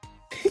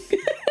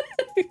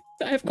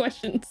 I have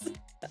questions.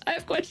 I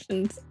have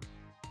questions.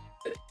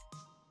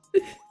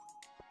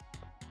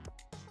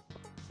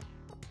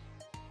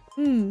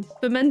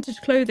 Fermented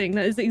clothing.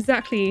 That is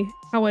exactly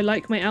how I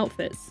like my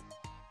outfits.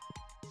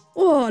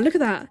 Oh, look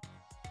at that.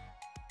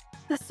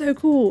 That's so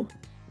cool.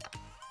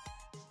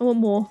 I want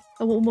more.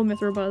 I want more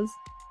Mithril Buzz.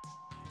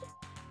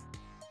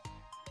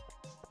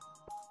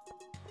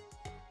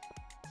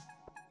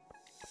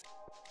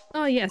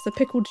 Oh yes, a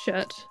pickled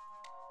shirt.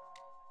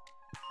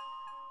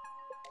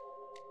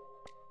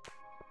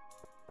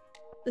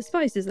 The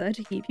spice is there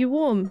to keep you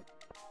warm.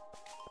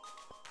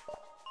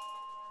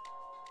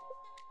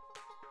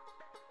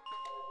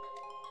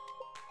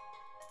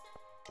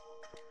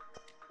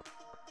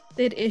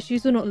 They had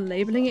issues with not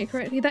labeling it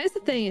correctly. That is the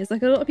thing, is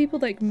like a lot of people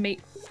like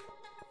make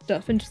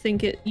stuff and just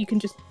think you can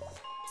just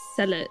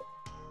sell it,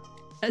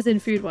 as in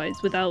food wise,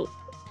 without,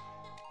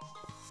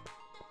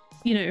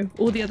 you know,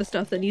 all the other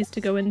stuff that needs to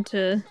go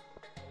into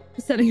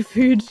selling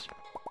food.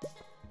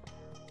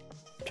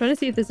 I'm trying to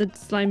see if there's a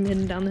slime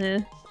hidden down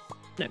here.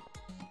 No.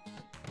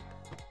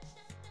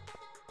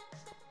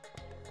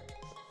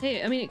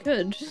 Hey, I mean it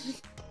could.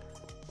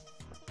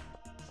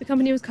 The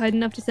company was kind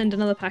enough to send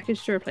another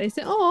package to replace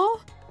it.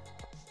 Aww!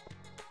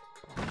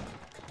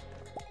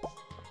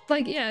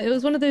 Like, yeah, it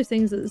was one of those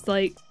things that's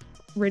like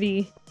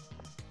really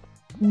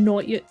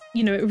not your,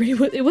 you know,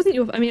 it wasn't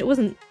your, I mean, it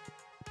wasn't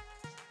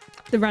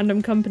the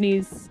random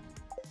company's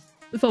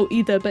fault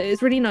either, but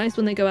it's really nice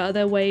when they go out of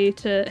their way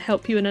to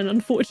help you in an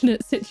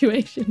unfortunate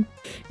situation,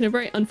 in a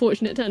very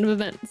unfortunate turn of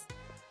events.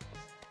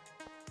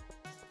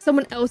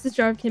 Someone else's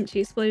jar of kimchi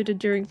exploded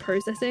during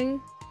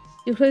processing.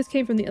 Your clothes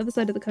came from the other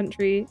side of the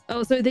country.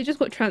 Oh, so they just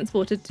got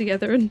transported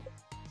together and...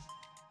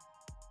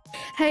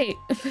 Hey,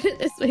 put it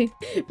this way,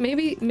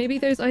 maybe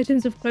those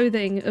items of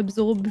clothing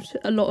absorbed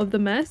a lot of the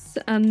mess,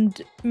 and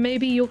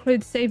maybe your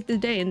clothes saved the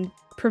day and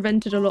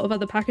prevented a lot of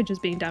other packages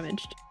being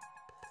damaged.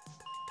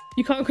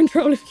 You can't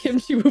control if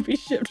kimchi will be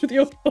shipped with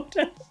your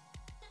order.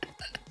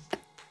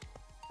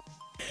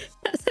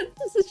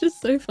 This is just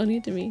so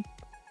funny to me.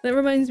 That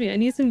reminds me, I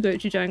need some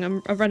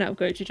gochujang. I've run out of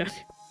gochujang.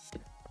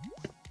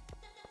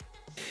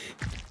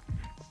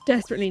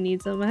 Desperately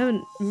need some. I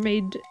haven't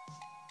made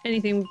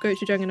anything with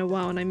gochujang in a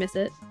while and I miss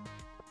it.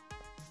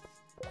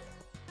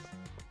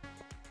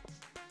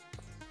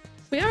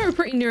 We are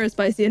pretty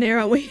neurospicy in here,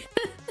 aren't we?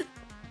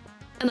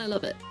 And I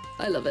love it.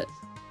 I love it.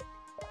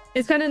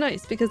 It's kind of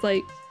nice because,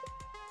 like,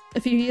 a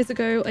few years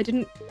ago, I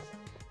didn't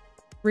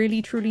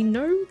really truly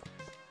know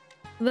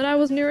that I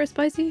was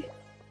neurospicy.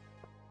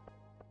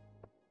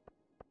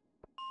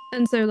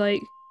 And so,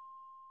 like,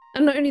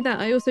 and not only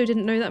that, I also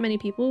didn't know that many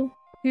people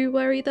who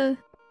were either.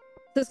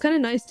 So it's kind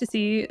of nice to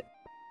see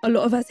a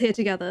lot of us here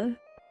together.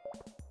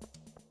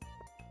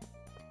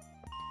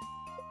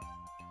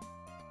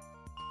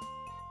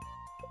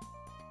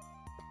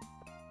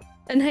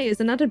 And hey,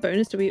 as an added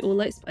bonus, do we all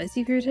like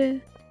spicy food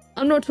here?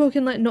 I'm not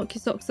talking like knock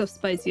your socks off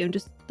spicy, I'm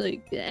just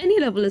like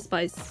any level of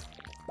spice.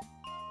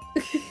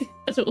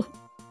 At all.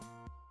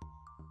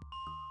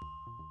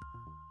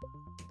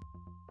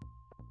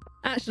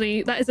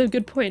 Actually, that is a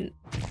good point.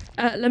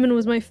 Lemon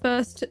was my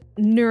first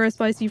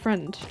neurospicy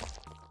friend.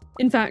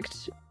 In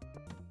fact,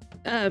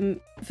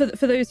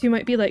 for those who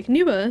might be like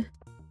newer,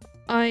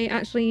 I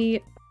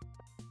actually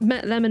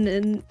met Lemon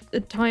in a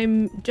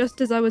time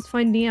just as I was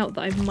finding out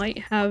that I might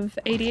have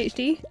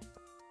ADHD,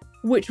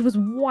 which was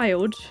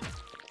wild.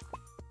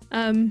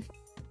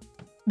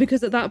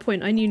 Because at that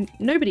point I knew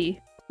nobody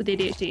with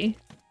ADHD.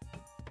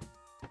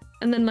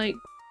 And then like,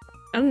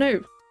 I don't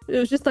know, it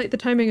was just like the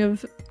timing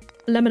of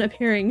Lemon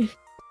appearing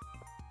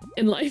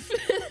in life.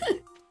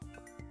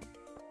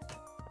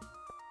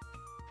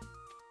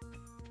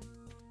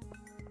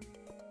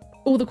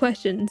 All the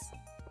questions.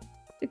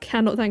 I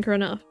cannot thank her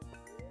enough.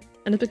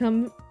 And has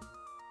become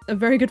a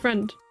very good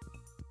friend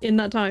in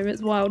that time.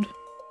 It's wild.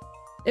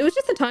 It was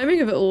just the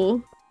timing of it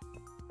all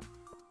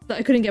that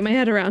I couldn't get my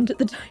head around at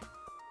the time.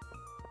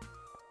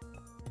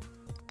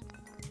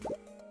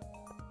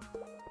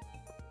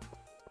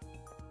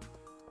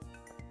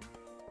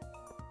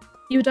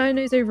 You were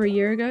diagnosed over a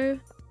year ago?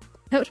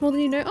 Helped more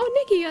than you know? Oh,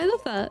 Nikki, I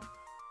love that.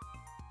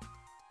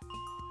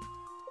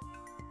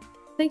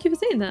 Thank you for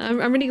saying that.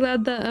 I'm really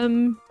glad that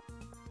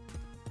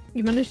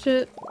you managed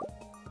to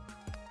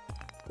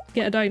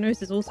get a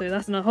diagnosis also.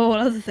 That's a whole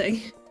other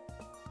thing.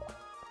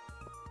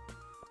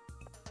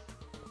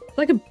 It's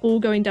like a ball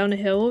going down a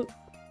hill.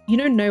 You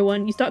know no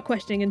one, you start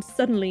questioning, and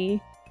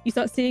suddenly you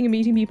start seeing and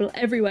meeting people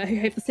everywhere who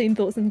have the same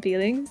thoughts and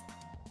feelings.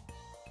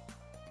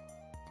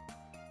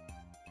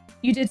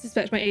 You did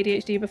suspect my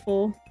ADHD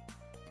before.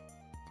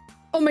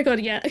 Oh my god,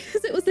 yeah,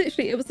 because it was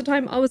the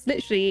time I was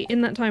literally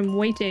in that time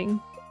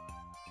waiting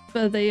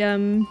for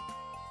the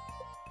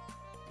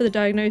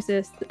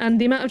diagnosis,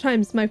 and the amount of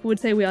times Michael would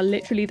say we are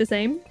literally the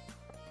same.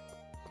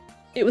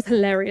 It was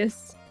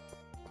hilarious.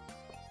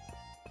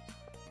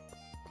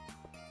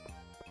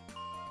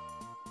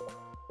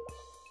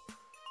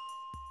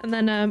 And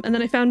then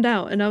I found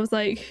out, and I was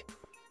like,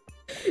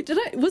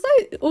 was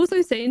I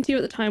also saying to you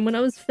at the time when I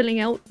was filling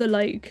out the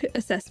like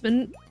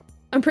assessment?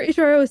 I'm pretty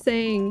sure I was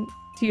saying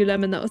to you,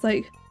 Lemon, that was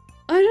like,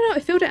 I don't know, I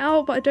filled it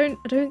out, but I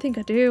don't think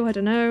I do, I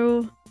don't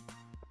know.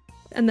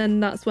 And then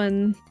that's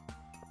when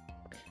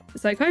the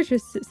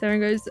psychiatrist sits there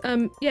and goes,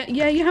 yeah,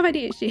 you have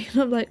ADHD.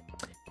 And I'm like,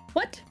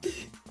 what?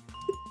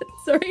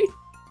 Sorry.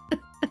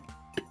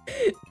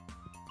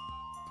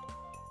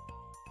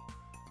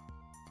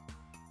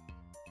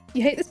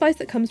 You hate the spice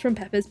that comes from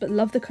peppers, but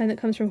love the kind that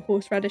comes from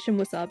horseradish and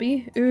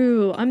wasabi?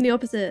 Ooh, I'm the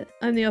opposite.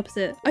 I'm the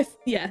opposite.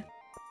 Yeah.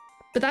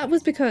 But that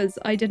was because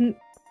I didn't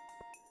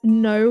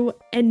know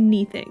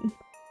anything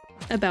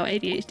about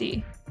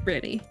ADHD,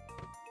 really.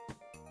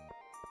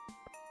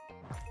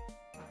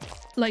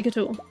 Like at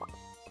all.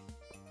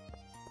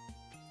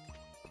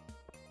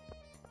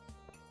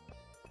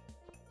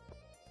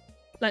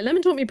 Like,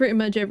 Lemon taught me pretty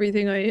much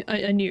everything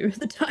I knew at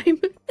the time.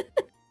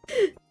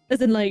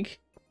 As in, like,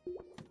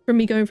 from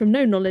me going from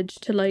no knowledge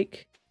to,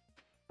 like,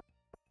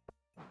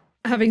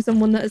 having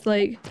someone that is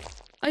like,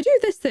 I do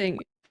this thing.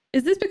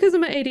 Is this because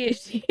of my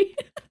ADHD?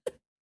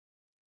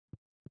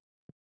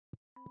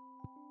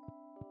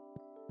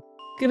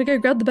 Gonna go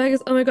grab the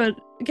burgers. Oh my god.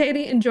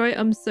 Katie, enjoy it.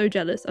 I'm so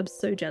jealous. I'm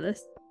so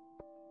jealous.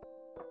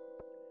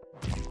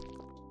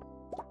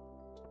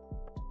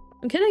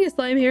 I'm killing a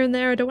slime here and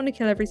there. I don't want to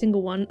kill every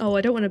single one. Oh,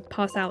 I don't want to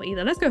pass out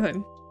either. Let's go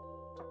home.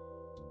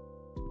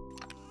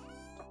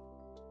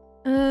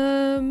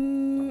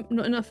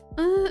 Not enough.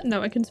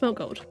 No, I can smell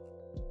gold.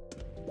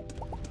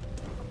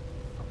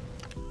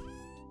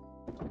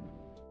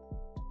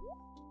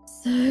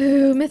 So,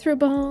 mithril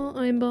bar,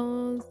 iron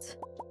bars,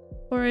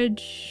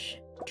 forage,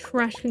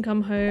 trash can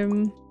come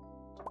home.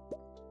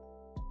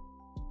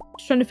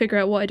 Just trying to figure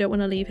out what I don't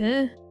want to leave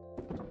here.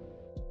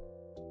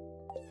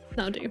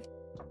 That'll do.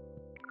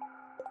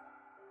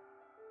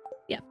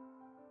 Yeah.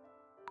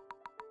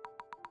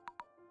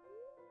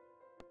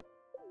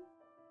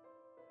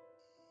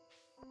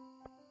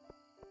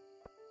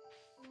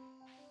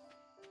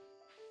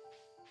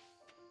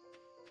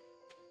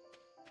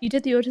 You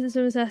did the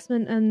autism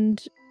assessment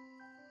and...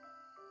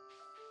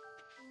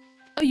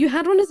 Oh, you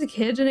had one as a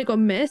kid and it got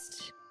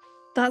missed?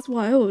 That's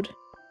wild.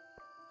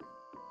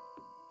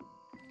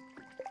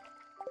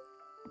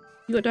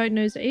 You got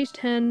diagnosed at age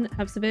 10,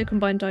 have severe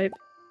combined type.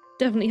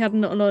 Definitely had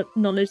not a lot of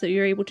knowledge that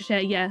you're able to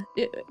share. Yeah,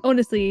 it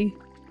honestly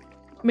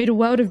made a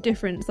world of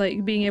difference,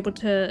 like being able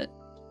to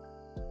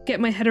get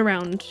my head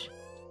around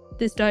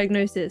this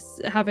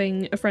diagnosis,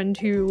 having a friend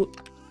who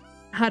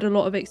had a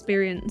lot of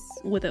experience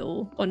with it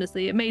all.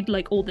 Honestly, it made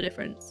like all the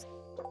difference.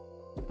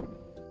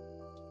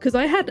 Because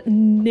I had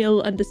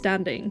nil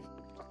understanding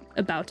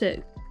about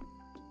it.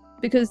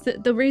 Because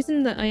the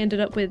reason that I ended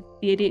up with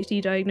the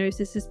ADHD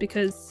diagnosis is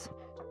because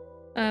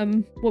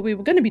what we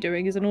were going to be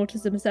doing is an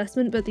autism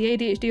assessment, but the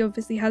ADHD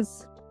obviously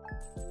has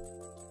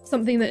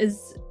something that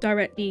is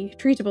directly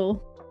treatable.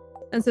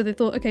 And so they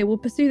thought, okay, we'll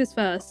pursue this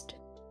first.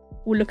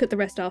 We'll look at the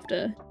rest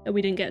after. And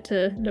we didn't get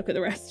to look at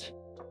the rest.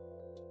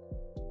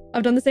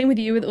 I've done the same with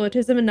you with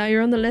autism, and now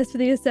you're on the list for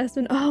the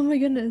assessment. Oh my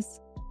goodness.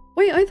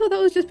 Wait, I thought that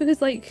was just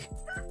because, like,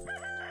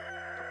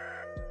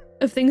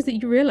 of things that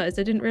you realised.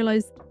 I didn't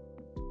realise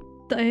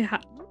that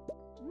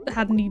I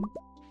had any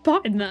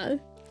part in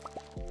that.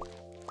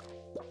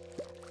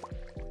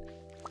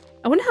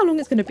 I wonder how long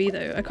it's going to be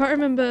though. I can't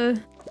remember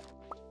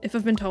if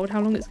I've been told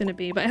how long it's going to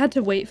be, but I had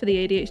to wait for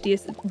the ADHD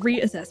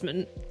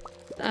reassessment.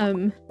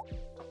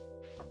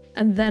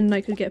 And then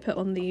I could get put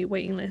on the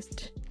waiting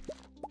list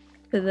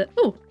for the,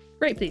 oh,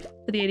 great, please,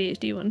 for the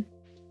ADHD one,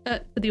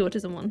 for the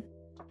autism one.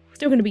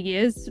 Still going to be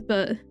years,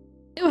 but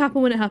it'll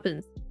happen when it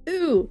happens.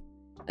 Ooh,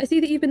 I see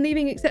that you've been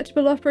leaving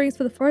acceptable offerings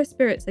for the forest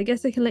spirits. I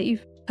guess I can let you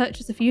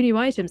purchase a few new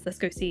items. Let's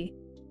go see.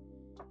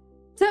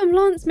 Certain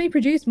plants may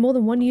produce more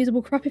than one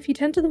usable crop if you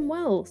tend to them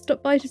well.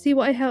 Stop by to see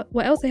what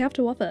else I have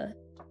to offer.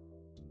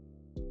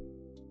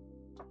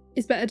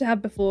 It's better to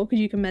have before because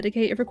you can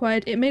medicate if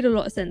required. It made a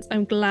lot of sense.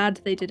 I'm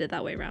glad they did it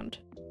that way around.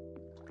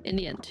 In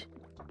the end.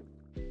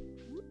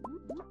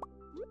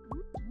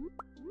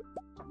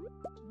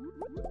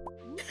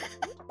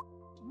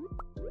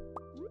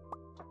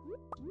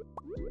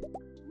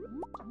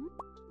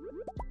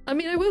 I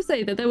mean, I will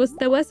say that there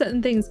were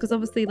certain things, because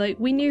obviously, like,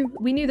 we knew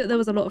that there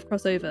was a lot of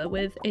crossover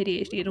with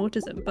ADHD and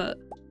autism, but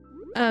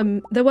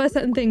there were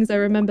certain things I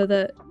remember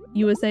that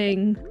you were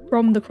saying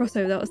from the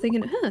crossover that I was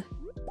thinking, huh,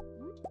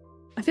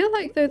 I feel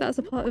like though that's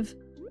a part of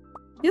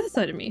the other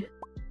side of me.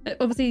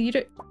 Obviously, you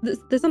don't.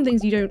 There's some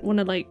things you don't want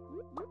to like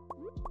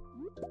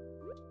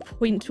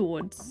point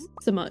towards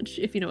so much,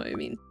 if you know what I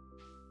mean.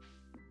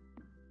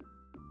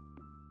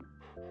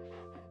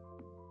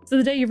 So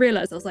the day you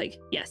realised, I was like,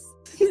 yes.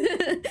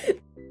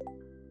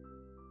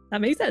 That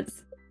makes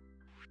sense.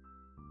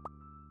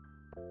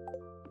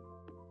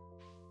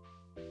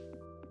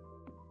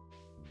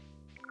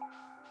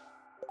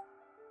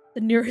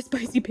 The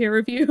neurospicy peer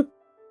review.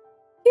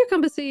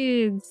 Cucumber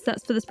seeds.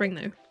 That's for the spring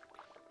though.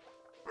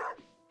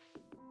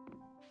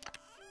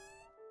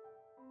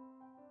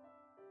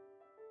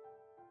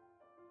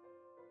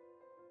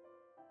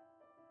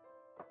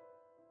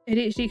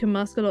 ADHD can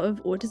mask a lot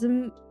of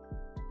autism.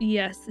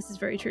 Yes, this is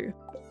very true.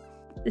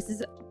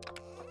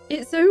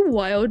 It's so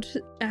wild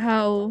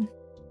how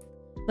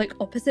like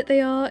opposite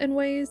they are in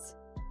ways.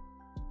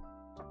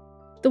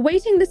 The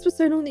waiting list was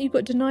so long that you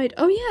got denied.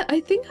 Oh yeah, I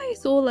think I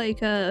saw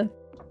like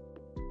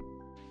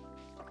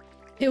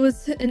it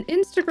was an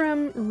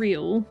Instagram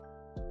reel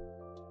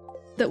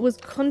that was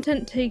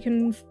content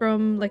taken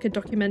from like a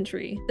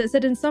documentary that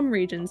said in some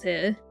regions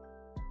here,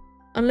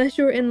 unless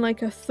you're in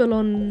like a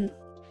full-on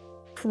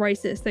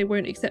crisis, they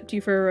won't accept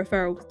you for a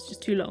referral because it's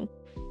just too long.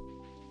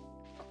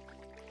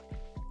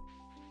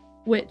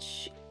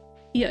 Which,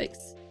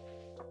 yikes.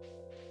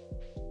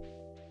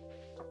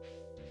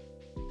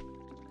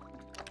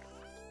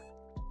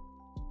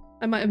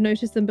 I might have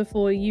noticed them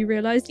before you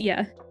realised,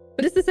 yeah.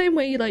 But it's the same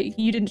way, like,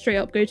 you didn't straight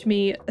up go to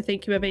me, I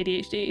think you have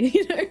ADHD,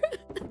 you know?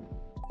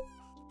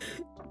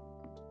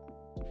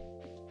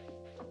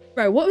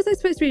 Right, what was I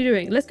supposed to be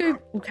doing? Let's go,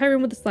 we'll carry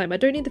on with the slime. I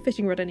don't need the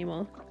fishing rod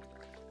anymore.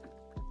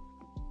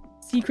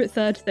 Secret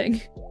third thing.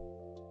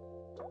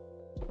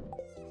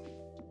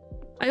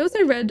 I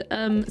also read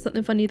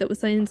something funny that was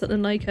saying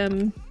something like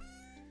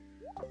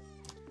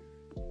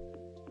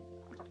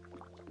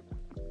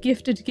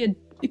gifted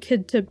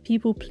kid to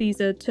people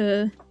pleaser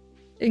to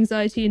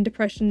anxiety and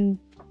depression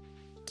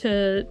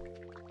to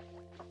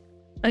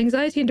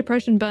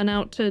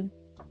burnout to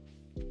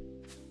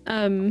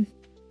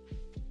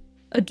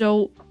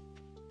adult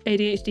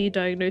ADHD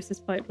diagnosis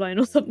pipeline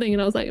or something,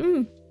 and I was like,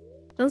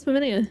 sounds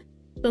familiar.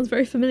 Sounds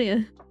very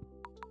familiar.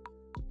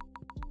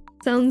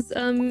 Sounds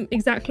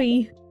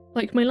exactly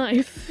like my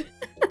life.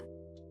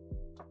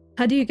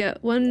 How do you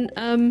get one?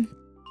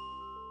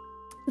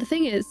 The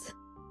thing is,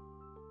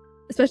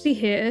 especially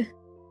here,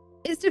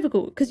 it's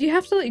difficult because you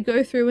have to like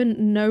go through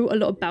and know a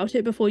lot about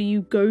it before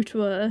you go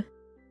to a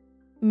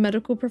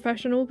medical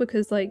professional,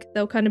 because like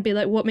they'll kind of be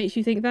like, what makes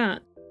you think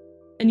that?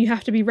 And you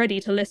have to be ready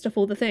to list off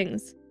all the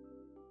things.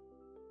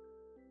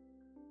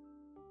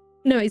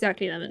 No,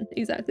 exactly, Lemon.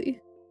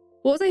 Exactly.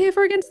 What was I here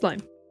for again?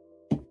 Slime.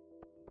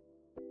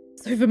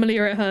 So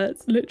familiar it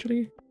hurts,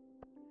 literally.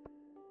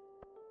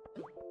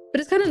 But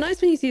it's kind of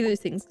nice when you see those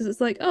things, because it's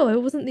like, oh, I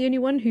wasn't the only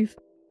one who,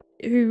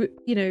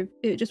 you know,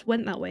 it just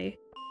went that way.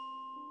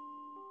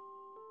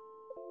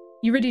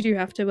 You really do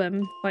have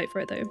to fight for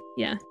it though,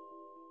 yeah.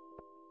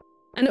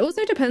 And it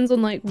also depends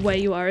on like where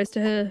you are as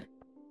to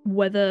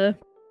whether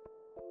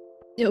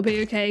it'll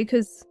be okay,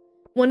 because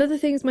one of the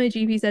things my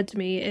GP said to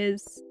me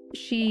is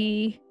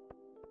she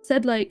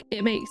said like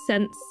it makes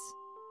sense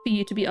for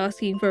you to be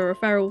asking for a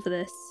referral for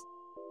this,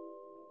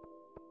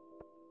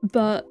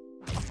 but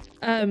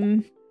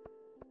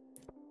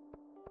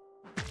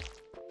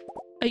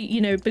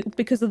you know,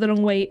 because of the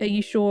long wait, are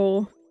you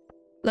sure,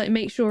 like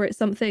make sure it's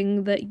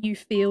something that you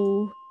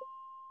feel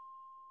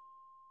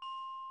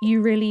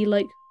you really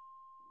like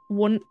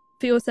want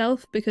for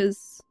yourself,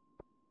 because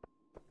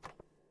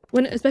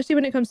especially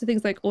when it comes to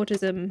things like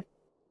autism,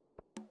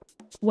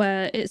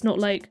 where it's not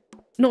like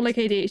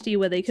ADHD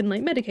where they can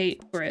like medicate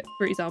for it,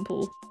 for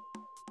example.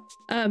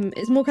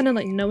 It's more kind of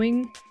like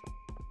knowing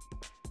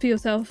for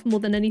yourself more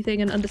than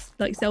anything, and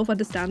like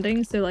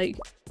self-understanding. So like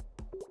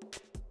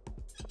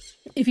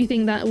if you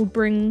think that will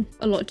bring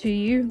a lot to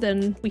you,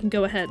 then we can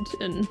go ahead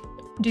and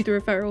do the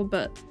referral,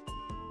 but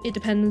it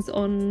depends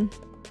on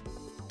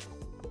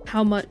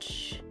how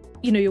much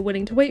you know, you're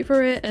willing to wait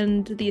for it,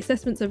 and the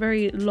assessments are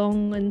very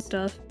long and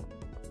stuff.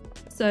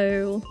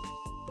 So,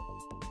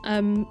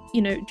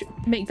 you know,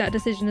 make that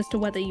decision as to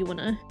whether you want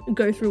to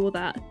go through all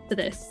that for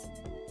this.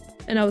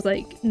 And I was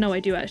like, no, I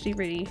do actually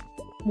really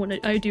want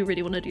to, I do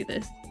really want to do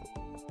this.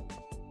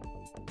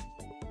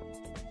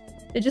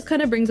 It just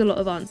kind of brings a lot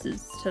of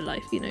answers to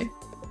life, you know.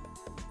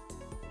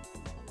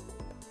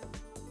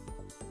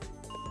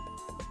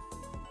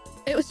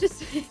 It was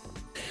just,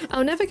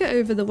 I'll never get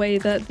over the way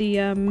that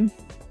the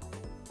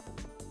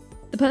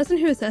person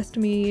who assessed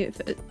me,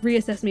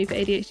 reassessed me for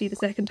ADHD the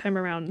second time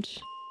around,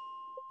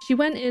 she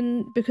went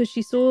in because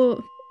she saw,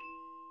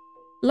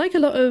 like a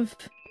lot of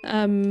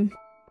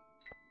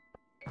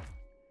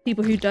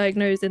people who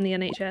diagnose in the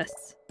NHS,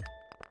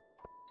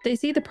 they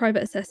see the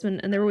private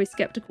assessment and they're always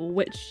skeptical,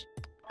 which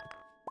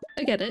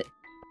I get it.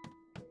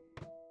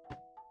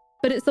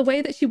 But it's the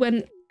way that she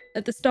went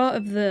at the start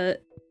of the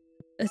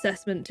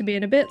assessment to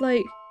being a bit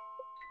like,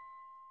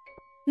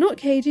 not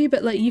cagey,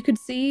 but like you could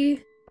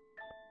see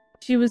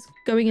she was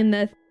going in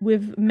there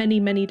with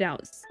many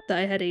doubts that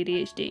I had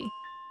ADHD.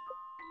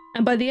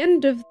 And by the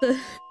end of the,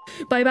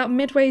 by about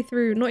midway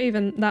through, not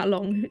even that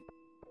long,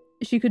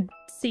 she could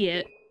see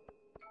it.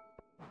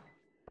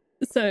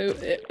 So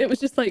it was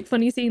just like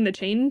funny seeing the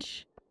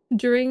change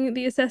during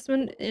the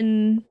assessment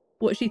in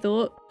what she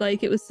thought.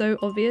 Like, it was so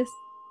obvious.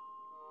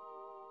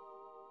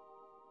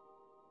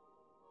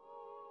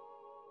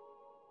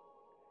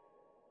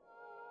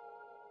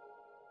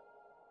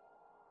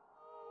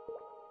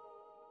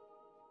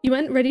 You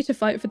went ready to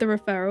fight for the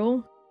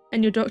referral,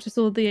 and your doctor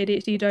saw the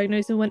ADHD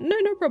diagnosis and went,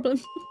 no problem.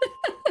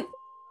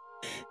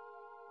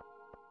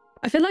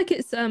 I feel like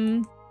it's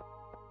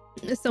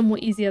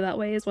somewhat easier that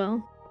way as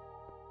well.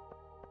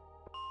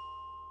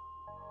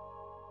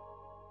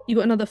 You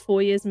got another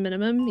 4 years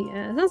minimum.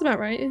 Yeah, sounds about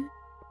right.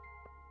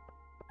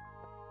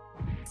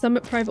 Some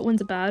private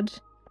ones are bad.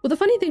 Well, the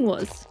funny thing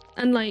was,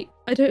 and like,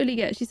 I totally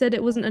get it, she said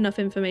it wasn't enough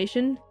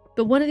information,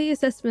 but one of the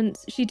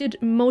assessments, she did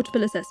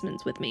multiple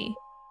assessments with me.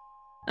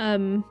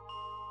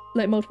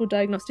 Like multiple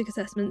diagnostic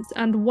assessments,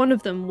 and one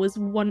of them was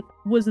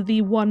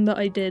the one that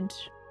I did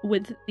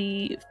with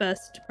the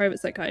first private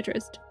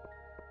psychiatrist.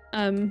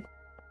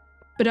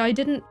 But I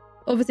didn't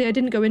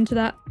go into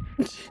that.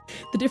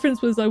 The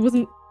difference was I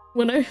wasn't,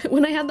 when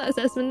I had that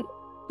assessment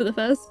for the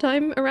first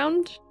time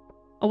around,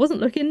 I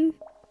wasn't looking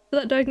for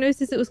that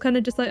diagnosis. It was kind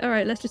of just like, all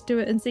right, let's just do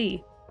it and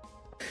see.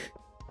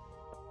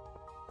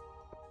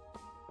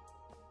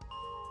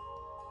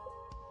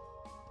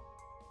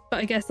 But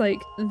I guess like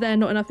there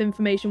not enough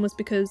information was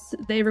because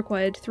they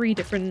required 3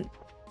 different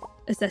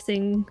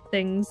assessing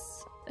things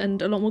and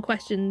a lot more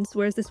questions,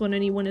 whereas this one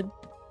only wanted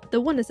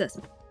the one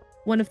assessment.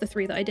 One of the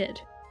 3 that I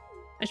did.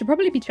 I should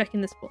probably be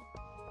checking this for.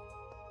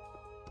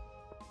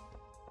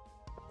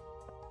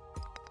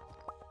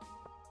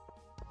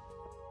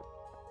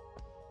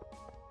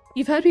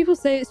 You've heard people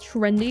say it's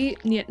trendy,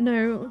 yet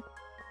no.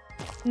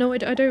 No, I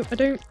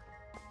don't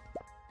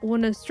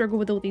want to struggle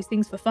with all these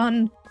things for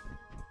fun.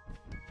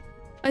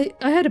 I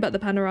heard about the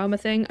panorama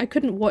thing. I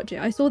couldn't watch it.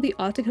 I saw the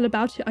article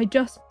about it. I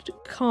just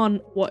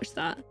can't watch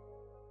that.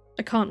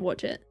 I can't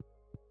watch it.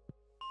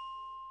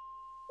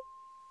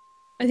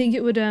 I think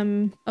it would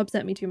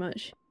upset me too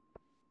much.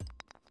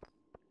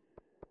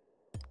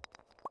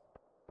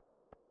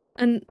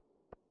 And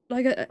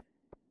like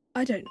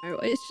I don't know.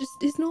 It's just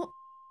it's not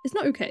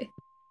okay.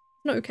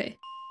 It's not okay.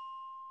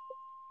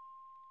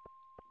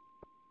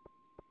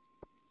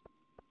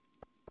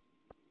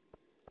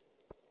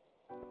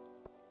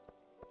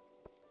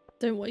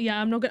 Yeah,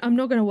 I'm not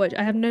gonna watch it.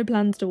 I have no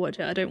plans to watch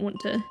it. I don't want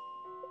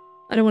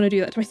to do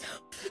that to myself.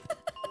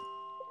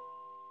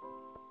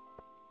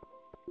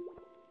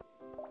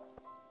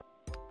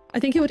 I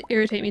think it would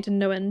irritate me to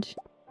no end.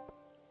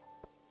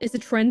 Is a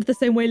trend the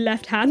same way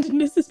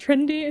left-handedness is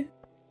trendy?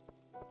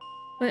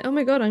 Like, oh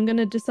my god, I'm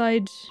gonna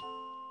decide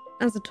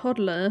as a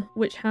toddler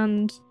which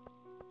hand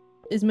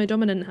is my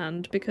dominant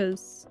hand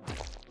because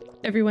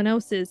everyone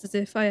else is, as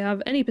if I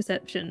have any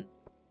perception.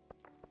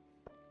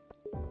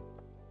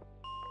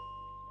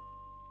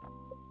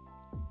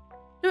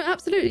 No,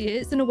 absolutely,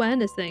 it's an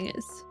awareness thing.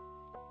 It's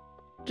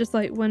just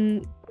like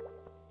when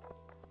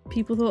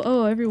people thought,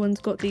 oh,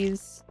 everyone's got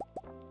these,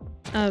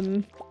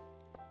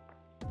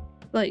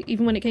 like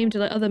even when it came to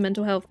like other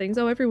mental health things,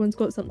 oh, everyone's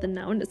got something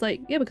now, and it's like,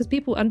 yeah, because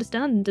people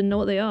understand and know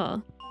what they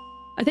are.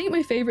 I think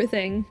my favorite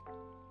thing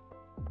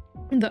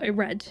that I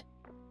read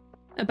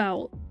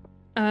about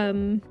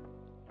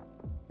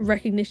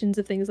recognitions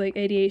of things like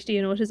ADHD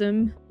and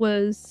autism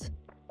was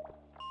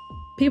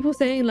people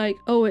saying like,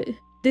 oh,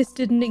 this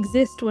didn't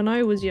exist when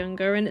I was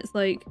younger, and it's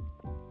like,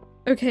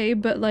 okay,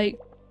 but like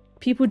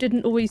people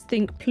didn't always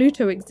think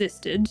Pluto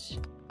existed.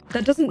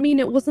 That doesn't mean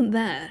it wasn't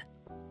there.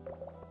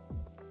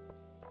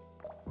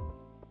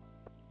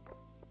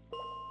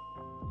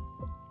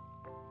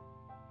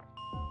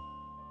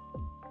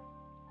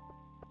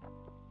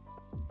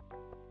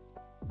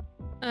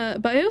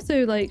 But I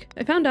also, like,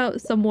 I found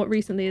out somewhat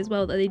recently as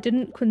well that they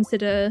didn't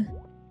consider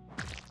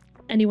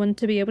anyone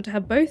to be able to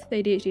have both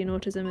ADHD and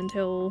autism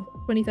until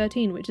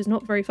 2013, which is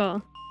not very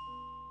far.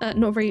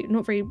 Not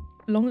very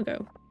long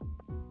ago.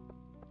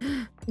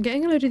 I'm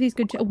getting a load of these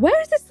good.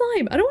 Where is this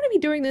slime? I don't want to be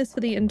doing this for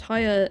the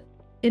entire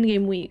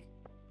in-game week.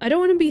 I don't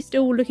want to be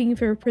still looking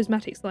for a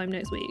prismatic slime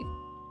next week.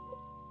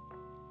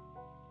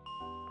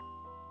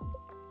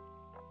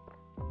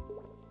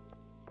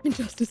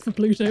 Justice for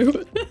Pluto.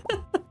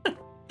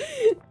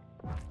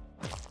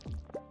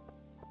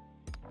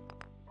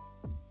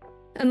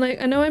 And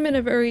like, I know I'm in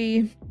a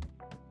very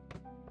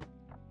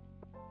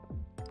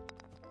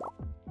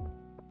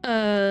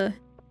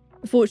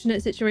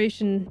fortunate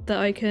situation that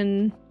I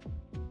can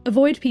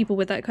avoid people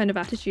with that kind of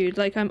attitude.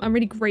 Like, I'm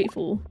really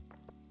grateful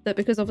that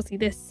because obviously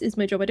this is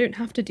my job, I don't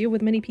have to deal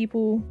with many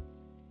people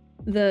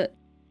that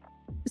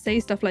say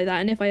stuff like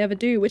that. And if I ever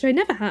do, which I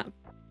never have,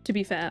 to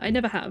be fair, I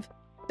never have,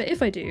 but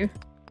if I do,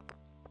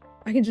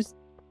 I can just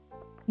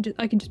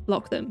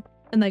block them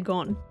and they're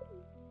gone.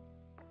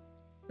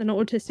 They're not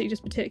autistic,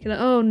 just particular.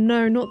 Oh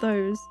no, not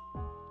those.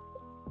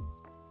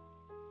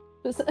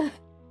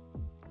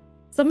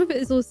 Some of it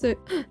is also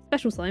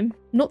special slime,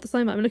 not the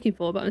slime that I'm looking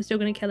for, but I'm still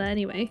going to kill it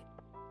anyway.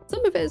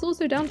 Some of it is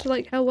also down to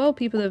like how well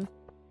people have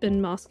been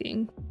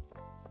masking.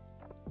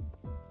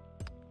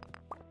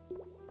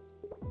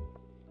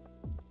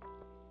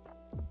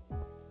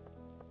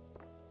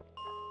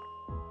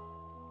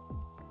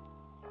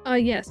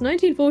 Yes,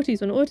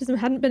 1940s when autism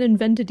hadn't been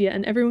invented yet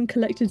and everyone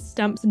collected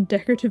stamps and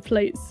decorative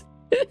plates.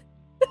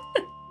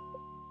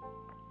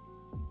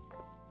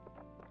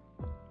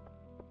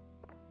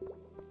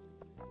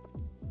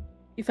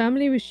 Your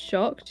family was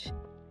shocked.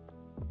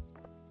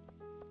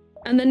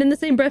 And then in the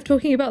same breath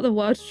talking about the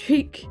wild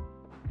streak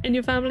in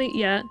your family?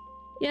 Yeah.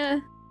 Yeah.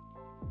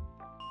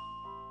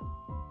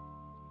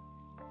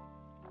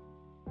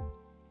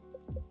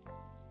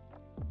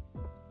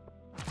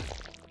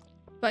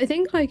 But I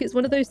think like it's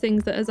one of those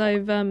things that as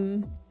I've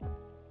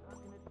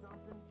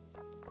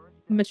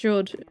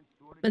matured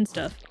and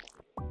stuff,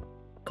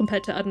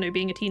 compared to, I don't know,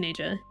 being a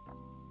teenager,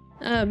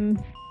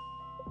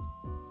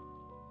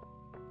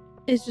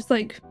 it's just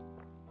like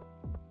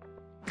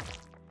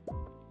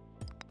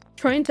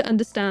trying to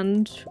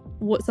understand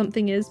what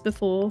something is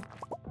before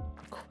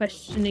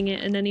questioning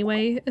it in any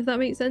way, if that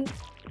makes sense.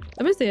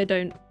 And mostly I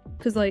don't,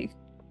 because like,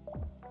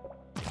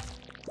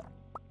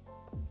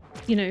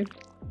 you know,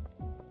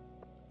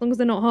 as long as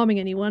they're not harming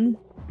anyone,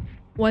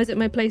 why is it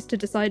my place to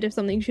decide if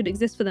something should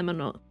exist for them or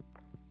not?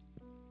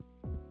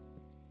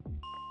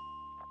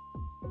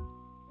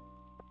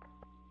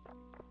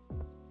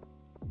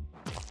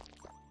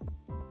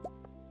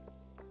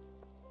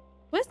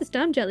 Where's the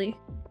stam jelly?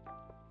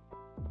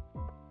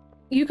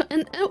 You can,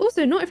 and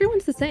also not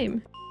everyone's the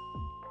same.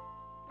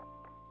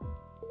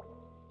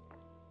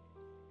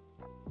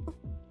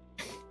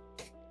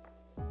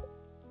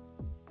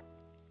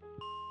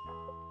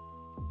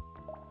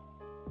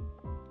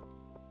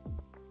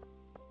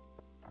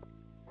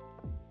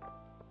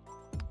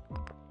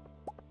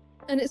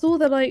 And it's all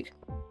the like,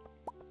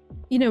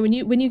 you know, when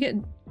you get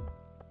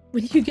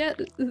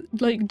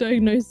like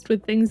diagnosed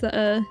with things that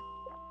are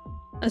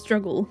a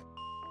struggle,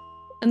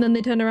 and then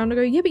they turn around and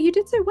go, yeah, but you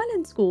did so well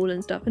in school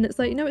and stuff, and it's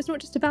like, no, it's not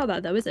just about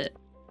that though, is it?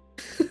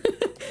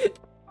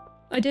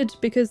 I did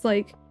because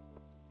like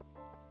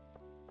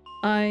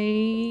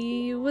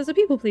I was a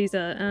people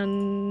pleaser,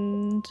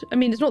 and I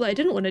mean, it's not that I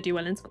didn't want to do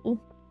well in school,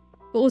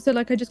 but also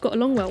like I just got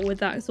along well with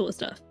that sort of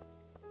stuff.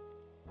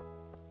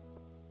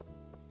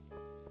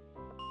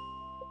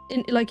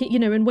 In like, you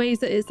know, in ways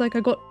that it's like I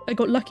got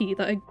lucky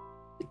that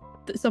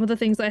that some of the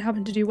things that I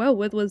happened to do well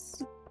with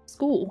was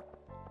school.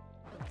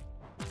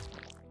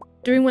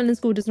 Doing well in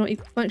school does not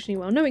equal functioning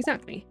well. No,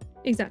 exactly.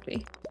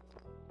 Exactly.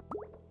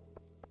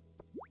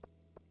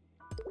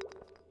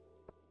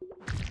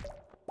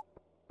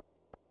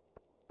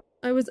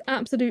 I was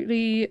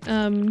absolutely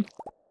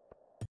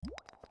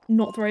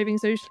not thriving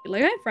socially.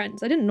 Like, I had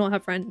friends. I didn't not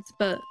have friends,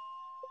 but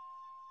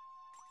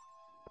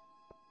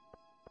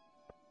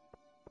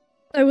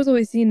I was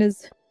always seen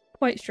as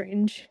quite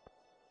strange.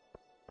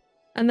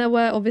 And there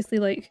were obviously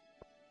like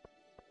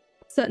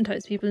certain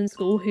types of people in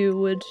school who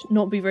would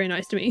not be very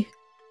nice to me.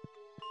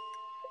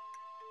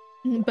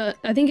 But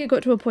I think it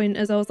got to a point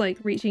as I was like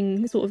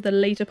reaching sort of the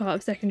later part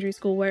of secondary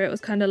school where it was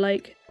kind of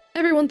like,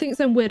 everyone thinks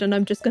I'm weird and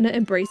I'm just gonna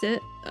embrace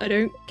it. I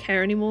don't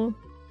care anymore.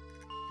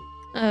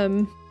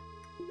 And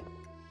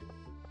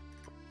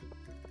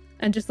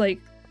just like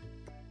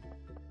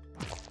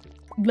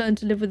learn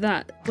to live with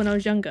that when I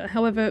was younger.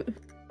 However,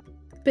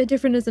 a bit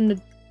different as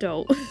an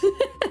adult.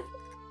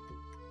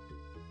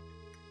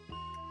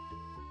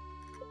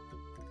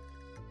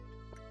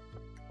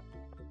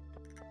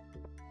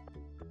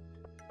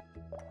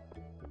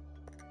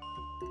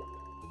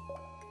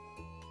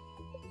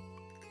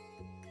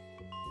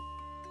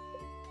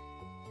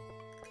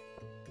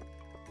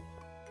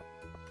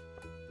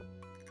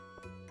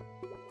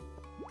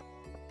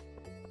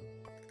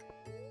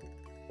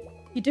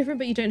 You're different,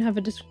 but you don't have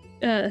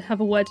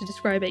a word to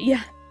describe it.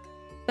 Yeah,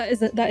 that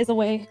is a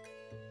way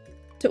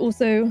to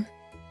also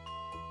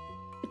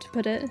to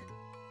put it.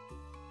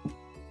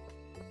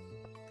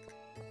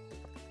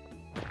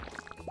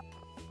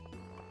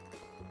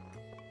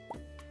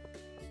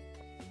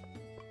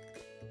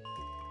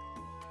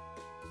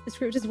 The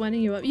script is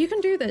winding you up. You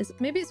can do this.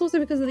 Maybe it's also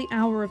because of the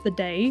hour of the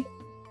day.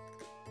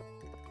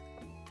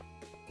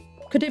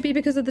 Could it be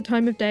because of the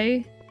time of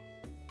day?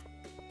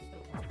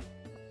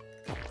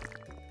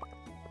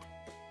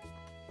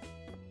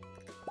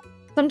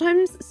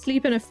 Sometimes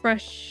sleep in a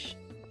fresh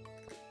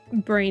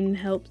brain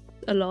helps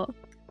a lot.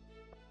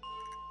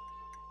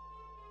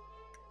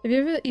 Have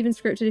you ever even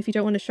scripted if you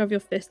don't want to shove your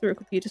fist through a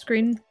computer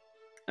screen?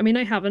 I mean,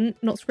 I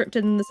haven't. Not scripted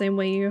in the same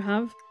way you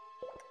have.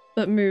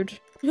 But mood.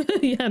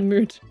 Yeah,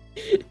 mood.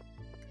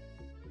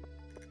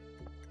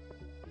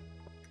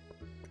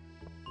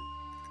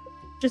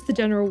 Just the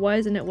general, why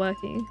isn't it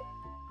working?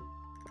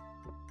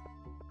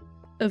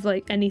 Of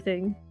like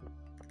anything.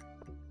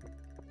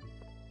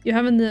 You're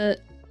having the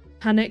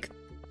panic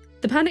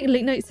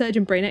late night surge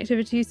in brain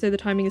activity, so the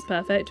timing is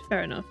perfect.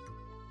 Fair enough.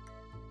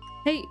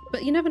 Hey,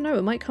 but you never know,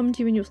 it might come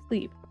to you in your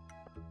sleep.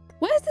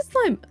 Where's the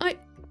slime? I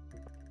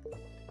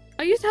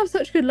used to have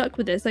such good luck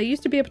with this. I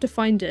used to be able to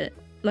find it,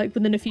 like,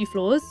 within a few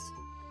floors.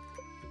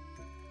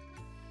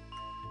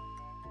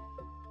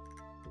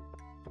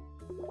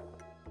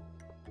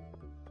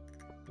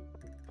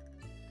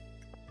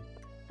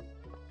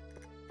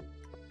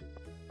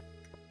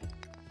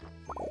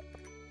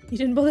 You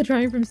didn't bother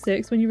trying from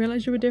 6 when you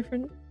realized you were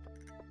different?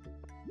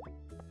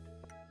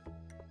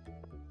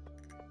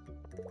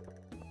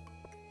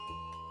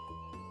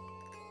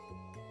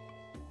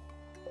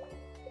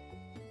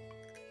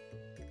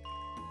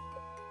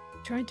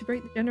 Trying to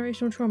break the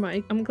generational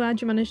trauma. I'm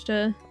glad you managed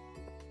to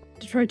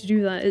try to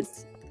do that.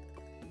 It's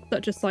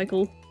such a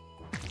cycle.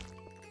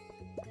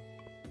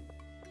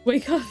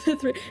 Wake up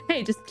at 3.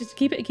 Hey, just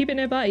keep it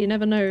nearby. You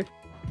never know.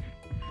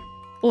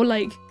 Or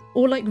like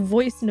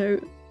voice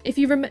note. If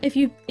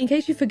you in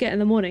case you forget in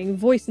the morning,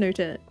 voice note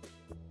it.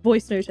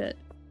 Voice note it.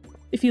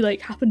 If you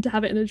like happen to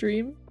have it in a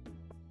dream.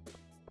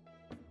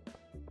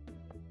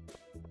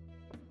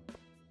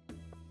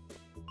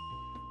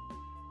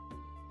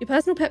 Your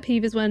personal pet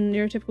peeve is when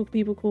neurotypical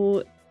people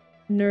call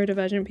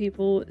neurodivergent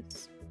people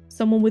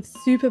someone with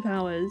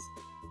superpowers.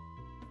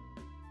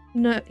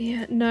 No,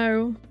 yeah,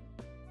 no.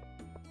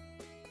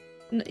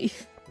 No.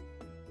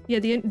 Yeah,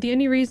 the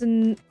only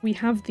reason we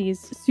have these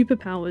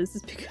superpowers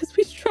is because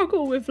we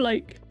struggle with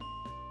like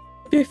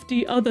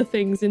 50 other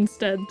things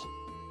instead.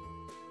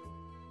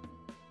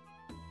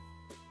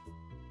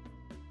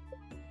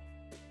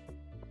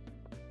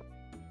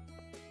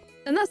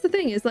 And that's the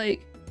thing, is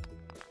like,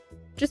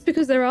 just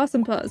because there are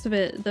some parts of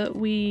it that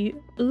we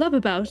love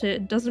about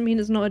it doesn't mean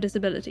it's not a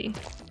disability.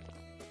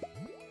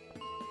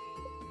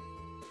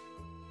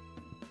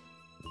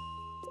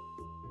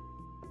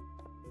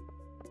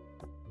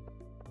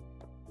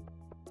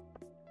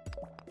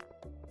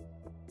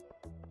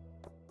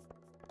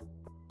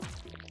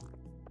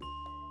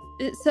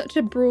 It's such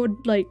a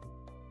broad, like,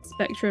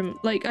 spectrum.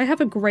 Like, I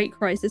have a great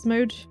crisis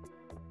mode.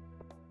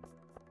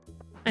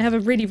 I have a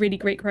really, really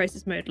great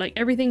crisis mode. Like,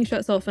 everything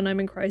shuts off and I'm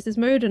in crisis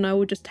mode and I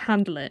will just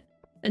handle it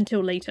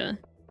until later.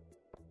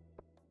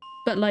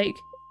 But, like,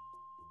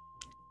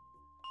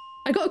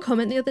 I got a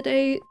comment the other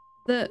day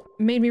that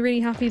made me really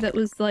happy that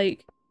was,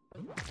 like,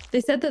 they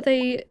said that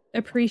they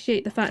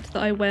appreciate the fact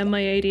that I wear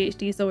my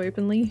ADHD so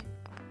openly.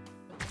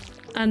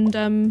 And,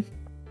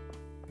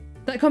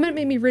 that comment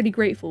made me really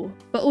grateful.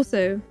 But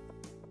also,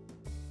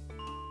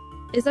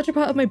 it's such a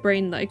part of my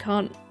brain that I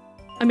can't...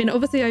 I mean,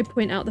 obviously I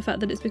point out the fact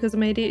that it's because of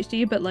my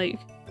ADHD, but like,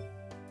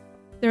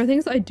 there are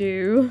things that I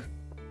do,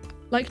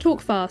 like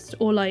talk fast,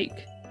 or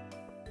like,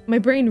 my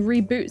brain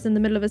reboots in the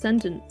middle of a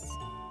sentence.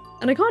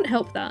 And I can't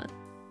help that.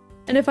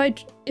 And if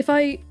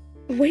I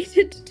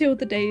waited till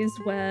the days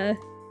where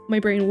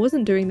my brain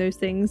wasn't doing those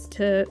things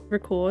to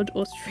record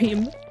or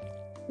stream,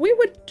 we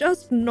would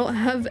just not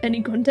have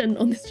any content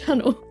on this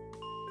channel.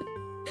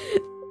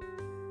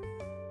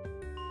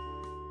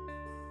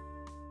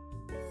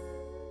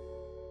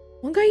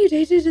 One guy you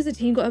dated as a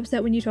teen got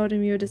upset when you told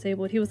him you were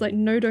disabled. He was like,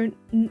 no,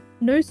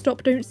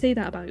 stop, don't say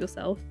that about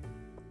yourself.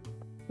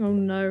 Oh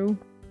no.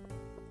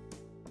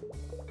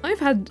 I've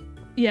had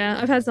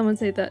someone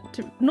say that,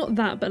 not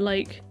that, but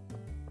like,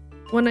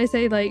 when I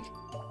say like,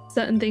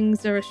 certain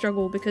things are a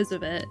struggle because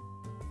of it,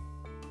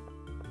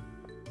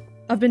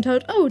 I've been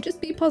told, oh,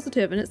 just be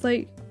positive, and it's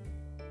like,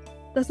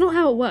 that's not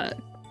how it works.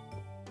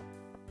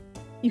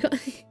 You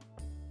can't...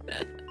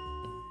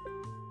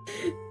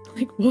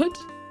 Like, what?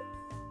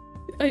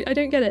 I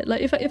don't get it.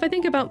 Like, if I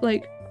think about,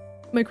 like,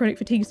 my chronic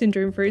fatigue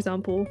syndrome, for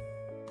example,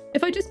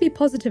 if I just be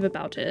positive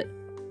about it,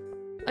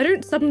 I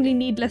don't suddenly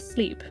need less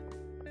sleep.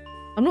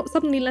 I'm not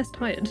suddenly less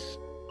tired.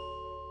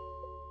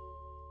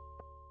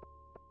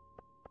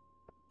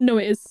 No,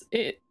 it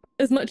is.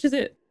 As much as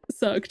it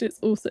sucked, it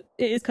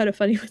is kind of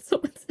funny when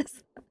someone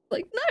says that.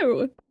 Like,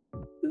 no!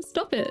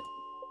 Stop it.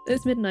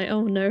 It's midnight.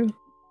 Oh, no.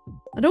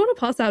 I don't want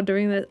to pass out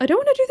during this. I don't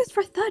want to do this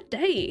for a third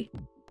day.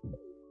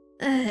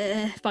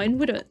 Fine,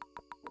 we'll do it.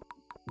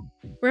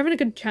 We're having a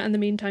good chat in the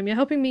meantime. You're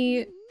helping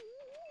me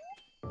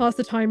pass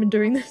the time in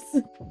doing this.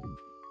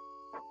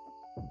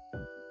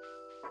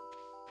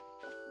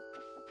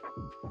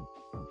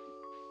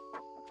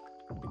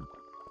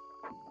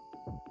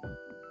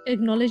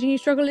 acknowledging you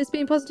struggle is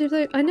being positive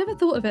though? I never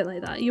thought of it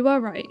like that. You are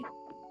right.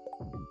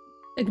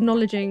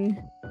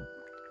 Acknowledging,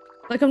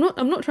 like I'm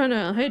not trying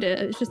to hide it.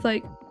 It's just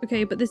like,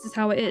 okay, but this is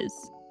how it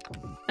is.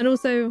 And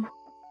also,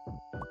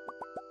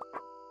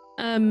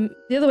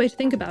 the other way to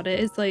think about it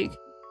is like,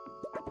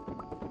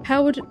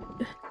 how would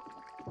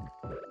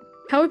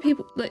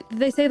people, like,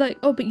 they say like,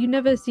 oh, but you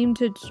never seem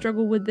to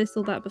struggle with this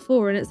or that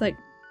before, and it's like,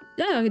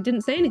 yeah, I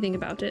didn't say anything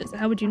about it, so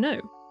how would you know?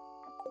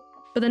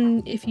 But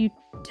then if you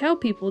tell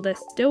people, they're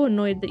still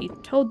annoyed that you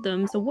told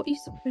them, so what are you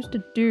supposed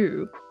to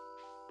do?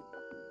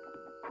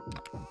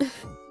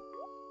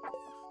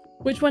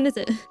 Which one is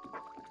it?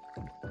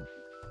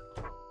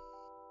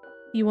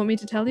 You want me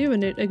to tell you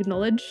and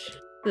acknowledge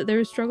that there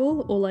is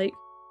struggle, or like,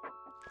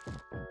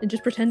 and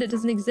just pretend it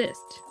doesn't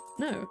exist?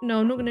 No,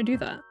 I'm not gonna do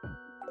that.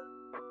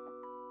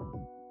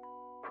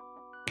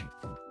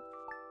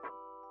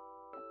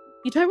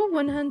 You type with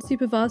one hand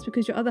super fast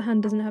because your other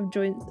hand doesn't have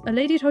joints. A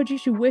lady told you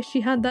she wished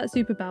she had that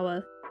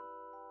superpower.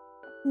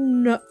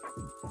 No.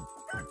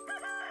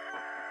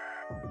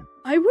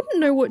 I wouldn't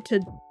know what to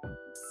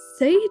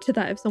say to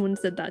that if someone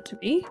said that to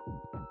me.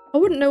 I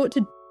wouldn't know what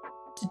to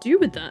do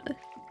with that.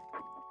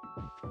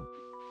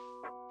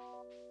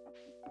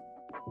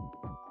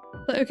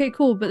 Like, okay,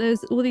 cool, but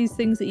there's all these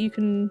things that you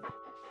can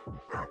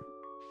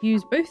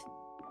use both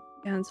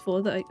hands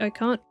for that I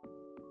can't,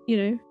 you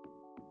know.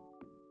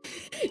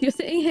 You're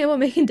sitting here while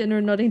making dinner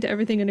and nodding to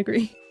everything and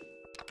agree.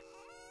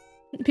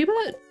 People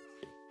are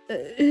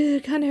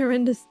kind of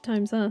horrendous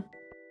times, huh?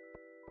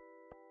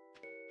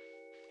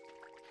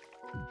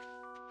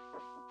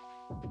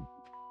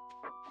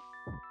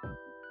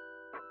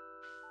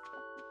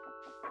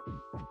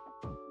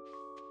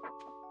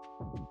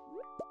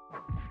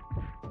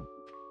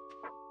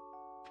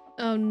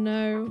 Oh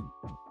no.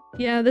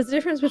 Yeah, there's a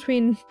difference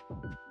between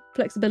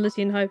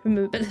flexibility and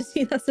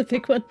hypermobility. That's a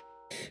big one.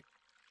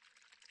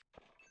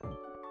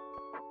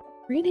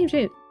 Rename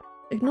change.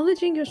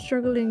 Acknowledging you're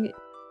struggling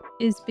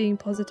is being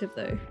positive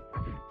though.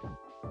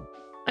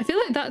 I feel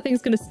like that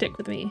thing's gonna stick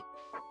with me.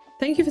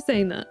 Thank you for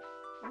saying that.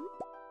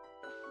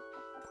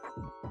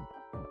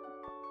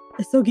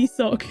 A soggy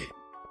sock.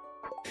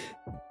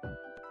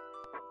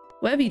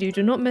 Whatever you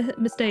do not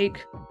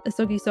mistake a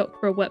soggy sock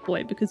for a wet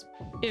boy because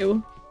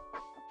ew.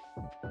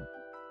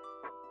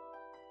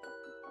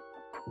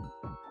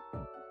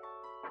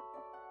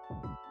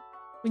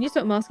 When you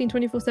start masking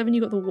 24/7, you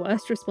got the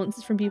worst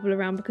responses from people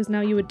around because now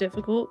you were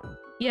difficult.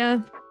 Yeah.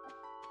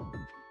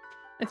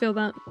 I feel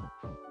that.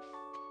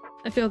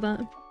 I feel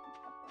that.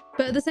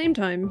 But at the same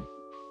time,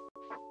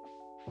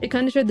 it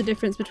kind of showed the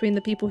difference between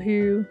the people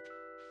who...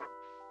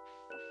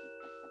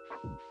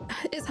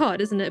 It's hard,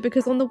 isn't it?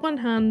 Because on the one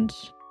hand,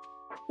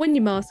 when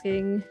you're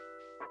masking,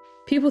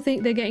 people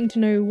think they're getting to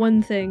know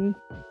one thing,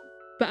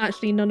 but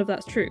actually none of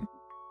that's true.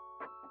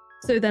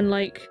 So then,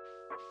 like...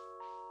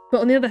 But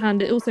on the other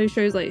hand, it also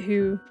shows like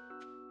who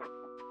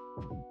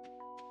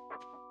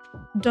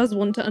does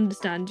want to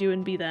understand you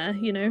and be there,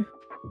 you know?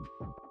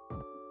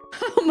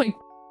 Oh my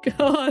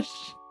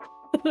gosh.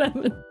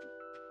 Lemon.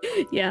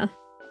 Yeah.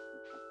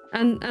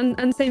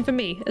 And same for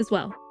me as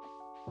well.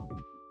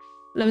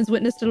 Lemon's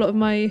witnessed a lot of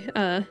my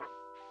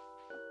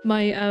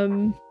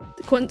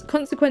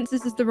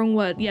consequences is the wrong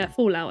word. Yeah,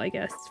 fallout, I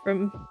guess,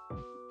 from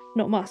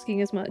not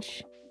masking as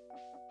much.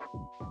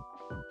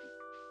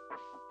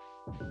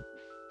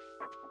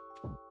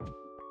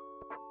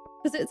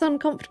 Because it's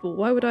uncomfortable.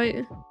 Why would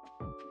I...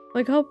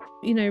 Like, I'll,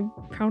 you know,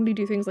 proudly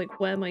do things like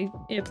wear my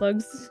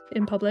earplugs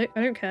in public.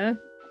 I don't care.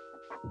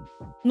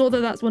 Not that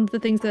that's one of the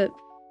things that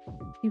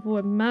people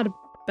are mad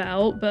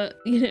about, but,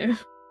 you know.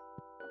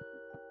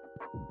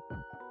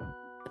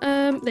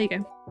 There you go.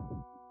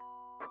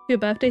 For your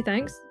birthday,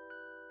 thanks.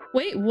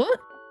 Wait, what?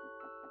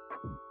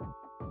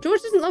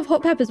 George doesn't love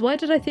hot peppers. Why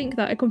did I think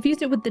that? I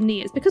confused it with the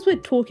knee. It's because we're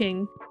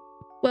talking.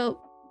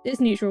 Well, it's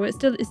neutral. It's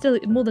still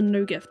more than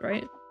no gift,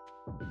 right?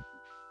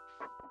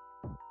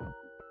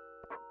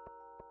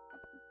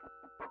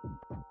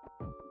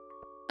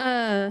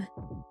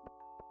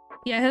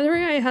 Yeah,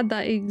 Hillary, I had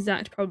that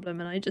exact problem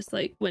and I just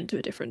like went to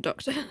a different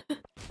doctor.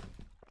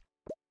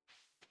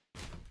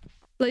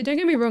 Like, don't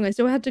get me wrong, I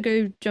still had to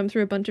go jump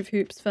through a bunch of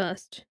hoops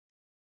first.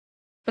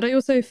 But I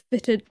also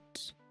fitted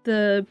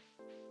the...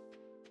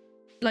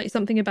 like,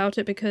 something about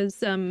it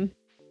because,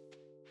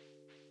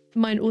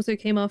 mine also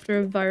came after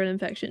a viral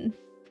infection.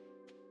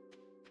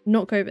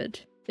 Not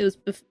COVID. It was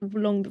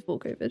long before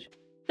COVID.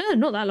 No,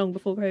 not that long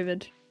before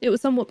COVID. It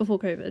was somewhat before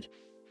COVID.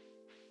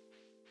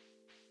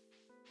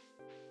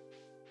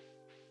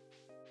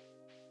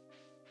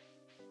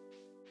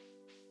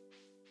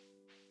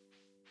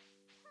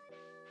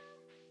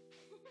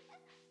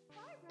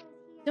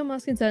 You'll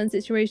mask in certain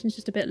situations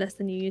just a bit less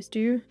than you used to.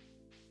 You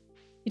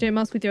don't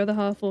mask with your other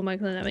half or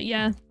Michael and Emma.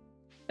 Yeah.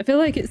 I feel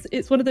like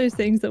it's one of those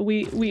things that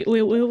we we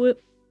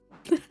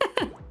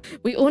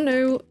all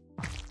know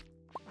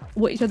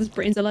what each other's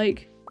brains are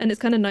like, and it's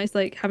kind of nice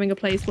like having a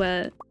place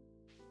where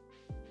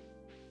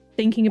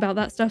thinking about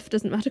that stuff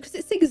doesn't matter because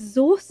it's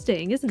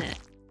exhausting, isn't it?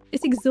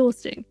 It's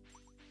exhausting.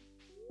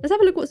 Let's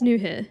have a look what's new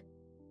here.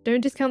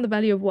 Don't discount the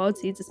value of wild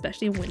seeds,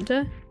 especially in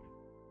winter.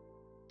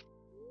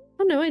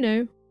 Oh no, I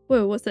know.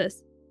 Whoa, what's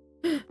this?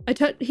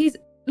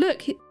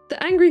 Look,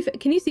 the angry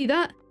can you see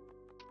that?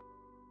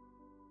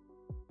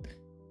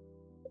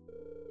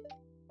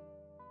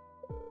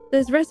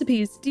 There's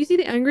recipes. Do you see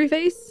the angry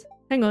face?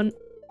 Hang on.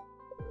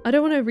 I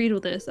don't want to read all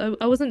this.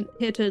 I wasn't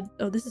here to...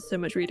 Oh, this is so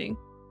much reading.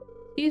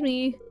 Excuse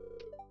me.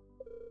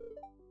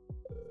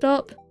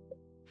 Stop.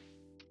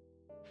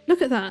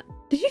 Look at that.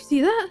 Did you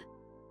see that?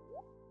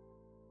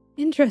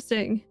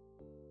 Interesting.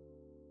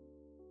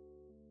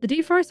 The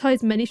deep forest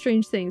hides many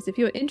strange things. If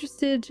you're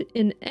interested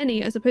in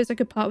any, I suppose I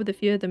could part with a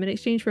few of them in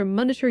exchange for a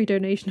monetary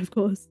donation, of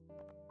course.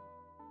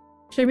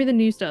 Show me the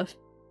new stuff.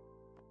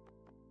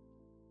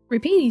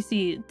 Rapini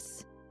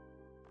seeds.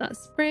 That's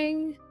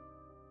spring.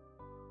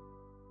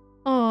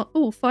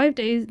 Oh, 5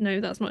 days.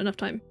 No, that's not enough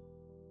time.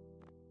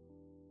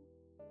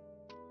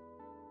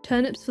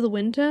 Turnips for the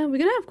winter. We're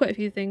gonna have quite a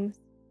few things.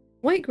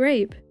 White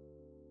grape.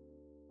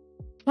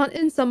 Plant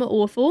in summer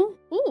awful.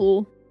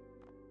 Ooh.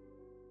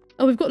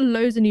 Oh, we've got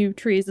loads of new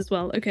trees as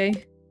well.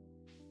 Okay.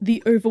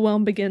 The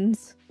overwhelm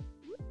begins.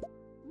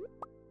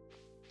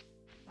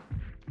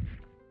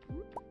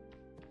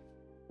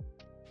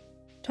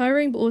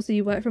 Tiring, but also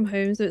you work from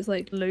home, so it's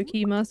like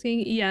low-key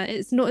masking. Yeah,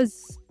 it's not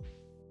as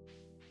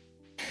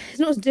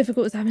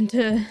difficult as having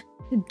to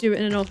do it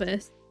in an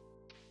office.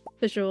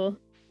 For sure.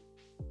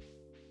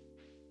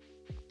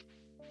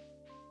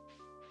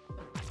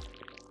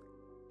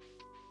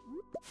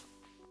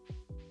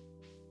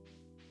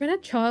 Ren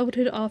had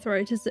childhood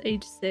arthritis at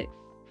age 6.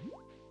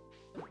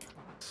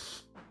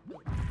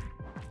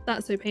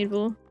 That's so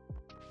painful.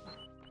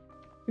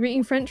 You're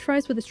eating french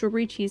fries with a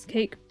strawberry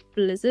cheesecake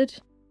blizzard.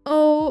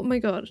 Oh my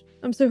god,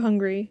 I'm so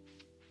hungry.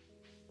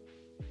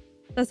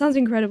 That sounds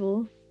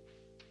incredible.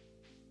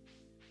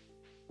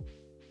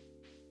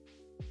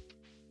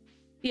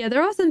 Yeah,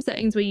 there are some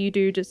settings where you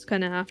do just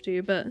kind of have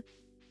to, but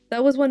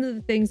that was one of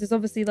the things, is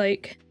obviously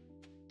like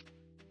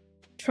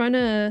trying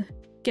to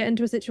get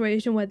into a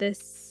situation where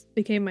this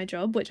became my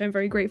job, which I'm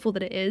very grateful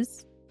that it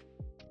is,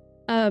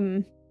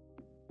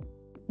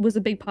 was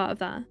a big part of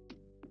that.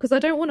 Because I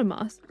don't want a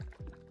mask.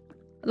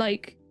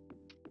 Like,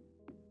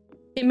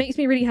 it makes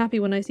me really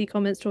happy when I see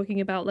comments talking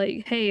about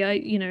like,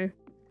 hey, you know,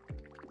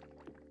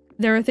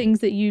 there are things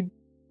that you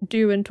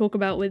do and talk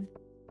about with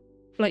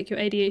like your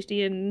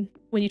ADHD, and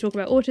when you talk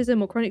about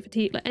autism or chronic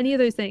fatigue, like any of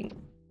those things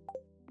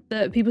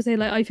that people say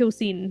like, I feel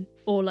seen,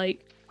 or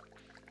like,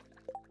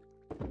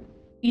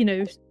 you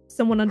know,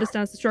 someone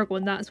understands the struggle,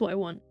 and that's what I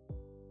want.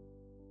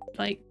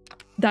 Like,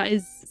 that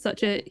is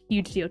such a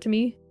huge deal to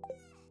me.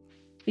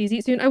 Please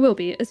eat soon. I will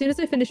be. As soon as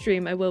I finish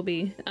stream, I will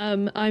be.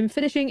 I'm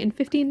finishing in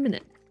 15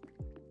 minutes.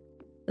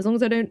 As long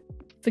as I don't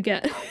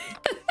forget.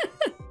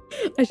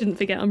 I shouldn't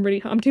forget.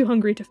 I'm too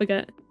hungry to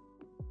forget.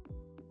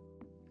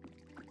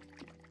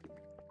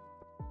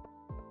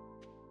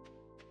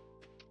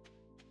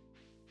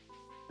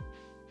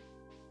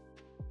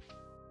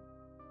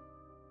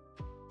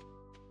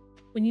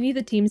 When you need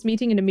the Teams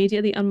meeting and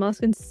immediately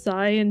unmask and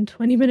sigh and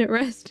 20-minute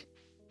rest.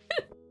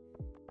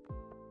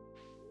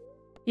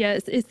 Yeah,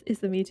 it's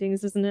the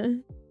meetings, isn't it?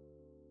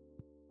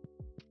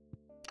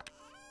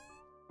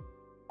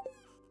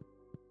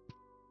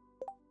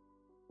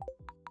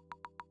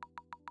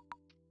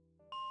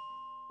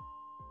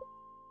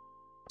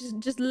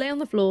 Just lay on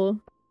the floor.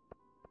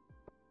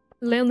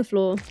 Lay on the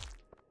floor.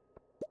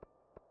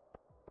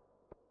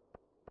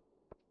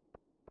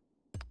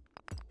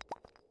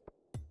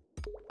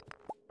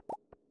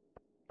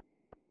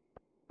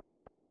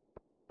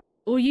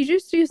 Or you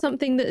just do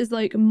something that is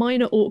like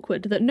minor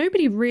awkward that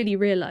nobody really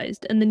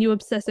realized, and then you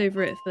obsess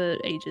over it for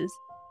ages.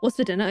 What's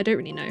for dinner? I don't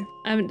really know.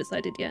 I haven't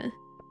decided yet.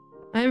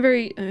 I am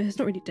very... it's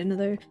not really dinner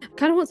though. I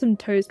kind of want some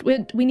toast.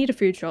 We need a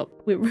food shop.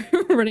 We're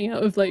running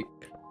out of like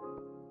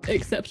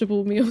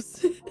acceptable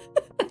meals.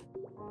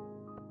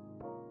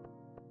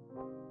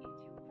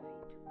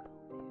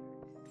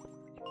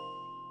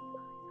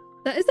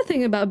 That is the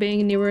thing about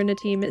being newer in a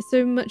team. It's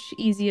so much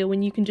easier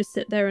when you can just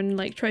sit there and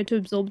like try to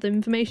absorb the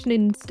information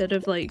instead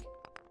of like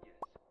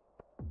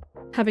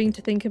having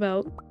to think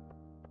about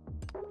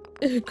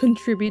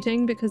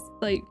contributing, because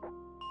like,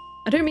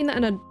 I don't mean that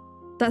in a...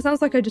 That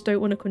sounds like I just don't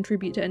want to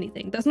contribute to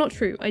anything. That's not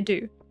true. I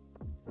do.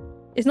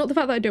 It's not the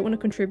fact that I don't want to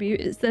contribute,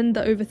 it's then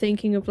the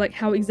overthinking of like,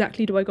 how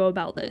exactly do I go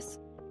about this?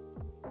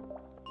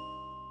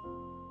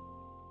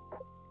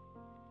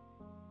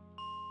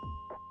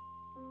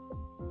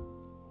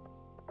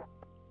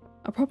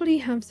 I'll probably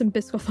have some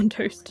Biscoff on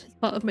toast as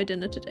part of my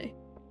dinner today.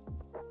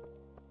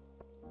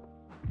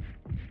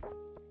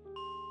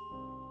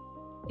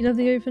 You love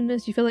the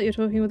openness, you feel like you're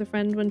talking with a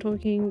friend when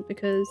talking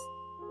because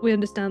we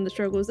understand the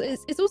struggles.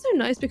 It's also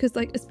nice because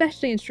like,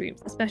 especially in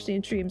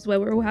streams where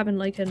we're all having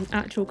like an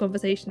actual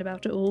conversation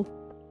about it all,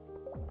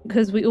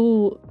 because we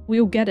all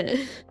get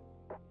it.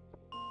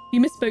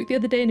 You misspoke the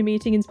other day in a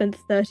meeting and spent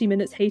 30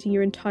 minutes hating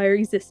your entire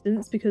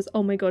existence because,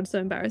 oh my god, so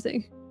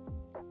embarrassing.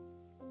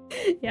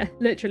 Yeah,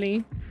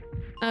 literally.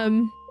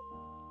 Hating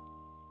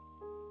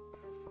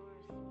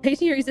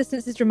your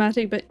existence is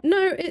dramatic, but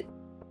no,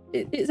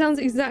 It sounds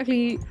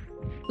exactly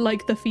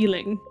like the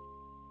feeling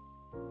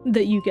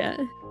that you get.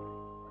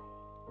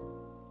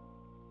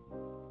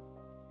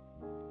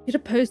 You had a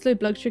post-low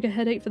blood sugar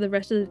headache for the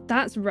rest of the...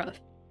 That's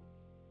rough.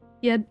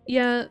 Yeah.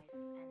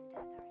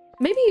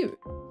 Maybe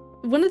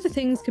one of the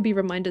things could be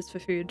reminders for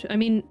food. I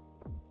mean,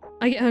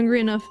 I get hungry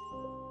enough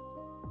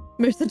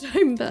most of the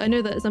time, but I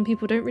know that some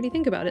people don't really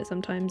think about it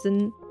sometimes,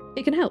 and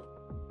it can help.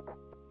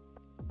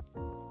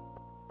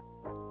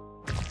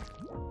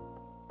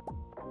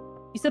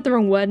 You said the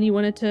wrong word and you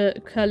wanted to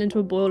curl into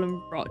a ball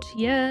and rot.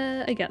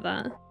 Yeah, I get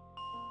that.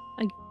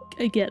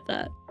 I get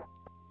that.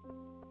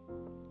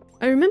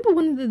 I remember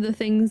one of the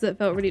things that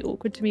felt really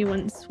awkward to me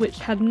once, which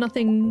had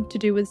nothing to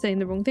do with saying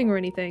the wrong thing or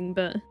anything,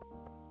 but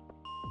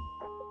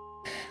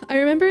I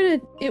remember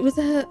it was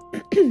a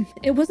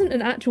it wasn't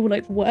an actual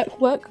like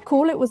work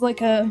call. It was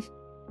like I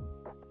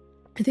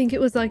think it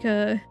was like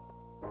a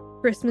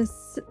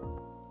Christmas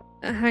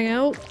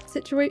hangout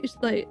situation,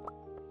 like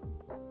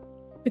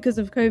because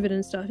of COVID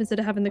and stuff. Instead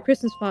of having the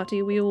Christmas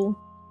party, we all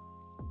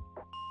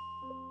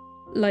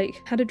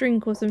like had a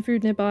drink or some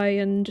food nearby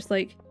and just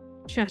like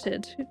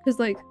chatted, because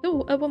like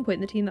at one point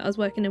the team that I was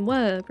working in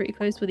were pretty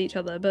close with each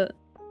other, but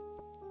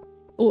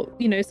or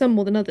you know, some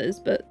more than others,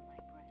 but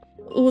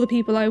all the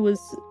people I was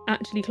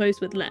actually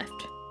close with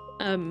left,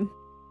 and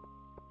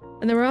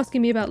they were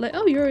asking me about like,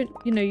 oh,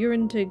 you're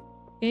into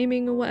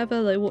gaming or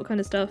whatever, like what kind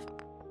of stuff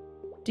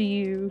do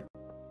you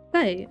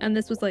play? And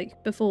this was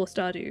like before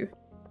Stardew,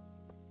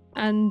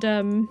 and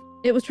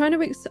it was trying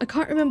to I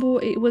can't remember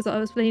what it was that I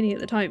was playing at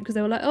the time, because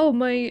they were like, oh,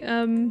 my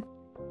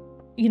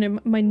you know,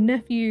 my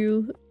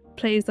nephew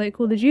plays like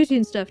Call of Duty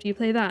and stuff, do you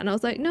play that? And I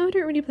was like, no, I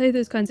don't really play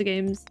those kinds of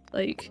games,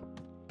 like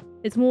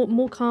it's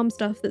more calm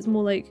stuff that's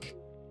more like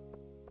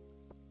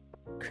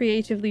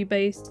creatively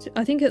based.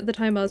 I think at the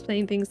time I was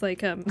playing things like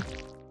The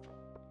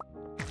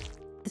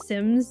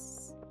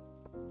Sims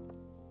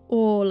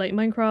or like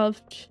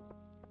Minecraft,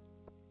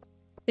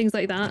 things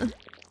like that.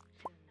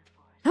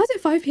 How's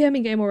it 5 PM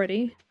in game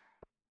already?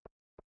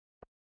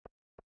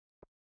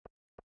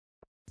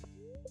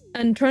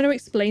 And trying to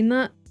explain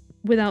that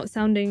without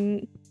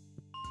sounding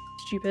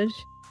stupid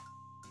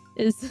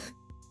is...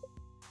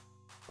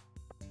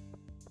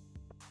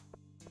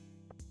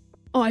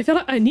 Oh, I feel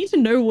like I need to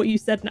know what you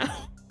said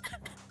now.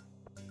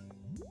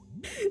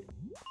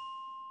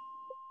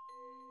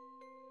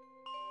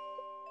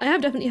 I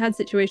have definitely had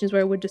situations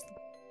where I would just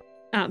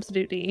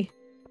absolutely...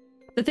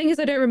 The thing is,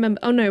 I don't remember...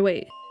 Oh no,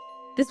 wait.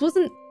 This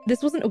wasn't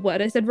a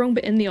word I said wrong,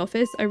 but in the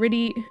office, I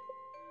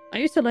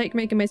used to like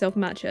making myself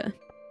matcha.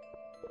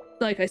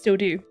 Like, I still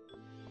do.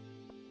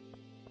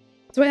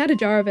 So I had a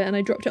jar of it and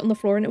I dropped it on the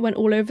floor and it went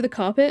all over the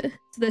carpet.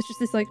 So there's just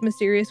this like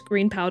mysterious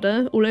green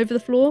powder all over the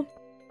floor.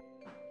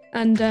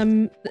 And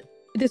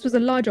this was a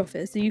large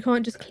office, so you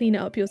can't just clean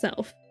it up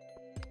yourself.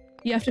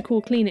 You have to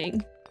call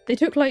cleaning. They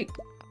took like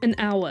an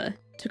hour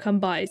to come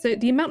by. So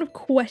the amount of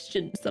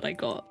questions that I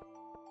got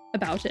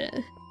about it.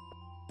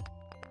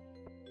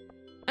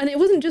 And it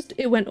wasn't just,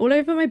 it went all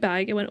over my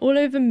bag, it went all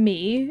over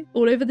me,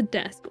 all over the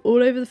desk,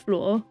 all over the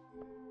floor.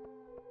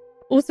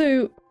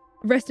 Also,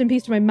 rest in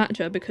peace to my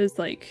matcha, because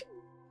like,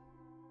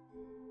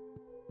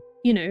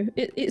 you know,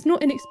 it's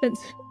not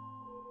inexpensive.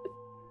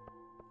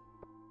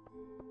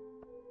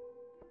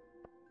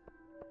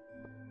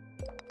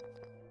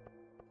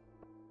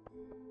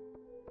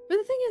 But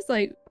the thing is,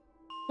 like,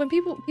 when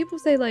people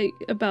say like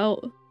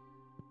about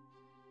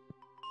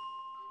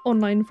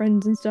online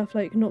friends and stuff,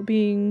 like not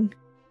being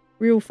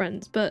real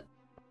friends, but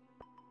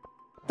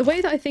the way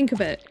that I think of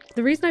it,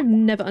 the reason I've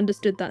never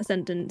understood that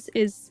sentence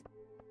is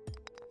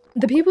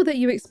the people that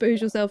you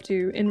expose yourself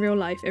to in real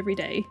life every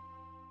day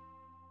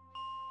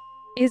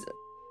is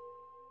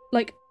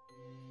like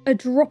a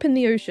drop in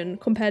the ocean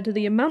compared to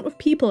the amount of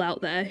people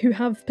out there who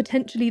have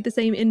potentially the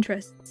same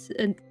interests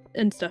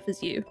and stuff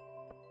as you.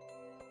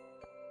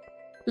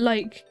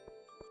 Like,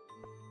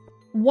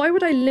 why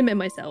would I limit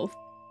myself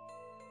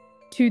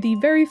to the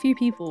very few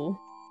people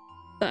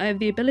that I have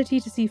the ability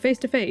to see face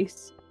to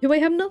face who I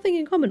have nothing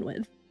in common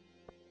with?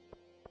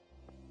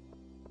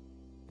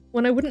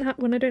 When I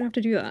don't have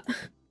to do that.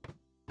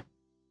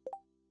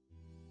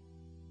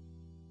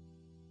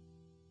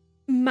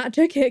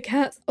 Matcha Kit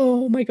Kats.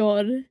 Oh my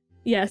god.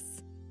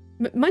 Yes.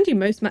 Mind you,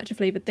 most matcha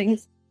flavoured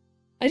things.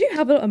 I do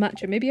have a lot of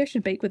matcha. Maybe I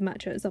should bake with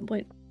matcha at some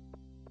point.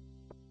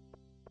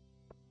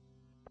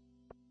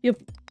 Your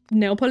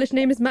nail polish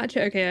name is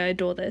matcha? Okay, I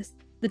adore this.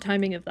 The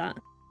timing of that.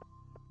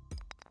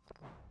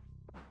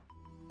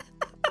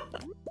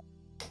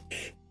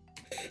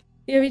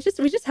 Yeah, we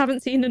just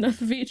haven't seen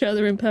enough of each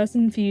other in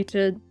person for you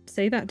to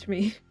say that to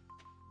me.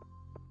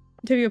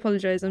 Until you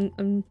apologise,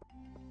 I'm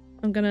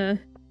gonna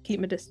keep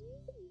my distance.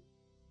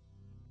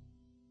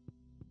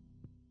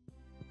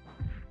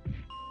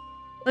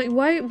 Like,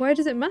 why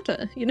does it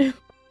matter, you know?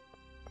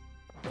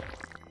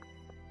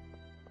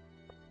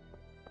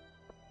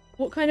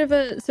 What kind of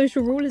a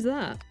social rule is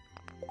that?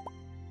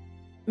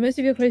 Most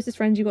of your closest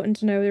friends you gotten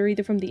to know are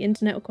either from the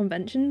internet or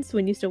conventions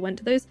when you still went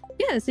to those.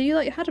 Yeah, so you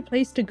like had a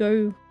place to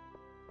go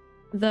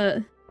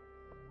that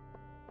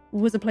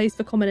was a place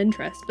for common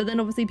interest, but then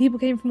obviously people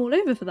came from all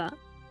over for that.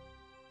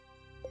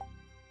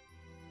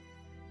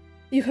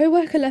 Your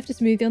co-worker left a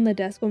smoothie on their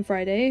desk on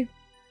Friday.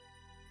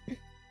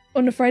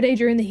 On a Friday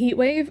during the heat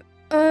wave.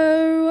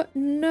 Oh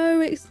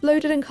no, it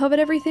exploded and covered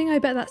everything. I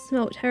bet that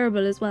smelled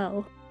terrible as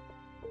well.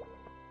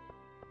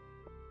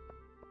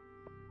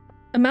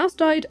 A mouse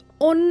died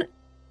on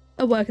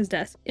a worker's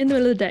desk in the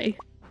middle of the day.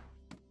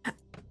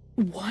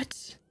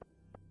 What?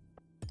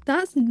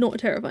 That's not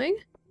terrifying.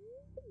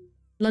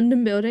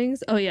 London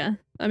buildings? Oh yeah.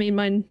 I mean,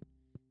 mine...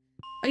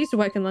 I used to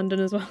work in London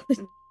as well.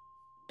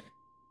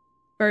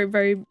 Very,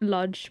 very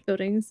large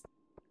buildings.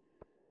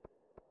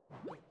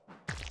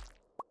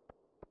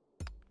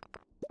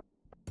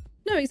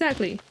 No,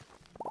 exactly.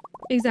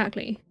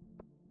 Exactly.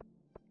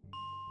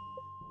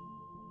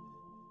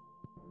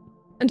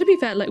 And to be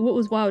fair, like, what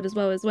was wild as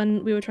well is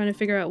when we were trying to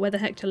figure out where the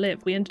heck to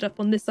live, we ended up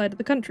on this side of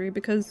the country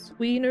because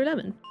we know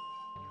lemon.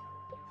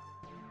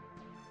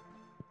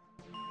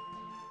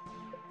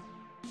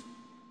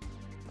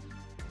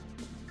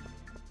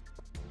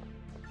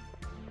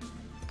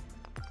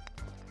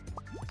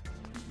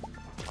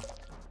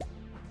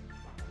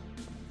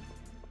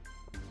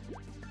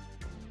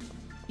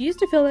 You used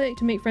to feel like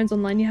to make friends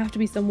online you have to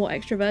be somewhat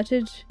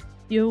extroverted.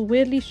 You're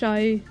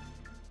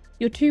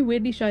too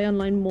weirdly shy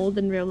online more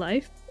than real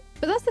life.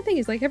 But that's the thing,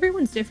 is like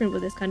everyone's different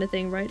with this kind of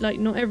thing, right? Like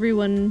not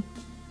everyone,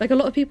 like a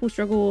lot of people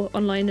struggle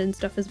online and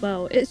stuff as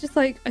well. It's just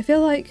like, I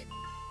feel like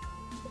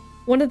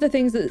one of the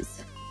things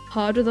that's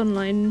hard with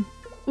online,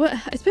 well,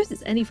 I suppose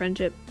it's any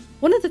friendship.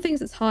 One of the things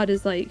that's hard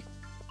is like,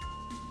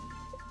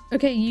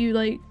 okay, you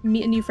like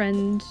meet a new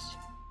friend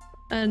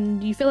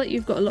and you feel like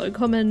you've got a lot in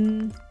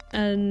common,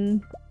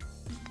 and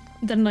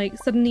then like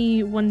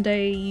suddenly one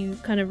day you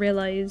kind of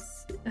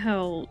realize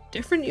how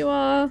different you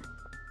are,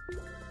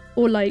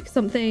 or like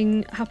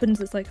something happens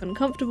that's like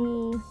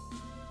uncomfortable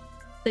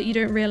that you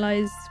don't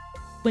realize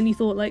when you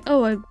thought like,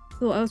 oh, I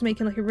thought I was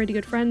making like a really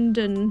good friend,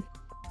 and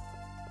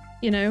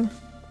you know,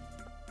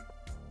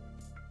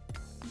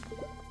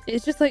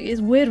 it's just like,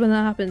 it's weird when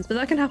that happens, but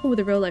that can happen with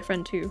a real life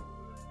friend too.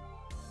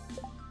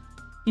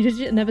 You just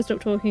never stop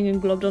talking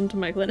and globbed onto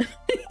Michael and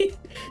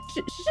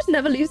she just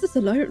never leaves us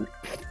alone.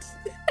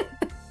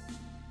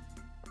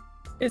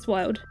 It's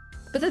wild.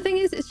 But the thing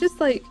is, it's just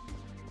like,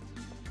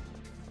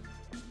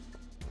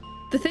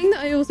 the thing that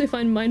I also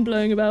find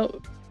mind-blowing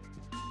about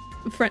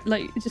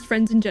like just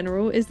friends in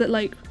general is that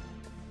like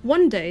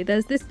one day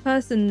there's this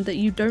person that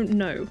you don't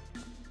know,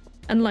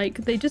 and like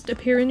they just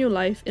appear in your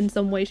life in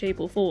some way, shape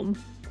or form,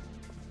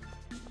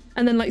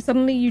 and then like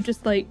suddenly you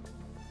just like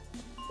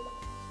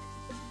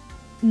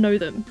know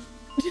them.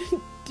 Do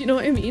you know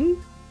what I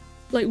mean?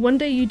 Like one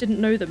day you didn't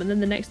know them and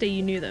then the next day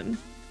you knew them.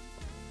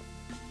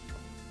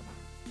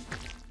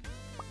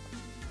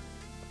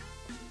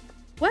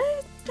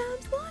 Where's the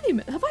damn slime?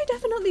 Have I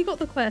definitely got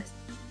the quest?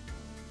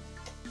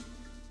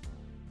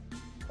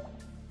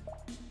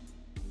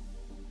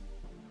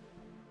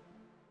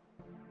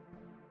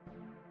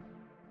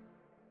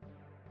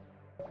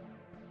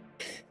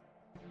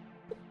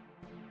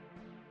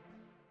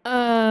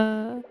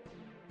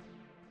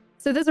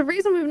 So there's a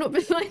reason we've not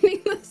been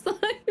finding the slime.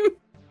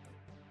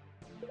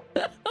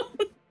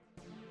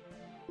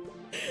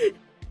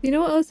 You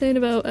know what I was saying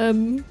about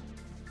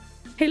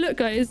hey look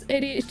guys,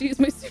 ADHD is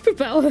my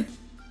superpower.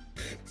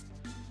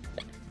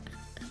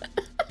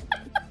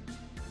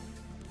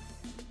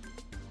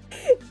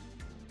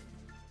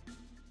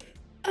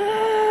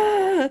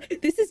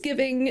 This is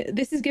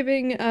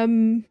giving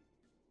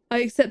I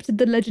accepted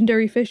the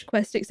legendary fish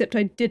quest, except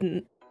I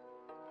didn't.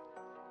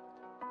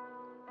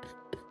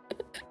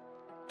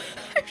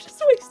 I've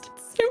just wasted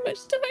so much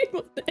time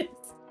on this.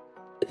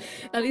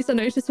 At least I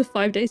noticed with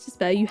 5 days to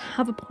spare, you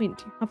have a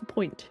point. You have a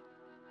point.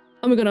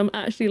 Oh my god, I'm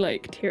actually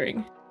like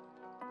tearing.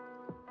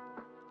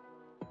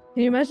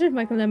 Can you imagine if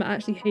Michael and Emma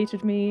actually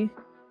hated me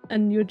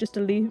and you're just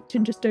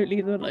just don't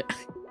leave them, like.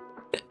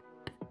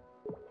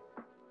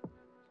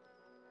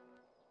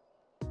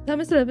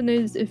 Thomas 11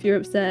 knows if you're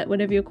upset.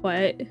 Whenever you're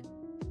quiet,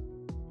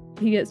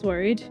 he gets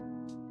worried.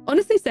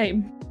 Honestly,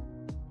 same.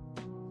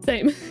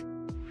 Same.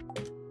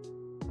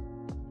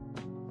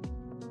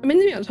 I mean,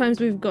 the amount of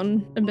times we've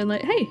gone and been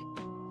like, hey,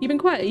 you've been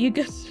quiet, are you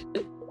good?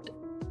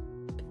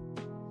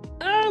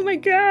 Oh my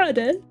god!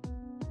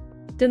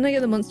 Didn't I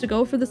get the monster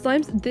gold for the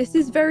slimes? This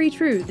is very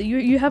true.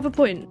 You have a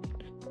point.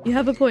 You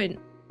have a point.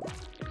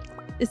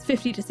 It's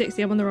 50 to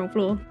 60, I'm on the wrong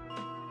floor.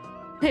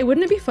 Hey,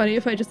 wouldn't it be funny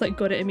if I just like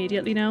got it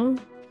immediately now?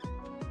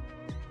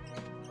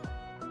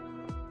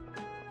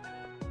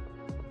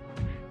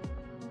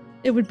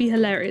 It would be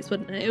hilarious,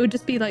 wouldn't it? It would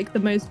just be like the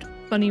most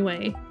funny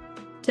way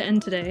to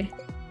end today.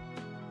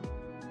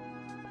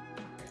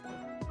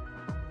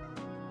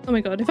 Oh my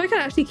god, if I could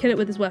actually kill it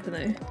with this weapon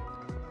though.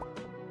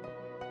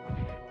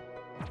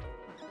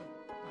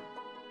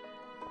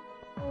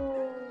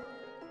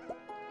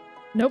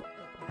 Nope.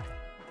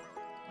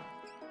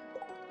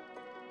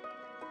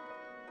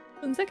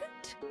 1 second.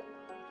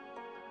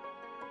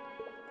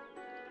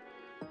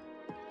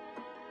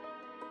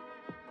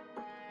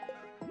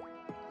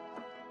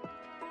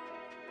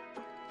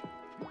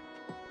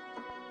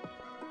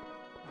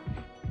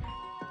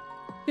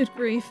 Good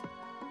grief.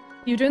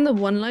 You were doing the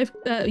one life,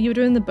 you were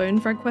doing the bone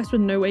frag quest with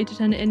no way to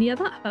turn it in. Yeah,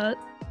 that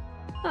hurts.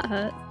 That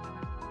hurts.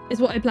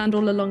 It's what I planned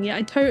all along. Yeah,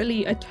 I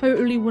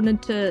totally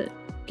wanted to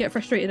get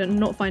frustrated and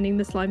not finding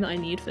the slime that I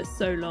need for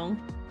so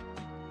long.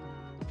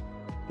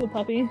 Poor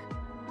puppy.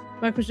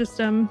 Mike was just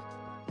come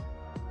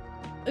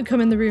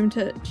in the room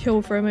to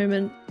chill for a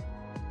moment.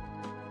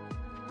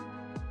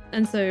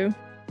 And so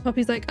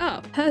Poppy's like,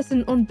 ah,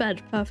 person on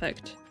bed,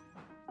 perfect.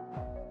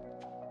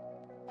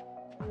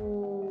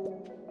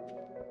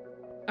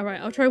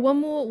 Alright, I'll try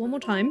one more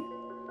time.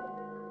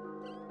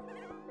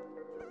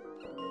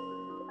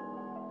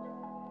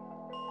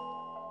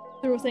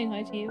 They're all saying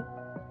hi to you.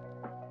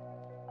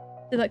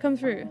 Did that come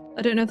through?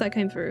 I don't know if that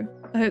came through.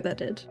 I hope that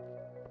did.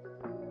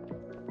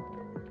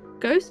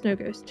 Ghost? No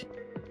ghost.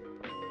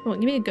 Come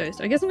on, give me a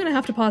ghost. I guess I'm gonna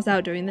have to pass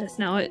out doing this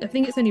now. I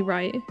think it's only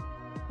right.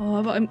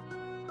 Oh, but I'm...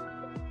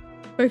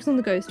 Focus on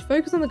the ghost.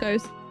 Focus on the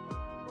ghost.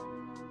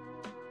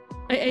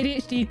 I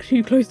ADHD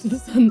too close to the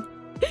sun.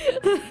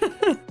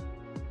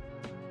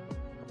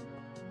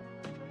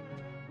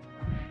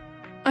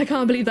 I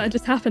can't believe that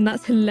just happened.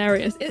 That's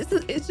hilarious.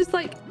 It's just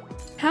like,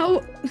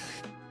 how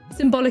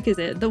symbolic is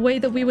it? The way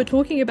that we were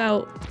talking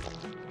about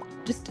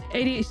just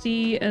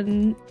ADHD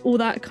and all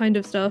that kind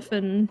of stuff,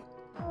 and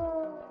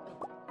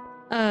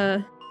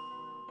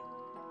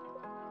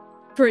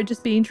for it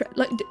just being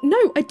like,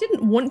 no, I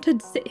didn't want to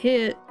sit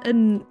here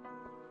and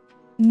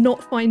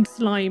not find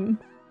slime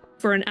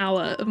for an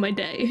hour of my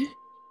day.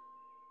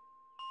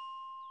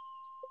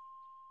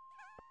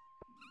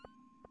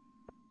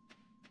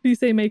 Please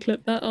say may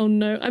clip that. Oh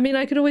no. I mean,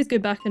 I could always go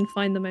back and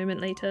find the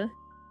moment later.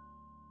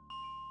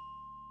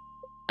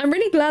 I'm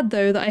really glad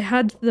though that I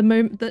had the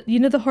moment that, you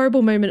know, the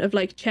horrible moment of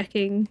like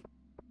checking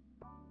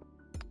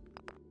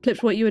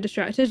clipped what you were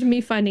distracted, and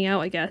me finding out,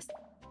 I guess,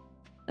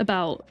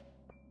 about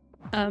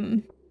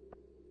it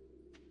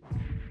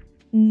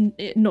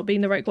not being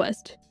the right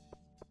quest.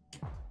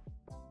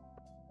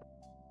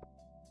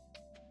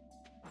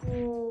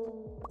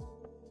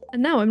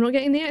 And now I'm not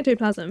getting the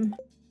ectoplasm.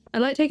 I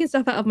like taking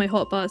stuff out of my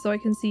hotbar so I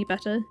can see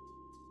better.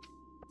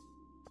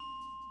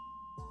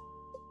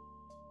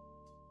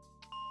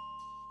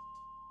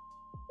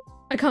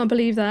 I can't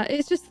believe that.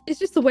 It's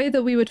just the way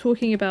that we were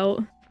talking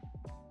about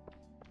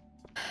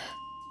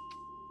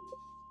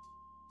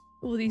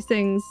all these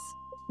things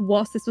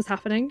whilst this was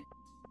happening.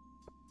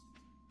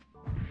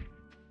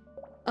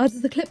 Oh,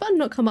 does the clip button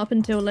not come up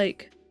until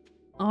like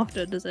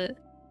after, does it?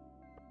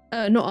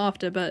 Not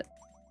after, but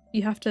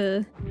you have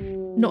to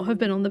not have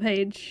been on the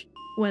page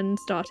when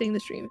starting the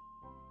stream.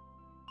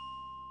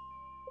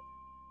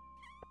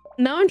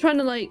 Now I'm trying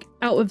to, like,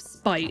 out of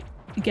spite,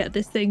 get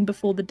this thing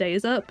before the day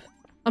is up.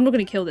 I'm not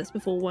going to kill this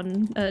before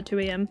 2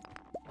 AM.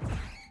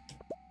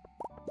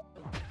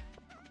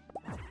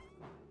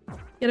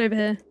 Get over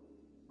here.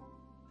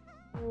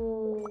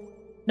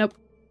 Nope.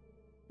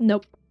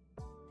 Nope.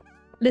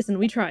 Listen,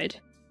 we tried.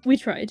 We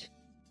tried.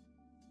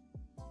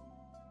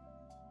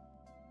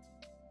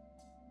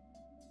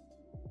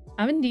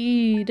 Have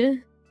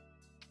indeed.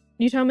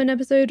 New Tarman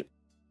episode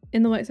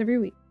in the works every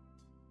week.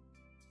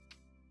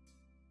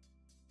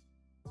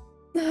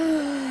 How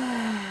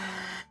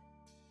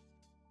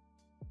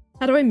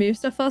do I move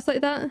stuff fast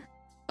like that?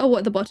 Oh, what,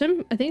 at the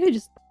bottom? I think I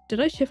just... Did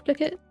I shift click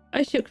it?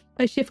 I shift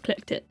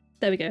clicked it.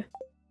 There we go.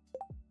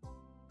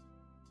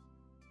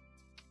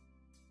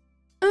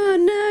 Oh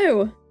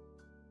no!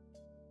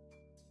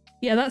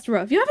 Yeah, that's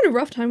rough. You're having a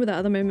rough time with that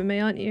at the moment, May,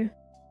 aren't you?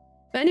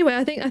 But anyway,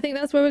 I think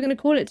that's where we're going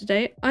to call it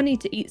today. I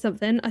need to eat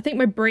something. I think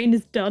my brain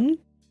is done,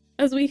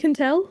 as we can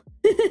tell.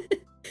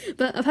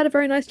 But I've had a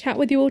very nice chat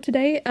with you all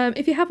today.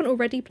 If you haven't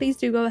already, please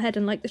do go ahead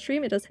and like the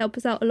stream. It does help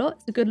us out a lot.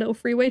 It's a good little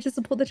free way to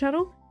support the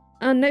channel.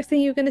 And next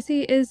thing you're going to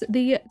see is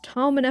the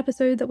Tarman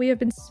episode that we have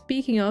been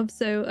speaking of.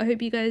 So I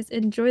hope you guys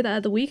enjoy that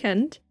at the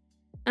weekend.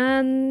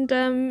 And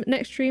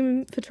next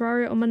stream for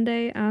Terraria on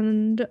Monday,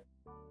 and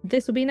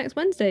this will be next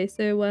Wednesday.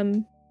 So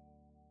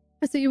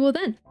I'll see you all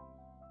then.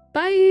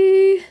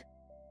 Bye!